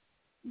Elijah.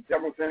 He's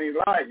sending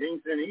Elijah. He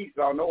ain't sending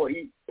Esau. No,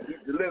 he's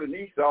delivering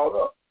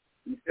Esau up.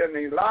 He's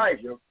sending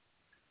Elijah,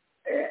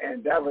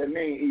 and that would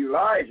mean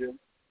Elijah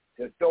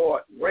to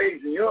start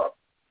raising you up.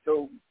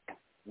 So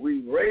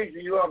we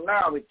raising you up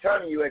now. We're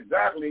telling you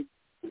exactly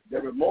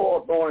the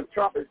remorse blowing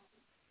trumpets.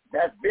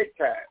 That's big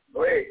time.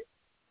 Go ahead.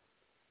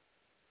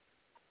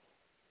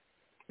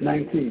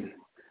 19.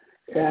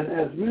 And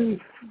as many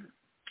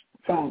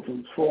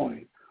fountains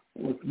flowing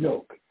with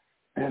milk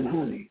and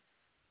honey,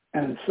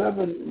 and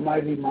 7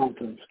 mighty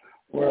mountains,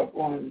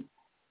 whereupon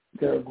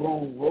there are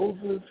grown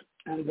roses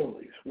and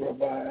lilies,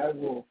 whereby I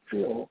will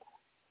fill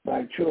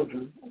thy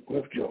children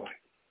with joy.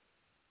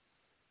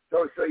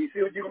 So you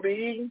see what you're going to be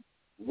eating?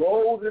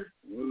 Roses,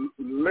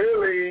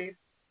 lilies,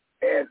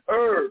 and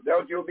herbs. That's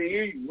what you'll be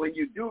eating when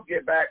you do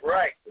get back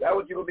right. That's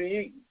what you'll be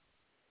eating.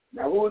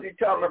 Now, who was he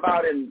talking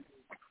about in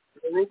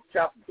Baruch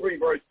chapter 3,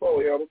 verse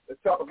 4, Elder?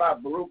 Let's talk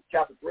about Baruch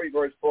chapter 3,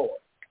 verse 4.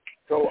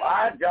 So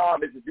our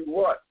job is to do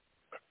what?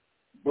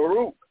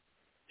 Baruch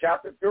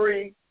chapter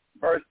 3,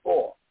 verse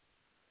 4.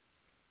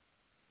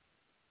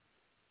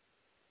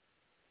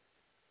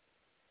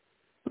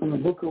 In the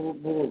book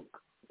of Baruch,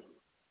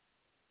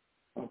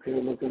 okay,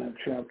 looking at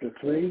chapter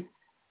 3,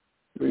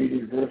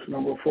 reading verse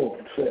number 4,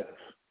 it says,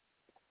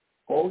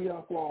 O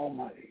Yahweh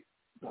Almighty,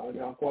 thou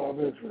Yahweh of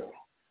Israel,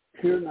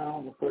 hear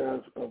now the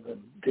prayers of the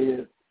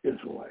dead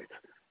Israelites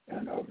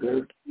and of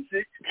their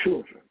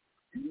children.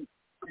 You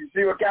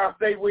see what kind of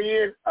state we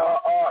in,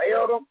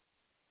 Elder?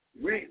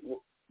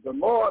 The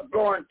more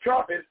blowing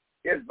trumpets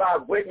is by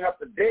waking up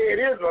the dead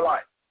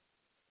Israelites.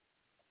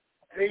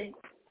 See?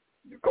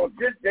 Because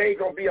this day is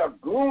going to be a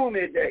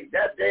gloomy day.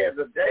 That day is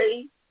a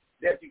day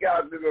that you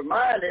got to be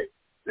reminded,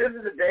 this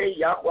is the day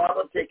Yahweh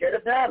will take care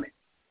of damage.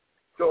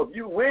 So if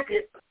you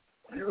wicked,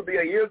 you will be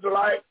an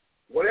Israelite,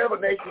 whatever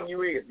nation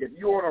you is. If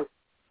you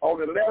on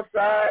the left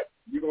side,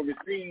 you're going to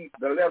receive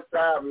the left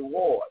side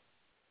reward.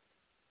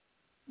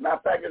 Matter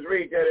of fact, let's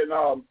read that in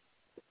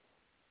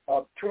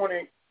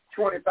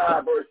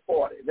 25, verse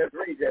 40. Let's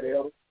read that,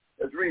 Elder.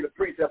 Let's read a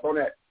precept on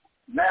that.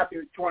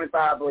 Matthew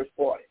 25, verse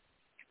 40.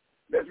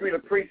 Let's read a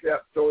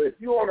precept. So if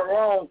you're on the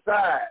wrong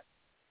side,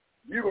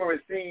 you're going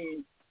to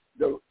receive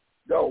the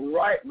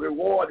right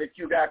reward that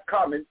you got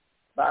coming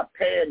by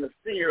paying the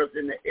seers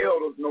and the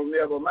elders no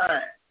never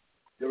mind.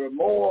 The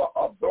reward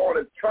of blowing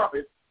the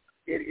trumpets,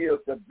 it is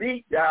the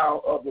beat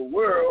down of the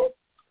world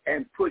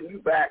and putting you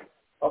back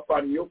up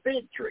under your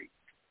fig tree.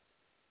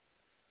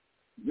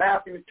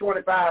 Matthew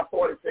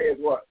 25:40 says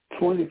what?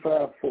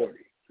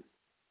 25:40.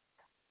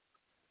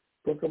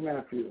 Book of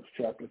Matthew,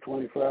 chapter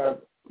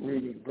 25,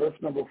 reading verse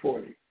number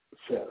 40,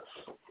 says,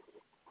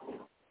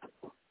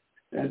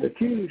 And the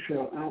king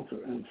shall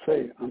answer and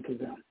say unto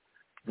them,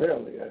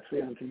 Verily I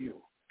say unto you,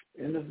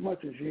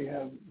 inasmuch as ye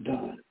have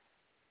done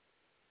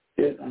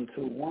it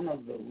unto one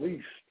of the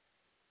least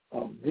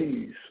of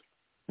these,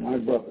 my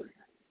brethren,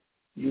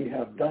 ye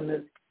have done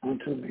it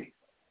unto me.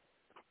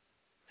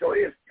 So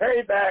it's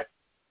payback.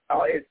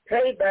 It's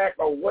payback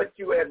of what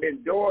you have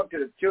been doing to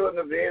the children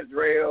of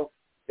Israel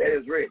that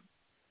is written.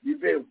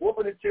 You've been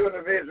whooping the children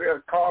of Israel,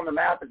 calling them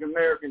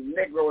African-American,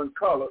 Negro, and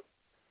color.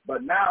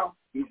 But now,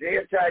 he said,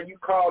 every time you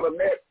call them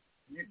that,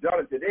 you've done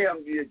it to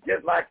them, you're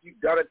just like you've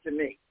done it to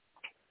me.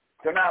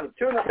 So now the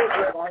children of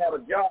Israel are going to have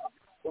a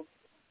job.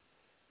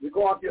 We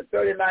go on to the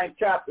 39th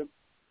chapter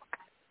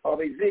of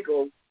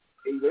Ezekiel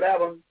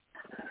 11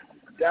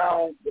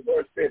 down to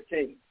verse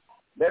 15.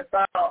 Let's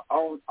find out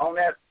on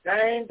that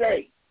same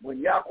day when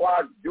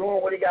Yahweh is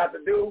doing what he got to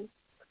do.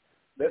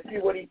 Let's see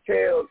what he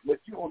tells what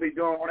you will be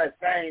doing on that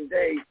same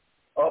day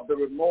of the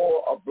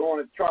remorse of blowing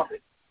the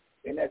trumpet.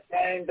 In that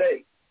same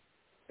day,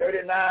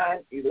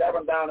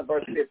 39:11 down to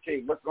verse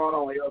 15. What's going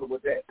on, Elder,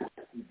 with that?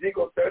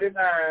 Ezekiel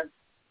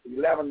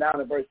 39:11 down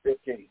to verse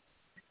 15.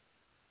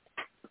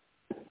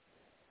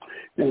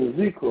 In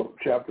Ezekiel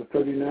chapter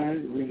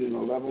 39, reading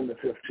 11 to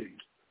 15.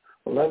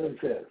 11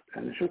 says,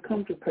 And it shall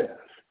come to pass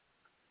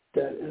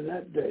that in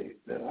that day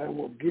that I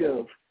will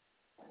give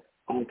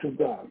unto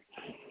God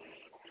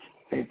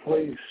a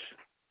place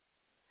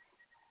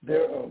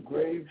there of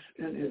graves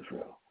in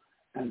Israel,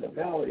 and the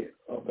valley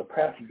of the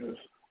passengers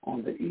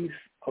on the east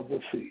of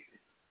the sea.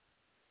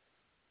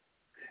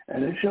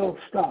 And it shall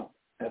stop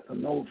at the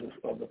noses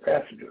of the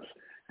passengers,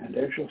 and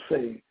they shall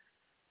say,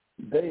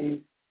 They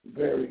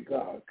bury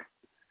God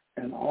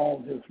and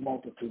all his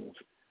multitudes,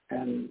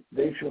 and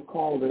they shall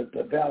call it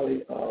the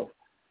valley of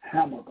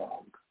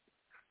Hamagog.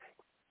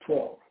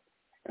 12.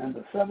 And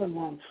the 7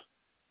 months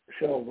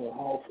shall the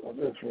house of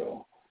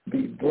Israel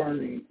be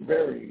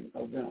burying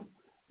of them,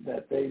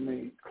 that they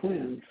may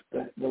cleanse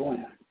the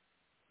land.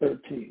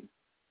 13.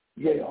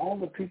 Yea, all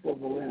the people of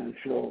the land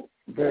shall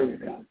bury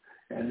them,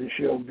 and it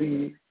shall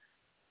be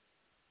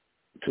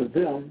to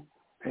them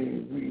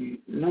a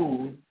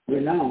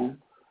renown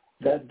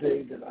that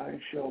day that I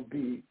shall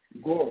be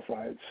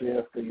glorified,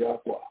 saith the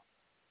Yahweh.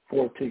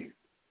 14.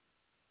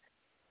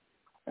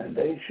 And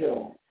they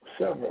shall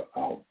sever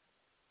out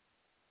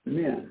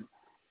men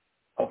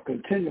of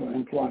continual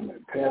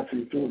employment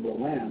passing through the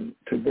land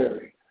to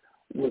bury,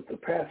 with the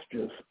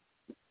pastures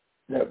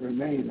that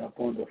remain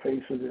upon the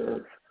face of the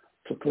earth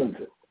to cleanse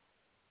it.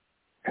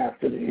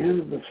 After the end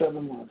of the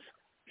 7 months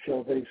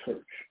shall they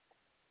search.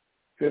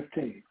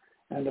 15.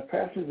 And the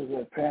passengers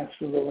that pass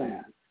through the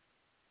land,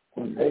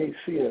 when they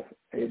seeth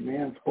a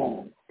man's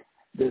bone,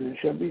 then it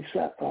shall be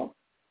set up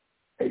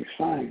a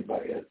sign by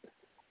it,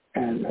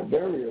 and the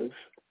buriers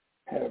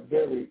have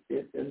buried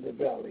it in the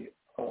valley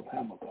of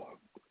Hammeldog.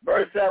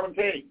 Verse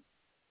 17.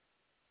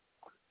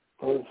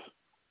 Verse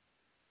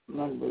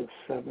number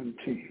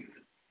 17.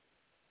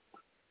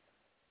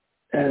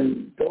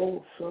 And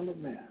thou, Son of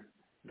Man,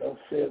 thus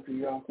saith the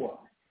Yahweh,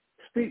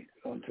 speak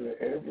unto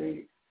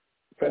every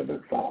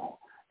feathered fowl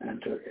and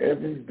to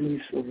every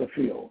beast of the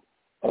field,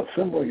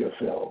 assemble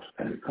yourselves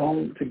and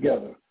come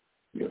together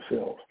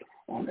yourselves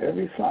on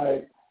every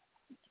side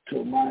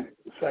to my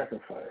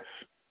sacrifice,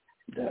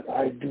 that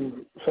I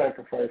do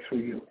sacrifice for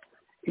you,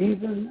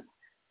 even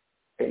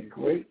a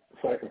great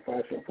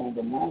sacrifice upon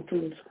the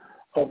mountains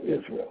of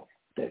Israel,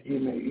 that ye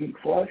may eat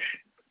flesh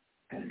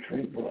and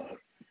drink blood.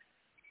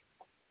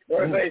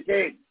 Verse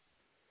 18.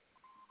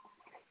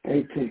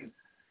 18.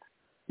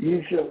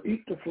 Ye shall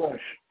eat the flesh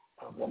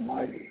of the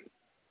mighty,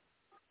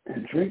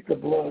 and drink the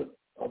blood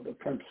of the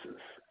princes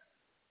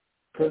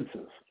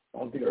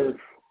of the earth,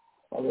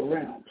 of the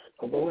rams,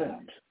 of the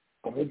lambs,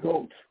 of the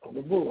goats, of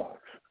the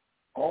bullocks,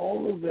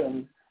 all of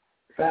them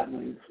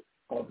fatlings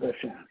of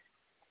Bashan.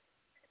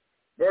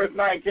 Verse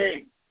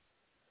 19.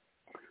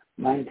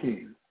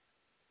 19.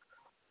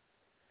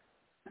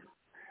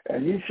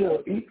 And ye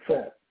shall eat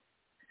fat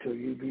till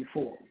you be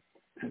full,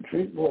 and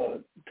drink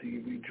blood till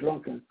you be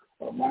drunken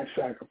of my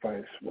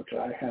sacrifice, which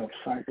I have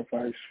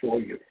sacrificed for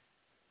you.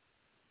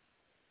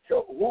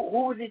 So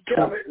who would he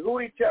tell me? Who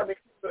would he tell me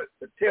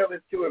to tell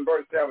this to in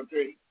verse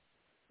 17?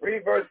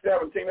 Read verse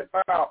 17 and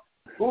find out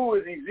who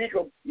is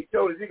Ezekiel. He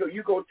told Ezekiel,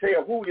 you go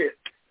tell who this.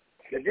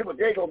 Because this what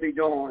they're going to be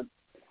doing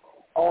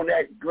on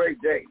that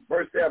great day.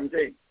 Verse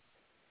 17.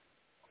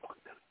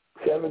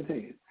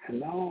 17.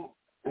 And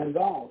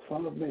thou,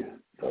 Son of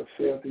Man, thus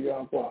saith the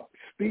Yahweh,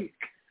 speak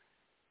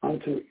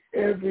unto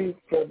every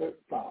feathered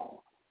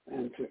fowl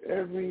and to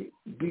every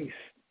beast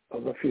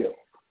of the field.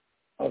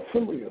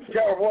 Assemble yourself.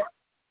 Tell what?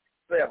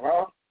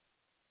 Huh?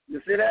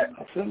 You see that?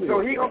 Assembly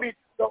so he gonna be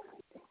still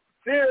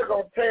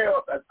gonna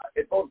tell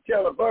it's gonna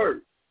tell a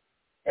bird,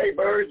 hey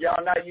birds,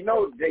 y'all now you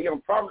know they gonna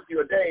promise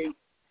you a day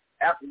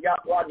after y'all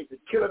get to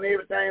killing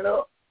everything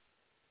up.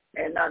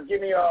 And now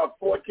give me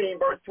 14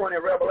 verse 20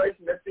 of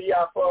Revelation. Let's see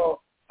how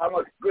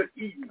much good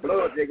eating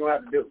blood they're gonna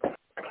have to do.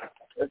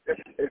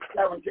 It's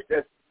 17.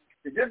 This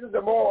is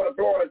the moral of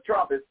the blow of the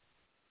trumpet.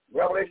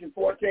 Revelation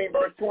 14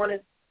 verse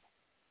 20.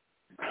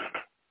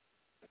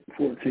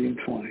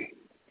 14:20.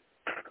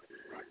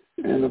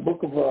 In the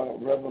book of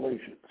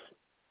Revelations,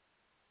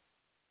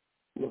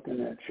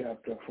 looking at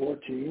chapter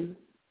 14,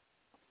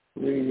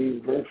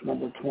 reading verse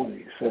number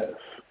 20, says,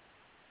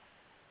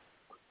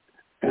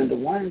 and the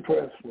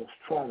winepress was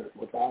trodden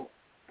without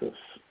the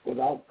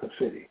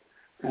city,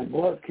 and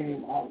blood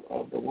came out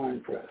of the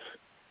winepress,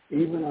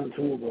 even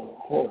unto the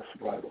horse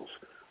bridles,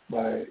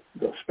 by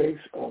the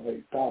space of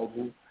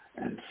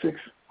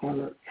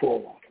 1,600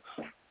 furlongs.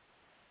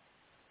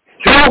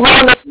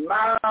 200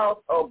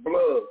 miles of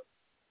blood.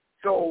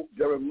 So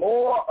the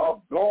remora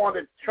of blowing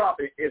the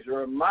trumpet is to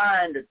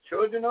remind the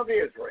children of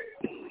Israel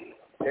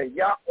that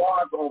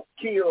Yahweh is going to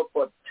kill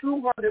for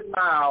 200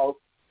 miles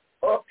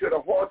up to the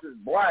horse's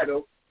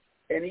bridle,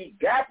 and he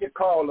got to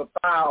call the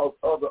fowls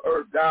of the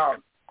earth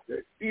down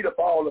to eat up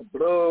all the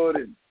blood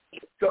and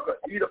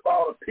eat up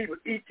all the people,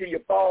 eat till you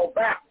fall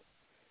back.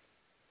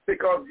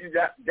 Because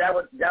that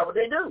what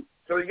they do.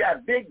 So you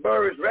got big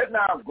birds right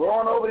now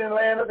growing over in the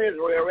land of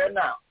Israel right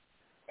now.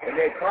 And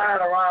they're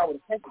flying around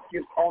with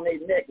handkerchiefs on their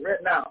neck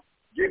right now,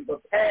 getting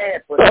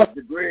prepared for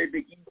the great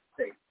big evil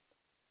day.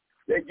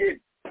 They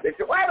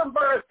say, why them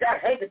birds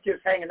got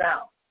handkerchiefs hanging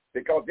out?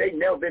 Because they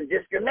never been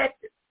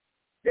disconnected.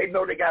 They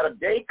know they got a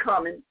day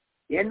coming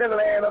in the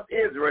land of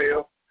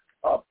Israel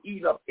of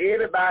eat up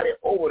everybody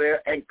over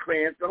there and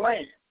cleanse the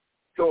land.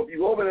 So if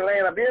you over the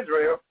land of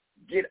Israel,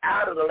 get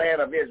out of the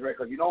land of Israel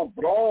because you don't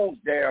belong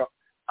there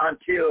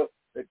until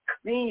the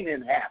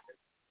cleaning happens.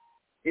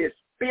 It's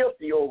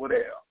filthy over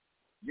there.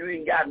 You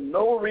ain't got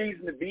no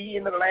reason to be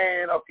in the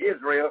land of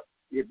Israel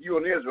if you're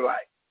an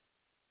Israelite.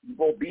 You're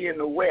going to be in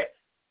the west.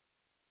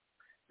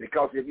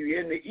 Because if you're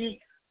in the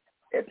east,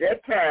 at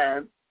that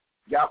time,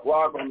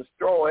 Yahweh is going to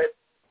destroy it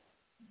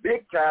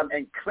big time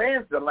and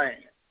cleanse the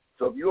land.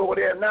 So if you're over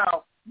there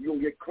now, you're going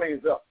to get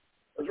cleansed up.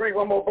 Let's read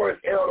one more verse,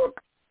 Elder,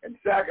 in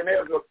 2nd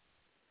Ezra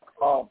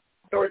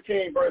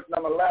 13, verse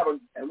number 11,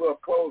 and we'll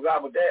close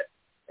out with that,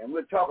 and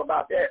we'll talk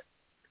about that.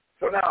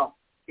 So now,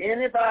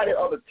 anybody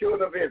of the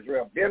children of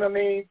Israel,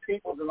 Benjamin,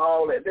 peoples, and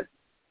all that, this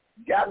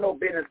got no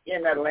business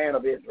in that land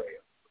of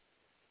Israel.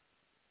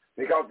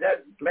 Because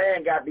that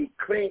land got to be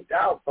cleaned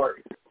out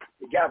first.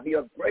 It got to be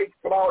a great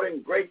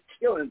slaughtering, great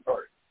killing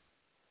first.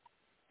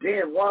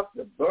 Then once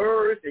the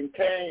birds and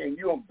came and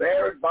you on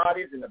buried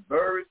bodies and the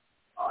birds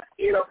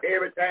eat up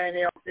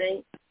everything else,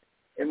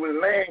 and when the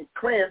land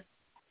cleansed,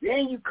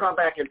 then you come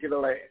back into the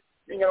land.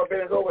 You ain't got no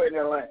business over in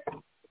that land.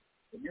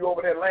 If you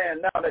over that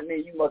land now, that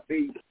means you must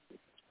be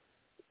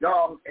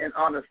dumb and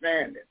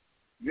understanding.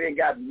 You ain't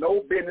got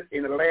no business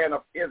in the land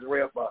of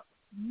Israel for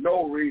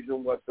no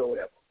reason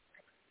whatsoever.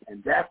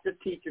 And that's the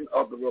teaching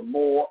of the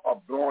remor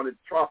of blowing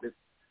trumpets.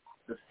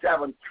 The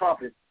seventh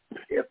trumpet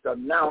is the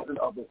announcement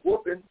of the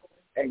whooping,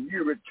 and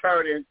you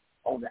returning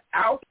on the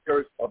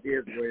outskirts of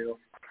Israel,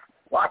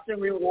 watching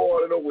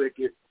reward of the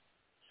wicked,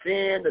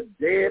 seeing the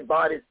dead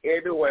bodies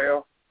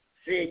everywhere,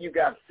 seeing you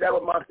got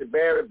 7 months to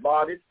bury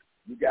bodies,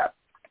 you got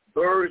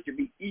birds to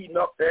be eating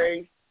up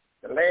things,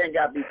 the land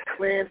got to be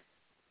cleansed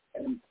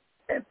and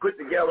put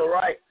together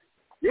right.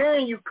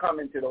 Then you come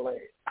into the land.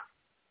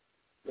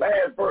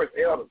 Last verse,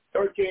 Elder,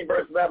 13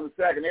 verse 11,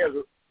 second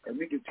Ezra, and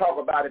we can talk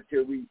about it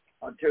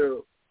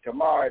until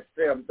tomorrow at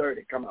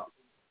 7:30. Come on.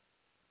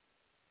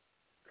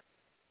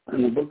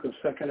 In the book of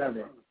 2nd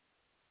Ezra,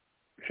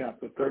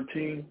 chapter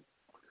 13,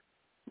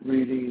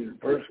 reading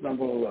verse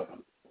number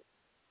 11.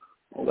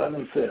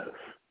 11 says,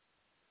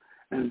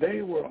 "And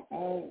they were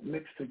all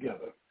mixed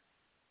together,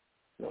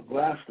 the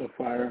blast of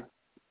fire,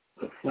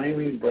 the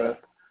flaming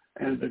breath,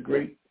 and the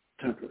great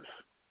tempest,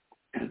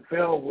 and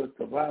fell with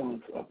the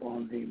violence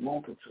upon the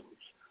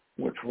multitudes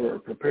which were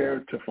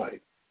prepared to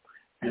fight.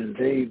 And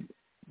they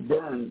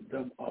burned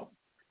them up,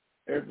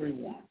 every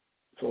one,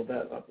 so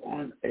that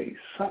upon a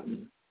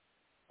sudden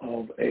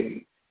of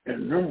a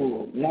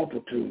innumerable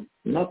multitude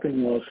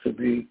nothing was to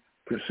be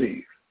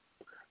perceived,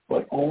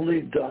 but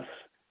only dust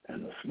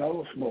and the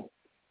smell of smoke.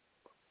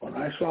 When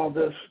I saw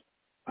this,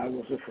 I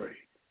was afraid."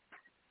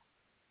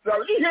 So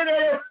you hear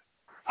that?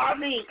 I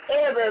mean,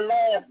 every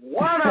last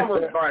one of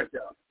us burnt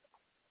up.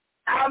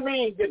 I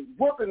mean, the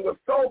whooping was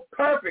so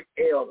perfect,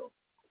 Elder.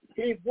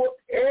 He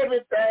whooped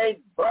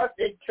everything,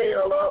 busted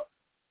tail up,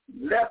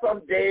 left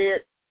them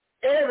dead.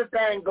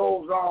 Everything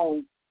goes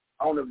on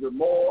the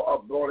remor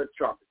of blowing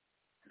trumpet.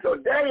 So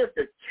that is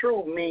the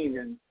true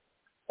meaning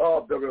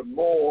of the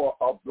remor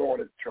of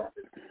blowing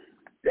trumpet.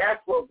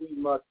 That's what we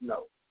must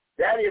know.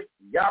 That is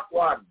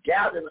Yahweh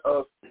gathering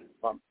us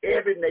from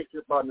every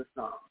nation under the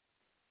sun,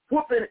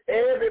 whooping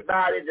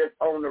everybody that's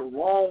on the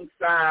wrong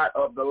side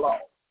of the law.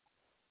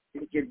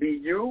 It can be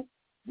you.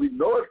 We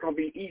know it's going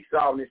to be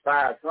Esau and his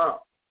 5 sons.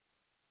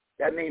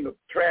 That means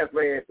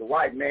translated as the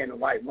white man and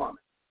white woman.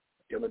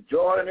 The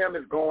majority of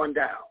them is going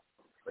down,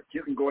 but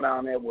you can go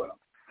down there with them.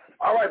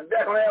 All right,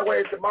 back on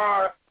Airways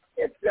tomorrow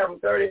at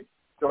 7:30.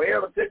 So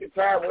Elder, take your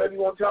time, whatever you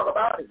want to talk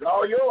about, it's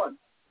all yours.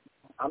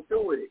 I'm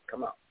through with it.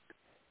 Come on.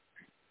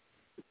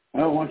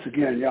 Well, once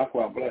again,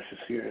 Yahweh bless us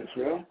here,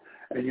 Israel.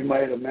 And you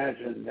might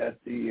imagine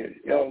that the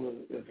elder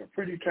is a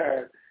pretty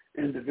tired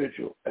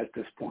individual at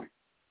this point,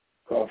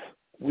 because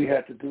we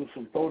had to do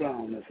some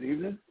throwdown this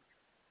evening.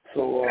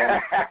 So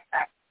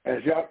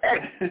as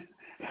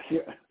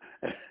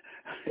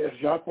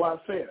Yahweh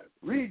said,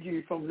 "Read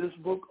ye from this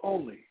book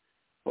only,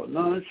 for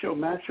none shall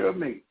match your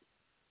mate.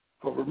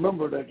 For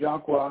remember that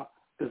Yahweh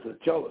is a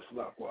jealous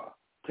Yahweh.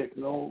 Take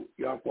no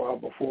Yahweh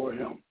before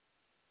him."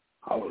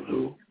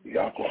 Hallelujah,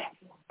 Yahweh.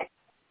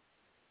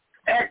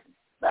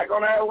 Back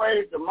on our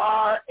way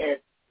tomorrow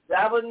at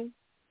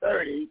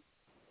 7:30.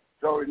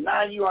 So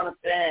now you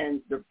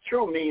understand the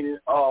true meaning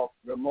of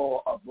the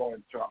more of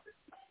blowing trumpet.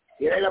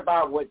 It ain't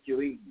about what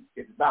you're eating.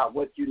 It's about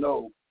what you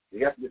know to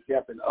help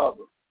yourself and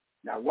others.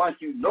 Now,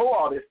 once you know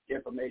all this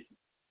information,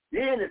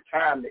 then it's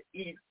time to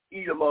eat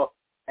them up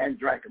and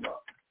drink them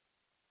up.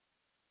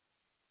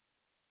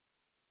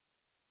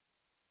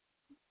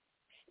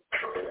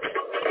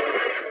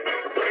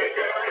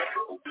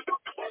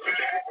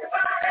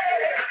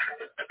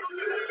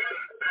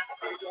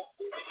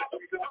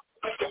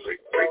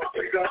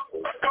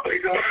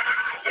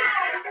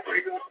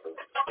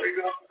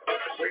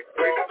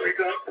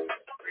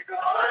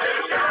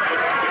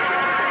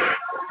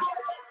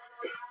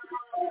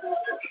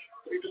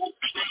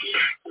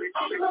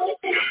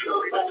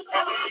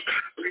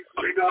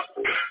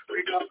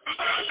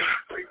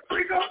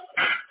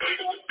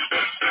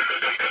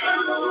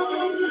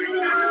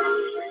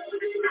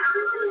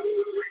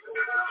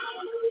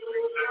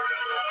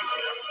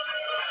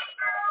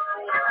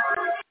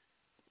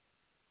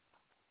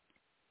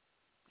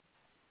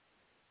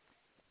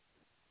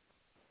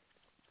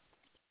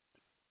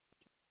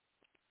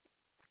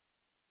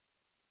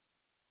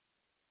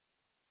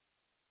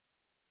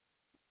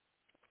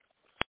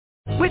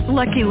 With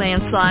Lucky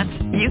Land Slots,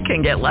 you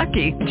can get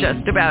lucky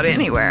just about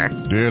anywhere.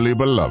 Dearly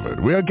beloved,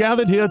 we are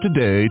gathered here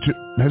today to...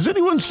 Has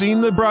anyone seen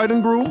the bride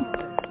and groom?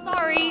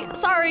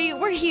 Sorry,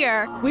 we're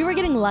here. We were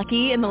getting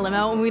lucky in the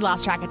limo and we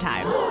lost track of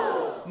time.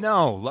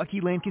 No,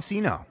 Lucky Land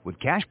Casino, with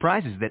cash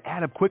prizes that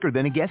add up quicker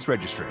than a guest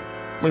registry.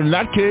 In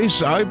that case,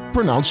 I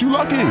pronounce you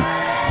lucky.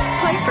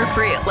 Play for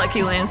free at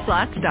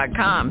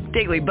LuckyLandSlots.com.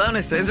 Daily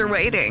bonuses are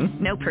waiting.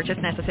 No purchase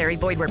necessary.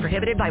 Void where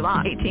prohibited by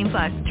law.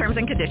 18+. Terms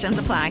and conditions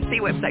apply. See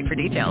website for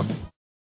details.